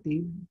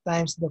 cumulative,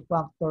 times the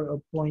factor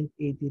of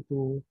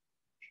 0.826,426.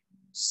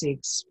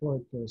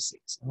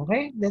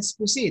 Okay, let's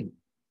proceed.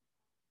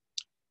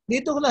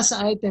 Dito ko lang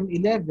sa item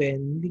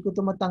 11, hindi ko ito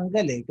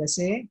matanggal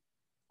kasi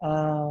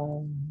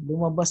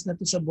lumabas na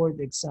ito sa board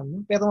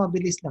exam. Pero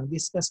mabilis lang,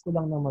 discuss ko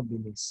lang na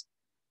mabilis.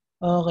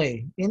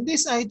 Okay, in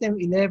this item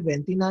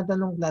 11,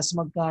 tinatanong class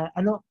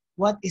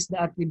what is the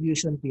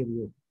attribution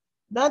period?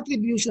 The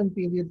attribution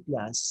period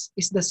class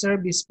is the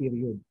service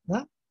period.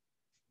 Ha?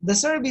 The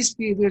service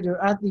period or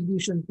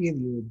attribution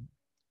period,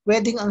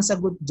 pwedeng ang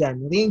sagot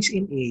dyan, range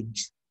in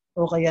age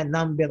o kaya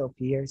number of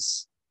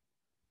years.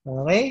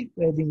 Okay?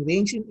 Pwedeng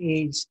range in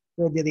age,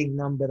 pwede ring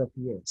number of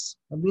years.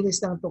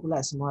 Mabilis lang ito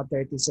class, mga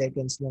 30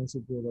 seconds lang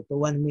siguro. To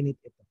 1 minute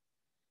ito.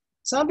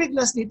 Sabi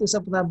class dito sa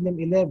problem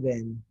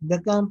 11, the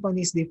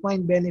company's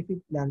defined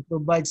benefit plan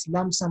provides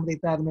lump sum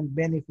retirement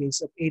benefits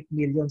of 8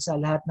 million sa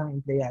lahat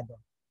ng empleyado.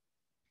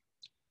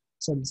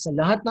 So, sa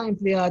lahat ng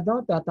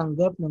empleyado,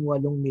 tatanggap ng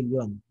 8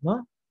 milyon.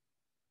 No?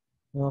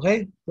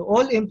 Okay? To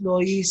all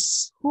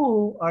employees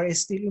who are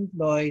still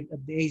employed at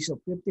the age of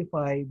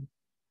 55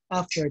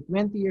 after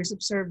 20 years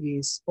of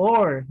service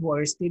or who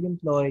are still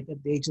employed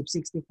at the age of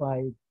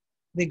 65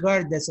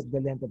 regardless of the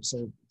length of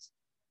service.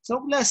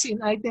 So class in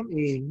item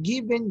A,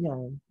 given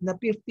niya na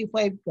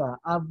 55 ka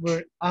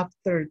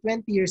after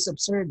 20 years of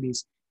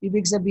service,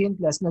 ibig sabihin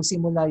class,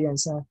 nagsimula yan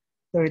sa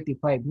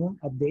 35. No?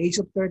 At the age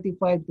of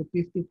 35 to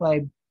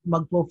 55,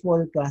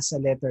 magpo-fall ka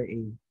sa letter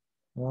A.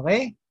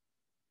 Okay?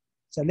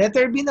 Sa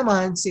letter B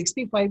naman,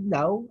 65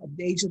 daw at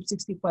the age of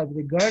 65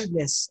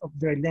 regardless of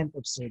their length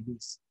of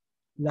service.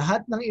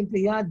 Lahat ng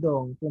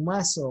empleyadong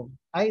pumasok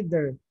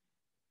either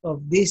of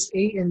this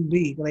A and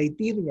B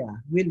criteria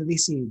will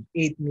receive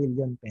 8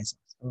 million pesos.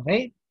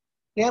 Okay?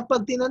 Kaya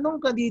pag tinanong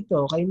ka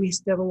dito kay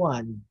Mr.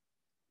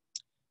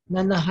 1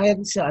 na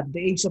na-hire siya at the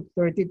age of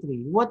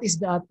 33, what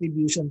is the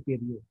attribution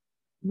period?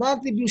 The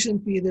attribution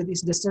period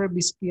is the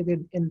service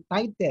period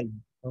entitled,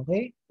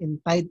 okay?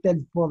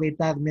 Entitled for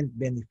retirement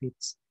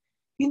benefits.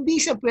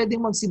 Hindi siya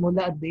pwedeng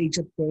magsimula at the age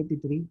of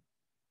 33.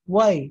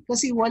 Why?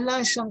 Kasi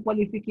wala siyang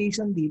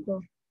qualification dito.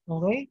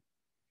 Okay?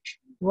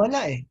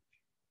 Wala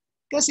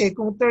Kasi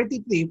kung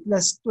 33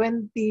 plus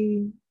 20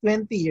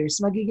 years,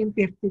 magiging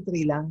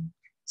 53 lang.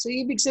 So,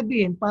 ibig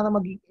sabihin, para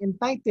maging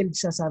entitled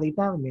siya sa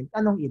retirement,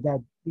 anong edad?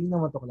 Tingnan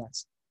mo ito,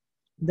 class.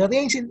 The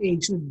range in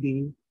age should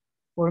be,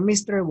 for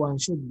Mr. 1,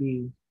 should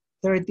be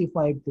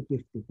 35 to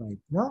 55.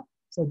 No?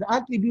 So, the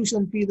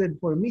attribution period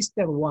for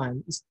Mr.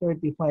 1 is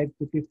 35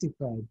 to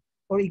 55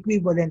 or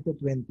equivalent to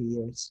 20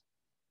 years.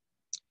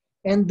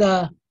 And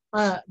the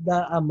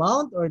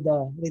amount or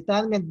the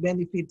retirement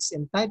benefits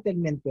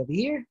entitlement per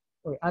year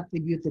or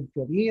attributed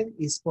per year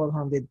is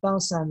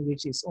 400,000,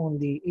 which is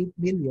only 8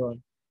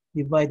 billion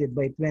divided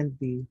by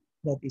 20,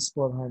 that is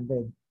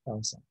 400,000.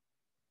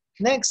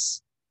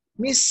 Next,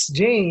 Miss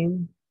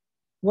Jane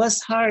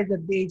was hired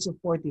at the age of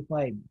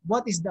 45.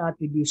 What is the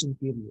attribution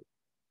period?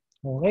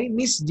 Okay,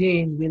 Miss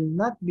Jane will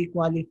not be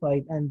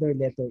qualified under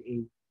letter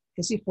A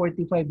kasi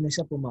 45 na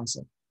siya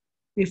pumasok.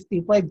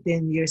 55,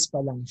 10 years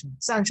pa lang siya.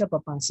 Saan siya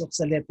papasok?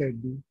 Sa letter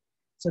B.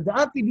 So the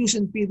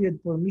attribution period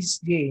for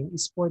Miss Jane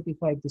is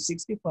 45 to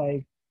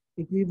 65,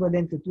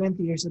 equivalent to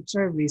 20 years of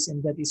service,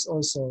 and that is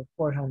also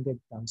 400,000.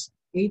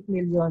 8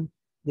 million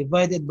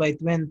divided by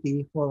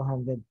 20,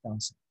 400,000.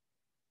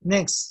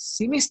 Next,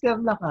 si Mr.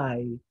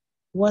 Lakay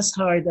was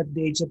hired at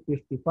the age of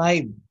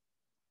 55.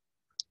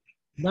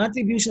 The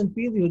attribution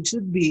period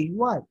should be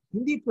what?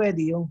 Hindi pwede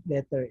yung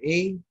letter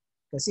A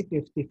kasi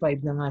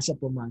 55 na nga siya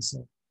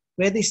pumasok.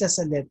 Pwede siya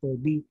sa letter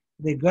B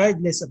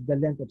regardless of the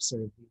length of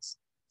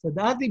service. So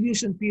the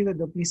attribution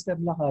period of Mr.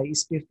 Lakay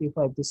is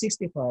 55 to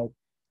 65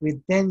 with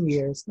 10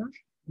 years, no?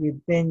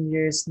 With 10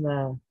 years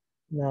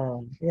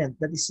yan,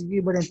 that is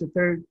equivalent to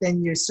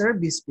 10 years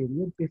service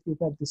period,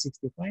 55 to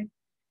 65.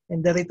 And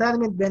the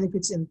retirement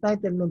benefits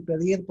entitlement per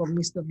year for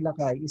Mr.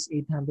 Lakay is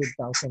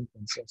 800,000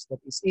 pesos.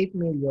 That is 8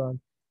 million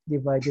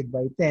divided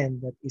by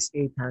 10, that is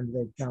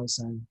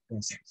 800,000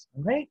 pesos.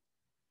 Okay?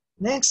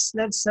 Next,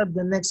 let's have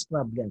the next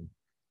problem.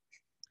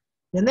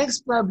 The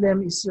next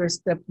problem is your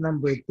step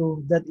number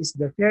 2. That is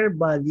the fair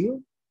value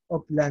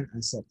of land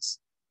assets.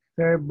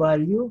 Fair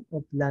value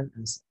of land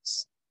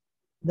assets.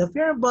 The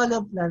fair value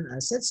of land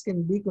assets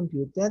can be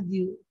computed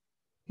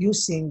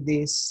using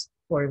this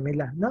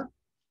formula. No?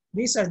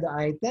 These are the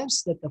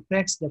items that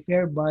affects the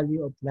fair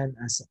value of land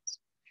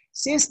assets.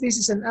 Since this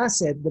is an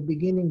asset, the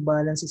beginning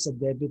balance is a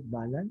debit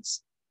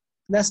balance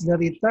plus the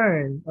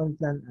return on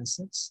plan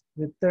assets,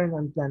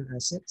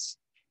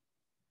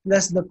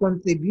 plus the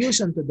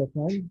contribution to the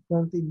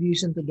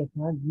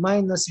fund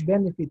minus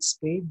benefits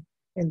paid,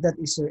 and that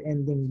is your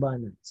ending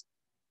balance.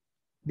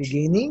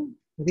 Beginning,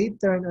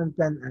 return on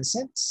plan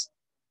assets,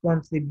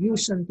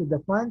 contribution to the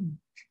fund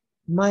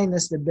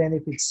minus the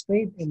benefits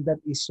paid, and that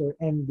is your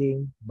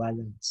ending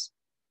balance.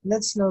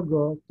 Let's now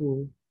go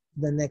to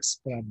the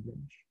next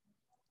problem.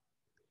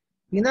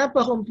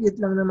 Pinapa-compute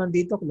lang naman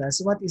dito,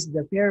 class, what is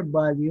the fair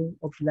value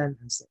of land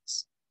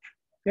assets?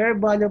 Fair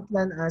value of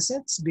plan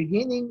assets,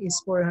 beginning is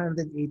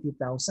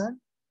 480,000.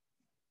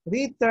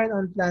 Return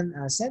on plan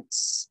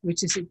assets,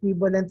 which is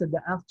equivalent to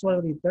the actual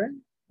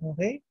return,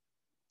 okay?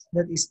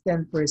 That is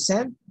 10%,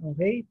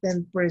 okay?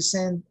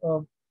 10%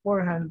 of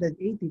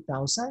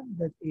 480,000,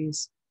 that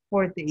is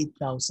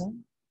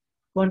 48,000.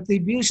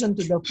 Contribution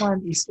to the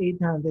fund is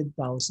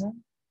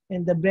 800,000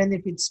 and the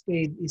benefits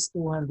paid is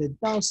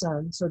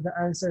 200,000. So the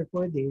answer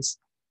for this,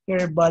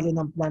 fair value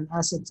ng plan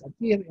assets at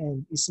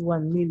year-end is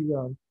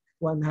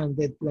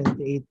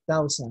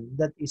 1,128,000.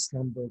 That is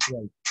number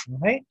 12.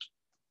 Okay?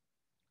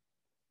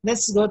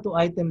 Let's go to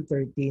item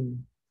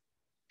 13.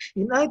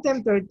 In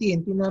item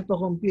 13,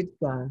 pinapakompute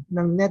ka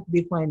ng net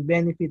defined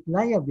benefit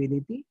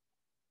liability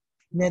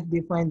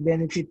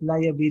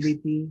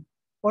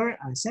or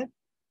asset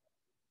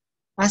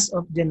as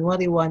of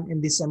January 1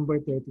 and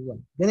December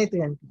 31. Ganito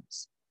yan,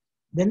 class.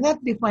 The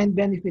net defined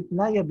benefit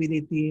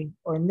liability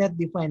or net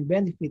defined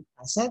benefit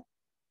asset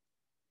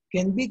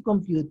can be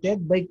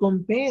computed by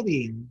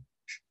comparing,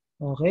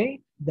 okay,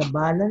 the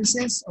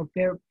balances of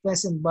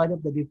present value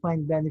of the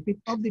defined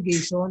benefit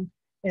obligation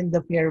and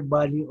the fair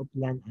value of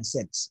plan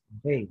assets.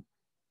 Okay.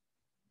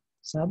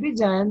 Sabi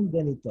dyan,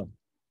 ganito.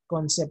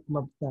 Concept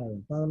map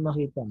tayo para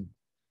makita mo.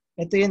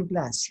 Ito yun,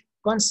 class.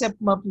 Concept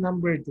map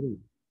number 3.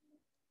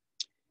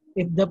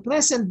 If the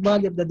present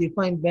value of the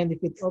defined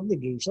benefit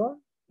obligation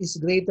is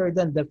greater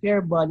than the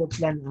fair value of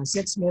plan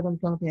assets, meron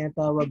kang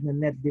tinatawag na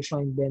net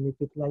defined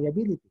benefit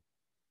liability.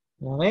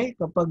 Okay?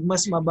 Kapag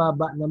mas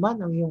mababa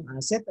naman ang iyong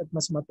asset at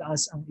mas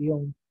mataas ang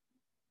iyong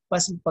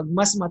pag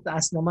mas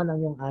mataas naman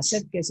ang iyong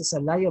asset kaysa sa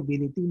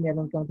liability,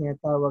 meron kang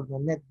tinatawag na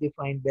net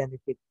defined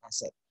benefit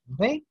asset.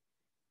 Okay?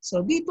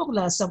 So dito,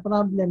 class, sa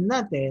problem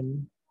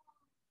natin,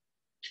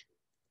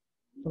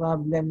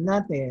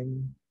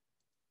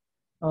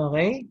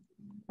 okay?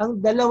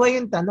 Ang dalawa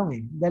yung tanong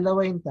eh.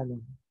 Dalawa yung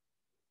tanong.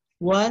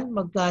 One,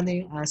 magkano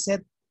yung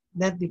asset,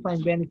 net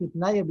defined benefit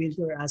liability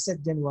or asset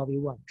January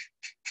 1.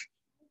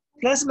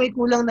 Class, may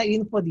kulang na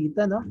info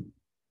dito, no?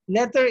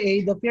 Letter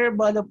A, the fair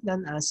value of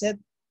plan asset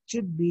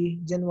should be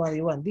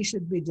January 1. This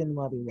should be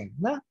January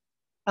 1. Na?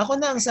 Ako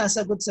na ang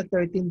sasagot sa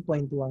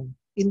 13.1.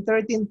 In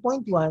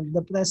 13.1,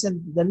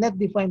 the net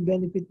defined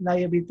benefit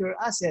liability or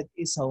asset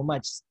is how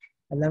much?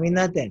 Alamin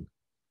natin.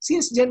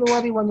 Since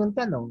January 1 yung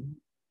tanong,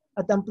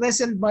 at ang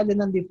present value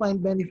ng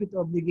defined benefit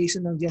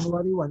obligation ng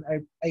January 1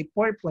 ay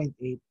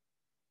 4.8,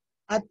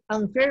 at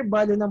ang fair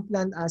value ng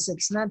plan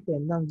assets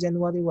natin ng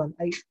January 1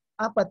 ay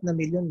 4 na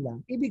milyon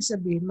lang, ibig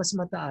sabihin mas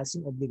mataas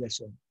yung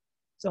obligasyon.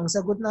 So ang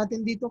sagot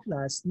natin dito,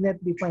 class, net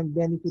defined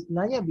benefit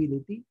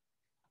liability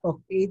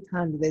of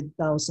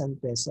 800,000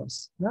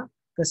 pesos. Na?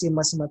 Kasi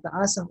mas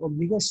mataas ang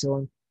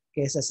obligasyon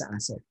kaysa sa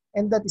asset.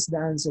 And that is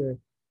the answer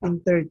in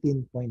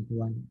 13.1.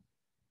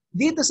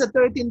 Dito sa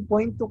 13.2,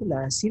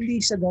 class, hindi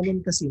siya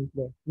ganun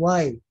kasimple.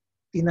 Why?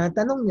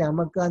 Tinatanong niya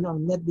magkano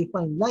ang net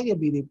defined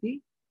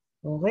liability,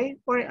 okay,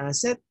 or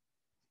asset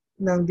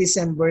ng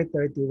December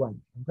 31.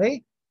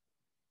 Okay?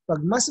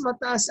 Pag mas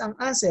mataas ang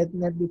asset,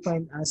 net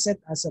defined asset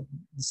as of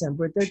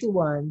December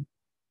 31,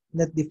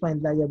 net defined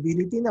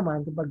liability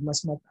naman kapag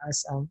mas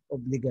mataas ang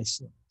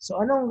obligasyon.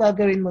 So anong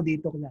gagawin mo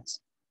dito,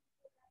 class?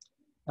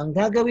 Ang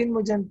gagawin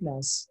mo dyan,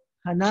 class,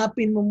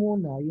 hanapin mo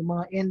muna yung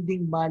mga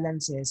ending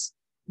balances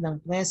ng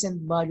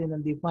present value ng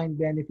defined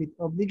benefit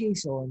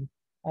obligation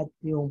at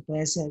yung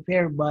present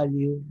fair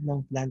value ng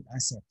plant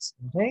assets.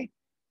 Okay?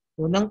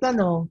 Unang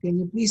tanong,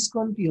 can you please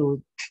compute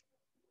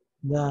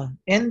the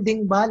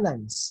ending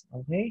balance,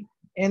 okay?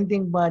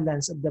 Ending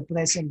balance of the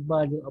present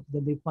value of the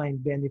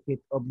defined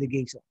benefit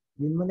obligation.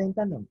 Yun mo na yung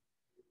tanong.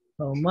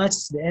 How much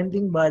is the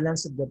ending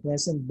balance of the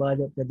present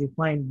value of the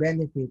defined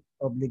benefit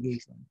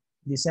obligation?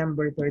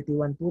 December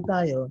 31 po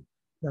tayo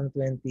ng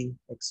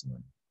 20x1.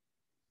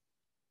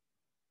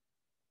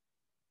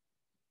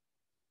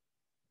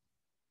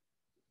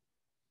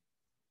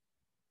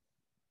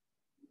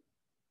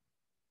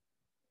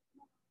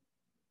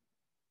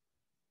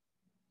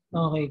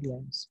 Okay,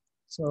 class.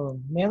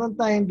 So, meron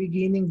tayong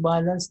beginning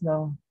balance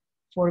na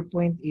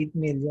 4.8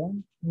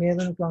 million.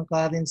 Meron kang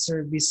current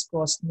service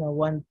cost na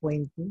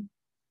 1.2.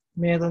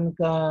 Meron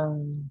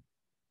kang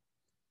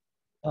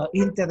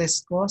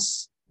interest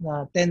cost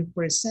na 10%,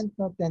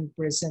 no? 10%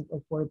 of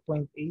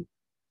 4.8.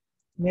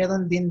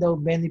 Meron din daw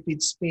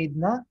benefits paid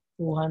na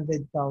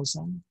 200,000.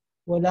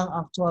 Walang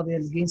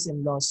actuarial gains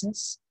and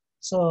losses.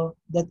 So,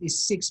 that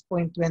is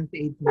 6.28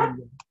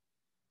 million.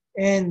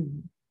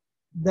 And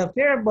the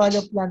fair value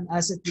of plan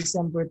asset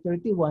December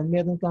 31,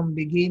 meron kang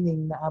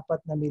beginning na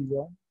 4 na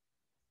milyon.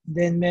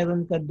 Then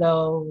meron ka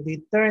daw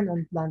return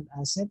on plant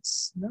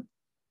assets, no?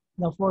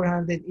 Na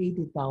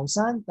 480,000.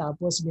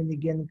 Tapos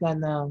binigyan ka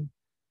ng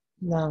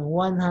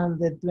 120,000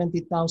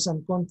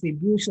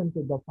 contribution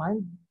to the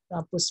fund.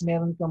 Tapos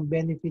meron kang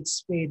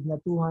benefits paid na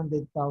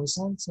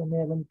 200,000. So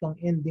meron kang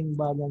ending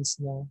balance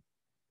na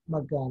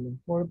magkano?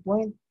 4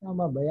 point?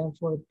 Tama ba yan?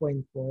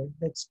 4.4.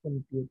 Let's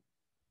compute.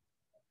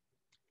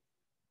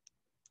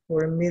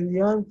 4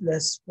 million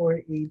plus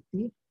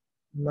 480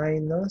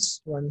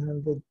 minus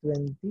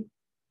 120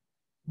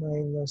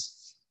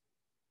 minus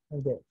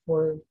Hindi,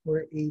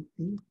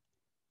 480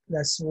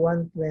 plus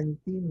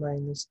 120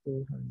 minus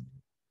 200.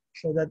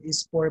 So that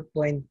is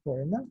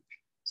 4.4 na.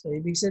 So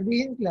ibig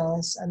sabihin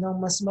class,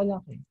 anong mas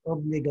malaki?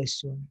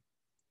 Obligasyon.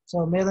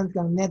 So meron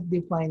kang net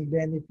defined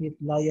benefit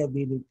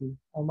liability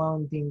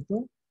amounting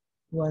to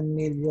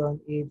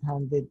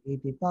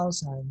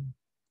 1,880,000.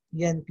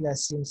 Yan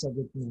class yung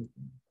sagot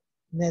natin.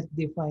 Net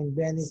defined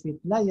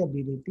benefit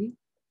liability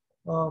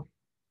of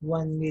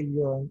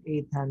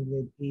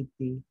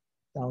 1,880,000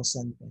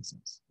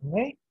 pesos.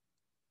 Okay?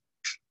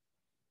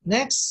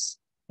 Next,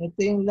 ito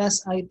yung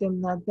last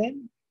item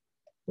natin.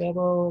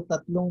 Pero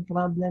tatlong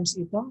problems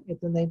ito.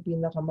 Ito na yung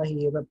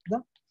pinakamahirap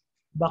na.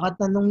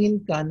 Baka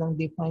tanungin ka ng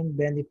defined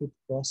benefit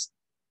cost.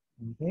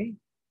 Okay?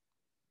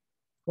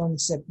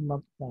 Concept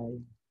map tayo.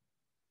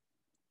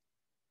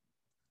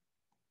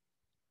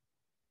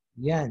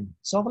 Yan.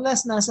 So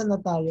class, nasa na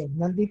tayo?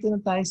 Nandito na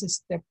tayo sa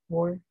step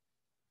 4.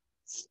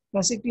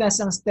 Kasi class,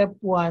 ang step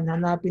 1,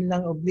 hanapin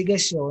lang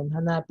obligasyon,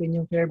 hanapin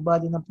yung fair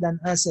value ng plan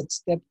asset.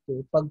 Step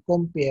 2,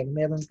 pag-compare,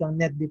 meron kang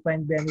net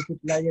defined benefit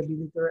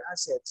liability or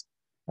assets.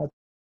 At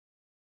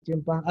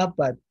yung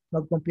pang-apat,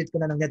 mag-compute ka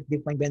na ng net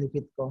defined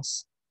benefit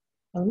cost.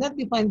 Ang net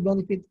defined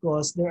benefit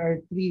cost, there are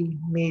three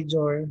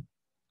major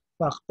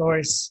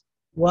factors.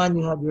 One,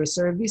 you have your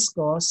service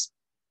cost.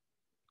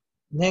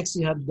 Next,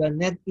 you have the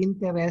net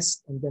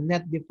interest and the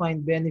net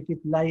defined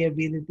benefit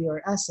liability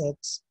or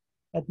assets.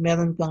 At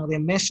meron kang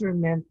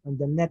remeasurement on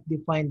the net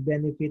defined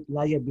benefit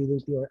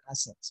liability or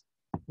assets.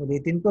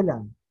 Ulitin ko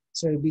lang.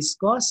 Service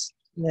cost,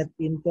 net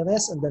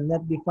interest on the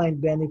net defined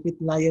benefit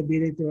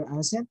liability or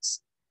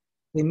assets.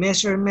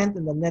 Remeasurement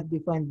on the net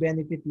defined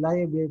benefit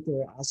liability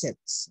or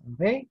assets.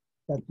 Okay?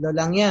 Tatlo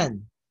lang yan.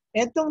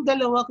 Etong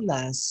dalawa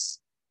class,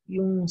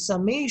 yung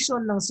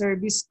summation ng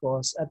service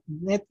cost at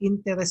net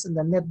interest on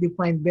the net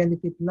defined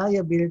benefit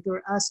liability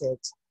or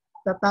assets,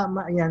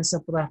 tatama yan sa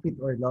profit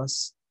or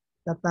loss.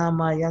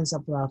 Tatama yan sa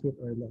profit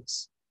or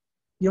loss.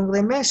 Yung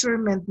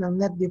remeasurement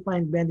ng net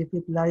defined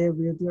benefit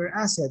liability or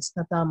assets,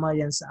 tatama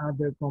yan sa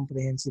other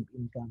comprehensive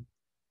income.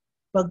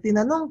 Pag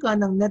tinanong ka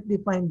ng net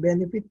defined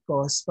benefit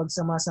cost, pag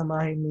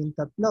samasamahin mo yung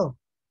tatlo.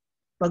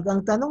 Pag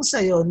ang tanong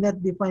sa'yo,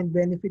 net defined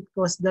benefit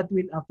cost that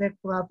will affect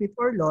profit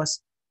or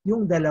loss,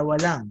 yung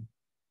dalawa lang.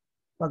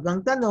 Pag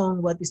ang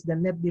tanong, what is the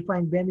net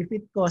defined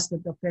benefit cost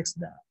that affects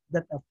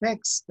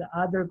the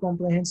other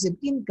comprehensive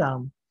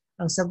income,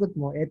 ang sagot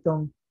mo,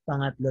 itong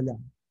pangatlo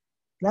lang.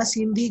 Class,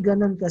 hindi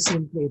ganun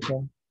kasimple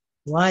ito.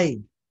 Why?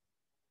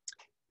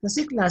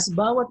 Kasi class,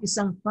 bawat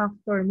isang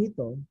factor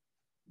nito,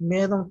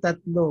 merong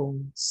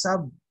tatlong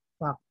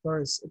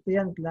sub-factors. Ito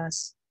yan,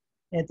 class.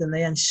 Ito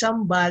na yan.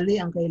 Siyam bali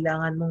ang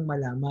kailangan mong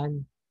malaman.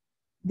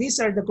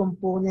 These are the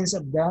components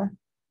of the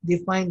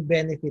defined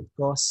benefit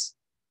cost.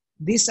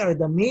 These are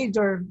the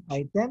major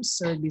items: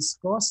 service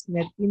cost,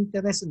 net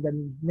interest, and the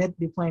net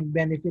defined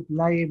benefit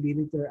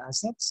liability or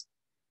assets.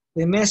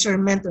 The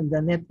measurement on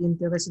the net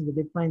interest and the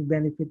defined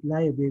benefit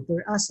liability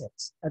or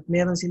assets. At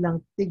meron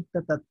silang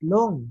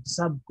tig-tatlong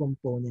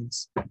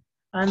subcomponents.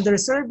 Under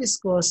service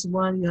cost,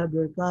 one, you have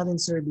your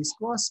current service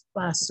cost,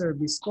 past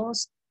service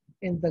cost,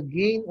 and the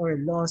gain or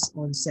loss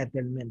on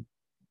settlement.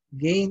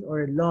 Gain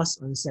or loss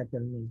on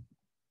settlement.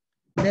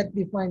 Net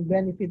defined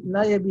benefit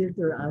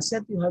liability or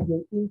asset, you have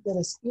your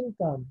interest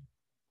income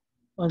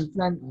on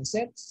planned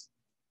assets.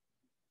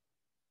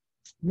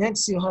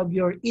 Next, you have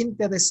your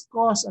interest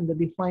cost on the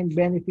defined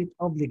benefit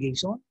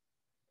obligation.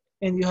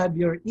 And you have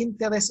your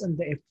interest on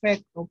the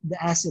effect of the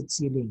asset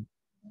ceiling.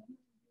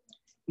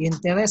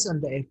 Interest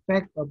on the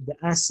effect of the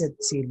asset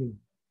ceiling.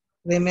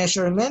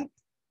 Remeasurement.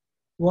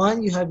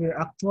 One, you have your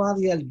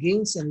actuarial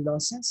gains and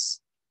losses.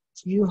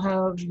 You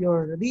have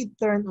your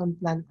return on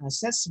planned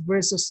assets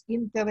versus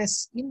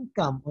interest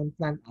income on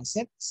planned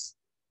assets.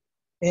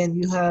 And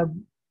you have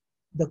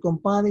the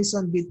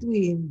comparison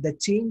between the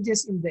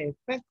changes in the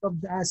effect of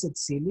the asset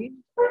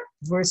ceiling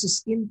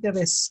versus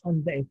interest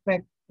on the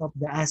effect of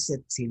the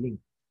asset ceiling.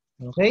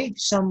 Okay?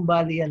 Siyam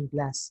bali yan,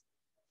 class.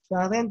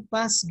 Current,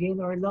 past,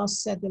 gain or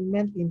loss,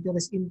 settlement,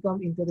 interest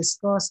income,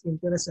 interest cost,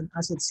 interest on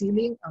asset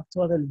ceiling,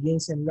 actuarial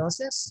gains and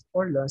losses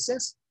or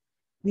losses,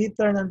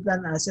 return on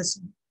planned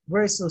assets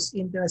versus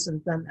interest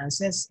on planned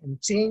assets, and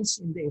change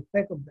in the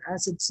effect of the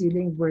asset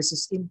ceiling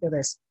versus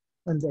interest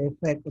on the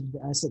effect of the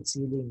asset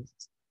ceiling.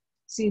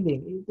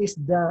 It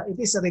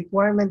is a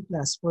requirement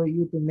class for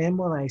you to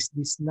memorize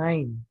these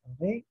 9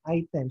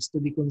 items to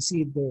be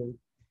considered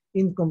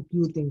in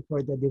computing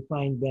for the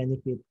defined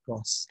benefit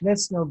cost.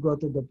 Let's now go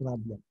to the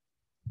problem.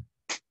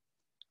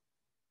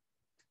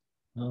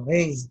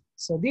 Okay,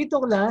 so dito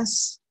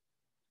class,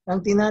 ang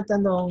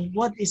tinatanong,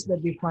 what is the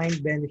defined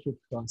benefit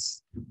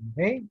cost?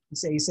 Okay,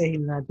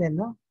 isa-isahin natin,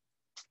 no?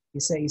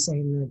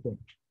 Isa-isahin natin.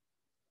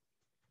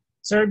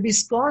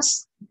 Service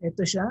cost,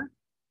 ito siya.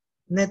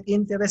 Net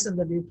interest on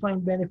the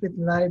defined benefit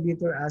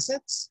liability or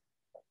assets,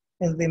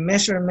 and the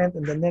measurement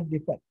on the net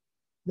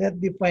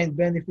defined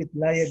benefit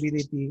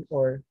liability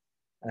or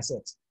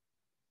assets.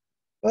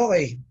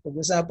 Okay,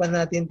 pag-usapan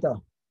natin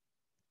to.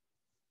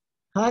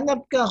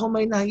 Hanap ka kung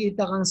may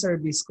nakikita kang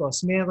service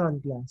cost. Meron,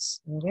 class.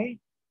 Okay?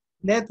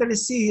 Letter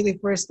C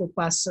refers to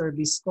past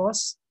service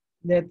cost.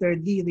 Letter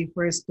D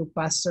refers to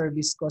past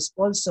service cost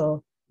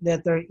also.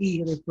 Letter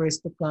E refers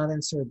to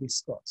current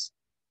service cost.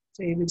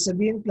 So, ibig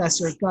sabihin,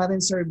 class, your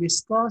current service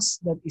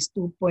cost, that is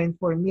 2.4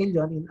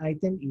 million in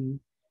item E,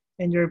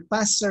 and your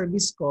past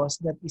service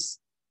cost, that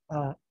is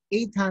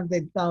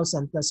 800,000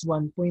 plus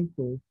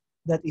 1.2,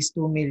 that is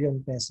 2 million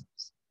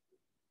pesos.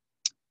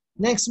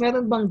 Next,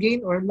 meron bang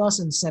gain or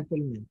loss on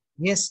settlement?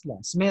 Yes,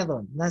 class.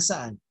 Meron.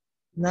 Nasaan?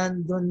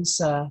 Nandun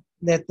sa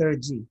letter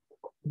G.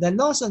 The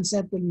loss on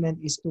settlement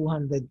is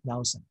 200,000.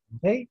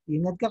 Okay?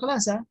 Ingat ka,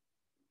 class, ha?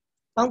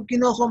 Ang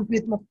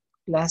kinocompute mo,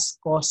 class,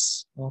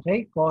 cost.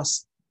 Okay?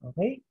 Cost.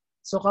 Okay?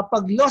 So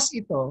kapag loss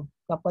ito,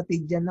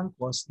 kapatid yan ng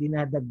cost,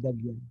 dinadagdag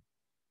yan.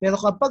 Pero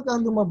kapag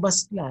ang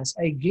lumabas, class,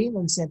 ay gain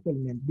on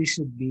settlement, this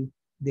should be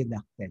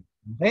deducted.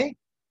 Okay?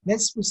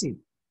 Let's proceed.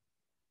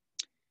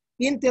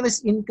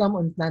 Interest income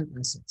on plant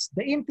assets.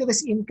 The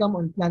interest income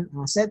on plant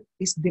asset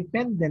is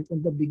dependent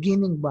on the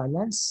beginning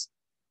balance,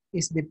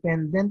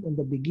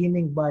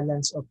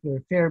 of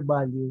your fair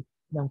value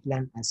ng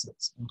plant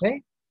assets.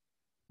 Okay?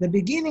 The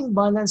beginning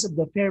balance of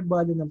the fair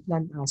value ng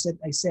plant asset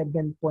ay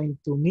 7.2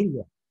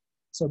 million.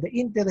 So the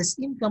interest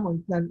income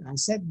on plant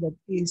asset, that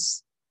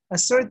is a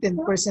certain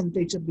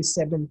percentage of the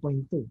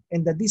 7.2.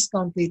 And the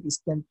discount rate is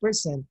 10%.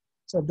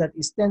 So that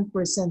is 10%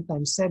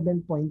 times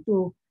 7.2.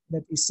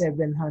 That is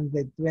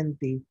 720,000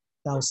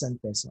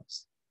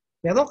 pesos.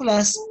 Pero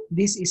class,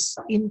 this is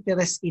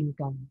interest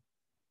income.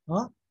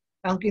 Huh?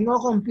 Ang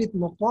kinocompute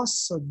mo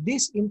cost, so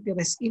this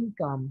interest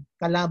income,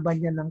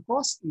 kalaban niya ng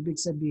cost, ibig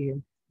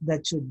sabihin,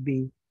 that should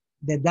be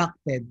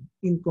deducted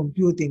in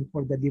computing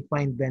for the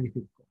defined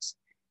benefit cost.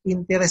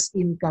 Interest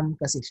income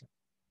kasi siya.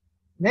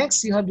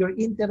 Next, you have your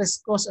interest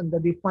cost on the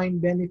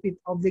defined benefit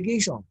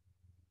obligation.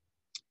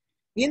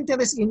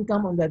 Interest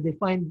income on the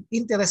defined,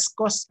 interest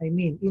cost on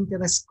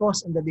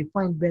the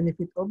defined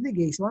benefit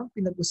obligation,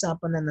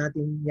 pinag-usapan na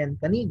natin yan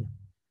kanina.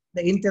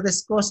 The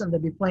interest cost on the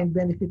defined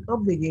benefit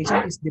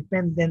obligation is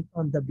dependent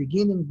on the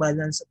beginning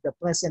balance of the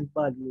present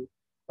value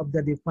of the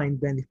defined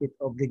benefit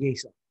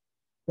obligation.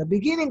 The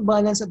beginning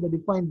balance of the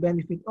defined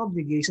benefit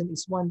obligation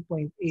is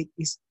 1.8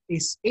 is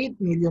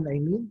 8 million,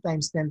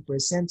 times 10%,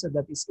 so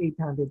that is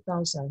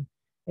 800,000,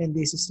 and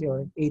this is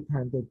your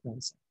 800,000.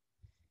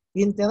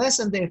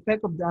 Interest on the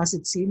effect of the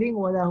asset ceiling,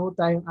 wala ho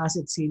tayong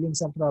asset ceiling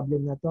sa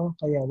problem na to,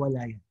 kaya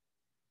wala yan.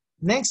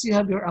 Next, you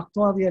have your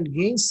actuarial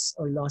gains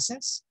or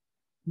losses.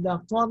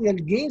 The actuarial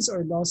gains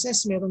or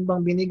losses, meron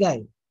bang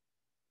binigay?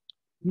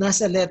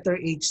 Nasa letter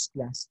H,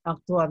 class,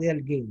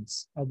 actuarial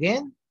gains.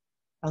 Again,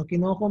 ang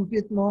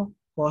kinocompute mo,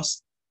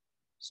 cost.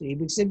 So,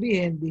 ibig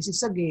sabihin, this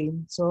is a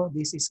gain. So,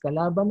 this is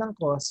kalaban ng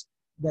cost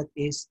that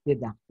is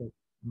deducted.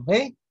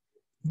 Okay?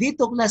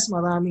 Dito, class,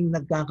 maraming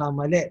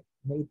nagkakamali.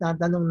 May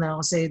itatanong na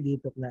ako sa'yo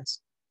dito,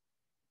 class.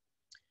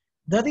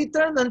 The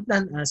return on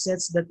plant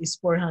assets, that is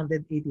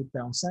 480,000.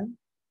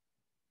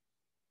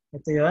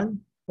 Ito yun,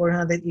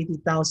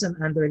 480,000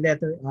 under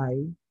letter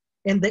I.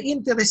 And the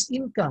interest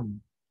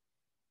income,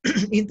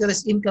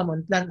 interest income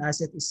on plant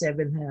asset is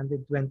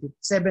 740,000.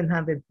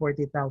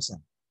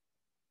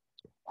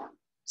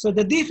 So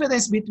the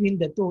difference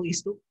between the two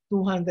is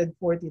 240,000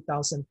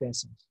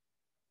 pesos.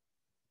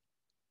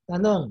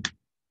 Tanong,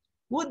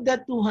 would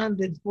that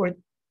 240,000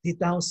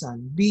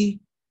 be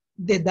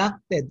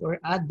deducted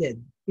or added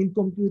in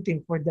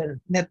computing for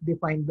the net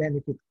defined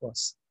benefit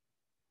cost?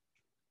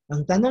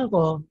 Ang tanong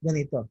ko,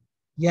 ganito,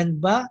 yan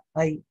ba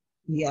ay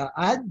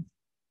i-add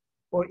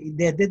or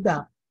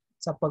i-deduct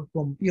sa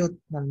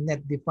pag-compute ng net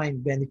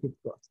defined benefit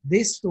cost?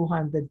 This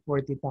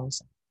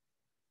 240,000.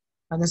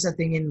 Ano sa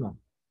tingin mo?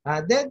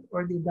 Added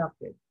or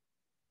deducted?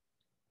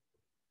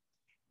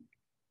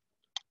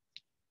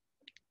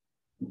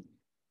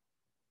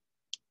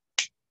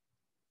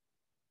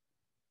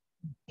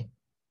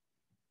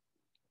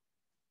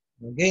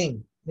 Okay,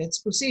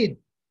 let's proceed.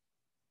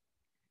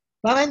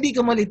 Para hindi ka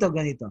malito,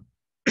 ganito.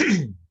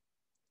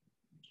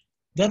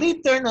 The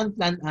return on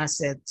plant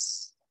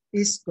assets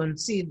is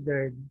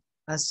considered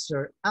as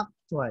your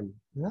actual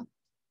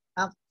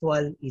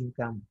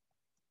income.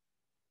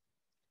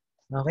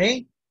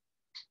 Okay?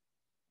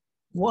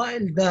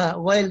 While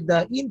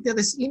the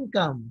interest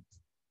income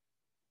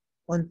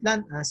on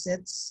plant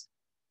assets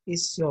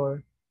is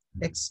your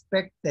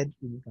expected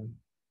income.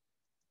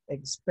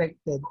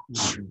 Expected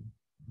income.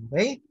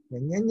 Okay?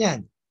 Ganyan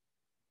yan.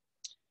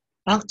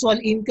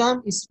 Actual income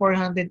is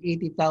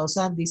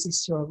 480,000. This is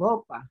your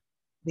ROPA,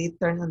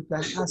 return on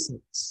plant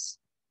assets.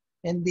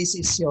 And this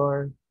is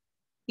your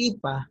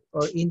IPA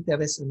or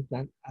interest on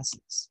plant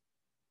assets.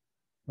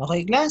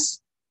 Okay,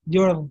 class?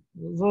 Your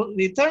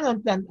return on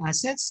plant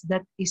assets,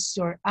 that is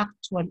your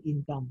actual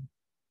income.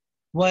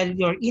 While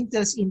your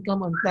interest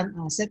income on plant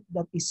asset,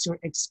 that is your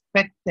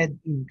expected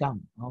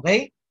income.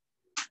 Okay?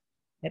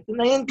 Ito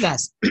na yun,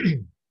 class.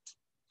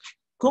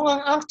 Kung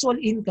ang actual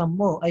income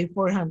mo ay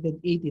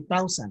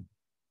 480,000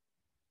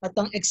 at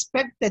ang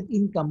expected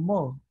income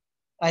mo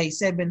ay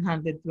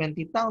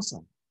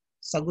 720,000,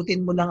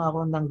 sagutin mo lang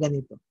ako ng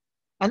ganito.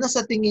 Ano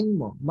sa tingin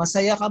mo?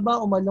 Masaya ka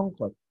ba o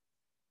malungkot?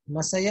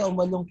 Masaya o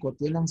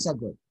malungkot? Yun ang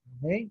sagot.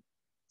 Okay?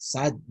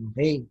 Sad.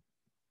 Okay?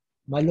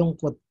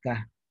 Malungkot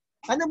ka.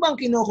 Ano bang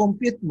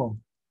kinocompute mo?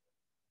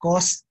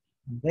 Cost.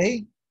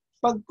 Okay?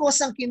 Pag cost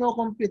ang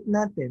kinocompute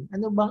natin,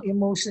 ano bang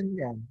emotion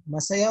yan?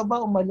 Masaya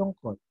ba o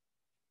malungkot?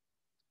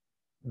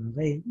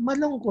 Okay.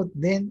 Malungkot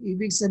din.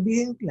 Ibig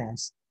sabihin,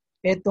 class,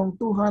 etong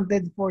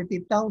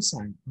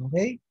 240,000,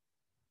 okay,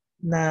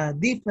 na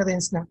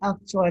difference ng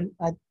actual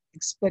at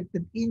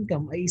expected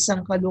income ay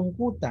isang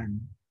kalungkutan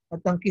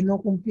at ang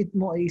kinocompute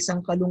mo ay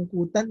isang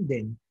kalungkutan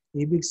din,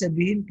 ibig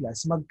sabihin,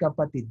 class,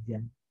 magkapatid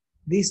yan.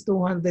 These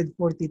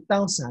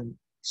 240,000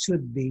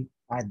 should be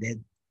added.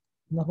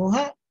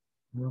 Nakuha?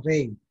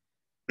 Okay.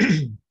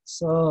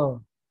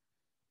 So,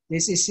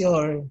 this is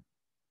your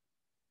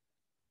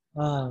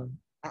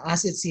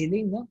asset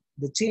ceiling, no?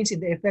 The change in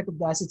the effect of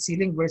the asset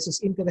ceiling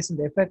versus interest in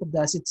the effect of the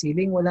asset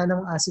ceiling. Wala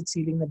namang asset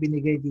ceiling na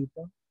binigay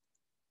dito.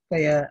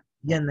 Kaya,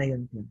 yan na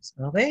yun, class.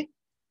 Okay?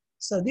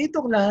 So,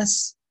 dito,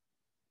 class,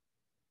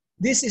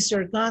 this is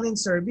your current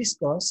service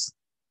cost.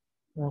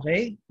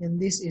 Okay? And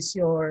this is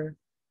your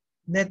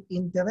net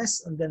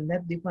interest on the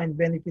net defined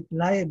benefit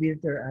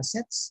liability or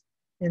assets.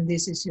 And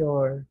this is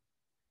your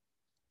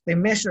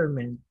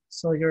remeasurement.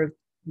 So, your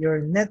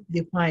net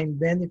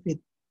defined benefit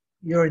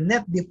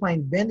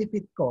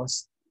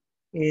cost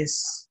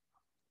is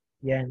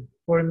yan,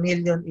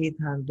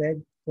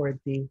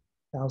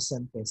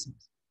 4,840,000 pesos.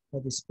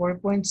 That is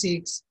 4.6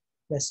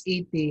 plus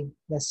 80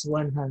 plus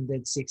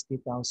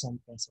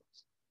 160,000 pesos.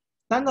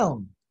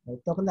 Tanong,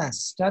 ito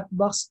class, chat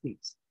box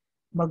please.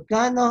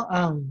 Magkano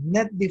ang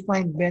net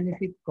defined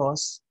benefit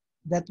cost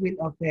that will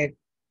affect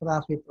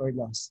profit or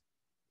loss?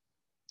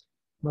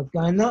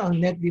 Magkano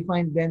ang net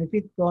defined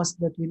benefit cost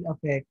that will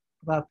affect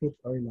profit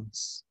or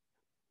loss?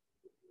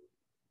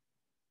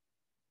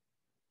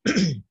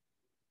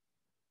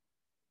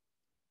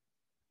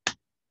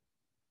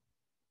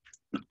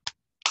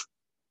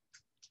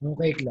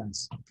 Okay,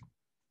 class.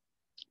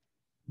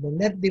 The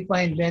net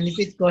defined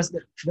benefit cost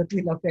that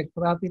will affect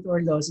profit or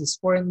loss is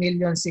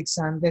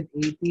 4,680,000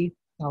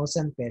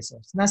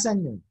 pesos.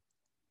 Nasaan yun?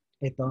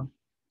 Ito.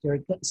 Your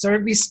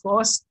service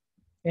cost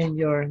and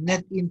your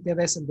net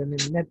interest and the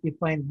net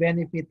defined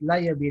benefit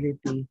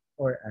liability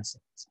or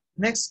assets.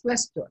 Next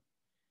question.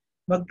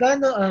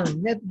 Magkano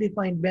ang net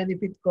defined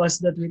benefit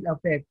cost that will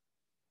affect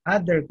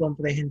other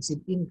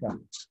comprehensive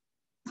income?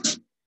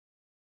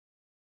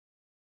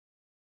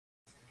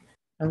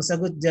 Ang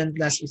sagot dyan,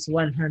 class, is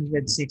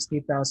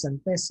 160,000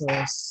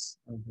 pesos.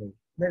 Okay.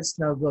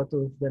 Let's now go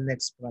to the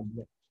next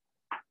problem.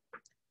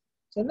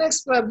 So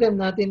next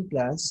problem natin,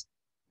 class,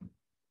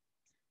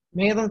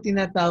 mayroong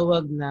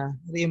tinatawag na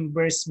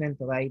reimbursement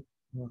right.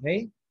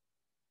 Okay?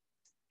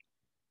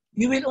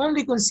 You will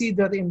only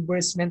consider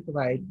reimbursement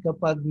right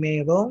kapag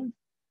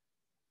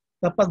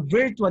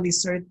virtually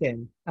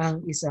certain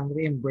ang isang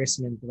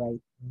reimbursement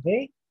right.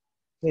 Okay?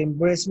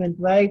 Reimbursement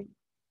right,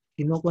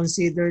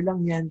 kino-consider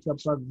lang yan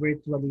kapag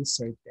virtually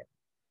certain.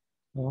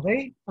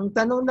 Okay? Ang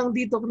tanong lang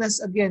dito, class,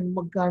 again,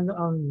 magkano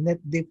ang net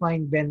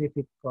defined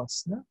benefit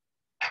cost? No?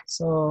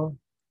 So,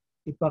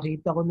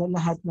 ipakita ko na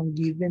lahat ng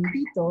given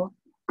dito.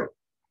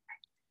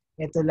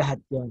 Ito lahat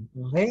yon.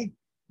 Okay?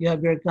 You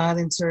have your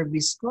current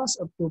service cost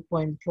of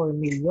 2.4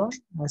 million.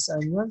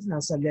 Nasaan yun?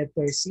 Nasa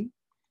letter C.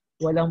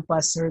 Walang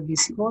past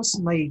service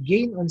cost. May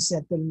gain on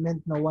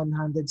settlement na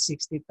 160,000.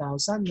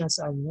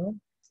 Nasaan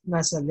yun?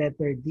 Nasa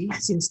letter D.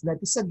 Since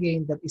that is a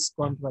gain, that is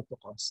contra to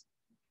cost.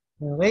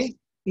 Okay?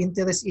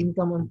 Interest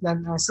income on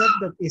plan asset,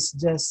 that is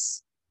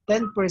just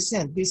 10%.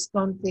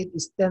 Discount rate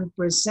is 10%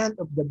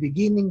 of the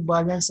beginning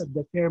balance of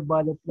the fair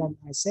value plan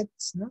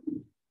assets. No?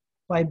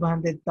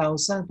 500,000,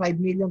 5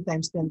 million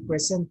times 10%,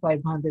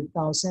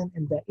 500,000.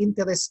 And the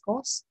interest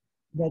cost,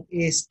 that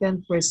is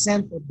 10%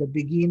 of the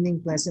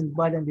beginning present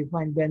value and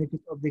defined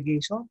benefit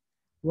obligation.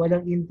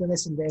 Walang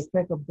interest in the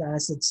effect of the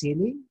asset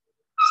ceiling.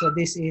 So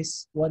this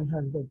is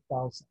 100,000.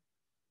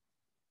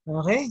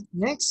 Okay,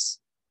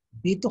 next.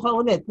 Dito ka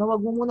ulit. Na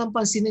wag mo munang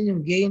pansinin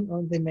yung gain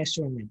on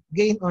remeasurement.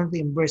 Gain on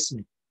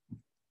reimbursement.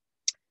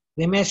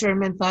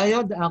 Remeasurement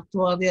tayo, the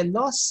actuarial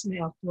loss. May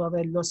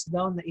actuarial loss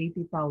down na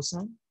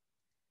 80,000.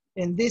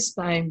 And this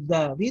time,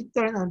 the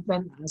return on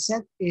plan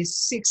asset is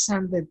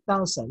 600,000.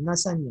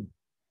 Nasaan yun?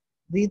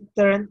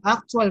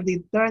 Actual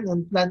return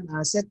on plan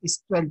asset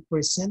is 12%.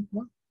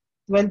 No?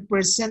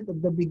 12%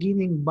 of the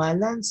beginning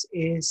balance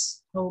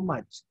is how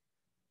much?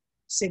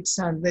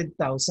 600,000.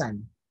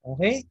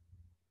 Okay?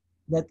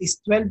 That is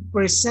 12%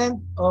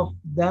 of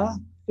the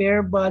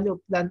fair value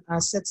of plan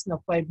assets na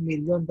 5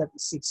 million. That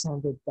is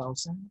 600,000.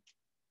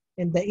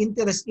 And the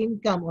interest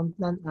income on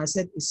plan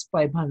asset is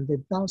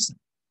 500,000.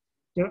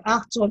 Your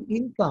actual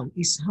income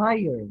is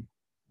higher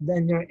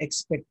than your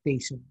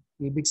expectation.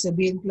 Ibig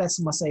sabihin, class,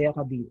 masaya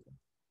ka dito.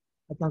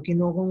 At ang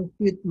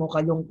kinukompute mo,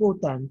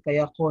 kalungkutan,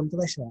 kaya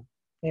kontra siya,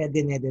 kaya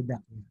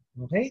dinededuct niya.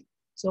 Okay?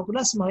 So,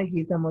 class,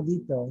 makikita mo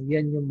dito,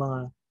 yan yung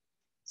mga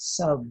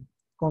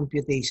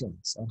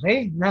sub-computations.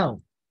 Okay?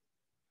 Now,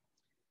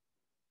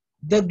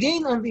 the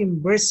gain on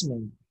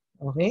reimbursement,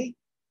 okay?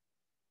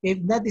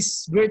 If that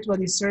is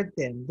virtually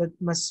certain, that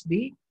must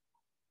be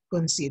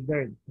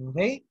considered.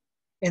 Okay?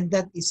 And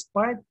that is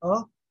part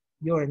of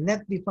your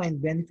net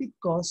defined benefit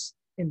cost,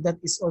 and that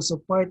is also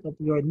part of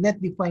your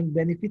net defined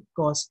benefit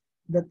cost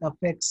that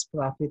affects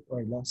profit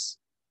or loss.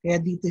 Kaya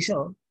dito siya,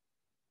 oh.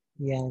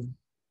 Yan.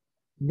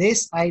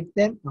 This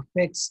item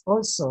affects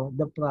also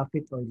the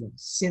profit or loss.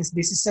 Since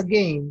this is a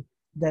gain,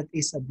 that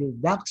is a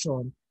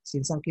deduction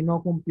since ang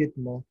kinocompute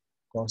mo,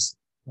 cost.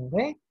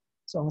 Okay?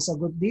 So, ang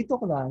sagot dito,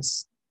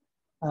 class,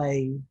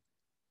 ay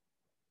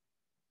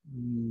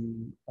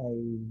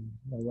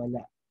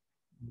nawala.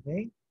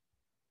 Okay?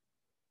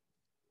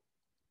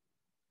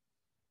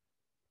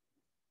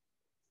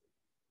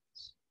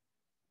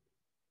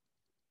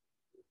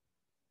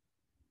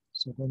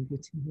 So,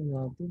 computing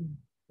natin.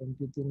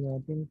 Computing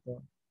natin to.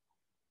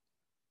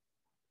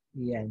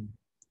 Yan.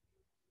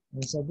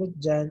 Ang sagot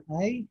dyan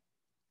ay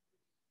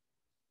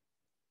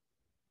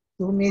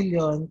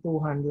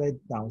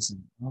 2,200,000.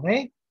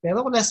 Okay?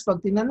 Pero kung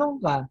pag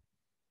tinanong ka,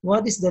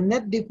 what is the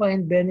net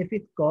defined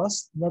benefit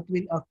cost that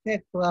will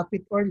affect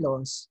profit or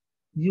loss,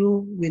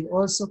 you will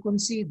also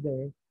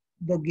consider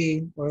the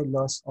gain or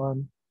loss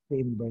on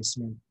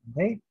reimbursement.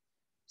 Okay?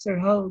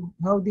 Sir, how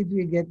did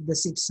we get the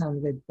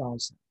 600,000?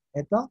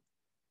 Ito,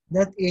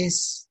 that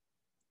is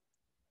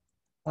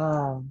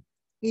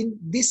in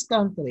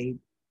discount rate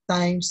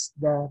times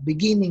the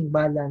beginning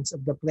balance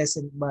of the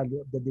present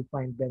value of the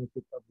defined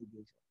benefit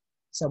obligation.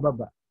 Sa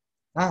baba.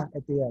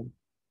 Ito yan.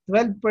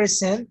 12%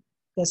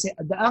 kasi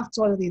the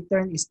actual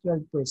return is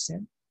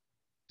 12%.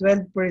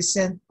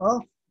 12%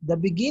 of the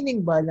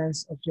beginning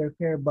balance of your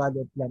fair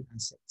value of plan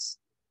assets.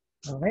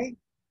 Okay?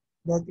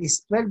 That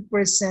is 12%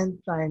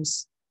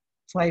 times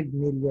 5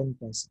 million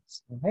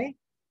pesos. Okay?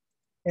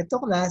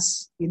 Ito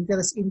class,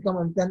 interest income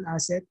on plan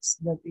assets,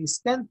 that is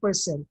 10%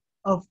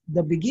 of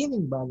the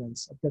beginning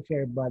balance of the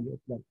fair value of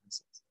plan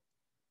assets.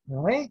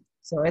 Okay?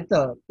 So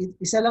ito,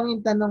 isa lang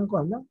yung tanong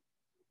ko, no?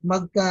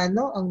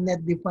 Magkano ang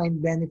net defined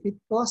benefit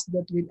cost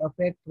that will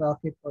affect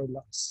profit or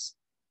loss?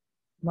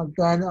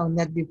 Magkano ang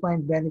net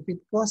defined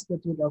benefit cost that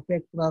will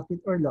affect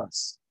profit or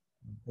loss?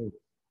 Okay.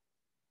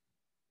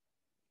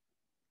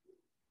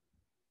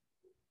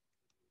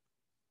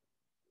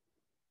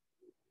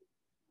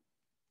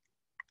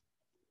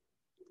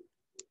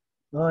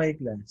 Okay,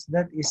 class.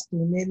 That is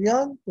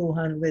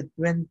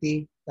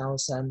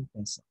 2,220,000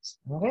 pesos.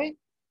 Okay?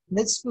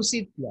 Let's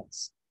proceed,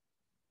 class.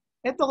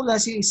 Ito,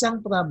 class, yung isang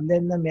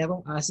problem na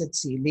merong asset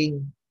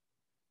ceiling.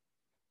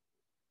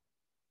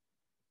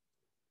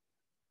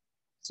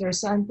 Sir,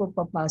 saan po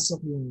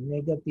papasok yung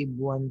negative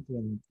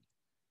 120?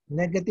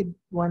 Negative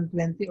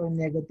 120 or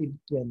negative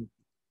 20?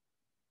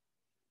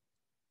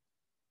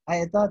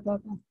 Ito.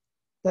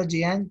 Ito,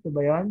 Gian, ito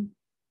ba yun?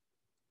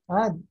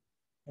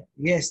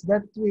 Yes,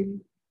 that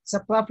will,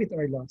 sa profit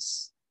or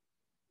loss.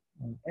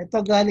 Ito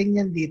galing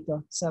yan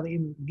dito sa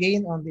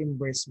gain on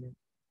reimbursement.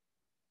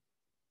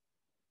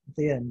 Ito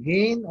yan,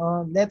 gain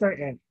on, letter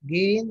F,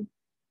 gain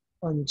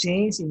on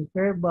change in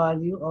fair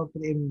value of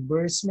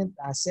reimbursement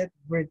asset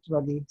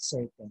virtually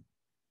certain.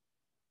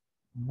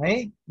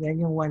 Okay?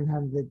 Yan yung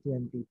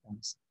 120,000.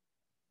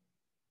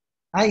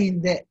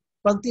 Hindi.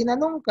 Pag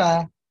tinanong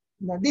ka,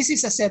 na this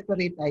is a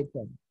separate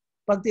item.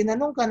 Pag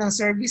tinanong ka ng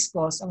service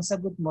cost, ang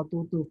sagot mo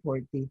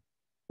 2,240.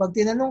 Pag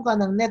tinanong ka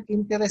ng net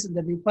interest on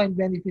the defined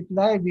benefit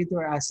liability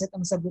or asset,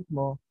 ang sagot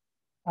mo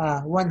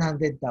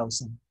 100,000.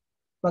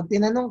 Pag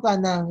tinanong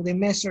ka ng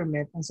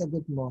remeasurement, ang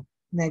sagot mo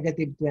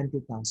negative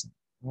 20,000.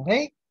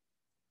 Okay?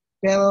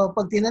 Pero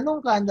pag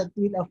tinanong ka that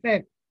will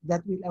affect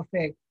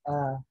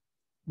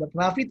the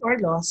profit or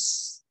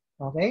loss,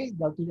 okay?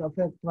 That will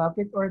affect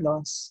profit or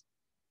loss,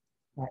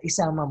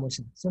 isama mo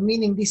siya. So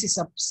meaning this is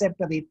a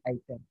separate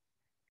item.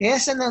 Kaya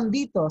siya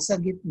nandito sa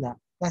gitna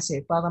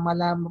kasi para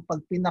malaman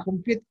pag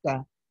pinakompute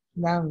ka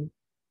ng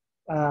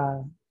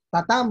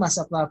tatama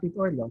sa profit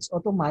or loss,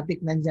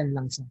 automatic nandyan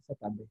lang siya sa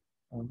tabi.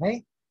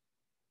 Okay?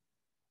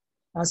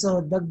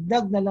 So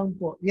dagdag na lang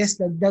po. Yes,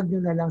 dagdag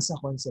nyo na lang sa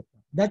concept.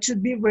 That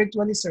should be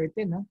virtually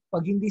certain. Ha?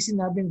 Pag hindi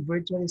sinabing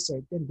virtually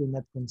certain, do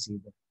not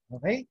consider.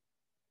 Okay?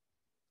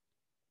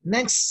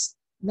 Next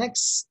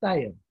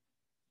tayo.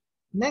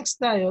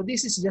 Next tayo,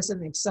 this is just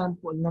an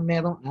example na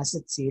merong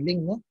asset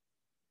ceiling. No?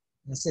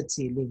 Asset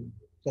ceiling.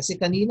 Kasi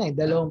kanina,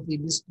 dalawang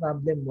previous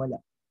problem, wala.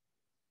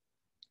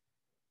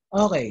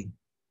 Okay.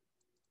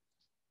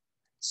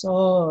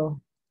 So,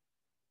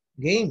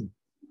 game.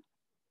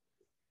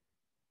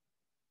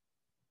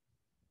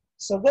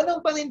 So,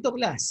 ganun pa rin to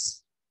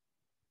class.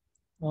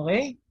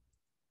 Okay?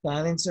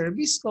 Current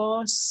service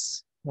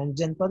cost,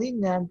 nandyan pa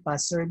rin yan.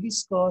 Past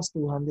service cost,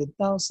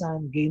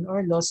 200,000. Gain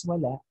or loss,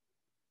 wala.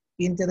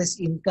 Interest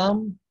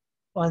income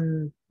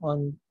on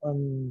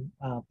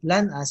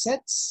plan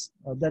assets.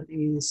 That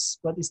is,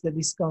 what is the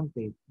discount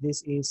rate?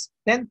 This is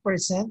 10%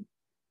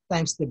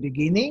 times the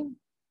beginning,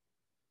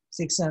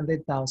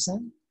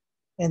 600,000.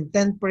 And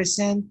 10%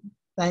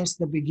 times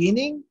the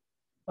beginning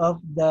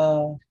of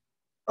the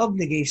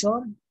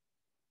obligation,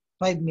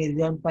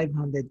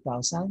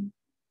 5,500,000.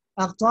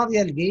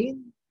 Actuarial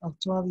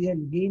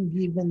gain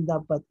given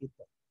dapat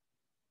ito.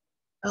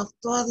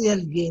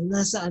 Actuarial gain,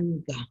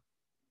 nasaan ka?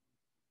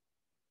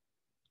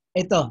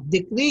 Ito,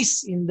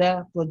 decrease in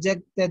the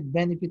projected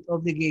benefit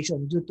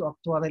obligation due to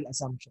actuarial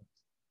assumptions.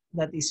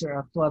 That is your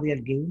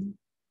actuarial gain.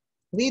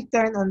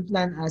 Return on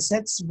plan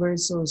assets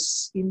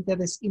versus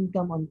interest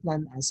income on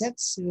plan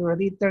assets. Your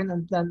return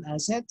on plan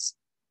assets,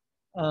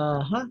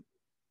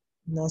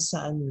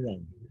 nasaan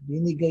lang?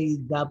 Binigay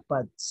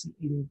dapat si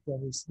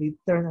interest.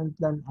 Return on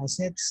plan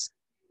assets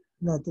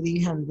na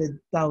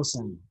 300,000.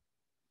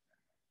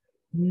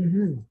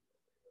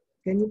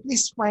 Can you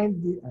please find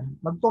the,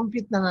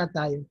 mag-compute na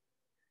nga tayo.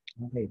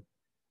 Okay.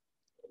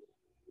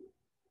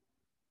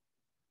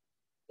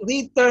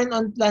 Return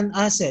on plan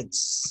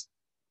assets.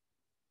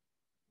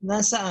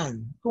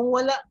 Nasaan? Kung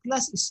wala,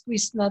 class,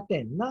 squeeze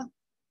natin. Na?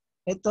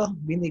 Ito,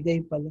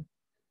 binigay pala.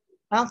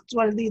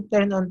 Actual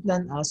return on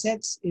plan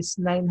assets is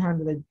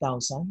 900,000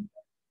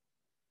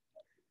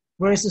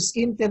 versus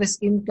interest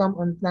income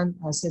on plan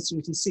assets,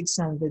 which is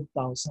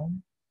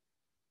 600,000.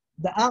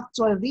 The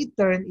actual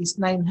return is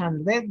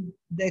 900.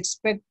 The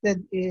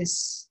expected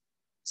is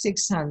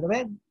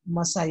 600.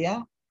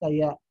 Masaya,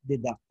 kaya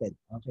deducted.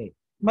 Okay.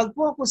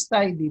 Mag-focus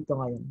tayo dito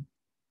ngayon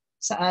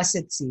sa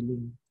asset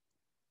ceiling.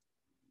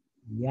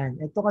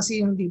 Yan. Ito kasi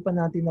yung hindi pa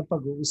natin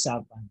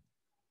napag-uusapan.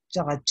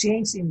 Tsaka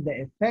change in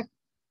the effect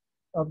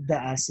of the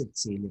asset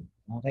ceiling.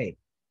 Okay.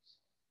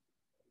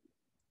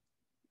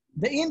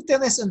 The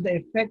interest on the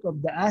effect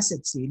of the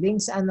asset ceiling,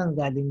 saan ang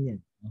galing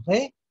yan?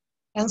 Okay?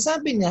 Ang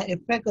sabi niya,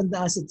 effect on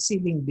the asset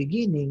ceiling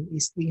beginning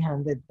is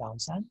 300,000.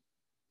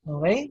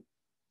 Okay?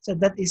 So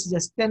that is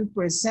just 10%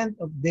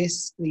 of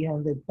this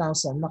 300,000.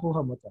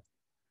 Nakuha mo to.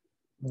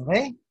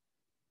 Okay?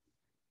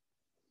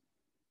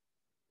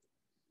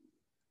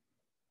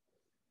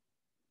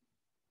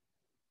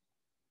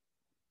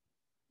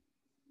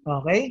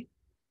 Okay?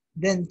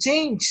 Then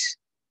change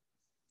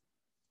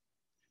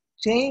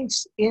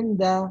in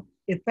the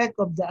effect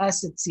of the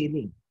asset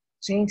ceiling.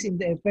 Change in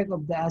the effect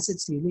of the asset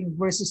ceiling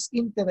versus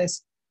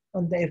interest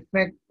on the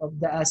effect of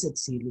the asset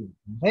ceiling.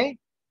 Okay?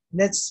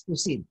 Let's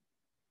proceed.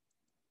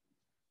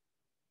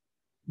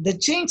 The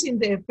change in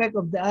the effect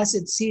of the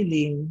asset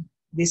ceiling,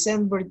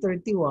 December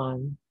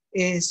 31,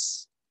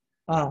 is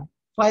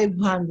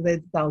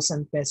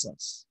 500,000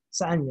 pesos.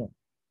 Saan yun?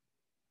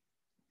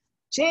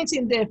 Change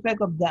in the effect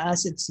of the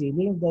asset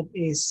ceiling, that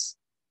is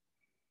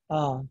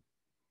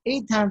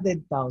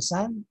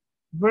 800,000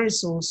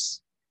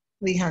 versus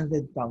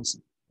 300,000.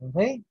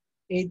 Okay?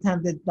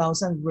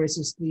 800,000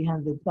 versus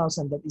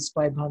 300,000, that is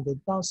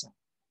 500,000.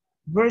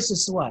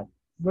 Versus what?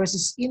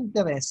 Versus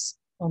interest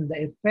on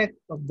the effect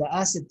of the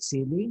asset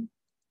ceiling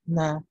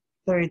na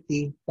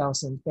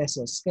 30,000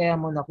 pesos. Kaya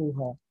mo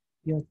nakuha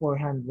yung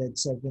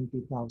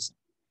 470,000.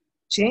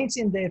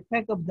 Change in the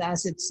effect of the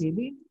asset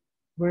ceiling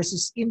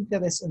versus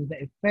interest on the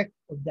effect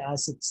of the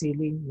asset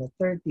ceiling na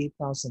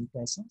 30,000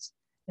 pesos.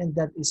 And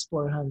that is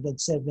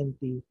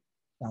 470,000.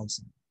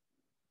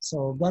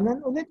 So,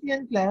 ganun ulit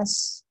yan,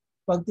 class.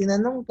 Pag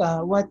tinanong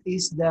ka, what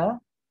is the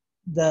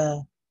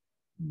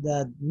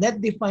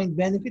net defined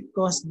benefit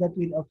cost that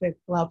will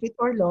affect profit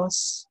or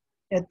loss,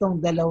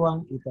 etong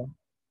dalawang ito.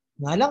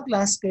 Nga lang,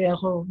 class, kaya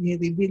ako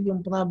ni-reveal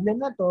yung problem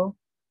na to,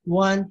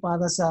 one,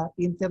 para sa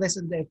interest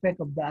on the effect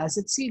of the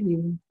asset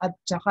ceiling, at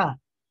saka,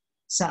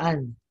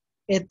 saan?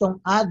 Itong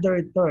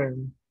other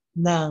term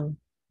ng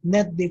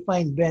net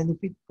defined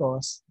benefit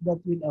cost that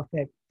will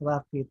affect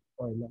profit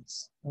or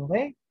loss.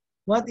 Okay?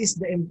 What is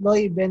the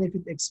employee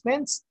benefit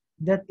expense?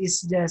 That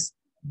is just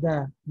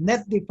the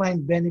net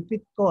defined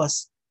benefit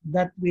cost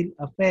that will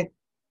affect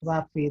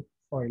profit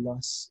or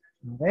loss.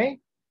 Okay?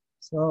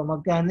 So,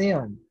 magkano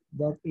yun?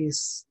 That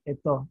is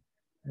ito.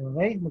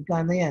 Okay?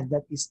 Magkano yan?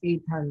 That is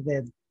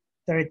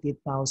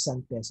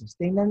 830,000 pesos.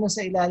 Tingnan mo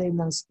sa ilalim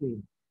ng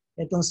screen.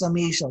 Itong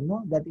summation,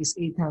 no? That is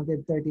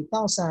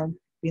 830,000.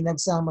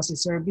 Pinagsama si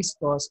service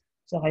cost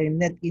sa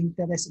yung net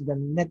interest, the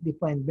net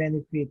defined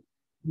benefit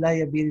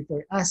liability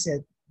or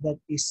asset, that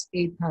is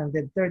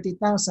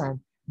 830,000.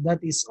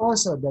 That is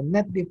also the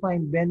net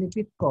defined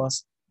benefit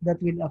cost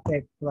that will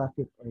affect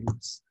profit or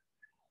loss.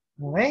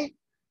 Okay?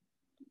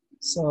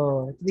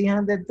 So,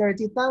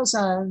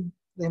 330,000,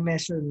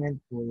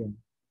 remeasurement po yun.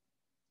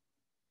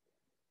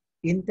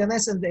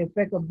 Interest on the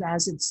effect of the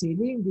asset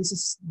ceiling. This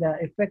is the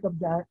effect of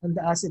on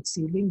the asset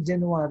ceiling,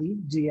 January,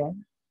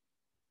 Gian.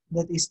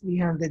 That is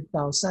 300,000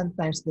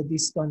 times the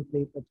discount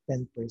rate of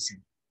 10%.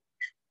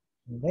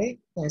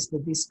 Okay? Times the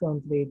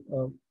discount rate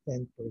of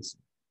 10%.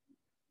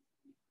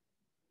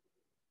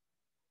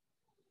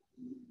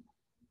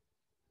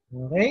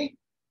 Okay?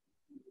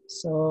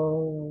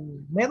 So,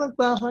 meron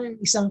pa ako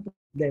isang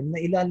problem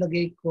na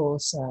ilalagay ko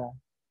sa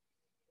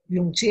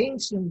yung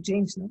change, no?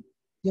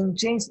 Yung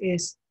change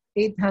is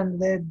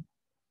 800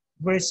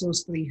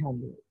 versus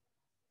 300.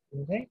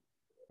 Okay?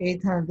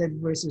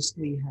 800 versus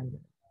 300.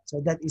 So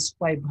that is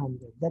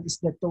 500. That is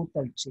the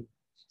total change.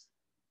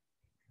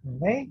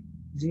 Okay?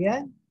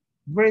 Gian?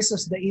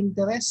 Versus the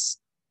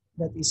interest,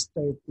 that is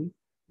 30.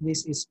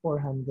 This is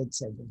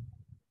 407.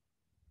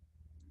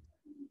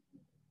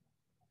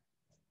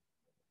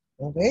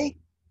 Okay?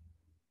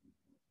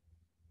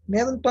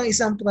 Meron pang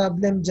isang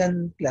problem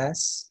dyan,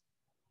 class.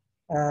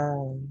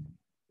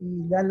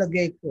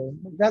 ilalagay ko,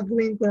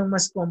 gagawin ko ng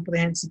mas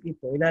comprehensive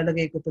ito,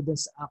 ilalagay ko to dun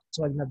sa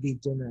actual na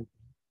video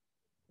natin.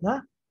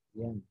 Na?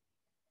 Yan.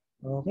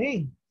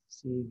 Okay.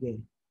 Sige.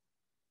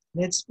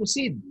 Let's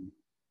proceed.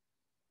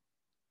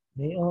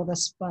 May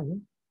oras pa, no?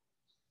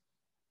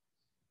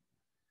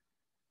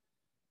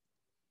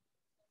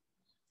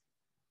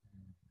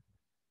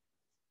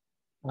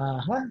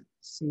 Aha.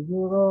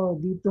 Siguro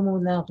dito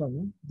muna ako,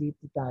 no?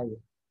 Dito tayo.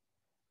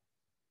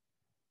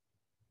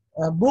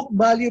 Book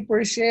value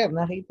per share.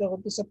 Nakita ko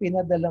to sa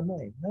pinadala mo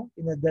eh. No?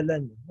 Pinadala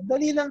nyo.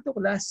 Madali lang to,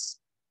 class.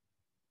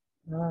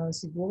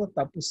 Siguro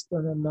tapos to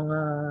ng mga...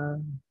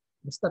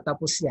 Basta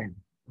tapos yan.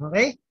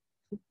 Okay?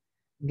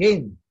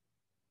 Game.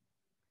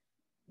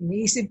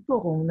 Iniisip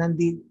ko kung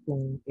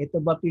kung ito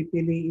ba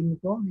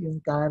pipiliin ko, yung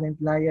current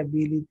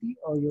liability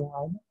o yung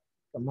ano.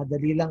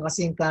 Madali lang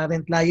kasi yung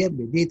current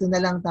liability. Dito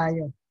na lang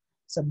tayo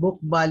sa book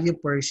value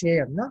per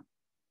share, no?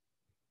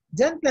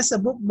 Diyan ka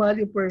sa book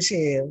value per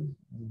share.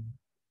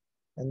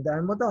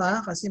 Tandaan mo to ha,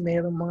 kasi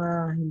mayroong mga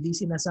hindi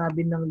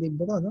sinasabi ng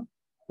libro, no?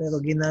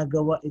 Pero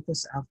ginagawa ito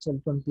sa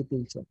actual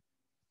computation.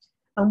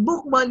 Ang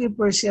book value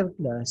per share,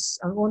 class,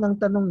 ang unang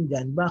tanong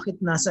diyan, bakit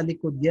nasa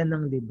likod yan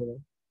ng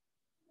libro?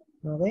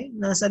 Okay?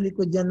 Nasa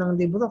likod yan ng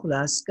libro,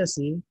 class,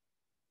 kasi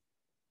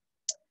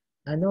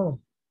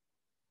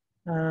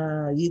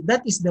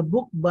that is the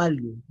book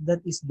value.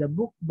 That is the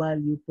book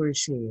value per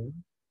share,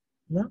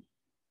 no?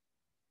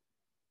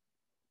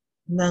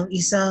 Ng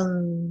isang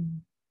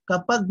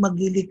kapag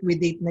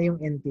mag-liquidate na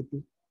yung entity.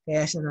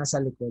 Kaya siya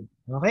nasa likod.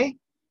 Okay?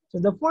 So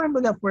the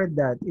formula for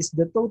that is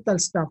the total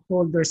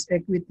stockholders'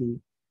 equity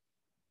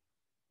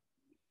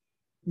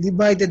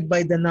divided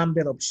by the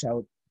number of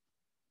shout.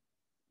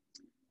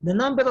 The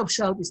number of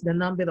shout is the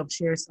number of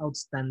shares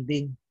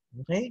outstanding.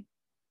 Okay?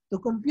 To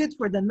compute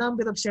for the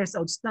number of shares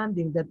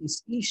outstanding that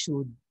is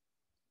issued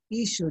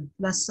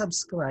plus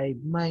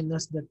subscribed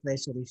minus the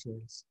treasury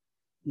shares.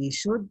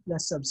 Issued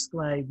plus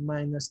subscribed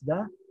minus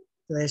the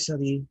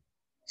treasury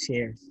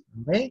shares.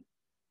 Okay?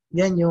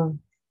 Yan yung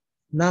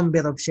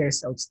number of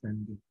shares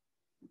outstanding.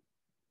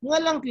 Nga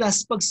lang,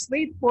 class, pag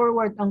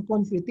straightforward ang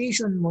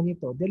computation mo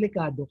nito,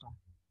 delikado ka.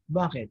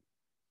 Bakit?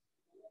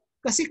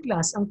 Kasi,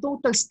 class, ang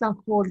total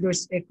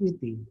stockholders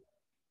equity,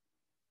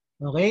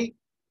 okay?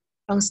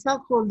 Ang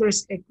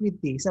stockholders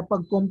equity sa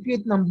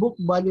pag-compute ng book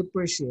value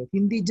per share,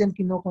 hindi dyan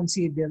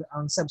kinoconsider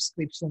ang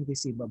subscription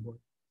receivable.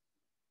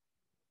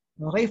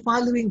 Okay?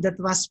 Following the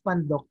trust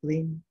fund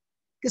doctrine.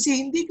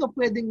 Kasi hindi ka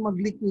pwedeng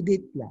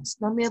mag-liquidate, class,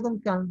 na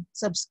meron kang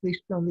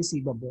subscription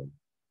receivable.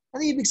 Ano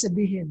ibig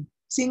sabihin?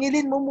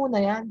 Singilin mo muna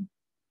yan.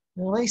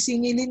 Okay?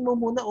 Singilin mo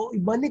muna o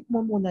ibalik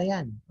mo muna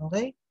yan.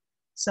 Okay?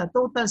 Sa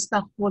total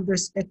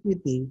stockholders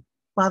equity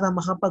para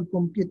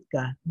makapag-compute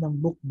ka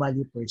ng book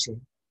value per share.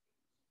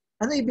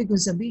 Ano ibig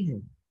kong sabihin?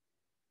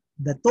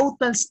 The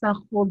total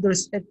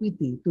stockholders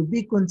equity to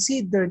be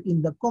considered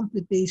in the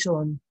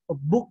computation of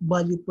book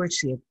value per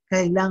share,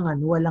 kailangan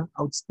walang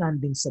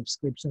outstanding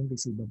subscription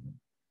receivable.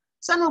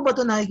 Saan mo ba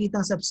ito nakikita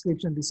ang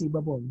subscription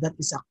receivable? That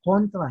is a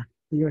contra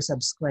to your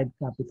subscribed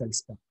capital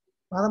stock.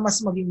 Para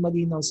mas maging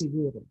malinaw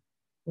siguro,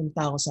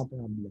 punta ako sa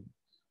problem.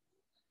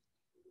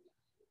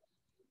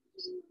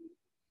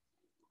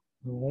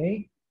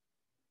 Okay?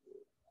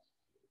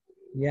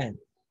 Yan.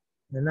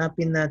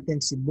 Hanapin natin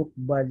si book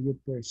value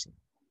per share.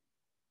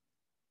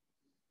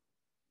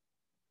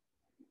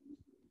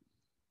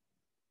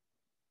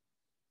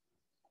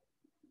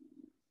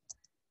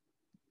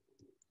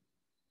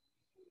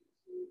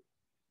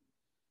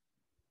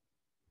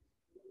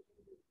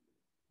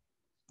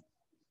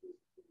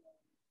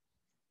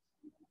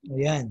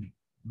 Ayan.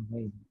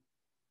 Okay.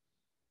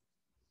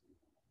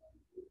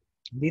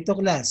 Dito,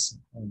 class.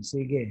 Oh,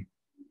 sige.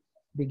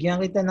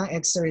 Bigyan kita ng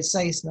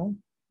exercise, no?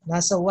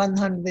 Nasa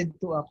 102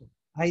 ako.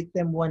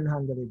 Item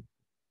 100.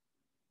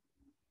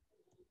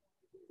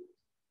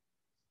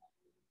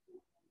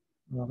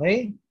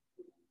 Okay?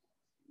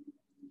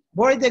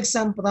 Board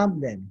exam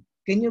problem.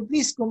 Can you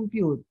please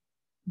compute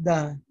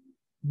the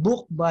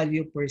book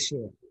value per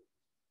share?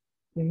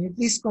 Can you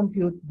please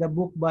compute the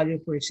book value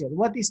per share?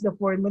 What is the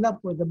formula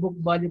for the book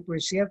value per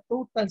share?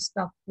 Total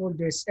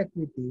stockholders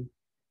equity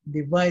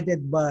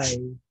divided by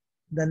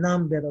the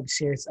number of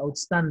shares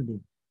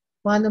outstanding.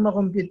 Paano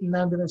ma-compute yung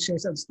number of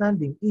shares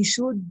outstanding?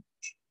 Issued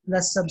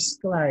plus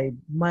subscribed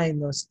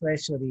minus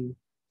treasury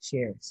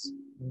shares.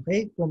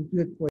 Okay?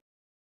 Compute for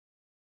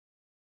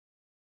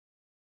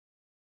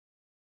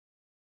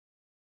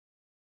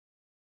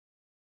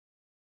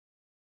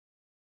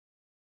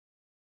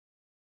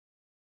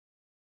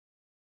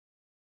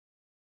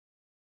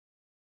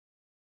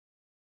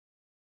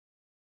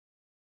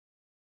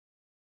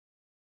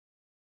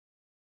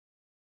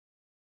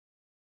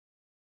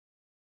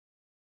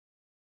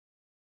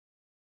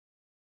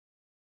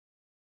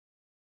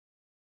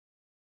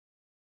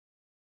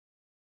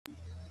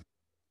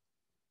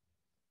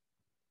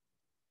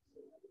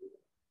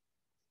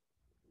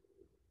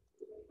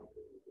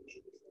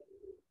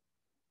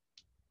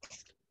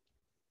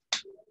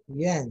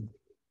yan.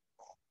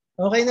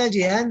 Okay na,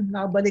 Gian?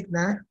 Nakabalik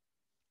na?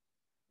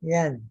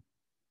 Yan.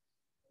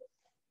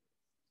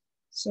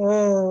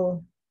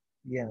 So,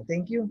 yeah,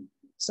 thank you.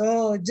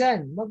 So,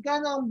 dyan,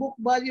 magkano ang book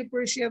value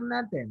per share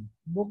natin?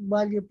 Book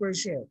value per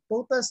share.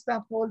 Total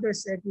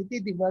stockholders'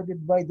 equity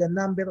divided by the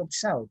number of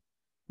shares.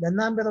 The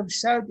number of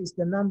shares is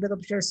the number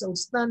of shares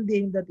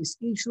outstanding that is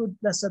issued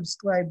plus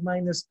subscribed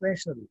minus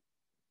treasury.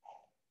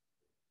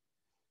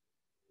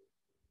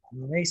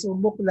 Okay, so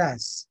book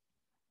loss.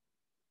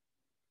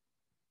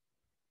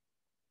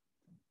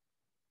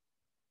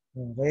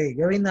 Okay,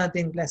 gawin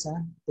natin class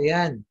ha. Ito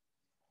yan.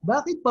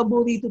 Bakit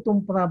paborito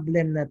tong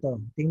problem na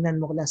to?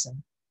 Tingnan mo class ha.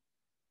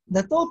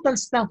 The total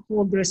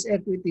stockholders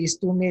equity is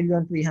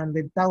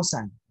 2,300,000.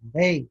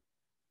 Okay.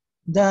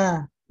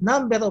 The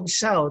number of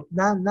shares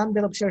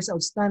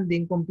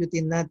outstanding,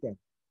 computin natin.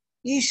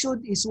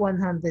 Issued is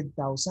 100,000.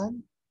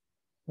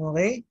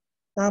 Okay?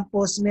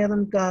 Tapos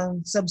meron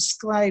kang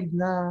subscribed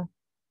na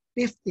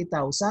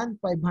 50,000,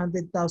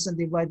 500,000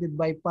 divided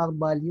by par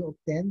value of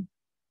 10.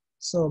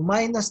 So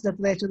minus the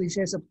treasury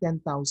shares of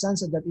 10,000.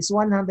 So that is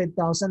 100,000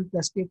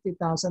 plus 50,000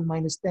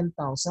 minus 10,000,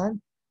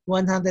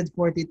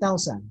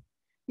 140,000.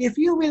 If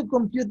you will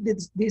compute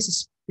this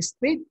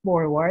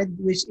straightforward,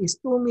 which is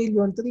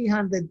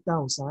 2,300,000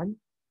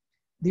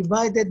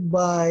 divided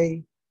by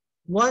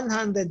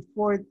 100,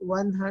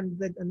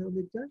 ano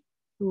ulit yan?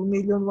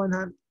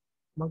 2,100,000,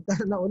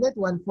 magkano na ulit?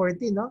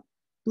 140, no?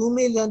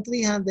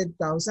 2,300,000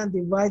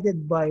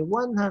 divided by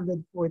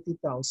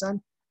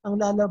 140,000, ang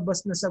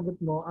lalabas na sagot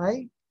mo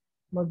ay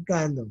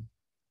magkano?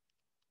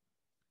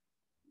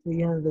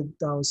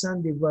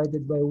 300,000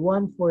 divided by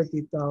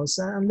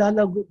 140,000. Ang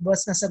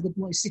lalabas na sagot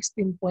mo is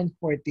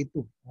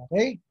 16.42.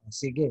 Okay?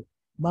 Sige.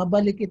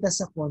 Babalik kita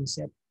sa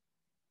concept.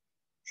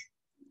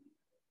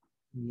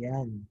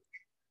 Yan.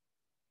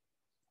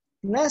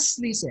 Class,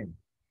 listen.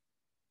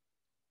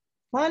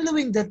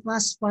 Following the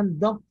trust fund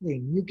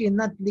doctrine, you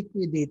cannot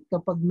liquidate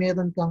kapag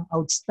meron kang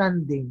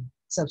outstanding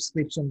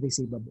subscription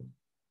receivable.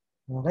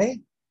 Okay?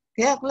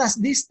 Kaya class,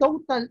 this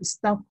total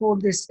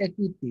stockholders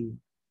equity,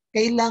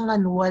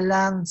 kailangan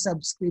walang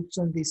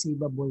subscription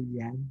receivable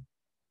yan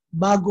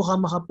bago ka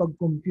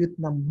makapag-compute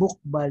ng book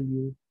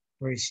value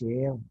per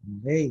share.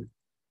 Okay.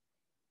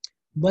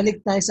 Balik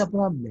tayo sa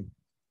problem.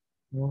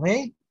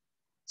 Okay?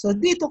 So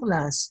dito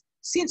class,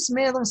 since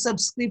merong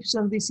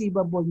subscription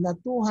receivable na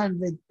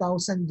 200,000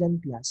 dyan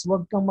class,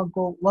 wag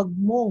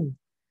mong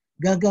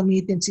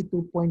gagamitin si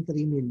 2.3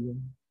 million.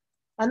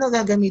 Ano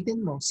gagamitin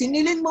mo?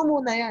 Singilin mo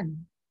muna yan.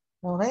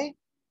 Okay?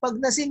 Pag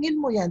nasingil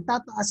mo yan,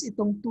 tataas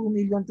itong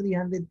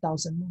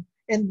 2,300,000 mo.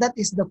 And that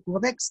is the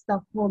correct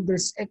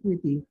stockholders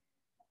equity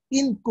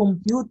in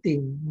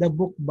computing the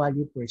book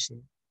value per share.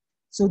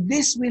 So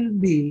this will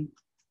be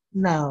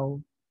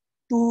now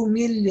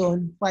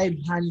 2,500,000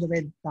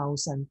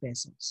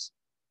 pesos.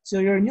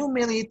 So your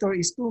numerator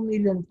is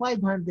 2,500,000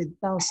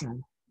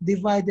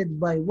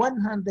 divided by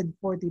 140,000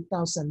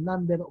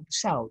 number of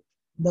shares.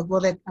 The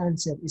correct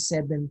answer is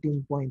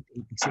 17.86.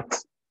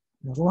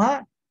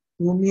 Nakuha?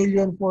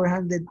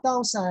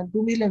 2,400,000,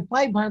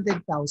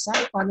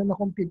 2,500,000. Paano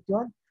na-compute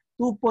yun?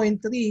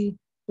 2.3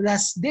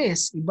 plus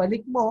this.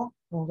 Ibalik mo.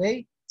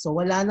 Okay? So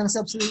wala nang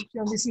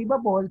subscription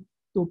receivable.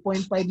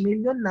 2.5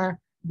 million na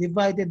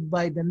divided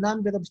by the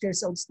number of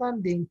shares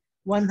outstanding.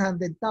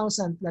 100,000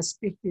 plus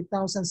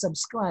 50,000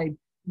 subscribed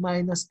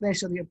minus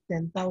treasury of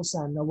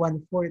 10,000 na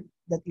 1/4.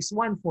 That is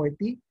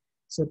 140.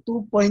 So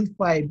 2.5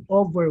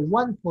 over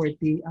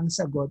 140. Ang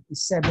sagot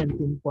is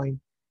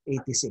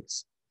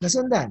 17.86.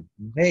 Nasundan?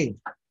 Okay.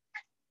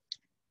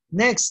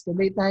 Next,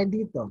 tuloy tayo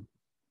dito.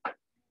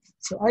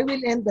 So, I will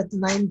end at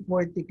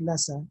 9:40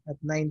 class, ha? At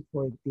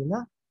 9:40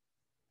 na.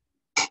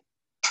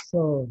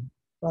 So,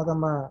 para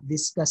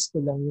ma-discuss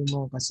ko lang yung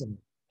mga kasunod.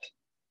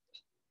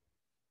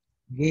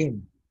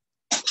 Game.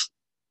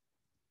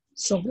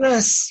 So,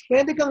 class,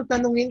 pwede kang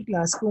tanungin,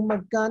 class, kung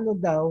magkano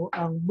daw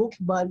ang book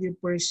value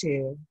per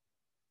share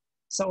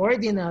sa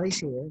ordinary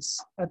shares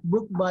at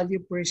book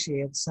value per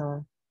share sa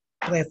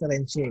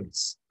preference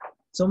shares.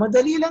 So,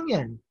 madali lang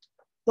yan.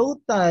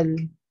 Total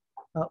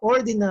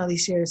ordinary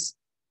shares,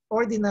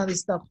 ordinary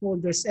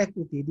stockholders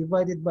equity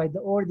divided by the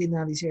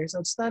ordinary shares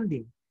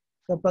outstanding.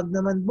 Kapag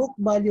naman book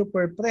value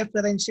per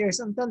preference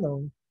shares ang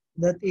tanong,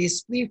 that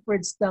is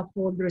preferred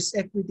stockholders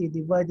equity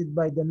divided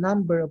by the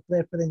number of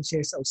preference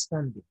shares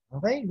outstanding.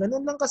 Okay?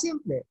 Ganun lang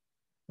kasimple.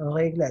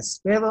 Okay, class.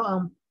 Pero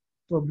ang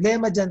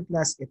problema dyan,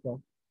 class, ito.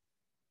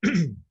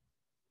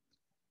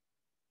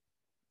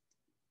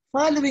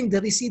 Following the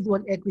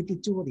residual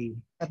equity theory,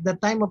 at the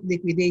time of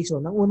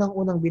liquidation, ang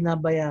unang-unang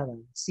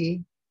binabayaran,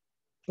 si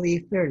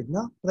preferred,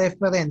 no?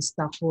 Preference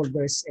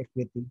stockholders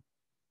equity.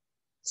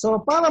 So,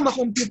 para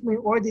makompute mo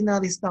yung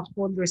ordinary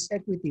stockholders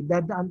equity,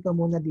 dadaan ka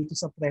muna dito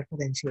sa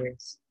preference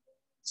shares.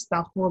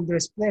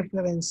 Stockholders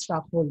preference,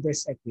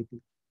 stockholders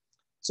equity.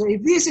 So, if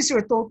this is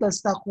your total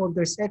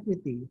stockholders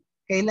equity,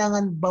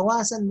 kailangan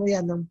bawasan mo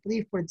yan ng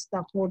preferred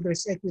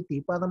stockholders equity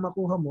para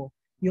makuha mo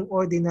yung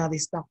ordinary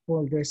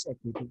stockholders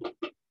equity.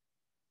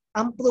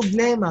 Ang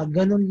problema,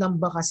 ganun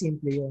lang ba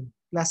kasimple yun?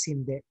 Plus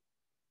hindi.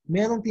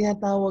 Merong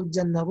tinatawag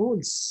dyan na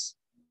rules.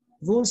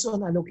 Rules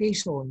on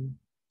allocation,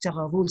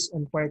 tsaka rules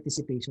on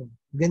participation.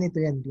 Ganito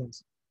yan,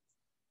 class.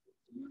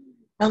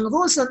 Ang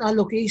rules on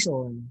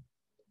allocation,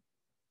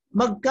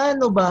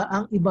 magkano ba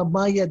ang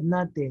ibabayad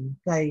natin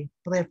kay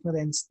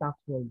preference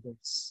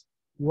stockholders?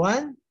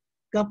 1,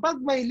 kapag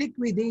may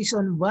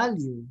liquidation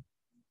value,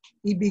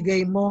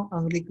 ibigay mo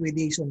ang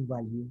liquidation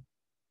value.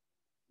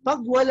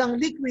 Pag walang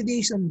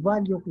liquidation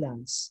value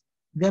class,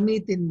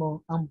 gamitin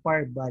mo ang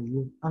par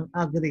value, ang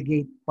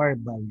aggregate par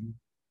value.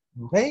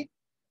 Okay?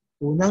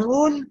 Unang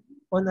rule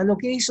on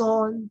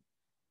allocation,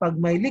 pag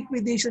may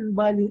liquidation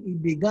value,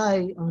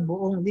 ibigay ang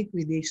buong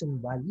liquidation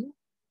value.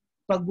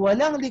 Pag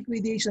walang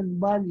liquidation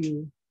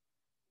value,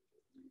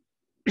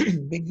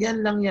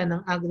 bigyan lang yan ng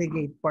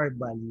aggregate par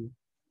value.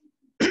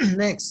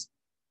 Next,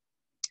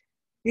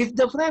 if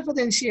the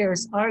preference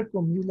shares are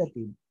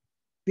cumulative,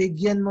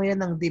 bigyan mo yan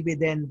ng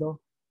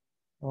dividendo.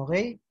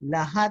 Okay?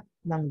 Lahat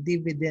ng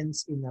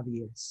dividends in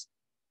arrears,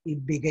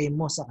 ibigay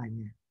mo sa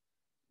kanya.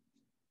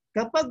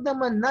 Kapag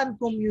naman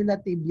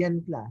non-cumulative yan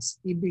class,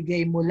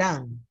 ibigay mo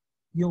lang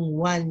yung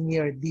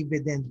 1-year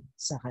dividend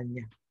sa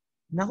kanya.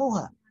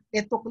 Nakuha.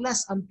 Ito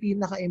class ang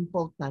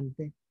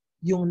pinaka-importante.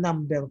 Yung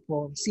number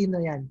 4. Sino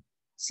yan?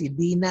 Si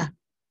Dina.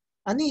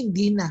 Ano yung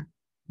Dina?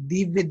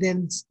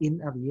 Dividends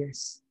in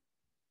arrears.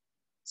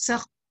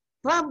 Sa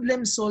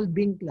problem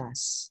solving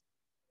class,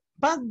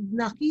 pag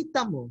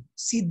nakita mo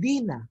si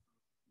Dina,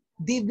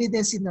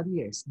 dividends in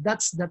arrears,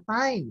 that's the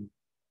time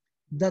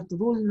that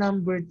rule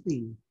number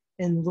 3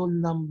 and rule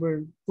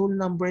number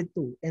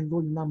 2 and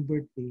rule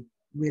number 3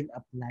 will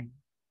apply.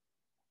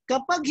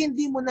 Kapag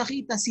hindi mo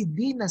nakita si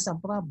Dina sa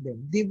problem,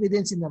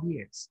 dividends in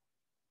arrears,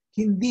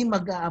 hindi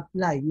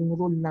mag-a-apply yung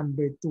rule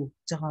number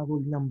 2 tsaka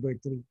rule number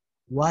 3.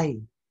 Why?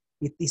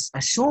 It is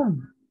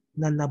assumed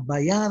na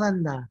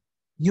nabayaran na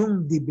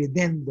yung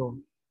dividendo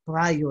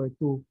prior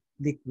to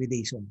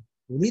liquidation.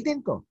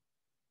 Ulitin ko.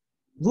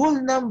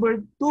 Rule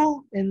number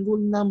 2 and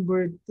rule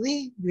number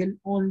 3 will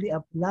only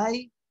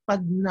apply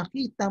pag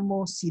nakita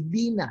mo si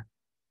Dina,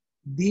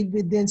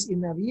 dividends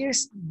in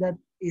arrears that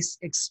is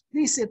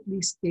explicitly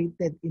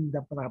stated in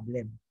the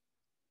problem.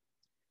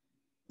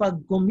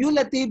 Pag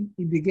cumulative,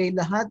 ibigay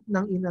lahat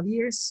ng in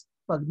arrears.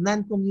 Pag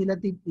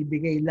non-cumulative,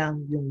 ibigay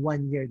lang yung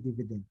 1-year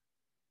dividend.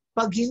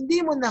 Pag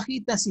hindi mo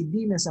nakita si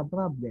Dina sa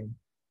problem,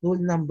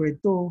 rule number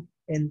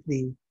 2 and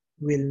 3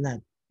 will not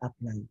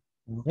apply.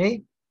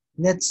 Okay?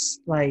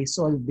 Let's try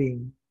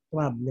solving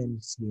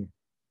problems here.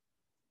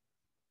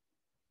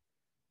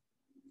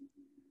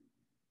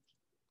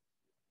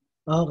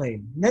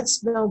 Okay,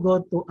 let's now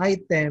go to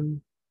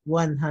item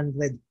 104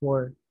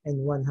 and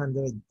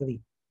 103.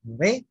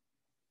 Okay?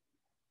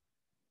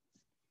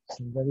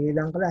 Sandali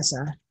lang class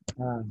ha.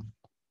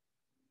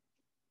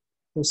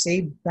 To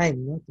save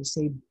time, no? To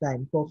save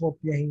time,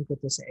 kokopyahin ko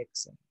to sa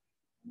Excel.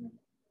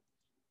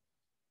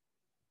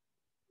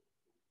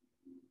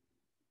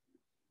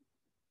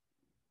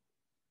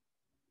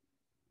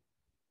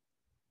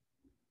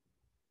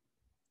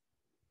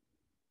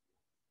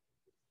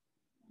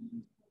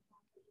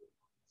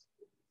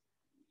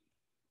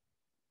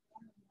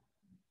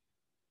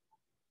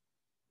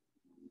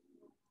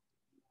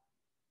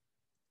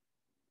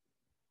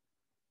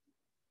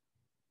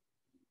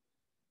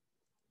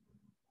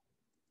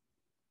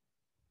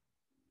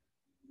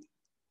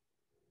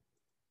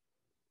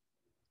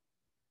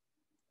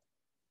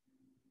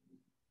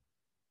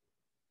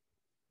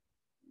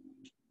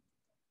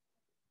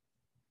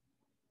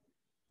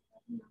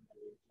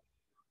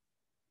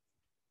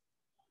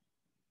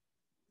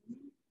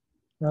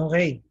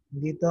 Okay,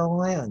 dito ako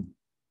ngayon.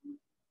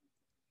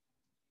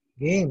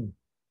 Game.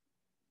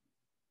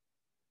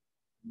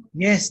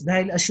 Yes,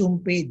 dahil assume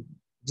paid,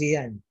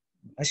 Gian.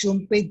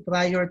 Assume paid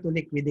prior to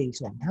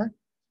liquidation. Ha?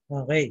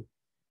 Okay.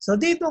 So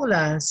dito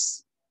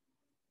class,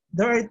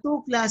 there are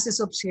two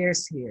classes of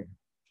shares here.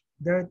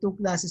 There are two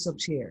classes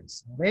of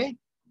shares. Okay?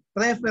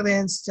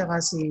 Preference tsaka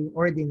si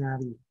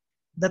ordinary.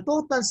 The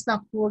total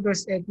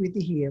stockholders'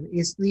 equity here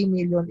is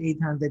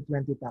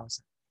 3,820,000.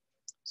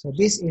 So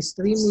this is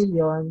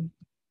 3,820,000.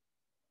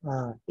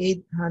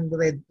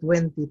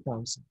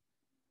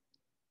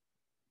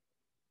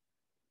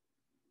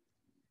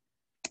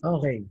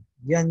 Okay,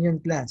 yan yung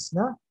class,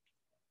 no?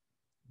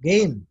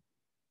 Game.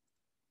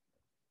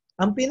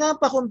 Ang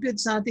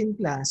pinapakompute sa ating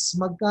class,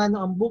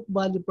 magkano ang book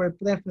value per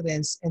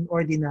preference and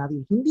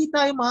ordinary. Hindi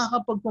tayo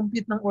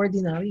makakapag-compute ng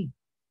ordinary.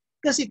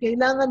 Kasi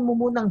kailangan mo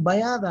munang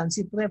bayaran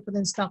si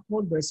preference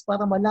stockholders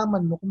para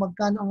malaman mo kung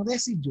magkano ang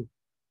residue.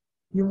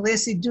 Yung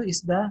residue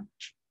is the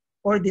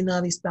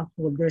ordinary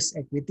stockholders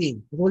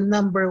equity. Rule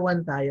number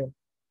 1 tayo.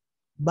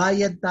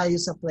 Bayad tayo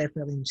sa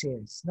preference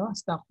shares, no?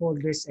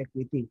 Stockholders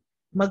equity.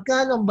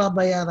 Magkano ang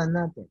babayaran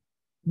natin?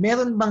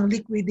 Meron bang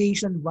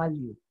liquidation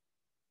value?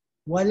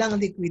 Walang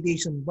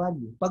liquidation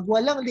value. Pag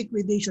walang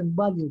liquidation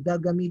value,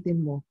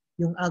 gagamitin mo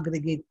yung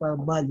aggregate par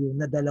value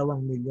na 2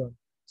 milyon.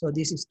 So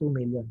this is 2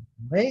 million.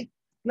 Okay?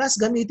 Plus,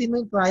 gamitin mo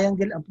yung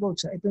triangle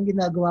approach. Ito yung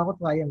ginagawa ko,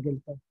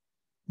 triangle to.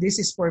 This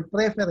is for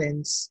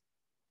preference.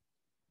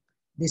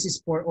 This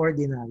is for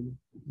ordinary.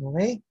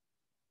 Okay?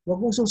 Huwag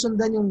mong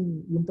susundan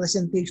yung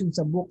presentation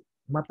sa book.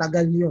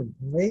 Matagal yun.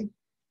 Okay?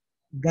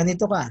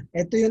 Ganito ka.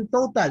 Ito yung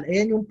total.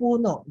 Ayan yung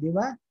puno. Di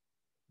ba?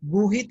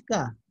 Guhit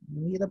ka.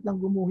 Mahirap lang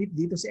gumuhit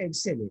dito sa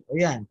Excel. O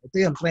yan, ito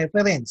yung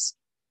preference.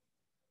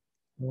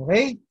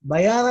 Okay?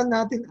 Bayaran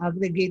natin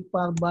aggregate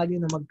par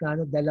value na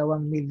magkano?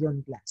 2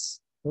 million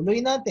plus.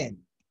 Tuloy natin.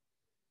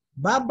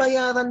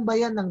 Babayaran ba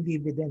yan ng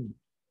dividend?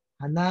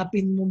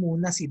 Hanapin mo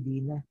muna si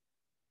Dina.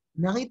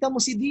 Nakita mo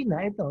si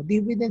Dina, ito,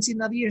 dividends in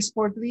arrears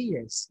for 3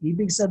 years.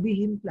 Ibig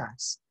sabihin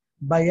plus,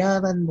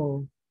 bayaran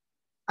mo,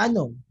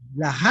 ano,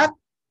 lahat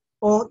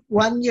o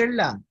 1 year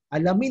lang.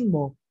 Alamin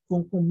mo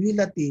kung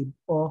cumulative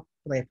o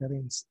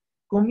preference.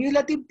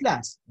 Cumulative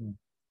plus,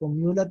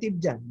 cumulative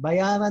dyan,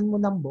 bayaran mo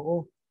ng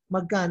buo.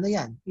 Magkano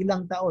yan?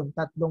 Ilang taon?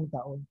 3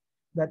 taon.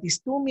 That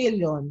is 2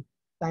 million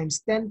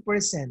times 10%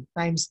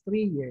 times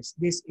 3 years.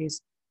 This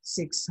is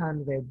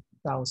 600,000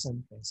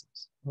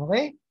 pesos.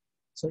 Okay?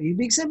 So,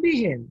 ibig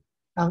sabihin,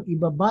 ang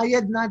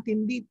ibabayad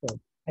natin dito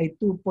ay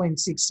 2.6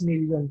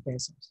 million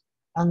pesos.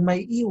 Ang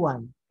may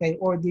iwan kay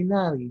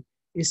ordinary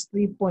is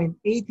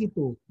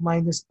 3.82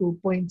 minus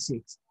 2.6.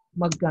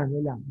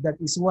 Magkano lang? That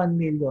is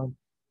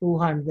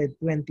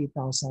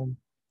 1,220,000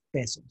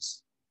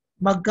 pesos.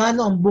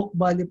 Magkano ang book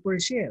value per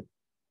share?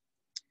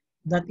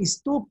 That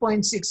is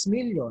 2.6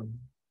 million.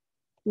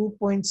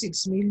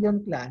 2.6 million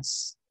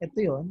plus,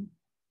 ito yon,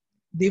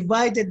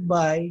 divided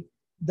by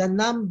the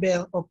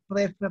number of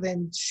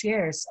preference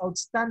shares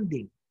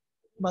outstanding.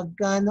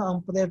 Magkano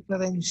ang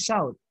preference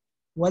shout?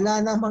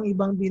 Wala namang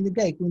ibang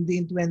binigay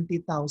kundi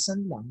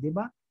 20,000 lang, di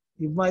ba?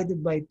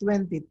 Divided by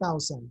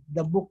 20,000.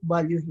 The book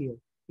value here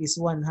is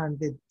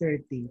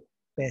 130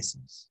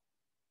 pesos.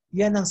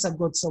 Yan ang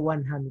sagot sa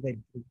 103.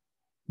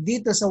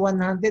 Dito sa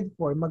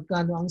 104,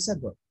 magkano ang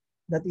sagot?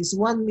 That is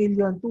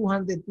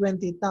 1,220,000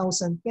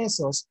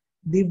 pesos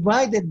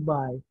divided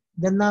by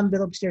the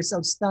number of shares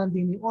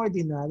outstanding in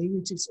ordinary,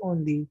 which is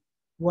only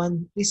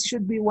one. This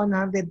should be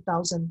 100,000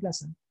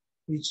 plus.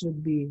 It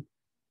should be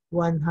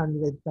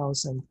 100,000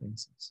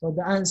 pesos. So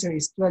the answer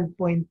is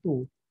 12.2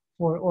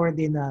 for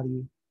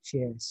ordinary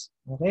shares.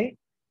 Okay?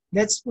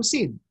 Let's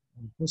proceed.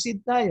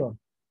 Proceed tayo.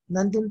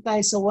 Nandun tayo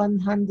sa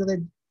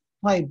 105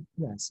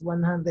 plus.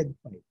 105.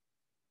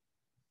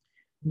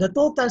 The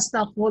total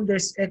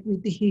stockholders'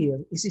 equity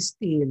here is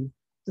still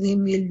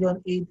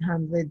 3,820,000.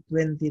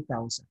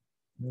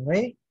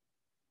 Okay?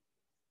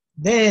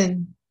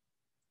 Then,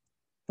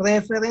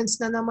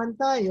 preference na naman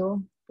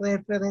tayo.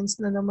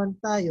 Preference na naman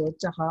tayo,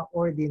 tsaka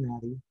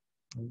ordinary.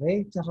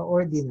 Okay? Tsaka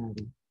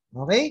ordinary.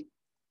 Okay?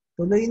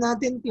 Tuloy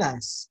natin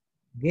class.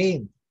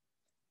 Game.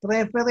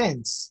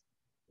 Preference.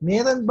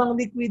 Meron bang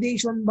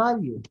liquidation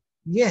value?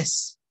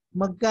 Yes.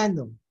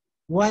 Magkano?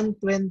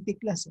 120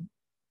 class.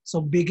 So,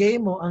 bigay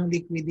mo ang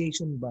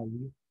liquidation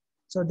value.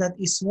 So, that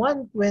is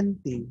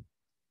 120.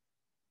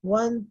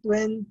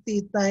 120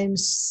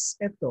 times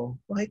ito.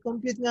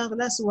 Paki-compute nga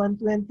class.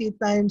 120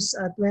 times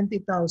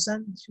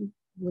 20,000.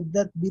 Would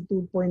that be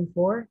 2.4?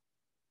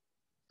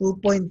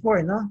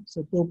 2.4, no?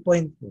 So,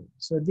 2.4.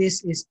 So, this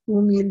is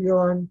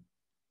 2,400,000.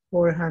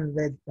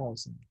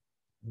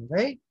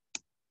 Okay?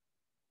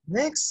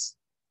 Next.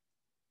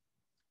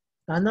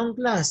 Tanong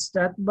class,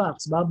 chat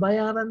box.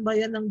 Babayaran ba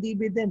yan ng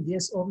dividend?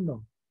 Yes or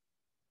no?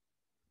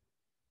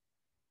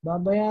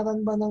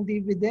 Babayaran ba ng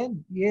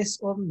dividend? Yes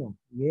or no?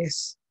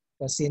 Yes.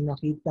 Kasi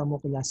nakita mo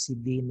class si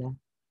Dina.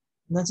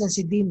 Nasaan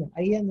si Dina?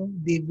 Ayan o,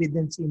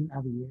 dividends in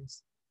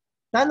arrears.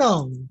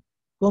 Tanong,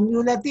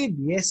 cumulative?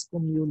 Yes,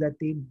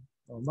 cumulative.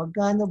 O,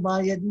 magkano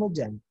bayad mo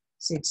dyan?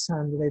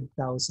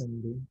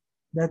 600,000 din.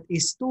 That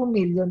is 2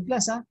 million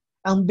plus ha.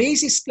 Ang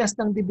basis class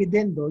ng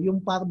dividendo,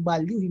 yung par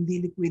value,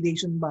 hindi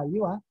liquidation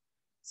value ha.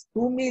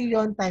 2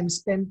 million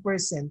times 10%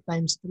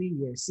 times 3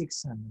 years,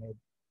 600.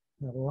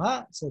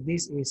 Nakuha? So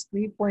this is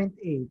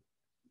 3.8.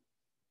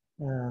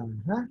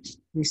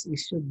 This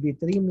should be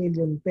 3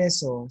 million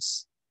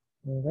pesos.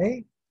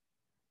 Okay?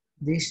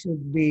 This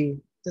should be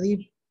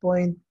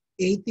 3.82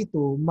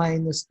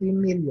 minus 3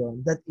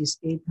 million. That is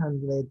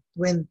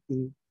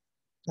 820,000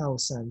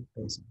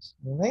 pesos.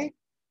 Okay?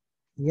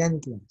 Yan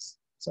class.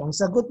 So ang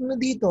sagot mo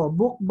dito,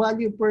 book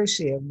value per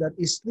share, that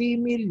is 3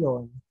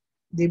 million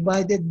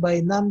divided by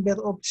number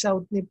of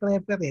shout ni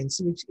preference,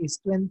 which is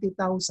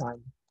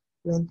 20,000.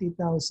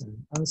 20,000.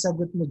 Ang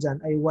sagot mo dyan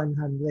ay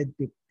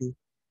 150.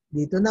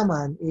 Dito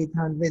naman,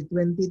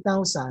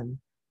 820,000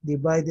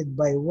 divided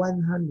by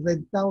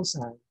 100,000.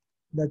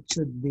 That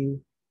should be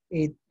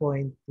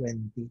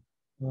 8.20.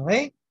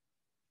 Okay?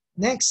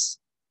 Next,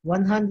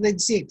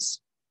 106.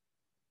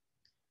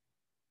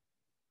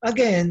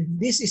 Again,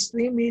 this is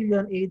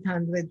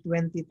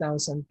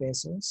 3,820,000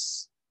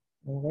 pesos.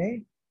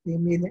 Okay?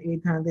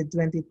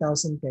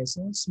 3,820,000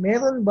 pesos.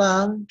 Meron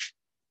bang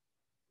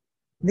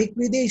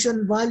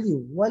liquidation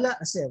value? Wala,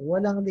 sir.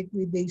 Walang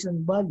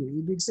liquidation value.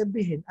 Ibig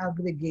sabihin,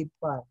 aggregate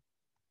pa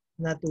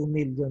na 2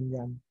 million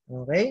yan.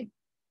 Okay?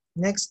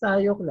 Next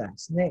tayo,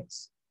 class.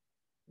 Next.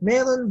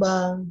 Meron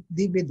bang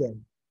dividend?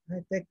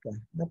 Ay, teka.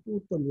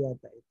 Naputol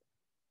yata ito.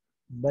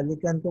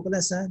 Balikan ko,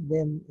 class, ha?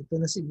 Then, ito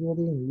na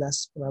siguro yung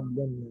last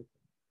problem natin.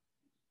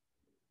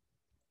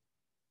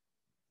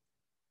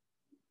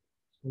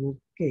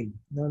 Okay.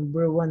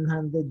 Number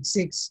 106.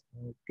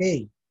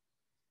 Okay.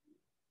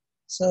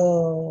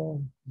 So,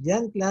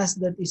 yan class,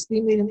 that is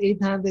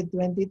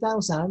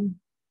 3,820,000.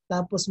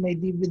 Tapos may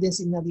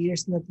dividends in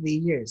arrears na 3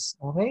 years.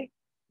 Okay?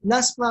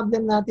 Last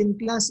problem natin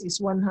class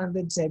is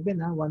 107.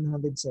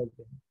 107.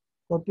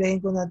 Kopyahin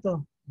ko na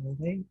to.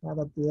 Okay?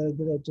 Para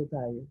diretso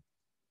tayo.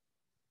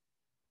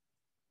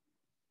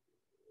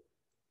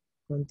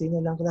 Konti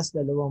na lang class,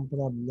 dalawang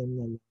problem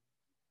na lang.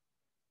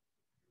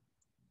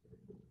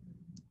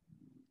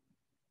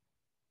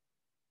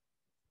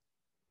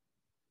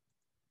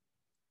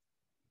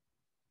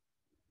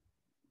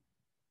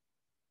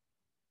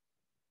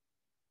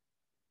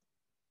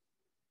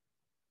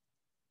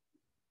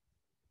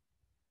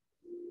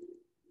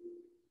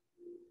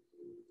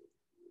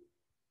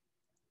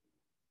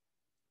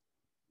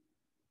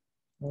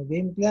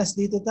 Game class,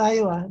 dito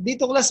tayo ha.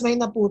 Dito class may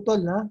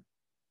naputol ha.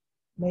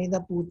 May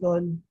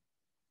naputol.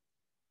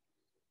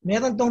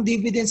 Meron tong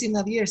dividends in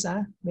arrears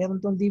ha.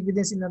 Meron tong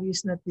dividends in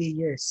arrears na 3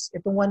 years.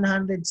 Itong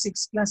 106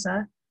 class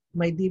ha,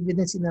 may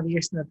dividends in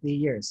arrears na 3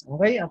 years.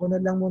 Okay, ako na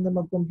lang muna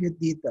mag-compute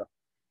dito.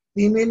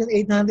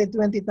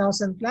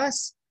 3,820,000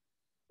 class.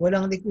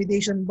 Walang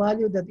liquidation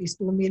value, that is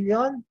 2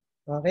 million.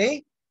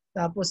 Okay?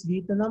 Tapos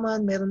dito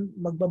naman, meron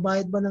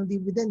magbabayad ba ng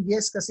dividend?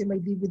 Yes, kasi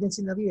may dividends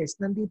in arrears.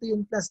 Nandito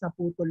yung class na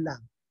putol lang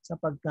sa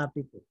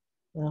pagcopy ko.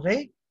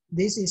 Okay?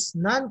 This is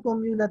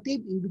non-cumulative.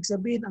 Ibig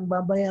sabihin, ang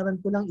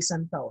babayaran ko lang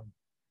 1 taon.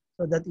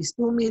 So that is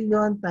 2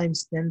 million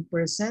times 10%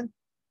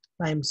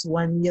 times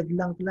 1 year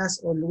lang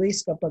class.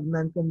 Always kapag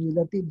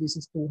non-cumulative, this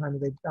is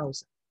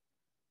 200,000.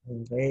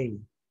 Okay.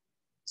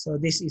 So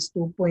this is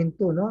 2.2,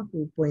 no?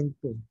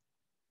 2.2.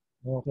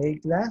 Okay,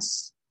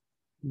 class?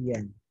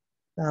 Yan.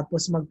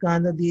 Tapos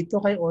magkano dito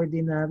kay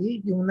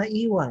ordinary? Yung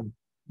naiwan,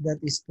 that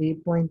is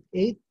 3.8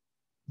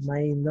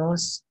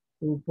 minus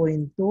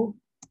 2.2,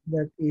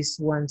 that is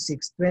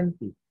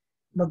 1,620.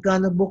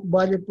 Magkano book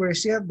value per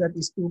share? That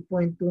is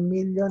 2.2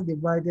 million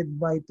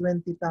divided by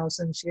 20,000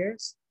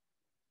 shares.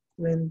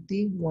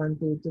 20, 1,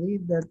 2, 3,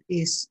 that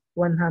is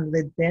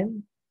 110.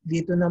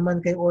 Dito naman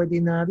kay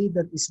ordinary,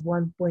 that is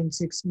 1.6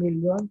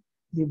 million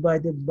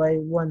divided by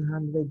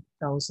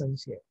 100,000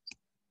 shares.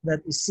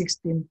 That is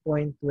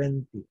 16.20.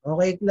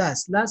 Okay,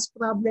 class. Last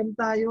problem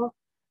tayo.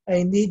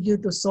 I need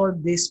you to solve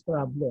this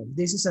problem.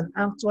 This is an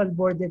actual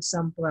board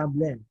exam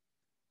problem.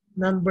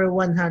 Number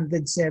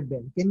 107.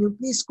 Can you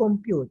please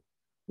compute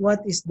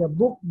what is the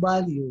book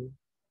value?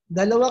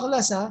 Dalawa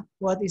class ha.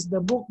 What is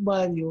the book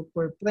value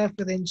per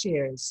preference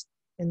shares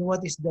and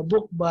what is the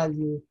book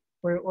value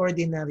per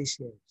ordinary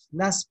shares?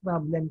 Last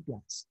problem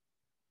class.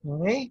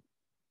 Okay?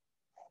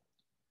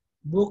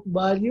 Book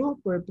value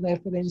per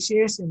preference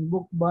shares and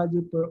book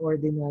value per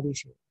ordinary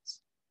shares.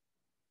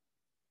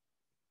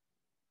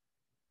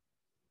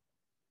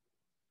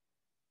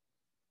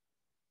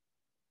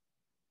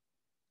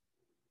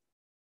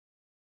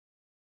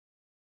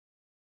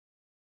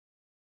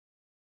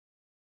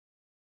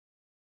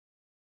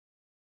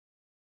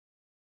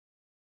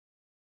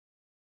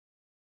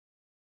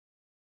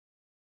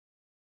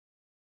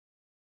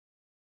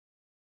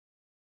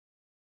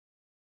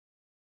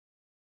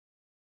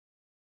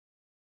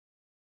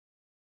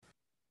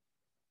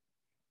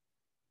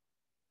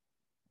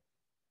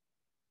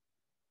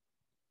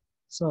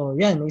 So,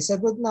 yan. May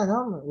sagot na,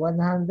 no?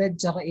 100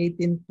 tsaka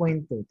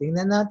 18.2.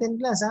 Tingnan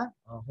natin, class, ha?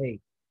 Okay.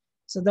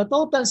 So, the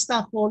total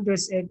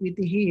stockholders'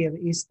 equity here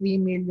is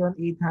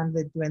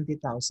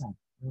 3,820,000.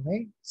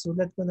 Okay?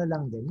 Sulat ko na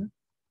lang din, ha?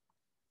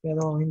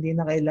 Pero hindi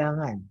na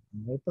kailangan.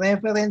 Okay?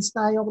 Preference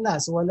tayo,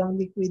 class. Walang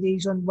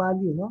liquidation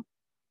value, no?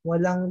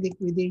 Walang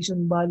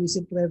liquidation value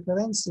si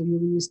preference. So,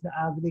 you use the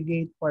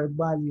aggregate par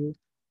value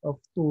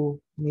of 2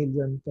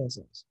 million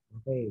pesos.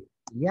 Okay.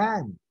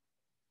 Yan.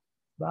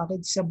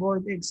 Bakit sa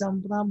board exam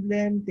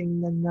problem?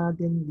 Tingnan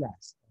natin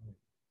class.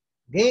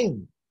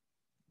 Game.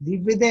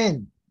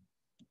 Dividend.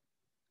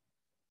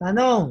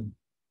 Tanong.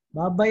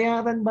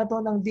 Babayaran ba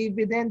to ng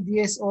dividend?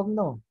 Yes or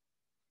no?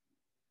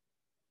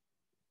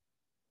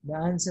 The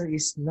answer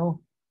is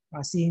no.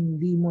 Kasi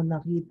hindi mo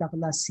nakita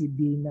class si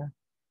Dina.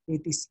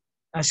 It is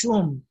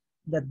assumed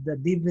that the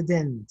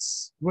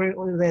dividends were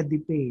already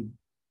paid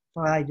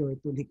prior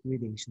to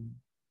liquidation.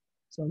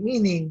 So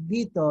meaning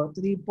dito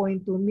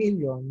 3.2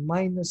 million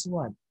minus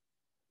what?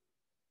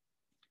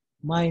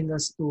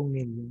 Minus 2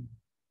 million.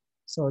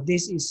 So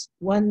this is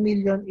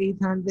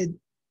 1,820,000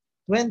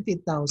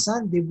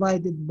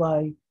 divided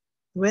by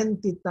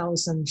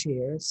 20,000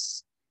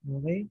 shares.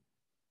 Okay?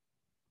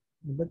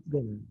 Ba't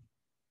ganun?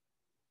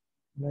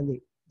 Mali.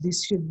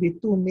 This should be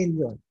 2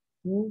 million.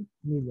 2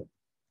 million.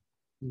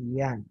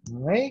 Yan.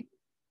 Okay?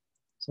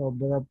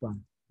 Sobra pa.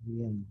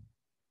 Yan.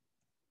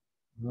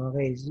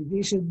 Okay. So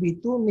this should be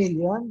 2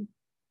 million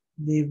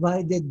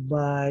divided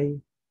by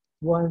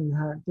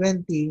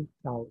 20,000.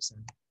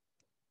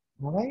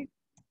 Okay?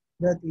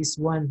 That is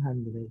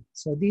 100.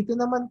 So dito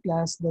naman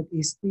class, that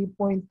is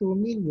 3.2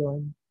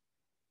 million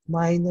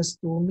minus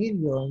 2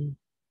 million,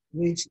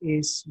 which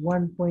is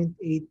 1.82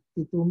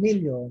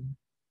 million.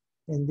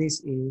 And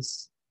this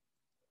is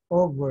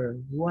over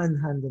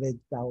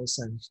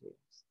 100,000 shares.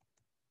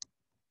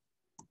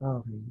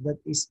 Okay, that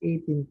is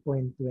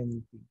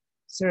 18.20.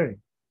 Sir,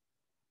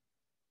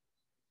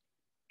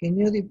 Can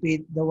you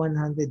repeat the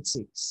 106?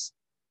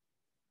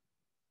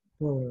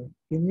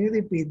 Can you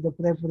repeat the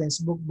preference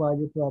book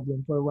value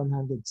problem for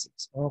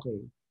 106? Okay.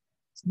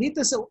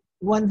 Dito sa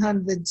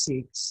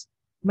 106,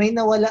 may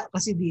nawala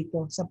kasi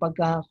dito sa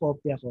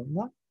pagkakopya ko.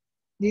 No?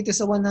 Dito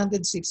sa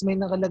 106, may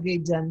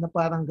nakalagay dyan na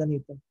parang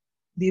ganito.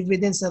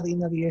 Dividends are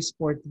in arrears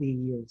for 3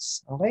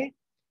 years. Okay?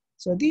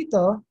 So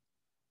dito,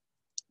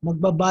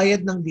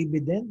 magbabayad ng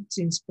dividend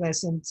since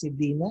present si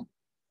Dina.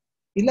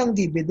 Ilang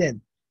dividend?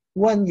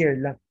 1 year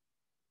lang.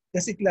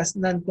 Kasi class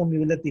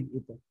non-cumulative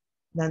ito.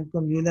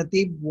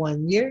 Non-cumulative,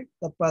 1 year.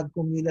 Kapag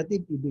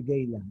cumulative,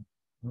 ibigay lang.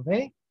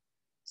 Okay?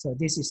 So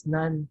this is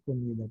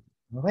non-cumulative.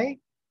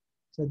 Okay?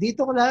 So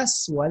dito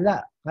class,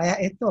 wala. Kaya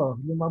ito,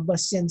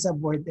 lumabas yan sa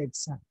board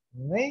exam.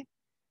 Okay?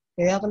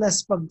 Kaya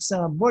class, pag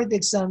sa board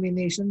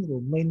examination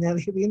room, may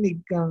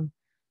naririnig kang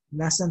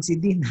nasan si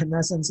Dina,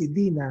 nasan si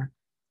Dina,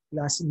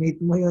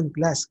 classmate mo yun,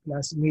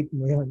 classmate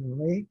mo yun.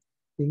 Okay?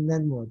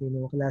 Tingnan mo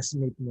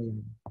classmate mo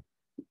yun.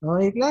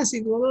 Okay, class,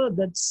 siguro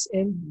that's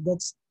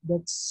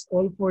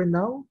all for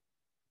now.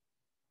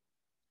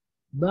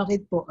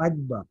 Bakit po add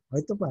back?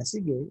 Ito pa,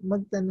 sige,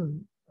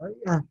 magtanong.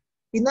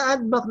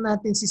 Ina-add back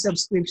natin si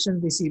subscription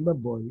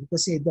receivable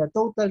kasi the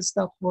total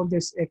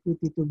stockholders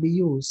equity to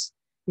be used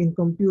in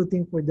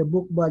computing for the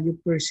book value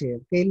per share,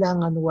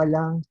 kailangan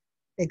walang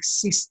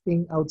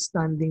existing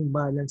outstanding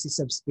balance si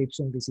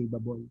subscription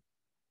receivable.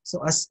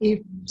 So as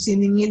if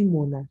siningil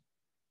mo na,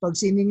 pag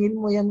siningil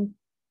mo yan,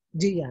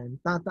 diyan,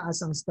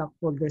 tataas ang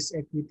stockholders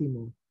equity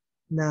mo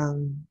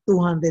ng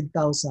 200,000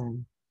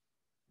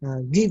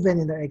 given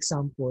in our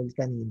example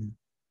kanina.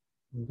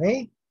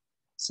 Okay?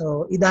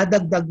 So,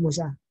 idadagdag mo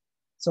siya.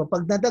 So,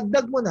 pag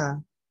nadagdag mo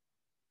na,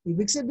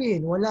 ibig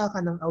sabihin, wala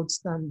ka ng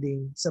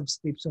outstanding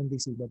subscription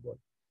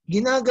receivable.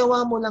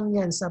 Ginagawa mo lang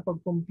yan sa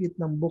pag-compute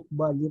ng book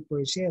value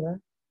per share. Ha?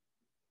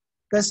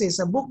 Kasi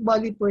sa book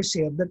value per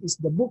share, that is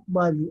the book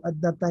value at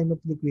the time of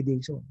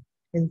liquidation.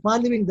 And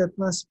following the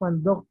trust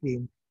fund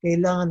doctrine,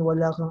 kailangan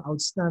wala kang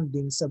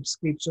outstanding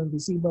subscription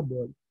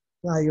receivable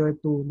prior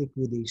to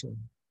liquidation.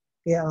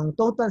 Kaya ang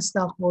total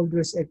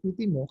stockholders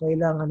equity mo,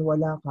 kailangan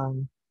wala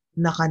kang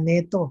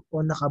nakaneto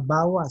o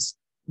nakabawas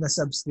na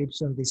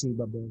subscription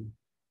receivable.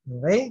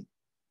 Okay?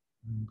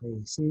 Okay,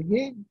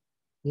 sige.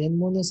 Yan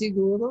muna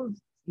siguro.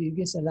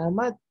 Sige,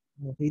 salamat.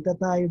 Nakita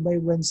tayo by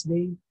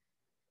Wednesday.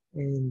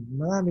 And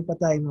marami pa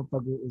tayong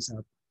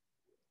mapag-uusap.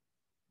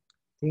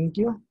 Thank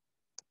you.